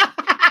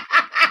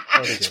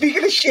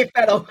 Speaking of shit,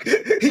 Benno,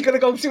 you're going to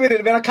go to it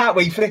in a minute. I can't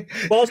wait for it.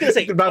 Well, I was going to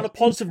say, on a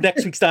positive,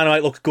 next week's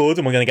Dynamite looks good,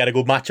 and we're going to get a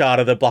good match out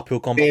of the Blackpool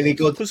Combat Really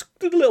Club. good. Because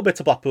the little bits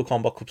of Blackpool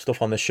Combat Club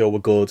stuff on this show were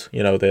good.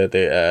 You know,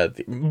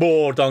 the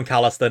more Don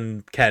Callis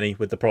than Kenny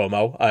with the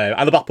promo.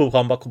 And the Blackpool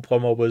Combat Club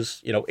promo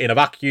was, you know, in a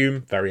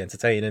vacuum, very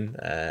entertaining.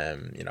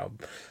 You know,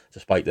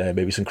 despite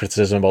maybe some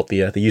criticism about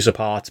the use of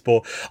parts.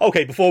 But,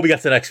 okay, before we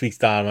get to next week's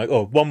Dynamite,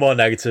 one more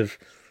negative.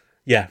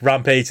 Yeah,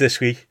 Rampage this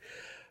week.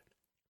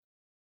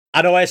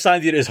 I know I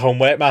assigned you to his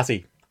homework,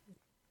 Matty.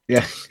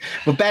 Yeah.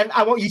 Well, Ben,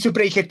 I want you to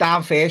break it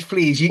down first,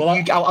 please.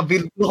 I've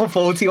been looking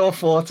forward to your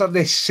thoughts on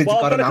this since you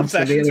got an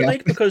answer to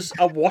make, because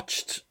I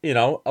watched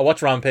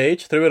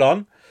Rampage, threw it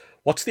on,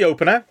 watched the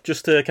opener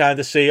just to kind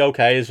of see,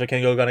 okay, is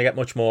Vikingo going to get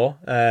much more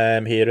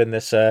here in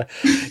this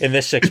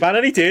 6-man?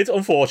 And he did,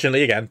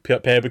 unfortunately, again,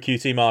 paired with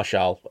QT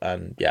Marshall.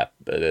 And yeah,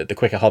 the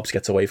quicker Hobbs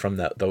gets away from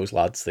those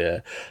lads,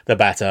 the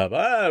better.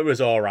 But it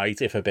was all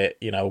right, if a bit,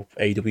 you know,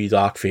 AEW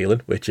dark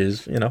feeling, which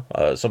is, you know,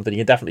 something you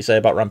can definitely say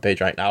about Rampage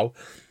right now.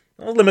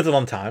 Limited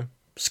on time.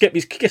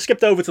 He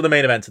skipped over to the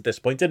main event at this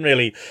point. Didn't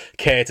really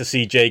care to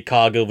see Jade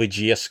Cargill with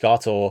Gia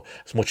Scott, or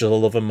as much as I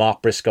love him,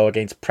 Mark Briscoe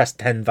against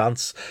Preston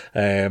Vance.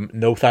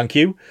 No, thank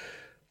you.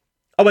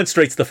 I went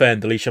straight to the Fern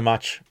deletion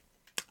match.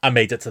 I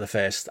made it to the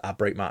first ad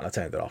break, Matt, and I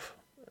turned it off.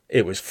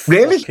 It was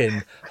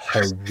fucking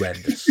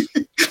horrendous.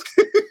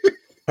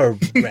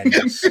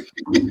 Horrendous.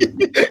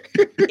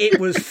 It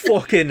was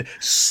fucking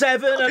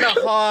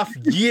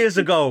 7.5 years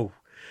ago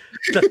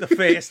that the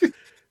first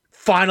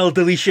final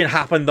deletion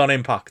happened on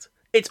Impact.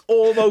 It's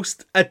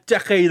almost a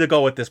decade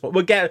ago at this point.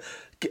 We'll get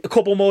a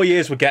couple more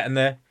years. We're getting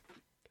there.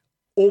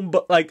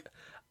 But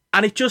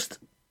and it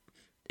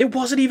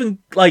wasn't even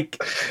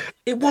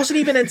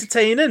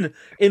entertaining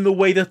in the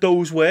way that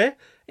those were.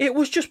 It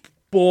was just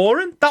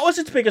boring. That was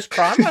its biggest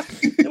crime.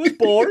 It was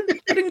boring.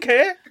 I didn't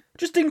care.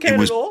 Just didn't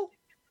care at all.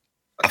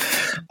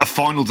 A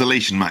final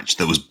deletion match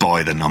that was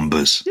by the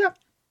numbers. Yeah.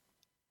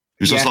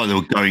 It was just like they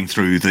were going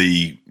through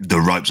the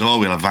ropes. Oh,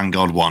 we'll have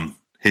Vanguard 1.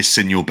 Here's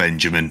Signor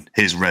Benjamin.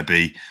 Here's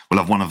Rebby.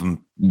 We'll have one of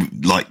them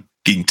like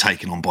getting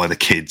taken on by the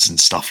kids and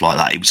stuff like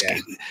that.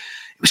 It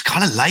was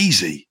kind of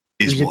lazy.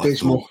 It was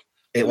abysmal.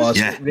 It was.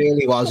 Yeah. It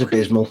really was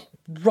abysmal.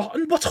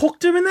 Rotten. What's Hook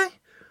doing there?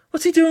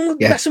 What's he doing?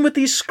 Messing with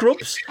these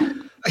scrubs?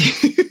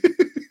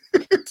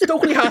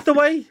 Stokely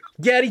Hathaway.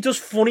 Yeah, he does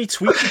funny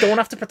tweets. You don't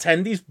have to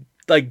pretend he's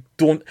not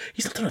doing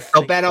a thing.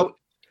 Oh, Benno,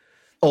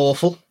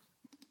 awful.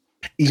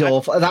 He's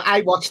awful.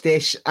 I watched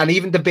this, and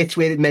even the bits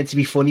where it's meant to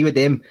be funny with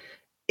him,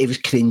 it was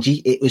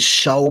cringy. It was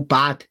so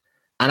bad.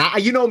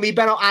 And you know me,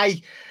 Benno,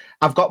 I've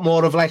got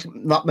more of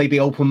not maybe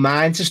open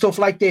mind to stuff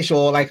like this,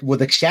 or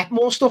would accept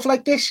more stuff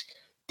like this.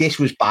 This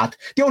was bad.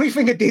 The only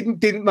thing I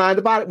didn't mind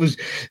about it was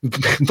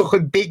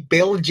fucking Big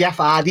Bill and Jeff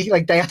Hardy.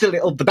 They had a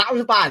little, but that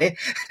was about it.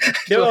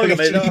 You know, I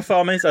made that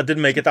far, mate. I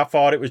didn't make it that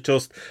far. It was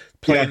just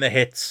playing the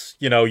hits,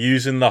 you know,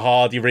 using the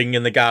Hardy ring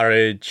in the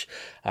garage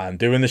and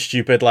doing the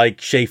stupid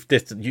shape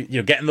distance, you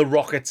know, getting the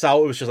rockets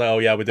out. It was just like, oh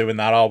yeah, we're doing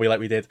that, are we?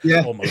 Like we did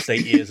almost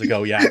 8 years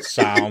ago. Yeah,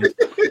 sound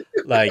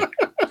I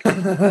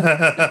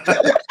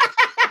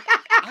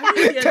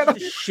really had to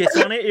shit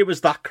on it. It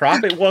was that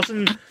crap. It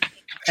wasn't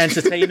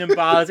entertaining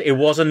bad. It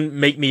wasn't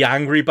make me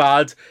angry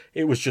bad.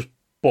 It was just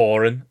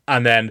boring.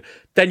 And then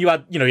you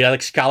had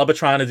Excalibur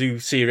trying to do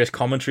serious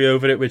commentary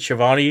over it with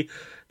Shivani.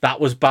 That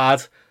was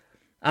bad.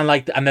 And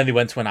then they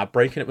went to an ad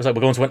break, and it was like,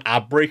 we're going to an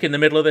ad break in the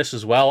middle of this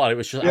as well. And it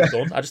was just, I'm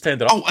done. I just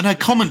turned it off. Oh, and a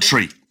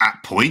commentary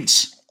at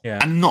points,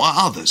 and not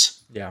at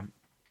others. Yeah.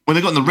 When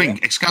they got in the ring,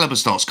 Excalibur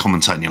starts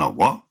commentating. You're like,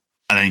 what?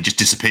 And then he just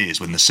disappears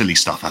when the silly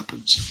stuff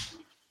happens.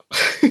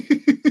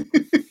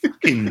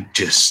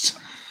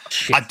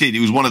 It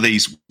was one of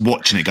these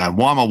watching it going,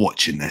 why am I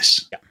watching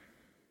this? Yeah.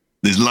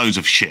 There's loads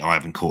of shit I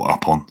haven't caught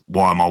up on.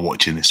 Why am I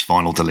watching this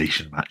final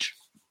deletion match?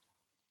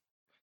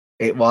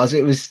 It was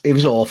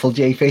awful,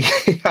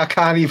 JP. I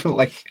can't even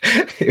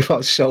it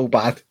was so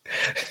bad.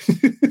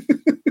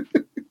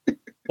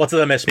 What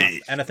did I miss, man?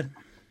 Anything?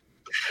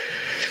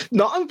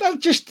 Nothing.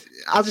 Just,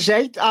 as I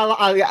say,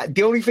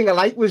 the only thing I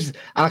liked was, and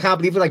I can't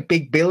believe it,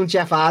 Big Bill and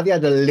Jeff Hardy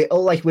had a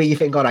little, where you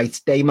think, all right,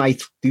 they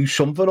might do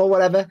something or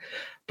whatever.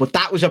 But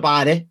that was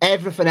about it.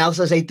 Everything else,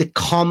 I say, the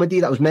comedy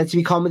that was meant to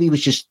be comedy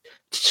was just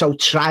so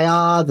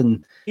try-hard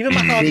and even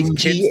McCarthy's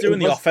kids doing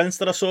the offense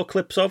that I saw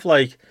clips of,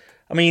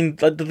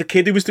 the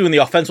kid who was doing the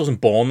offense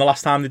wasn't born the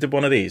last time they did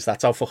one of these.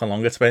 That's how fucking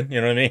long it's been. You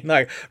know what I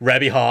mean?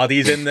 Rebby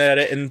Hardy's in there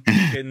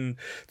in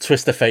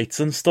Twist of Fates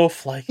and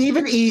stuff.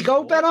 Even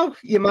Ego, Benno,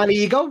 your man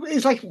Ego,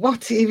 is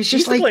what? He was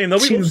just playing though.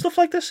 He loves stuff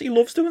like this. He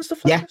loves doing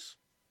stuff like this.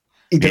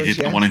 He did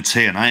that one in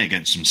TNA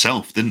against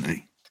himself, didn't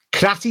he?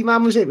 Karate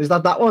Man, was it? Was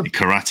that one?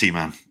 Karate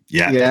Man.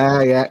 Yeah.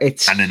 Yeah.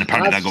 And then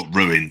apparently that got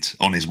ruined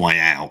on his way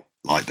out.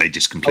 They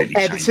just completely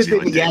changed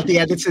it. Yeah, they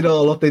edited it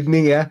all up, didn't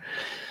he? Yeah.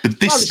 But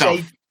this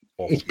stuff...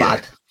 It's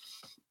bad.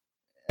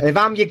 If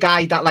I'm your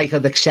guy that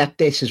would accept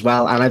this as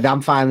well, and if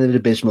I'm finding it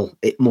abysmal,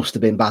 it must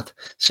have been bad.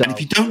 So, and if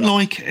you don't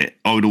like it,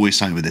 I would always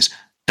say with this,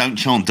 don't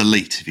chant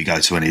delete if you go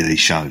to any of these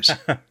shows.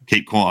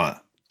 Keep quiet.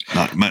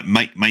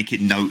 Make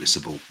it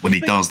noticeable when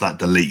he does that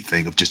delete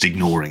thing of just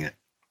ignoring it.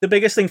 The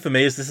biggest thing for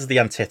me is this is the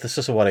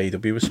antithesis of what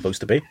AEW was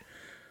supposed to be.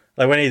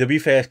 Like when AEW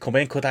first come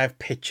in, could I have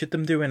pictured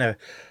them doing a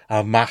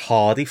Matt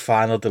Hardy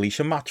final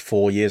deletion match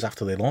 4 years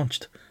after they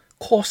launched?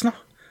 Of course not.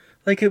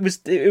 Like it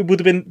would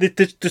have been.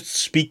 It just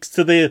speaks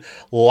to the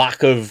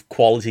lack of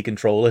quality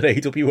control at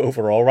AEW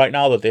overall right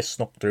now that this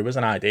snuck through as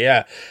an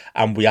idea,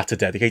 and we had to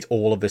dedicate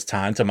all of this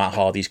time to Matt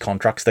Hardy's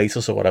contract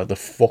status or whatever the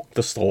fuck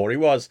the story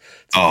was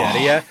to get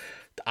here.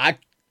 I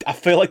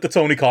feel like the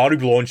Tony Khan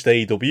who launched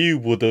AEW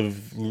would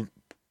have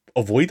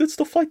avoided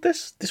stuff like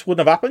this. This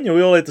wouldn't have happened.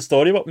 We all heard the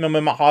story about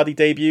when Matt Hardy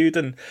debuted,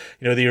 and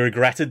they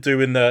regretted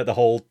doing the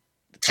whole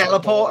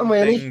teleporting,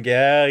 really.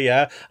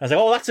 Yeah. I was like,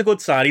 oh, that's a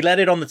good sign. He let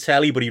it on the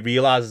telly, but he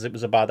realizes it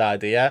was a bad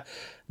idea.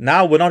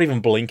 Now we're not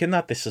even blinking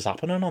that this is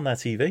happening on their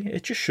TV.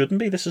 It just shouldn't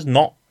be. This is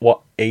not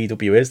what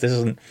AEW is. This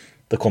isn't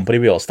the company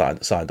we all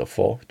signed up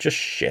for. Just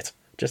shit.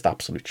 Just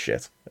absolute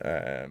shit.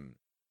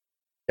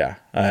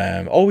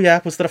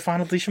 Was there a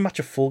final deletion match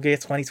of Full Gear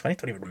 2020? I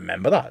don't even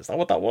remember that. Is that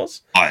what that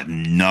was? I have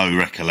no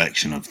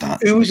recollection of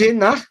that. Who was in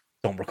that?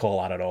 Don't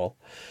recall that at all.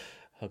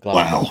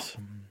 Wow.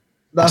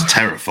 That's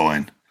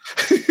terrifying.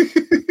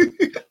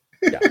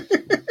 Yeah.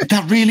 Did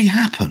that really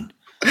happen?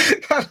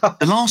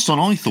 The last one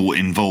I thought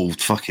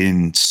involved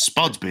fucking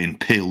Spuds being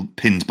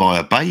pinned by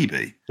a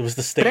baby. There was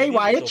the Bray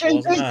Wyatt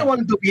changed the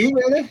one W,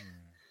 really.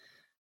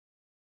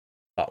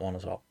 That one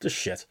as well. Just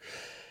shit.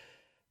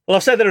 Well,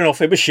 I've said that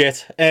enough. It was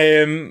shit.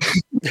 That's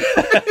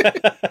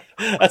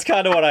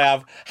kind of what I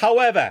have.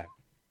 However,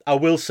 I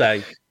will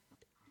say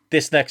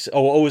this next.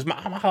 Was Matt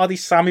Hardy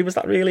Sammy? Was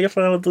that really a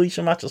final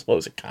deletion match? I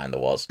suppose it kind of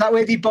was. That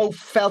way they both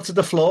fell to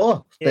the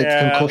floor. The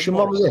concussion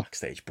one, was it?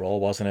 Backstage brawl,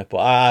 wasn't it?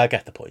 But I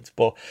get the point.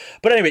 But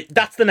anyway,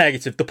 that's the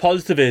negative. The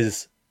positive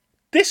is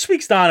this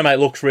week's Dynamite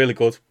looks really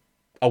good.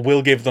 I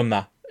will give them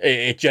that.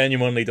 It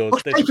genuinely does.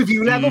 Looks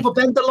pay-per-view level, but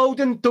then they're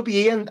loading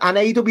WE and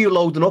AEW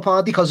loading up,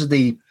 aren't they, because of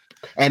the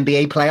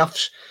NBA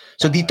playoffs.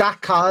 So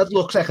that card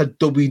looks like a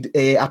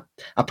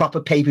proper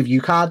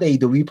pay-per-view card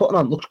AEW putting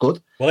on. Looks good.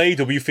 Well,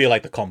 AEW feel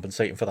like they're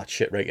compensating for that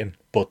shit rating,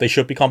 but they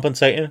should be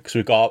compensating because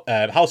we've got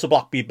House of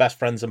Black Beat Best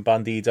Friends and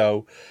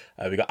Bandido.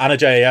 We've got Anna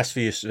JAS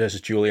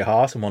versus Julia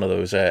Hart in one of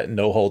those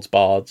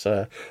no-holds-barred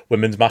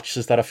women's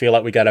matches that I feel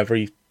like we get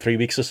every 3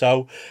 weeks or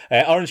so.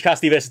 Orange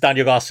Cassidy versus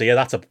Daniel Garcia.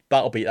 That's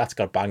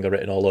got a banger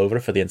written all over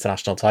it for the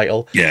international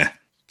title. Yeah.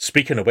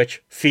 Speaking of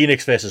which,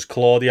 Phoenix versus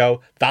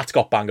Claudio, that's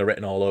got banger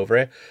written all over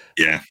it.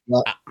 Yeah.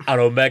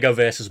 And Omega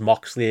versus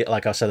Moxley,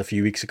 like I said a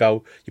few weeks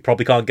ago, you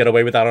probably can't get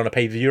away with that on a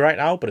pay-per-view right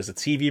now, but as a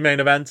TV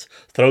main event,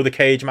 throw the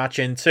cage match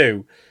in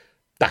too,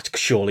 that's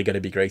surely going to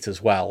be great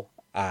as well.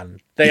 And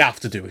they have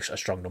to do a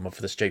strong number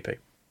for this, JP.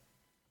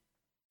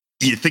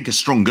 You think a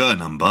stronger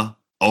number,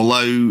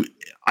 although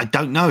I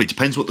don't know. It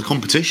depends what the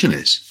competition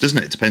is, doesn't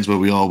it? It depends where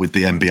we are with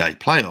the NBA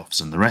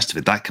playoffs and the rest of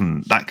it. That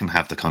can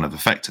have the kind of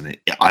effect on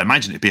it. I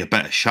imagine it'd be a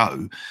better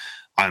show.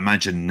 I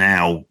imagine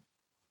now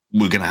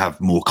we're going to have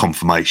more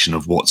confirmation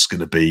of what's going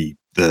to be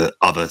the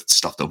other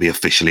stuff that'll be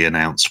officially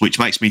announced, which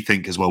makes me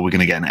think as well we're going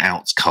to get an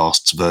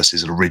Outcasts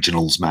versus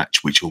Originals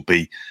match, which will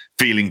be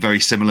feeling very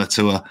similar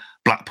to a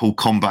Blackpool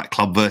Combat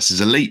Club versus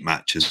Elite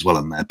match as well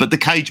in there. But the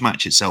cage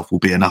match itself will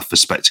be enough for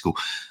spectacle.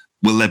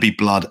 Will there be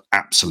blood?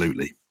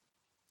 Absolutely.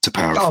 To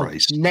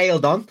paraphrase.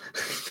 Nailed on.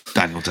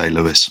 Daniel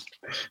Day-Lewis.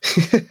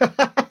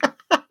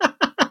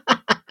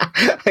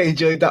 I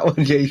enjoyed that one,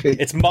 JP.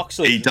 It's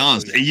Moxley. He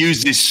does. He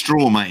uses his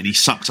straw, mate, and he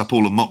sucks up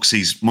all of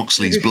Moxley's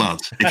blood,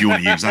 if you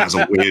want to use that as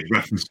a weird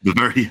reference to the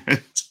very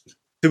end.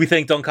 Do we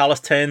think Don Callis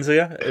turns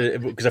here?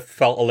 Because it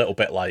felt a little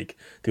bit like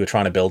they were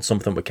trying to build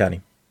something with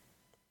Kenny.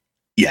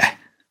 Yeah.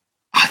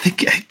 I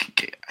think...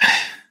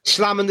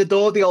 Slamming the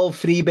door, the old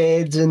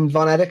Freebirds and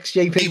Von Erichs,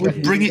 JP. It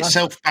would bring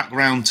itself back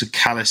round to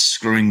Callis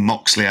screwing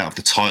Moxley out of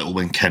the title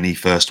when Kenny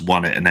first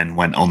won it and then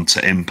went on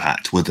to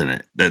Impact, wouldn't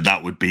it?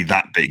 That would be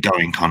that bit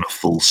going kind of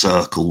full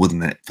circle,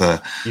 wouldn't it?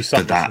 You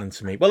stopped listening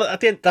to me. Well,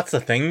 at the end, that's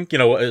the thing.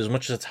 As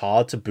much as it's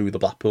hard to boo the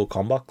Blackpool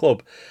Combat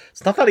Club,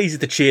 it's not that easy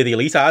to cheer the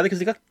Elite either because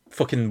they got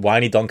fucking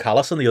whiny Don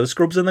Callis and the other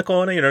scrubs in the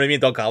corner. You know what I mean?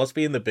 Don Callis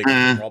being the big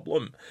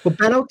problem. But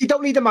Benno, they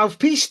don't need a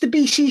mouthpiece. The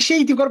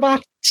BCC, they've got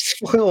about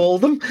all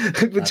of them.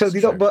 So they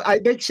don't. But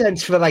it makes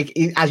sense for, like,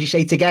 as you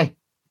say, to get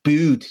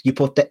booed, you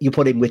put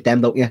him with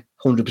them, don't you?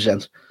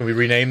 100%. Can we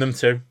rename them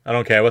too? I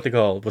don't care what they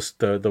call it. Was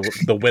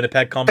the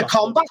Winnipeg Combat? The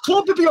Combat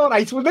Club would be all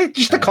right, wouldn't it?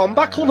 Just the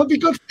Combat Club would be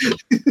good.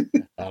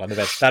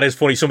 That is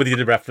funny. Somebody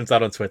did reference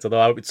that on Twitter, though.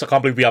 I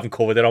can't believe we haven't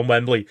covered it on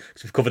Wembley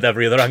because we've covered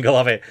every other angle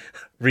of it.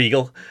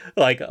 Regal.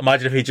 Like,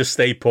 imagine if he just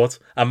stayed put.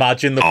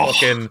 Imagine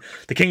the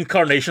King's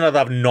Coronation would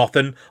have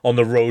nothing on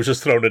the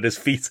roses thrown at his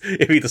feet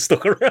if he'd have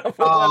stuck around.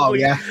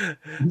 Wembley. Yeah.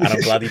 And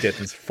I'm glad he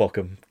didn't. Fuck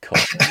him.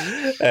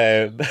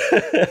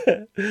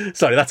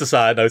 Sorry, that's a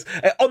side note.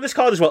 On this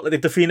card as well,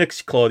 the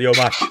Phoenix Claudio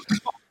match,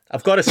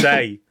 I've got to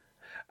say,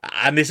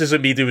 and this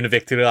isn't me doing a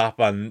victory lap,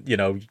 and you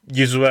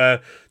were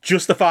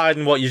justified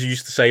in what you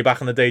used to say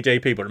back in the day,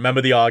 JP. But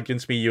remember the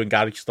arguments you and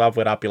Gary used to have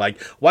where I'd be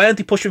like, "Why aren't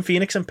they pushing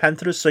Phoenix and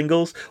Penta as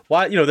singles?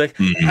 Why,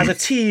 as a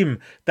team,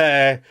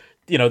 they're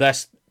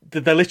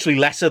they're literally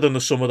lesser than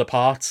the sum of the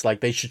parts.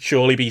 Like, they should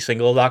surely be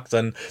singles acts.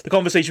 And the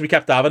conversation we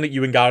kept having, that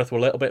you and Gareth were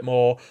a little bit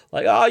more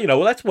like,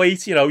 let's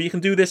wait. You can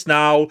do this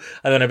now,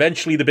 and then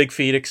eventually the big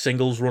Phoenix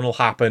singles run will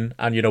happen,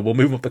 and we'll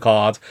move up the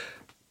card.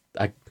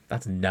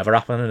 That's never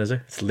happening, is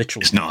it?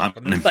 It's not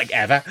happening, like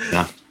ever.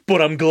 No.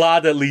 But I'm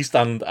glad at least,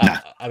 and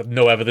I have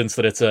no evidence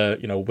that it's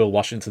Will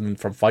Washington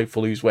from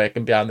Fightful who's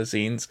working behind the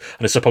scenes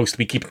and is supposed to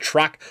be keeping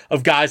track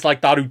of guys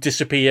like that who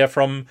disappear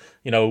from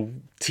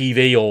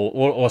TV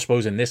or I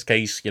suppose in this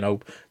case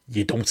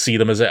you don't see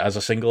them as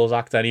a singles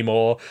act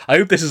anymore. I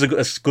hope this is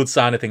a good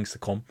sign of things to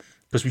come,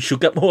 because we should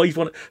get more.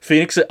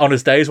 Phoenix on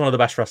his day is one of the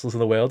best wrestlers in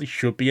the world. He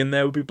should be in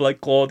there with people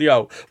like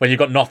Claudio. When you've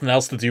got nothing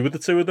else to do with the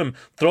two of them,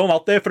 throw him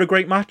out there for a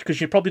great match,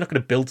 because you're probably not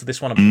going to build to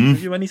this one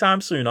with you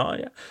anytime soon, are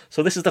you?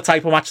 So this is the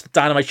type of match that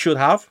Dynamite should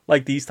have,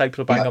 like these types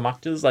of banger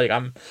matches. Like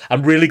I'm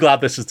really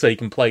glad this has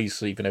taken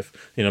place, even if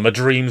my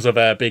dreams of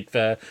a big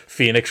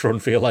Phoenix run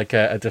feel like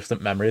a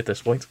distant memory at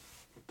this point.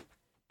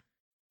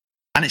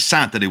 And it's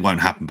sad that it won't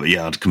happen, but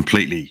yeah, I'd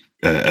completely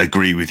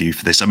agree with you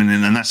for this. I mean,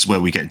 and that's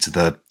where we get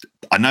into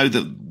I know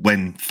that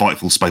when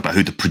Fightful spoke about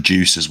who the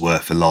producers were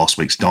for last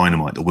week's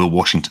Dynamite, that Will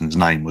Washington's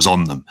name was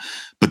on them.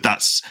 But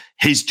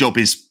his job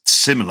is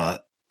similar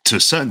to a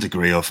certain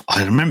degree of,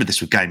 I remember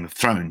this with Game of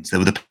Thrones. There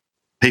were the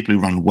people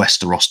who run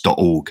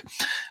Westeros.org,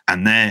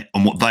 and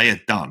what they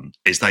had done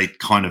is they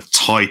kind of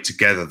tied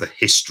together the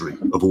history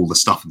of all the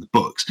stuff in the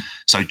books.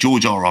 So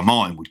George R.R.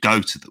 Martin would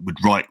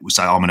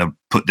say, I'm going to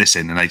put this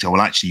in, and they'd go,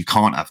 well, actually, you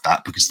can't have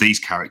that because these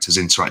characters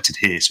interacted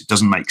here, so it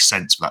doesn't make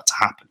sense for that to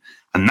happen.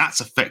 And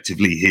that's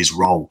effectively his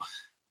role.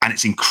 And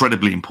it's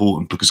incredibly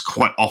important, because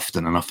quite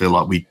often, and I feel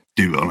like we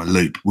do it on a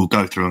loop, we'll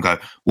go through and go,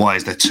 why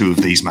is there two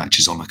of these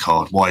matches on the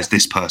card? Why is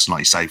this person,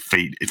 like you say,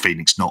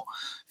 Phoenix, not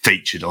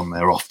featured on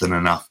there often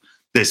enough?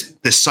 There's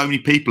so many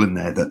people in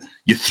there that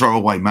your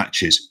throwaway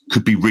matches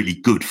could be really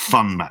good,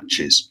 fun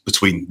matches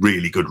between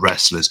really good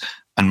wrestlers.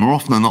 And more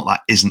often than not,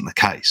 that isn't the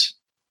case.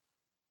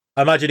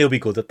 I imagine he'll be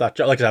good at that.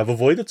 Like I said, I've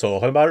avoided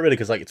talking about it really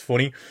because it's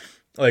funny.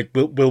 Like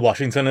Will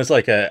Washington is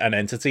like an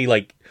entity.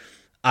 Like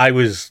I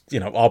was,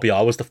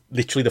 RBR was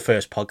literally the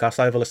first podcast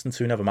I ever listened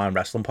to, never mind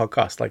wrestling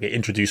podcast. Like it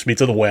introduced me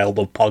to the world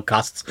of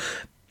podcasts,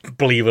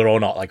 believe it or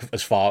not, like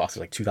as far as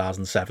like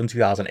 2007,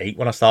 2008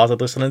 when I started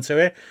listening to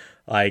it.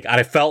 Like, and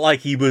it felt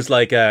like he was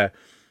like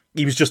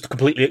he was just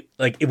completely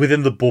like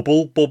within the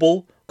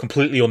bubble,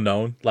 completely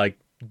unknown. Like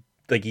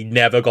he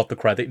never got the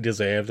credit he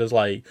deserved as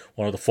like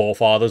one of the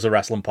forefathers of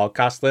wrestling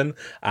podcasting.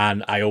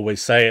 And I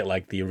always say it,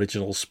 like the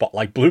original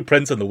Spotlight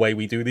Blueprint and the way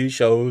we do these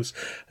shows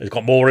has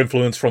got more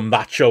influence from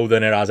that show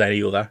than it has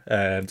any other,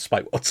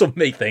 despite what some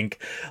may think.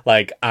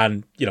 Like,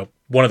 and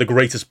one of the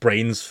greatest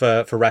brains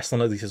for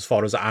wrestling, at least as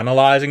far as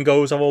analysing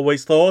goes, I've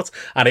always thought.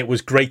 And it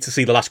was great to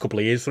see the last couple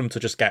of years for him to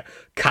just get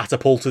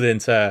catapulted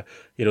into,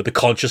 the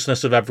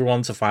consciousness of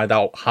everyone, to find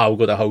out how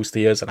good a host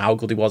he is and how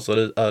good he was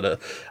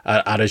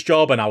at his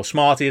job and how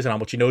smart he is and how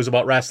much he knows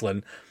about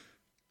wrestling.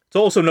 It's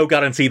also no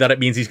guarantee that it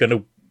means he's going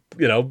to,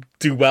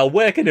 do well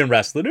working in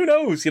wrestling. Who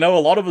knows? A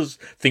lot of us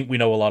think we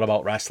know a lot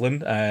about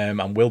wrestling,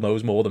 and Will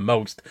knows more than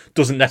most.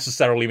 Doesn't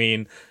necessarily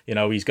mean,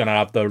 he's going to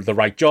have the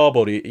right job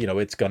or,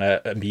 it's going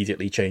to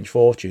immediately change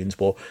fortunes.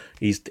 But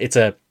it's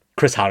a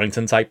Chris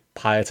Harrington type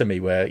hire to me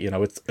where,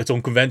 it's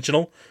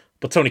unconventional.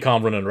 But Tony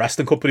Khan running a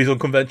wrestling company is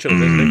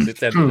unconventional, isn't it? At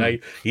the end of the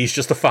day, he's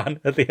just a fan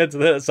at the end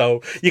of it.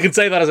 So you can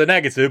say that as a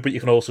negative, but you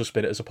can also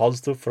spin it as a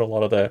positive for a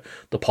lot of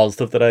the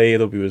positive that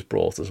AEW has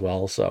brought as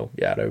well. So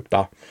yeah,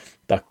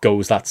 that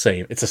goes that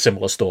same. It's a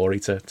similar story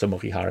to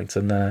Muffy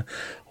Harrington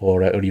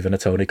or even a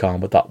Tony Khan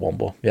with that one.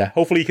 But yeah,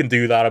 hopefully you can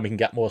do that and we can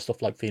get more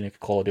stuff like Phoenix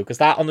Claudio, because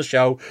that on the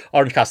show,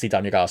 Orange Cassidy,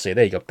 Daniel Garcia,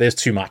 there you go. There's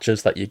two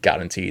matches that you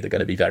guaranteed are going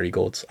to be very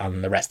good,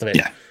 and the rest of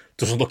it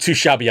doesn't look too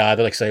shabby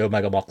either. Like say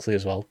Omega Moxley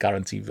as well,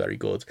 guaranteed very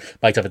good.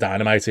 Might have a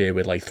Dynamite here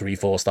with like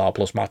 3-4 star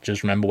plus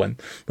matches. Remember when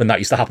that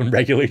used to happen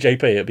regularly,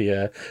 JP? It'd be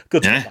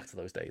good to go back to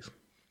those days.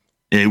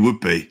 It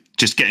would be.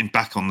 Just getting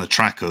back on the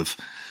track of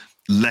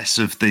less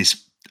of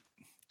this,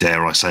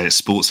 dare I say it,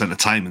 sports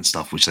entertainment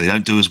stuff, which they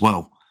don't do as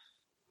well,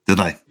 do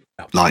they?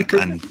 Like,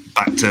 and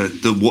back to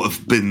what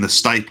have been the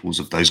staples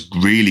of those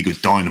really good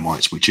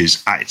Dynamites, which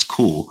is at its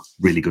core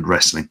really good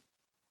wrestling.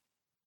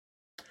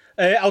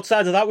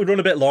 Outside of that, we've run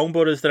a bit long,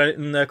 but is there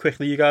anything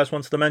quickly you guys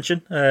wanted to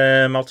mention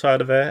outside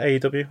of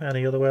AEW?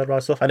 Any other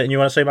worldwide stuff? Anything you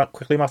want to say about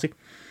quickly, Matty?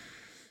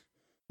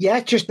 Yeah,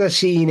 just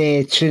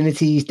seen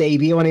Trinity's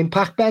debut on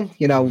Impact, Ben.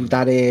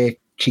 That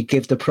she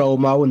gave the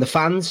promo and the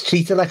fans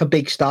treated like a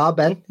big star,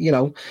 Ben.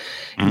 In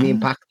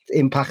the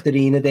Impact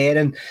Arena there,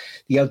 and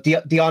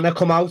the Honor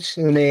come out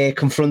and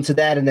confronted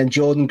there, and then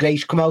Jordan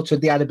Grace come out, so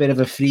they had a bit of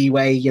a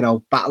freeway,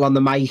 battle on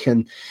the mic,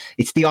 and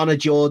it's the Honor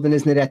Jordan,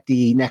 isn't it, at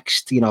the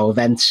next,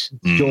 event,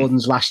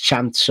 Jordan's last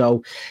chance,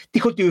 so they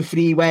could do a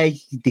freeway,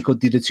 they could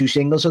do the two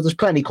singles, so there's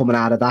plenty coming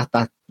out of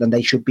that and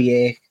they should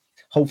be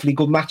hopefully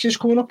good matches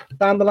coming up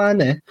down the line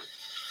there.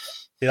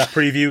 Yeah, that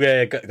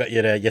preview got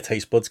your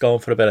taste buds going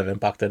for a bit of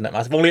Impact, didn't it?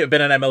 If only it had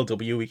been an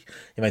MLW week,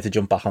 you might have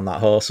jumped back on that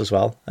horse as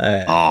well.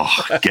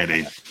 Get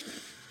in.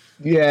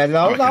 Yeah,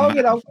 no,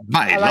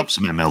 Matty loves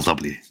some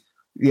MLW.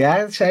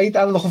 Yeah,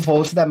 I'm looking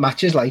forward to them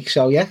matches.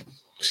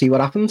 See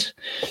what happens.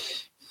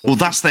 Well,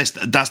 that's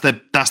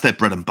their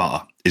bread and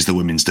butter is the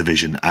women's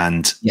division,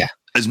 and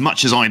as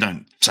much as I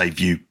don't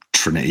view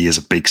Trinity as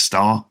a big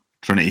star,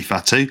 Trinity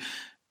Fatu,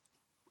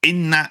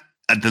 in that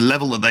at the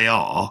level that they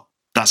are,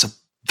 that's a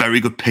very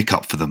good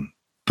pickup for them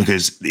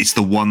because it's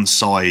the one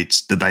side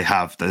that they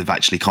have that they've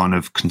actually kind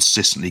of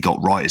consistently got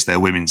right is their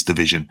women's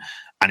division,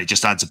 and it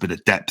just adds a bit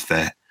of depth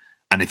there.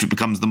 And if it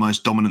becomes the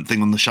most dominant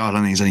thing on the show, I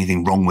don't think there's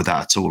anything wrong with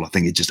that at all. I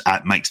think it just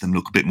makes them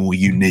look a bit more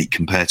unique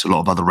compared to a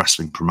lot of other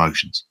wrestling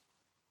promotions.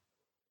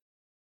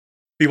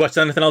 Have you watched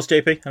anything else,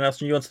 JP? Anything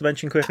else you want to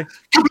mention quickly?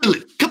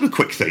 Couple of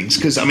quick things,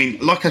 because,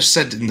 like I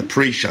said in the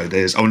pre-show,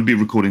 I want to be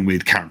recording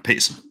with Karen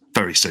Peterson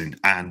very soon,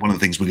 and one of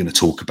the things we're going to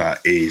talk about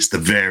is the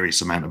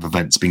various amount of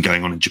events been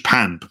going on in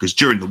Japan, because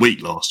during the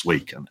week last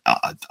week, and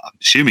I'm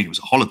assuming it was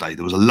a holiday,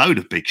 there was a load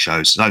of big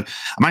shows, so I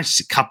managed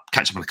to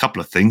catch up on a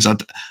couple of things.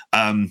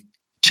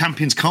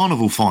 Champions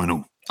Carnival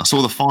final, I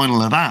saw the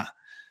final of that.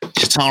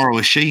 Shitaro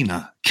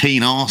Ashina,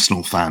 keen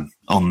Arsenal fan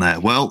on there.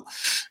 Well,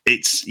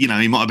 it's, he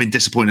might have been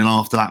disappointed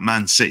after that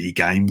Man City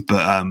game,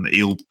 but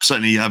he'll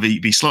certainly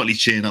be slightly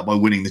cheered up by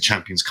winning the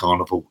Champions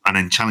Carnival and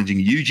then challenging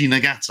Yuji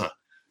Nagata,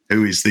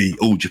 who is the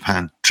All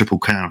Japan Triple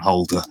Crown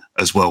holder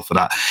as well for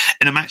that.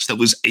 In a match that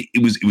was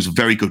a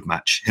very good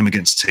match, him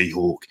against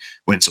T-Hawk,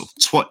 went sort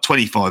of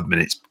 25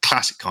 minutes,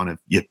 classic kind of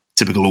your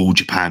typical All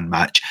Japan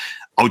match.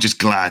 I was just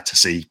glad to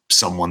see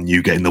someone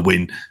new getting the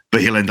win,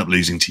 but he'll end up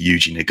losing to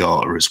Yuji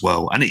Nagata as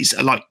well. And it's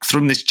like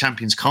from this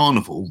Champions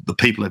Carnival, the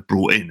people they've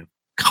brought in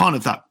kind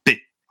of that bit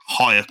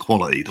higher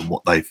quality than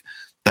what they've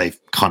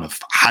kind of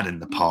had in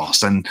the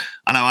past. And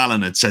I know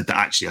Alan had said that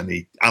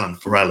actually, Alan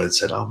Farrell had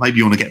said, maybe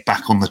you want to get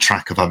back on the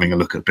track of having a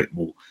look at a bit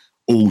more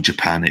All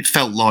Japan. It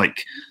felt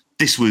like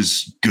this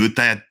was good.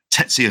 They had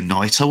Tetsuya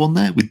Naito on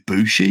there with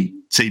Bushi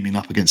teaming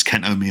up against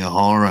Kento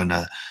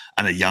Miyahara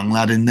and a young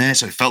lad in there.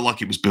 So it felt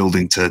like it was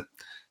building to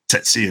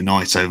Tetsuya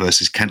Naito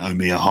versus Kento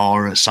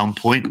Miyahara at some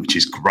point, which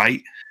is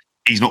great.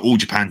 He's not All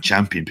Japan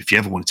champion, but if you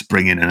ever wanted to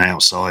bring in an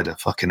outsider,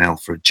 fucking hell,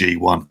 for a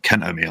G1,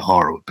 Kento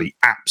Miyahara would be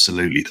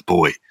absolutely the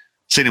boy.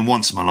 Seen him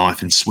once in my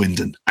life in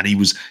Swindon, and he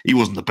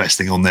wasn't the best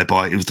thing on there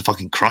it was the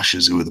fucking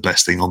Crushers who were the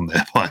best thing on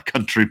there by a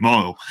country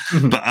mile.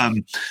 But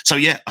so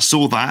yeah, I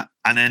saw that,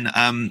 and then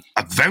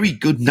a very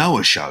good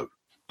Noah show,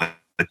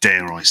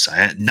 dare I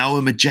say it,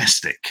 Noah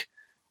Majestic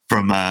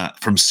from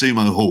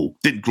Sumo Hall.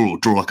 Didn't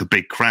draw like a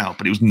big crowd,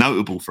 but it was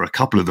notable for a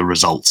couple of the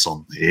results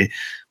on here.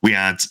 We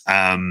had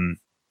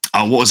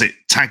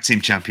tag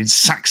team champions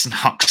Saxon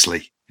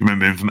Huxley.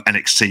 Remember him from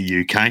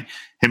NXT UK?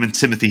 Him and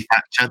Timothy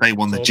Thatcher, they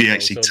won the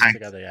GHC tag.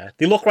 Together, yeah.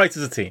 They look right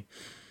as a team.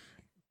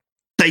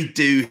 They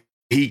do.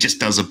 He just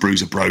does a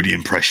Bruiser Brody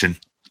impression,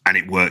 and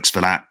it works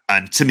for that.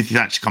 And Timothy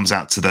Thatcher comes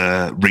out to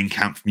the ring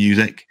camp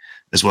music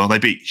as well. They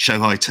beat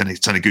Shohei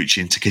Taniguchi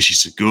and Takeshi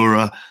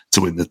Segura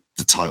to win the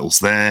titles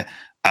there.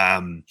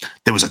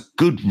 There was a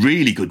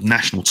really good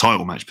national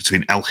title match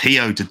between El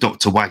Hijo de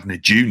Dr. Wagner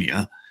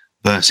Jr.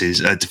 versus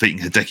defeating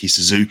Hideki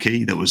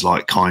Suzuki. That was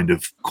like kind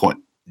of quite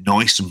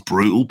nice and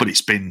brutal, but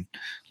it's been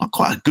like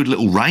quite a good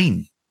little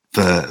reign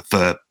for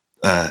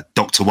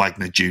Dr.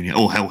 Wagner Jr.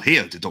 or El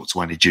Hijo de Dr.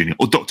 Wagner Jr.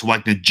 or Dr.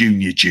 Wagner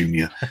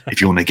Jr. if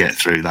you want to get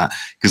through that,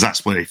 because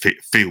that's where it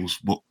feels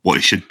what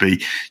it should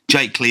be.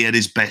 Jake Lee had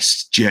his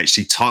best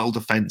GHC title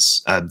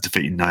defense,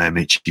 defeating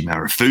Naomichi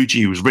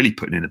Marufuji, who was really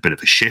putting in a bit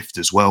of a shift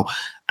as well.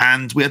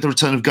 And we had the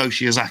return of Go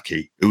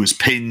Shiozaki, who was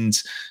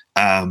pinned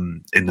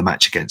in the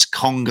match against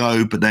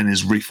Kongo, but then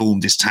has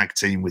reformed his tag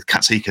team with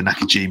Katsuhiko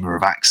Nakajima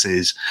of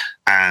Axis,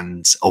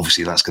 and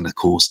obviously that's going to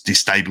cause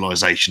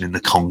destabilization in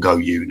the Kongo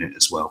unit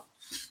as well.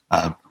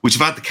 Which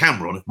if I had the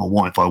camera on, if my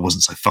Wi-Fi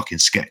wasn't so fucking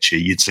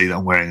sketchy, you'd see that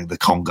I'm wearing the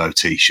Congo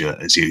t-shirt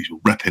as usual,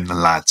 repping the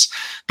lads.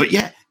 But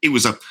yeah, it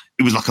was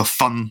like a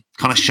fun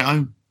kind of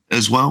show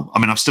as well. I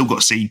mean, I've still got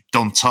to see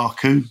Don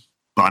Taku,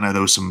 but I know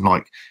there was some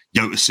like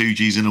Yota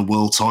Tsuji's in a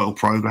world title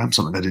program,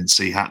 something I didn't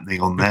see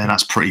happening on there.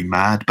 That's pretty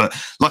mad. But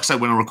like I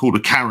said, when I record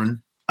with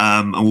Karen,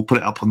 and we'll put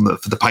it up on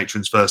for the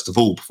patrons first of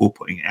all before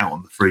putting it out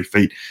on the free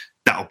feed,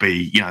 that'll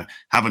be,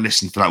 have a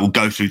listen for that. We'll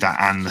go through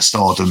that and the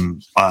Stardom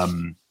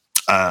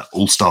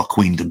All-Star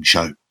Queendom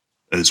show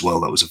as well.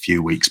 That was a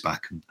few weeks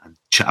back, and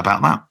chat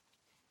about that.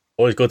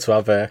 Always good to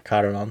have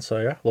Karen on, so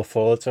yeah, look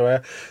forward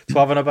to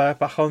having her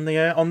back on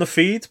the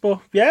feed. But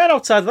yeah,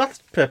 outside of that,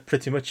 that's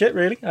pretty much it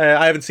really.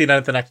 I haven't seen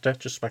anything extra,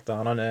 just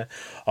SmackDown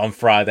on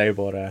Friday,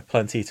 but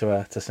plenty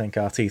to sink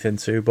our teeth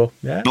into. But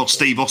yeah, not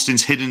Steve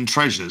Austin's Hidden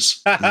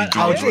Treasures.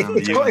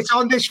 It's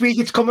on this week.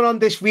 It's coming on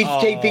this week,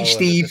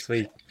 JP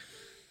Steve.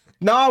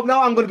 No,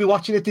 I'm going to be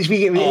watching it this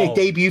week. It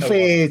debuted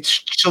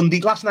for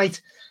Sunday last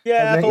night.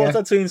 Yeah, I thought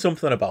I'd seen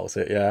something about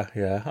it.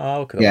 Yeah.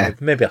 Oh, okay. Yeah.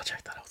 Maybe I'll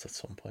check that out at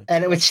some point.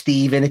 And it was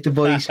Steve in it, the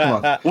boys.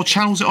 Come on. What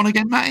channel's it on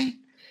again, Matty?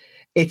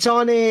 It's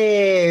on.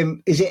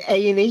 Is it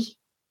A&E? A&E.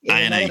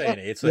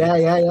 It's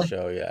a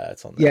show. Yeah,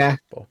 it's on there.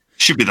 Yeah.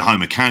 Should be the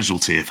home of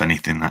Casualty, if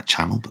anything, that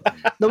channel. But...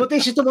 No, but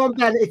this is the one,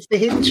 Ben. It's the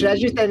hidden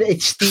treasures. Then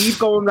it's Steve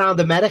going around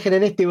America,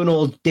 isn't it, doing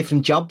all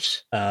different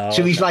jobs.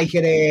 So he's like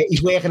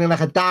he's working in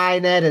like a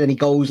diner, and then he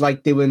goes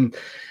like doing,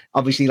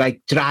 obviously like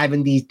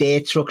driving these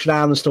dirt trucks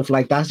around and stuff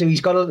like that. So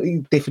he's got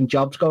different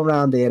jobs going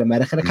around there in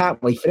America. I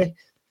can't wait for it.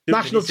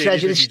 National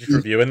treasure is just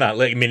reviewing that,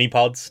 like mini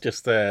pods,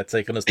 just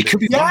taking us. It could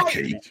be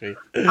wacky.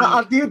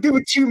 I'll do a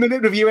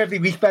 2-minute review every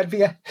week, Ben, for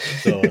you.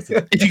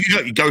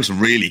 If you go some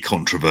really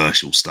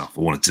controversial stuff,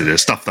 I wanted to do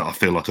stuff that I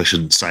feel like I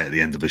shouldn't say at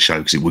the end of the show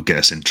because it would get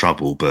us in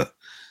trouble. But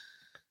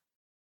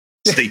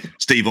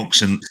Steve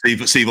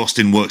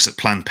Austin works at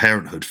Planned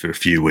Parenthood for a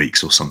few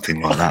weeks or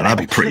something like that.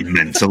 That'd be pretty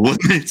mental,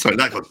 wouldn't it? So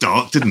that got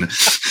dark, didn't it?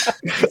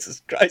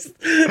 Jesus Christ.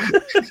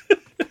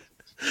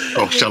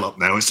 Oh, shut up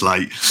now, it's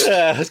late.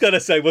 I was going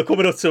to say, we're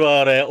coming up to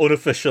our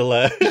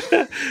unofficial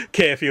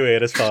curfew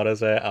here as far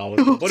as hours.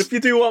 But if you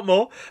do want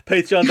more,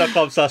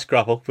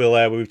 patreon.com/grapple.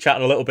 We'll be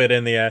chatting a little bit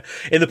in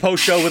the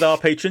post-show with our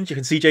patrons. You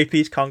can see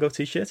JP's Congo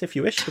t-shirt if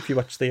you wish, if you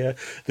watch the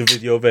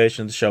video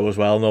version of the show as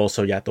well. And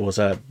also, there was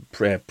a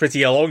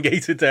pretty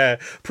elongated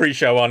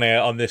pre-show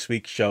on this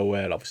week's show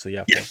where obviously,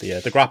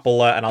 the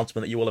grapple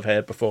announcement that you will have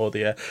heard before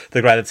the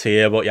credits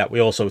here. But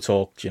we also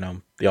talked,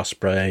 the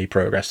Ospreay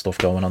Progress stuff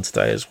going on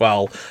today as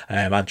well,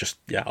 and just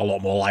a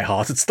lot more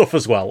lighthearted stuff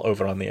as well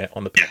over on the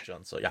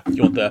Patreon. So if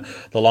you want the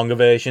longer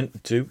version,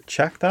 do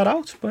check that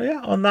out. But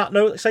on that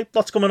note,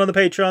 lots coming on the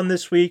Patreon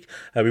this week.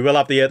 We will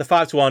have the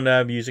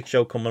 5-to-1 music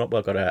show coming up.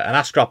 We've got an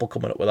Ask Grapple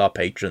coming up with our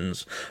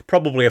patrons,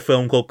 probably a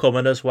film club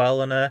coming as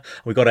well, and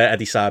we've got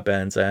Eddie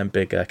Sideburn's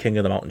big King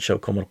of the Mountain show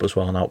coming up as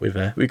well. Now we've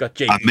got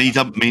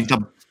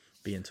JP.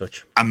 Be in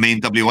touch. And me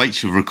and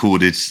WH have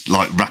recorded,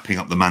 wrapping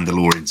up the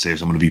Mandalorian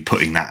series. I'm going to be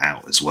putting that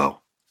out as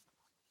well.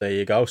 There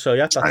you go. So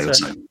that's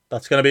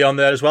going to be on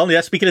there as well.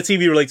 Yeah, speaking of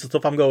TV related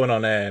stuff, I'm going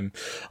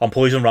on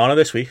Poison Rana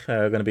this week.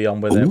 We're going to be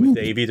on with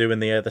Davey doing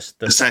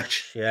the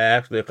Sesh.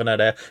 Yeah, we're looking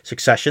at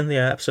Succession, the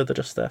episode that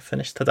just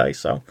finished today.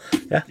 So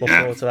look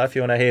forward to that if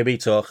you want to hear me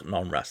talk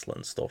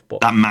non-wrestling stuff. But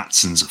that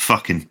Matson's a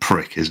fucking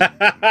prick, isn't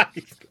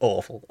he?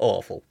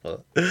 awful.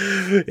 But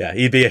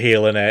he'd be a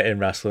heel in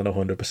wrestling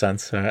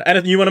 100%.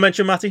 Anything you want to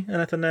mention, Matty?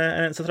 Anything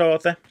to throw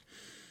out there?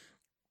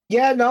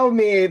 Yeah, no,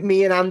 me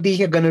and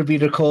Andy are going to be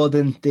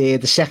recording the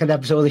second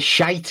episode of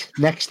Shite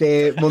next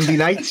Monday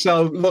night.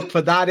 So look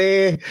for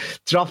that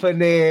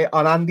dropping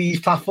on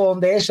Andy's platform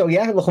there. So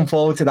looking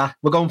forward to that.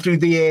 We're going through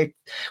the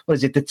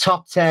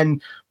top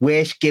 10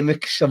 worst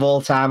gimmicks of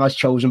all time as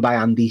chosen by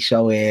Andy.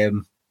 So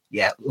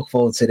look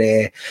forward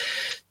to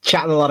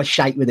chatting a lot of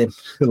shite with him.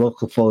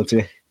 Looking forward to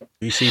it.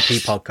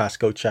 UCP podcast,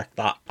 go check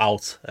that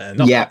out.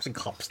 Not Cops and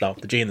Cops though.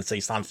 The G and the C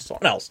stands for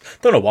something else.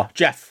 Don't know what.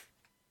 Jeff.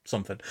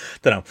 Something,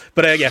 don't know,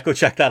 but go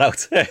check that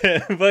out.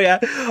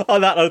 But on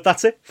that note,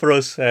 that's it for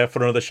us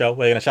for another show.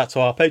 We're going to chat to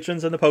our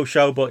patrons in the post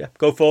show, but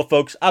go forth,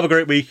 folks. Have a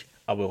great week,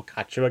 and we'll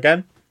catch you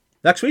again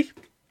next week.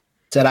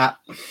 Ta-da.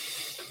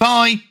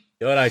 Bye.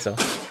 Good night, sir.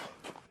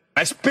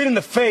 I spit in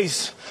the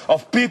face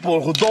of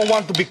people who don't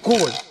want to be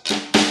cool.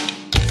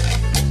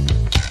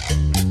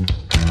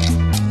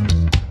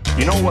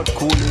 You know what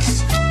cool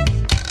is?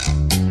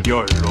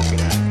 You're looking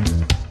at it.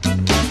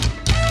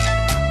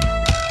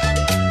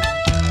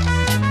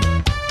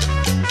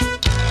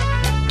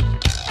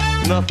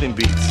 Nothing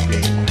beats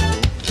being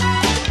cool.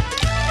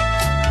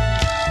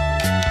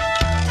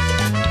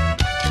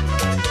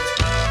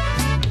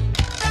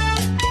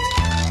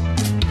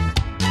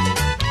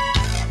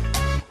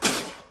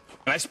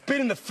 And I spit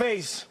in the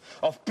face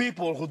of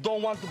people who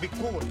don't want to be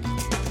cool.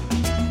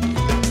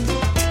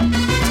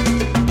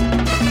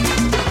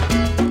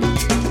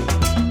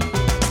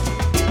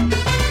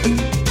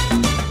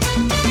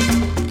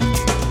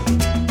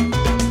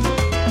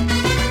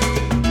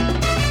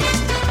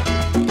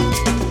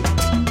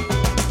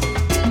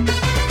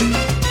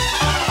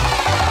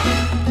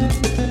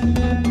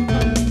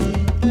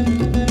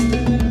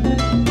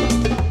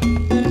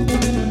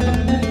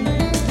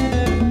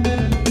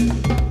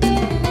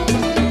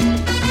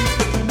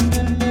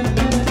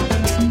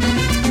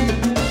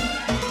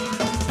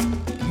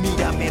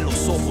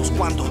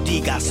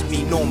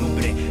 Mi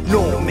nombre,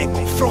 no me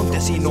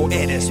confrontes si no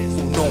eres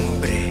un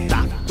hombre.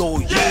 Tato,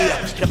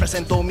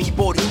 represento mi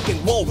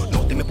borinquen, wow.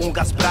 No te me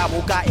pongas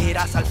bravo,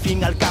 caerás al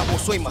fin al cabo.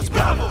 Soy más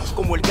bravo,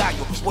 como el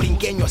gallo,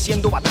 borinqueño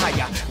haciendo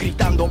batalla,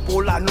 gritando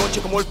por la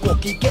noche como el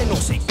coqui que no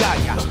se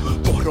calla.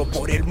 Corro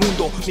por el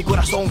mundo, mi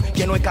corazón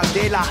lleno de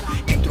candela.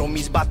 Entro en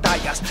mis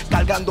batallas,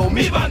 cargando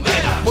mi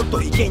bandera.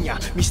 Puertorriqueña,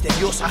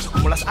 misteriosa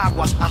como las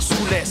aguas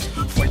azules,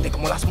 fuerte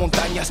como las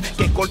montañas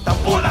que cortan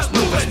por las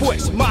nubes.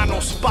 Pues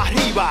manos para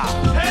arriba,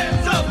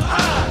 hands up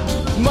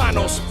high.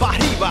 Manos para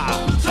arriba,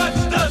 touch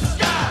the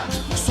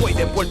sky. Soy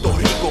de Puerto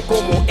Rico,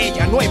 como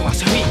ella no hay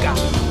más rica.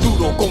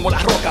 Duro como la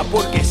roca,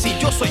 porque si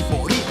yo soy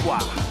boricua.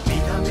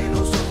 Mírame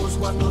los ojos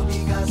cuando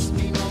digas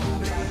mi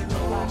nombre.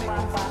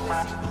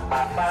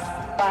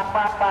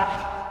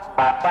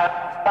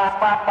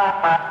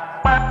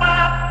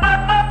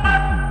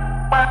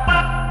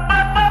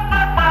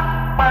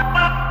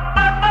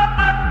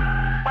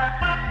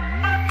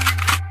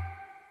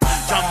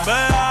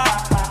 Chambea,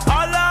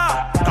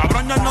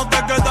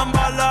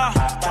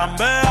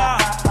 chambea.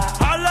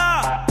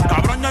 Jala,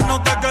 cabrón, ya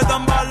no te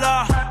quedan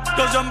balas.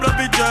 Yo siempre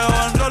picheo,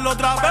 enrolo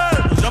otra vez.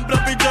 Yo siempre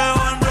picheo,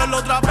 enrolo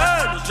otra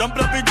vez. Yo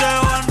siempre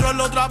picheo,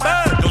 enrolo otra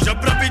vez. Yo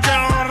siempre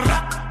picheo.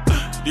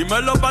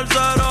 Dímelo,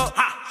 parcero.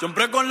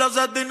 Siempre con la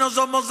seta y no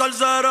somos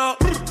salseros.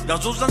 Ya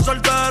Susan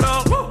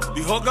soltero.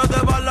 Dijo que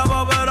de bala va a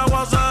haber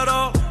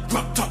aguacero.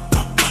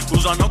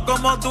 Gusanos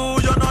como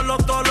tú, yo no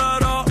los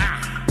tolero.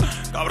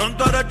 Cabrón,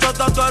 tú eres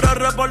chota, tú eres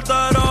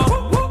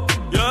reportero.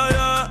 Yeah,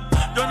 yeah.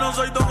 Yo no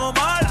soy Don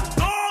Omar,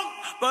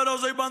 pero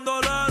soy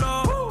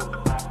bandolero.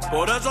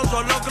 Por eso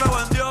solo creo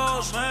en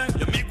Dios,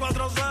 y en mi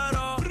 4